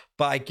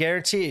 But I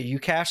guarantee you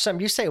catch them,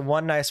 you say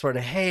one nice word,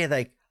 hey,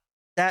 like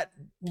that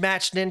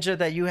match ninja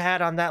that you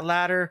had on that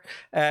ladder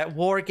at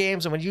War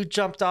Games, and when you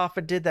jumped off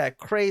and did that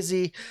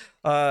crazy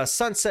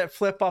sunset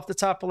flip off the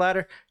top of the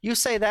ladder, you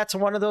say that to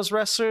one of those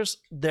wrestlers,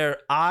 their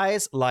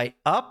eyes light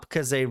up,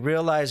 because they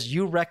realize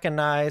you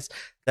recognize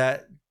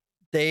that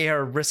they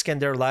are risking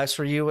their lives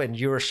for you, and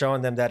you are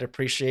showing them that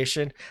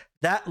appreciation.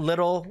 That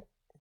little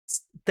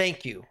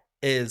thank you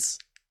is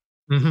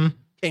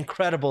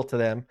incredible to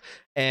them.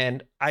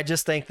 And I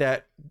just think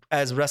that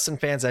as wrestling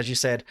fans, as you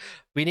said,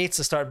 we need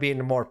to start being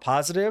more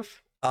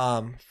positive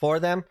for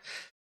them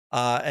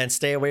and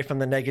stay away from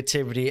the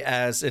negativity,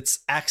 as it's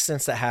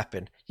accidents that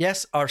happen.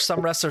 Yes, are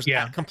some wrestlers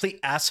complete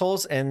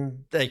assholes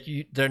and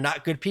they're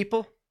not good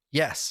people?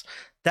 Yes.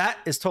 That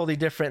is totally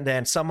different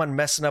than someone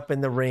messing up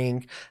in the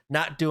ring,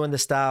 not doing the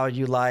style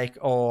you like,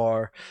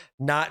 or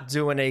not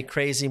doing a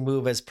crazy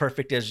move as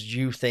perfect as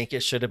you think it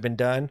should have been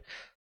done.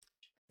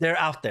 They're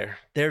out there.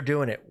 They're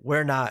doing it.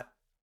 We're not.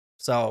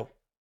 So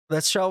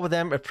let's show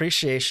them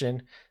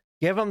appreciation.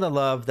 Give them the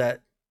love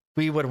that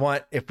we would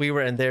want if we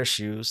were in their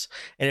shoes.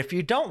 And if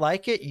you don't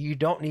like it, you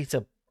don't need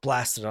to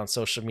blast it on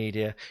social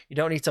media. You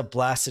don't need to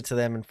blast it to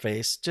them in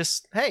face.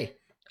 Just, hey,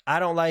 I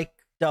don't like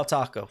Del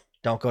Taco.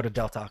 Don't go to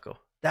Del Taco.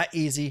 That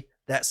easy,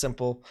 that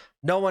simple.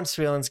 No one's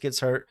feelings gets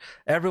hurt.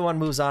 Everyone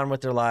moves on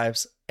with their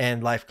lives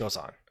and life goes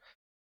on.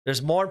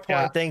 There's more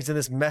important things in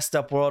this messed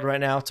up world right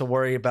now to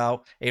worry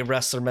about a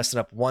wrestler messing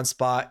up one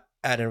spot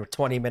at a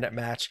 20-minute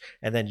match,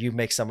 and then you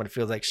make someone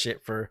feel like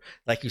shit for,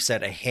 like you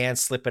said, a hand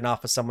slipping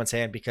off of someone's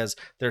hand because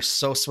they're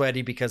so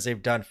sweaty because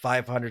they've done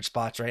 500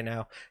 spots right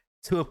now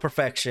to a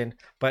perfection,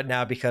 but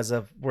now because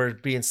of we're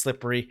being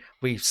slippery,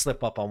 we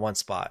slip up on one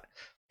spot.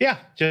 Yeah,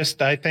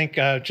 I think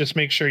just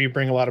make sure you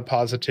bring a lot of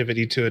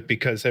positivity to it,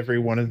 because every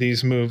one of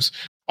these moves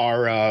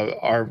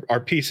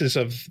are pieces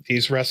of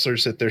these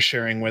wrestlers that they're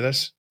sharing with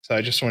us. So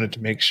I just wanted to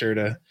make sure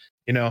to,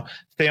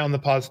 stay on the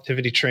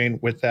positivity train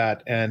with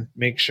that, and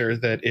make sure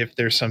that if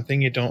there's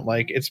something you don't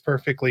like, it's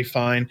perfectly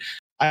fine.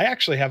 I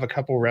actually have a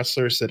couple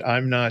wrestlers that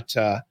I'm not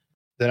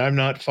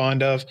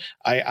fond of.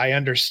 I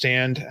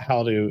understand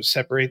how to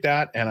separate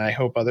that, and I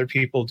hope other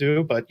people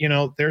do. But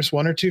there's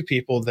one or two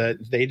people that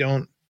they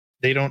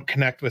don't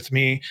connect with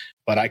me,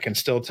 but I can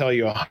still tell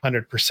you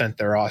 100%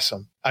 they're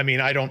awesome. I mean,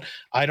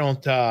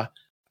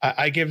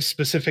 I give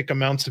specific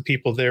amounts of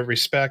people their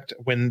respect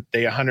when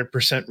they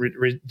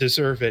 100%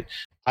 deserve it.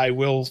 I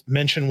will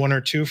mention one or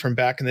two from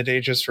back in the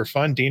day just for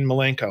fun. Dean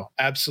Malenko,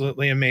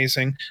 absolutely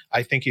amazing.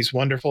 I think he's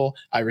wonderful.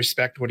 I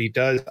respect what he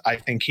does. I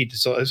think he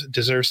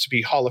deserves to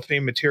be Hall of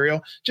Fame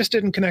material. Just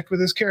didn't connect with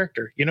his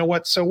character. You know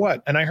what? So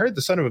what? And I heard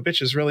the son of a bitch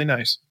is really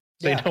nice.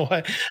 So You know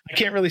what? I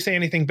can't really say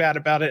anything bad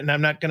about it, and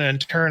I'm not going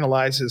to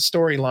internalize his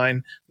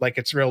storyline like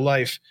it's real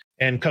life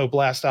and go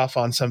blast off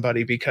on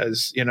somebody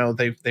because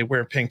they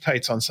wear pink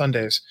tights on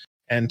Sundays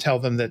and tell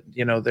them that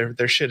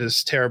their shit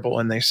is terrible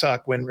and they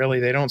suck, when really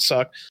they don't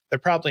suck. They're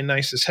probably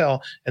nice as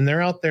hell, and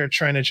they're out there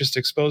trying to just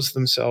expose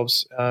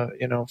themselves,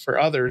 for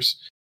others,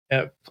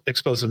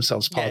 expose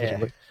themselves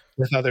positively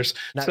with others.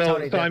 Not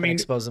Tony Depp, I mean,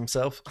 expose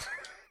himself.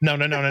 No.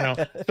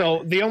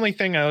 So the only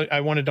thing I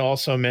wanted to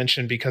also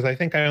mention, because I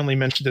think I only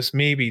mentioned this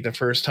maybe the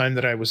first time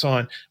that I was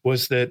on,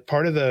 was that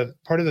part of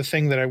the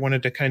thing that I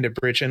wanted to kind of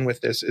bridge in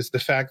with this is the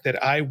fact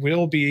that I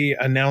will be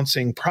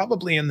announcing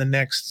probably in the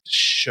next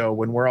show,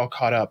 when we're all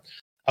caught up,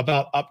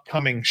 about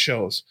upcoming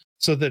shows,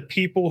 so that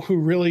people who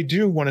really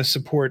do want to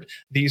support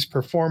these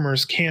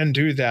performers can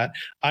do that.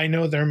 I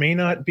know there may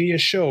not be a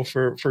show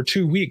for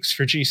 2 weeks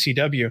for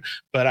GCW,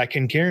 but I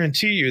can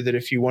guarantee you that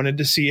if you wanted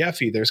to see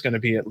Effie, there's going to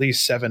be at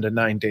least 7 to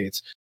 9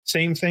 dates.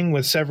 Same thing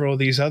with several of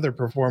these other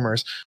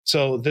performers.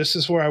 So this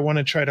is where I want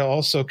to try to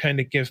also kind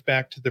of give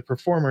back to the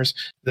performers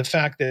the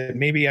fact that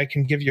maybe I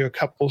can give you a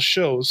couple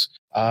shows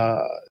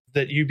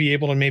that you be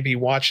able to maybe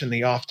watch in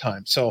the off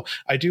time. So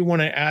I do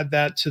want to add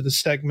that to the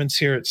segments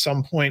here at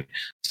some point,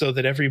 so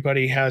that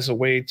everybody has a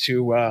way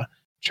to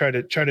try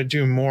to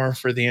do more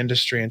for the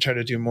industry and try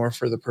to do more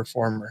for the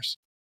performers.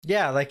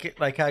 Yeah,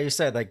 like how you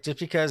said, like just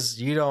because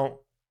you don't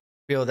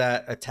feel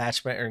that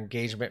attachment or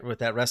engagement with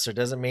that wrestler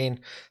doesn't mean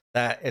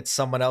that it's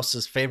someone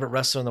else's favorite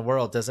wrestler in the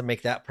world. Doesn't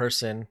make that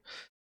person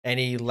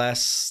any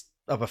less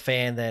of a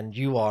fan than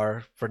you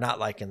are for not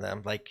liking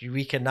them. Like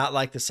we cannot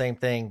like the same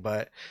thing,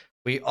 but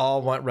we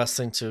all want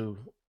wrestling to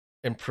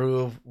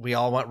improve. We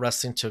all want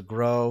wrestling to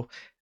grow.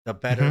 The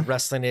better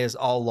wrestling is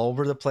all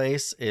over the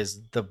place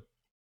is the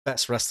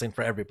best wrestling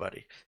for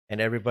everybody,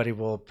 and everybody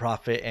will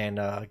profit and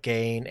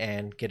gain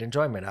and get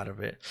enjoyment out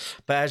of it.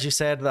 But as you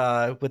said,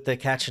 with the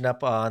catching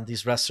up on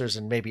these wrestlers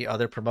and maybe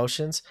other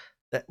promotions,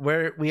 that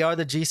we are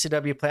the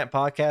GCW Plant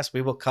Podcast,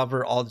 we will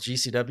cover all the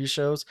GCW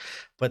shows,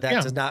 but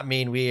that does not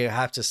mean we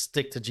have to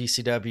stick to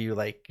GCW.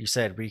 Like you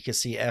said, we can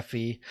see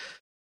Effie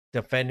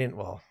defending.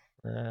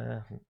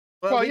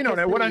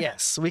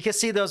 Yes, we can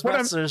see those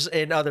wrestlers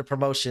in other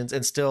promotions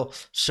and still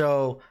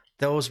show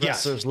those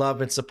wrestlers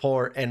love and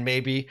support, and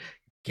maybe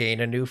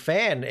gain a new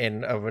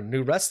fan of a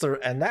new wrestler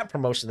and that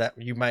promotion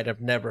that you might have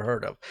never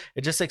heard of.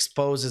 It just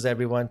exposes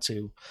everyone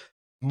to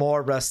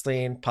more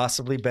wrestling,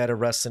 possibly better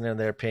wrestling in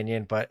their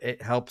opinion, but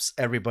it helps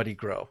everybody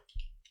grow.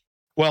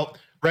 Well,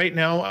 right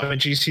now I'm a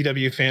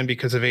GCW fan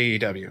because of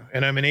AEW,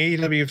 and I'm an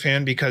AEW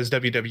fan because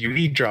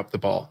WWE dropped the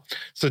ball.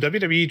 So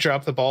WWE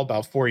dropped the ball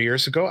about 4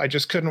 years ago. I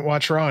just couldn't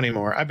watch Raw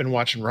anymore. I've been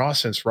watching Raw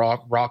since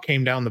Raw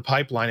came down the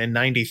pipeline in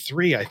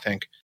 93, I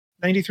think.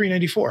 93,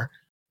 94.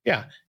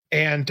 Yeah.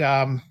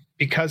 And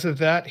because of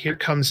that, here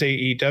comes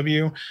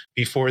AEW.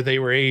 Before they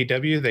were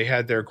AEW, they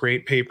had their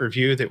great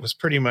pay-per-view that was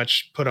pretty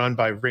much put on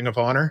by Ring of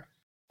Honor.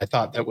 I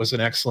thought that was an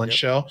excellent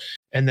show.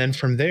 And then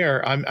from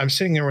there, I'm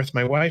sitting there with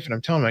my wife and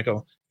I'm telling them, I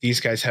go, these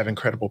guys have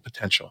incredible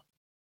potential.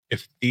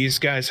 If these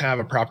guys have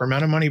a proper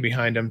amount of money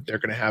behind them, they're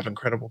going to have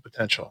incredible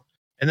potential.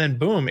 And then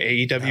boom,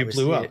 AEW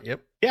blew up.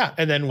 Yeah.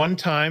 And then one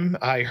time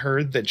I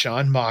heard that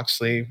Jon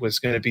Moxley was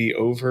going to be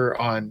over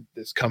on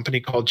this company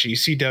called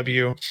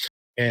GCW,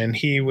 and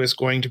he was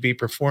going to be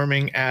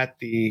performing at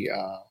the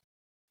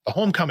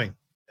Homecoming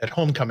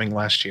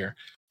last year.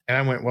 And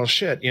I went, well,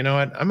 shit, you know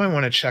what? I might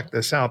want to check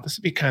this out. This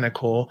would be kind of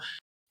cool.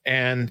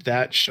 And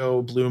that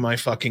show blew my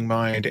fucking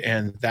mind.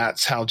 And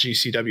that's how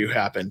GCW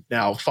happened.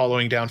 Now,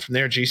 following down from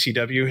there,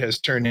 GCW has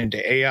turned into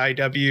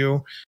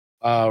AIW.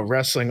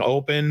 Wrestling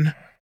Open.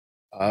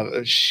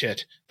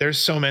 Shit, there's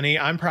so many.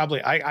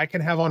 I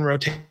can have on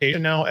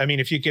rotation now. I mean,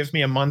 if you give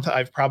me a month,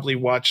 I've probably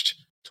watched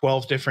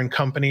 12 different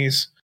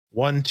companies,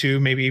 1, 2,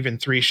 maybe even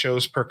 3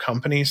 shows per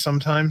company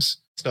sometimes.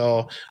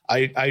 So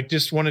I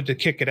just wanted to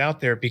kick it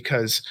out there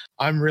because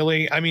I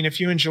mean,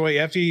 if you enjoy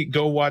Effie,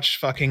 go watch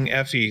fucking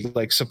Effie.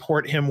 Like,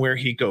 support him where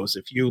he goes.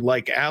 If you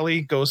like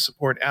Allie, go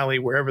support Allie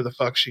wherever the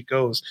fuck she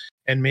goes,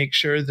 and make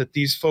sure that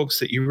these folks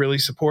that you really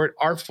support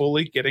are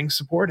fully getting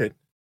supported.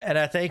 And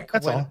I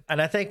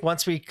think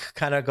once we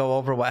kind of go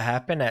over what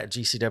happened at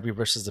GCW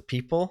versus the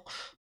People,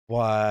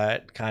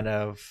 what kind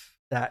of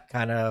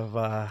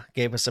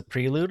gave us a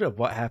prelude of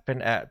what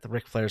happened at the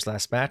Ric Flair's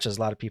last match, as a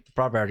lot of people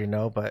probably already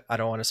know, but I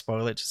don't want to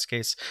spoil it just in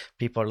case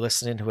people are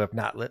listening who have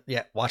not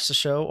yet watched the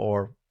show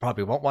or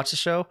probably won't watch the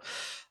show.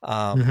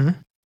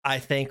 I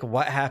think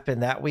what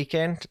happened that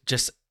weekend,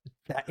 just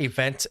that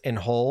event in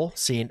whole,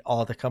 seeing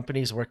all the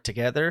companies work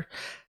together,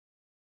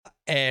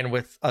 and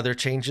with other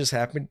changes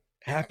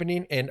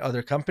happening in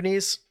other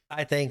companies,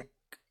 I think,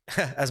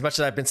 as much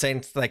as I've been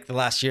saying like the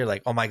last year,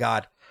 like, oh my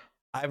God,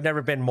 I've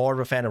never been more of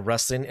a fan of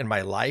wrestling in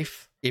my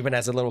life, even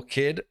as a little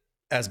kid,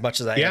 as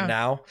much as I am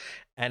now.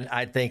 And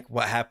I think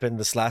what happened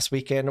this last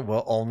weekend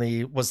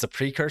was the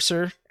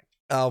precursor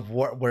of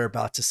what we're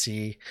about to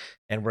see.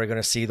 And we're going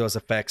to see those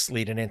effects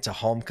leading into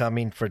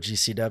Homecoming for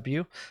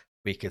GCW.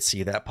 We could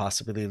see that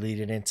possibly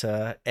leading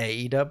into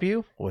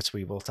AEW, which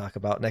we will talk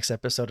about next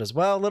episode as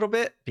well a little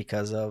bit,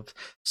 because of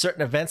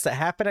certain events that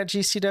happen at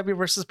GCW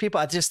versus People.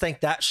 I just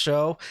think that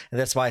show, and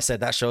that's why I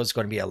said that show is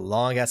going to be a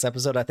long ass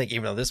episode. I think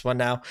even though this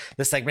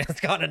segment has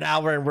gone an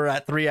hour and we're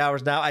at 3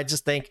 hours now, I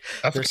just think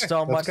there's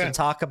so much to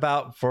talk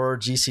about for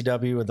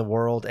GCW and the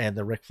world and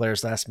the Ric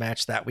Flair's last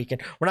match that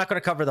weekend. We're not going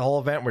to cover the whole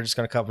event. We're just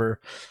going to cover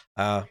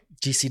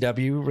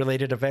GCW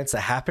related events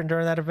that happened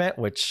during that event,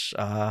 which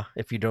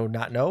if you do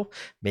not know,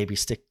 maybe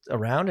stick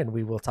around and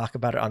we will talk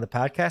about it on the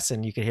podcast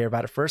and you can hear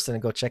about it first and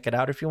then go check it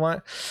out if you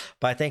want.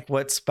 But I think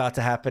what's about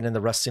to happen in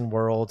the wrestling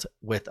world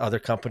with other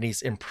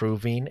companies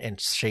improving and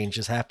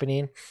changes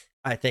happening,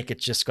 I think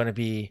it's just going to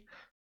be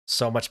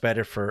so much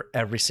better for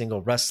every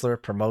single wrestler,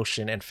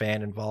 promotion, and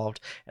fan involved.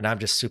 And I'm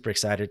just super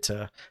excited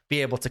to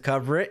be able to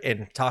cover it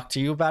and talk to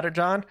you about it,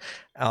 John,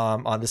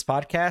 on this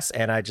podcast.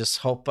 And I just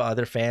hope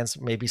other fans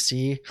maybe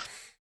see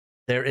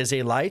there is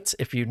a light.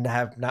 If you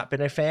have not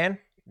been a fan,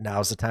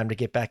 now's the time to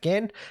get back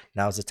in.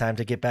 Now's the time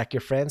to get back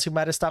your friends who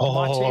might have stopped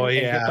watching and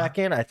get back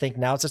in. I think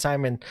now's the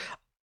time in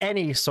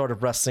any sort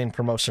of wrestling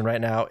promotion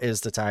right now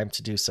is the time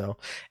to do so.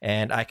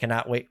 And I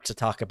cannot wait to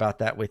talk about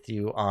that with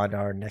you on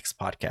our next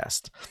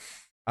podcast.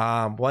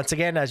 Once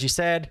again, as you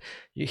said,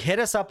 you hit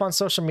us up on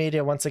social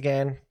media. Once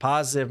again,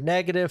 positive,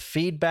 negative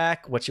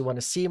feedback, what you want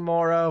to see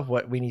more of,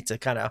 what we need to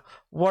kind of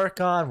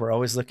work on. We're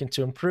always looking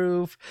to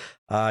improve.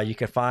 You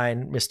can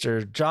find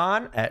Mr.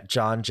 John at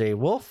John J.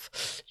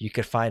 Wolf. You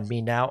can find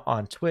me now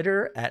on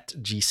Twitter at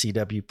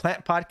GCW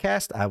Plant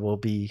Podcast. I will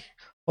be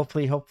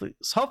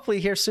hopefully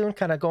here soon,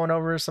 kind of going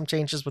over some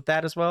changes with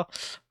that as well.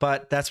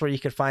 But that's where you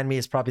can find me,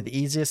 is probably the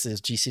easiest, is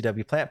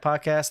GCW Plant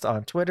Podcast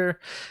on Twitter.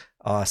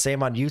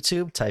 Same on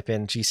YouTube. Type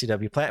in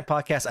GCW Plant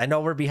Podcast. I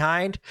know we're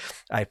behind.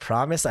 I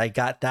promise I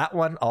got that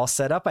one all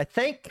set up. I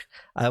think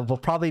will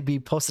probably be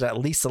posted at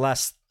least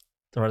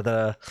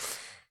the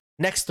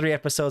next 3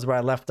 episodes where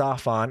I left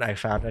off on. I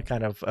found a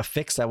kind of a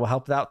fix that will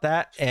help out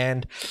that.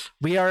 And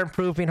we are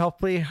improving,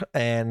 hopefully.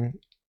 And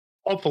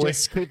hopefully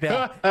just keep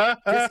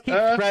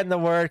spreading the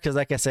word, because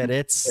like I said,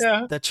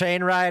 the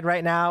train ride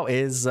right now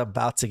is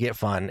about to get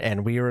fun,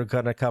 and we are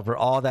going to cover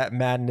all that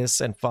madness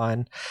and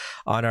fun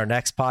on our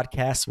next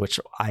podcast,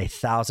 which I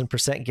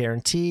 1000%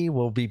 guarantee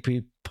will be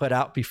put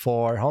out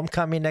before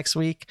Homecoming next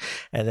week.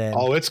 And then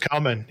it's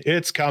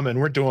coming,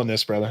 we're doing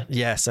this, brother.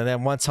 Yes. And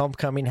then once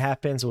Homecoming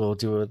happens, we'll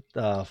do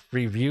a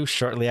review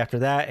shortly after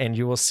that, and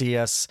you will see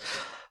us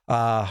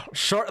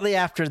shortly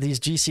after these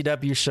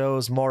GCW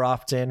shows more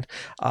often.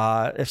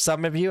 If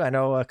some of you, I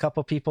know a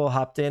couple people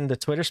hopped in the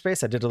Twitter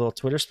space. I did a little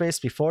Twitter space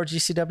before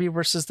GCW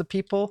versus the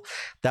People.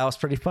 That was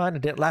pretty fun.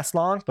 It didn't last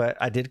long, but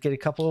I did get a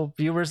couple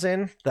viewers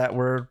in that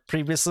were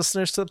previous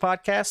listeners to the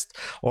podcast,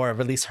 or have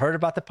at least heard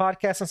about the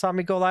podcast and saw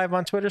me go live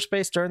on Twitter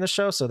space during the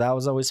show. So that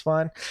was always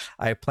fun.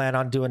 I plan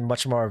on doing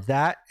much more of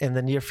that in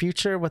the near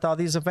future with all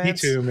these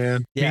events. Me too,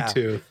 man. Yeah. Me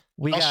too.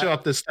 I'll show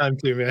up this time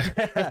too, man.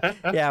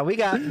 Yeah, we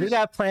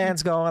got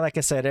plans going. Like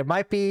I said, it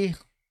might be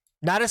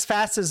not as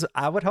fast as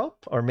I would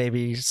hope, or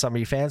maybe some of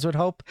you fans would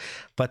hope,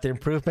 but the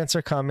improvements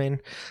are coming.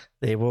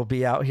 They will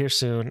be out here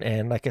soon.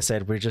 And like I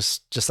said, we're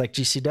just like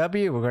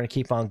GCW. We're going to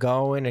keep on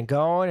going and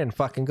going and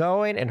fucking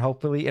going, and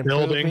hopefully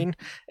improving,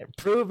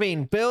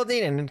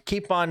 building, and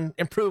keep on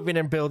improving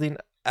and building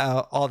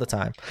all the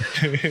time.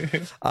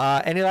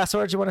 Any last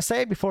words you want to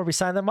say before we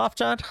sign them off,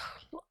 John?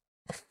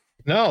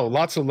 No,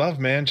 lots of love,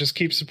 man. Just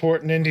keep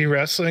supporting indie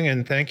wrestling,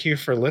 and thank you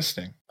for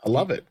listening. I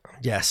love it.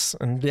 Yes.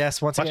 And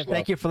yes, once Much again, love.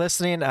 thank you for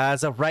listening.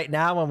 As of right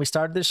now, when we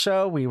started this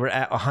show, we were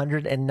at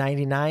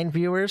 199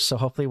 viewers. So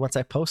hopefully once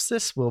I post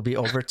this, we'll be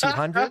over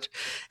 200.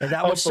 And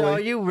that will show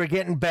Hopefully. you we're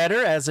getting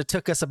better, as it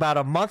took us about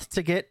a month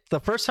to get the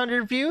first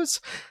 100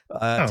 views.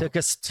 It took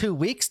us 2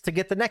 weeks to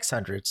get the next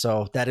 100.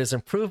 So that is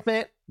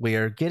improvement. We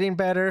are getting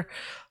better.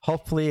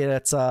 Hopefully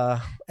it's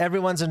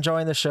everyone's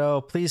enjoying the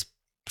show. Please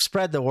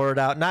spread the word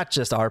out, not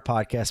just our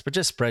podcast, but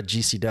just spread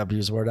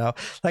GCW's word out.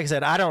 Like I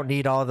said, I don't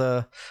need all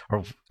the,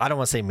 or I don't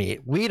want to say me,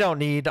 we don't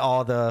need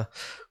all the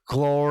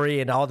glory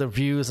and all the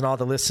views and all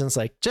the listens.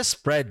 Like, just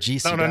spread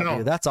GCW.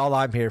 No. That's all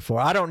I'm here for.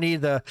 I don't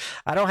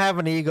have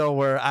an ego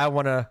where I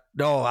want to,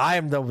 no, I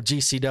am the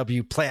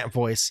GCW plant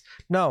voice.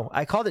 No,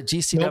 I called it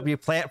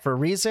GCW plant for a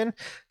reason,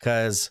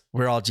 because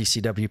we're all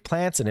GCW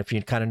plants. And if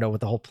you kind of know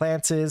what the whole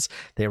plants is,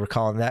 they were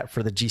calling that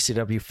for the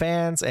GCW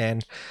fans.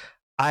 And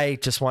I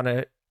just want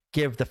to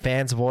give the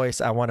fans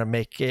voice. I want to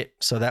make it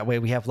so that way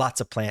we have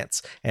lots of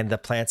plants, and the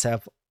plants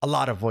have a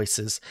lot of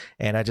voices.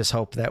 And I just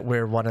hope that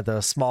we're one of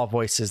the small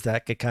voices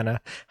that could kind of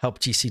help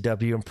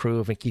GCW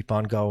improve and keep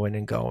on going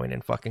and going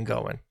and fucking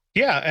going.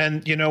 Yeah,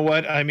 and you know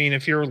what? I mean,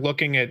 if you're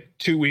looking at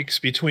 2 weeks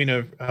between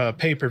a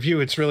pay-per-view,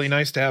 it's really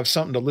nice to have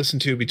something to listen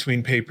to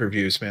between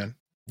pay-per-views, man.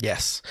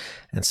 Yes.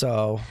 And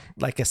so,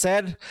 like I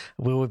said,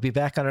 we will be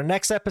back on our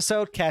next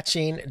episode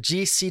catching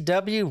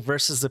GCW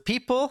versus the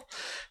People.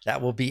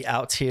 That will be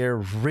out here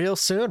real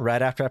soon,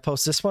 right after I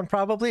post this one,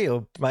 probably.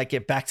 It might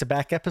get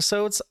back-to-back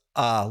episodes,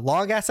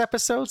 long-ass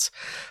episodes.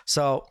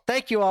 So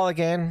thank you all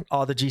again,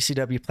 all the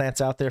GCW plants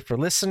out there, for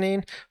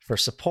listening, for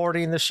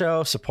supporting the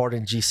show,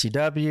 supporting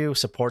GCW,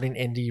 supporting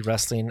indie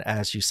wrestling,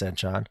 as you said,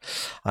 John.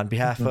 On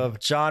behalf of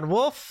John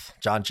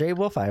J.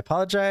 Wolf, I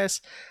apologize.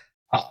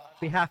 On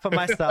behalf of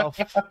myself,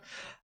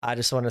 I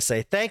just want to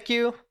say thank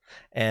you,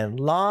 and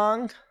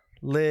long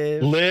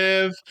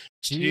live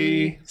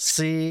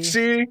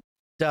GCW.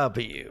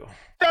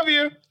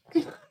 W.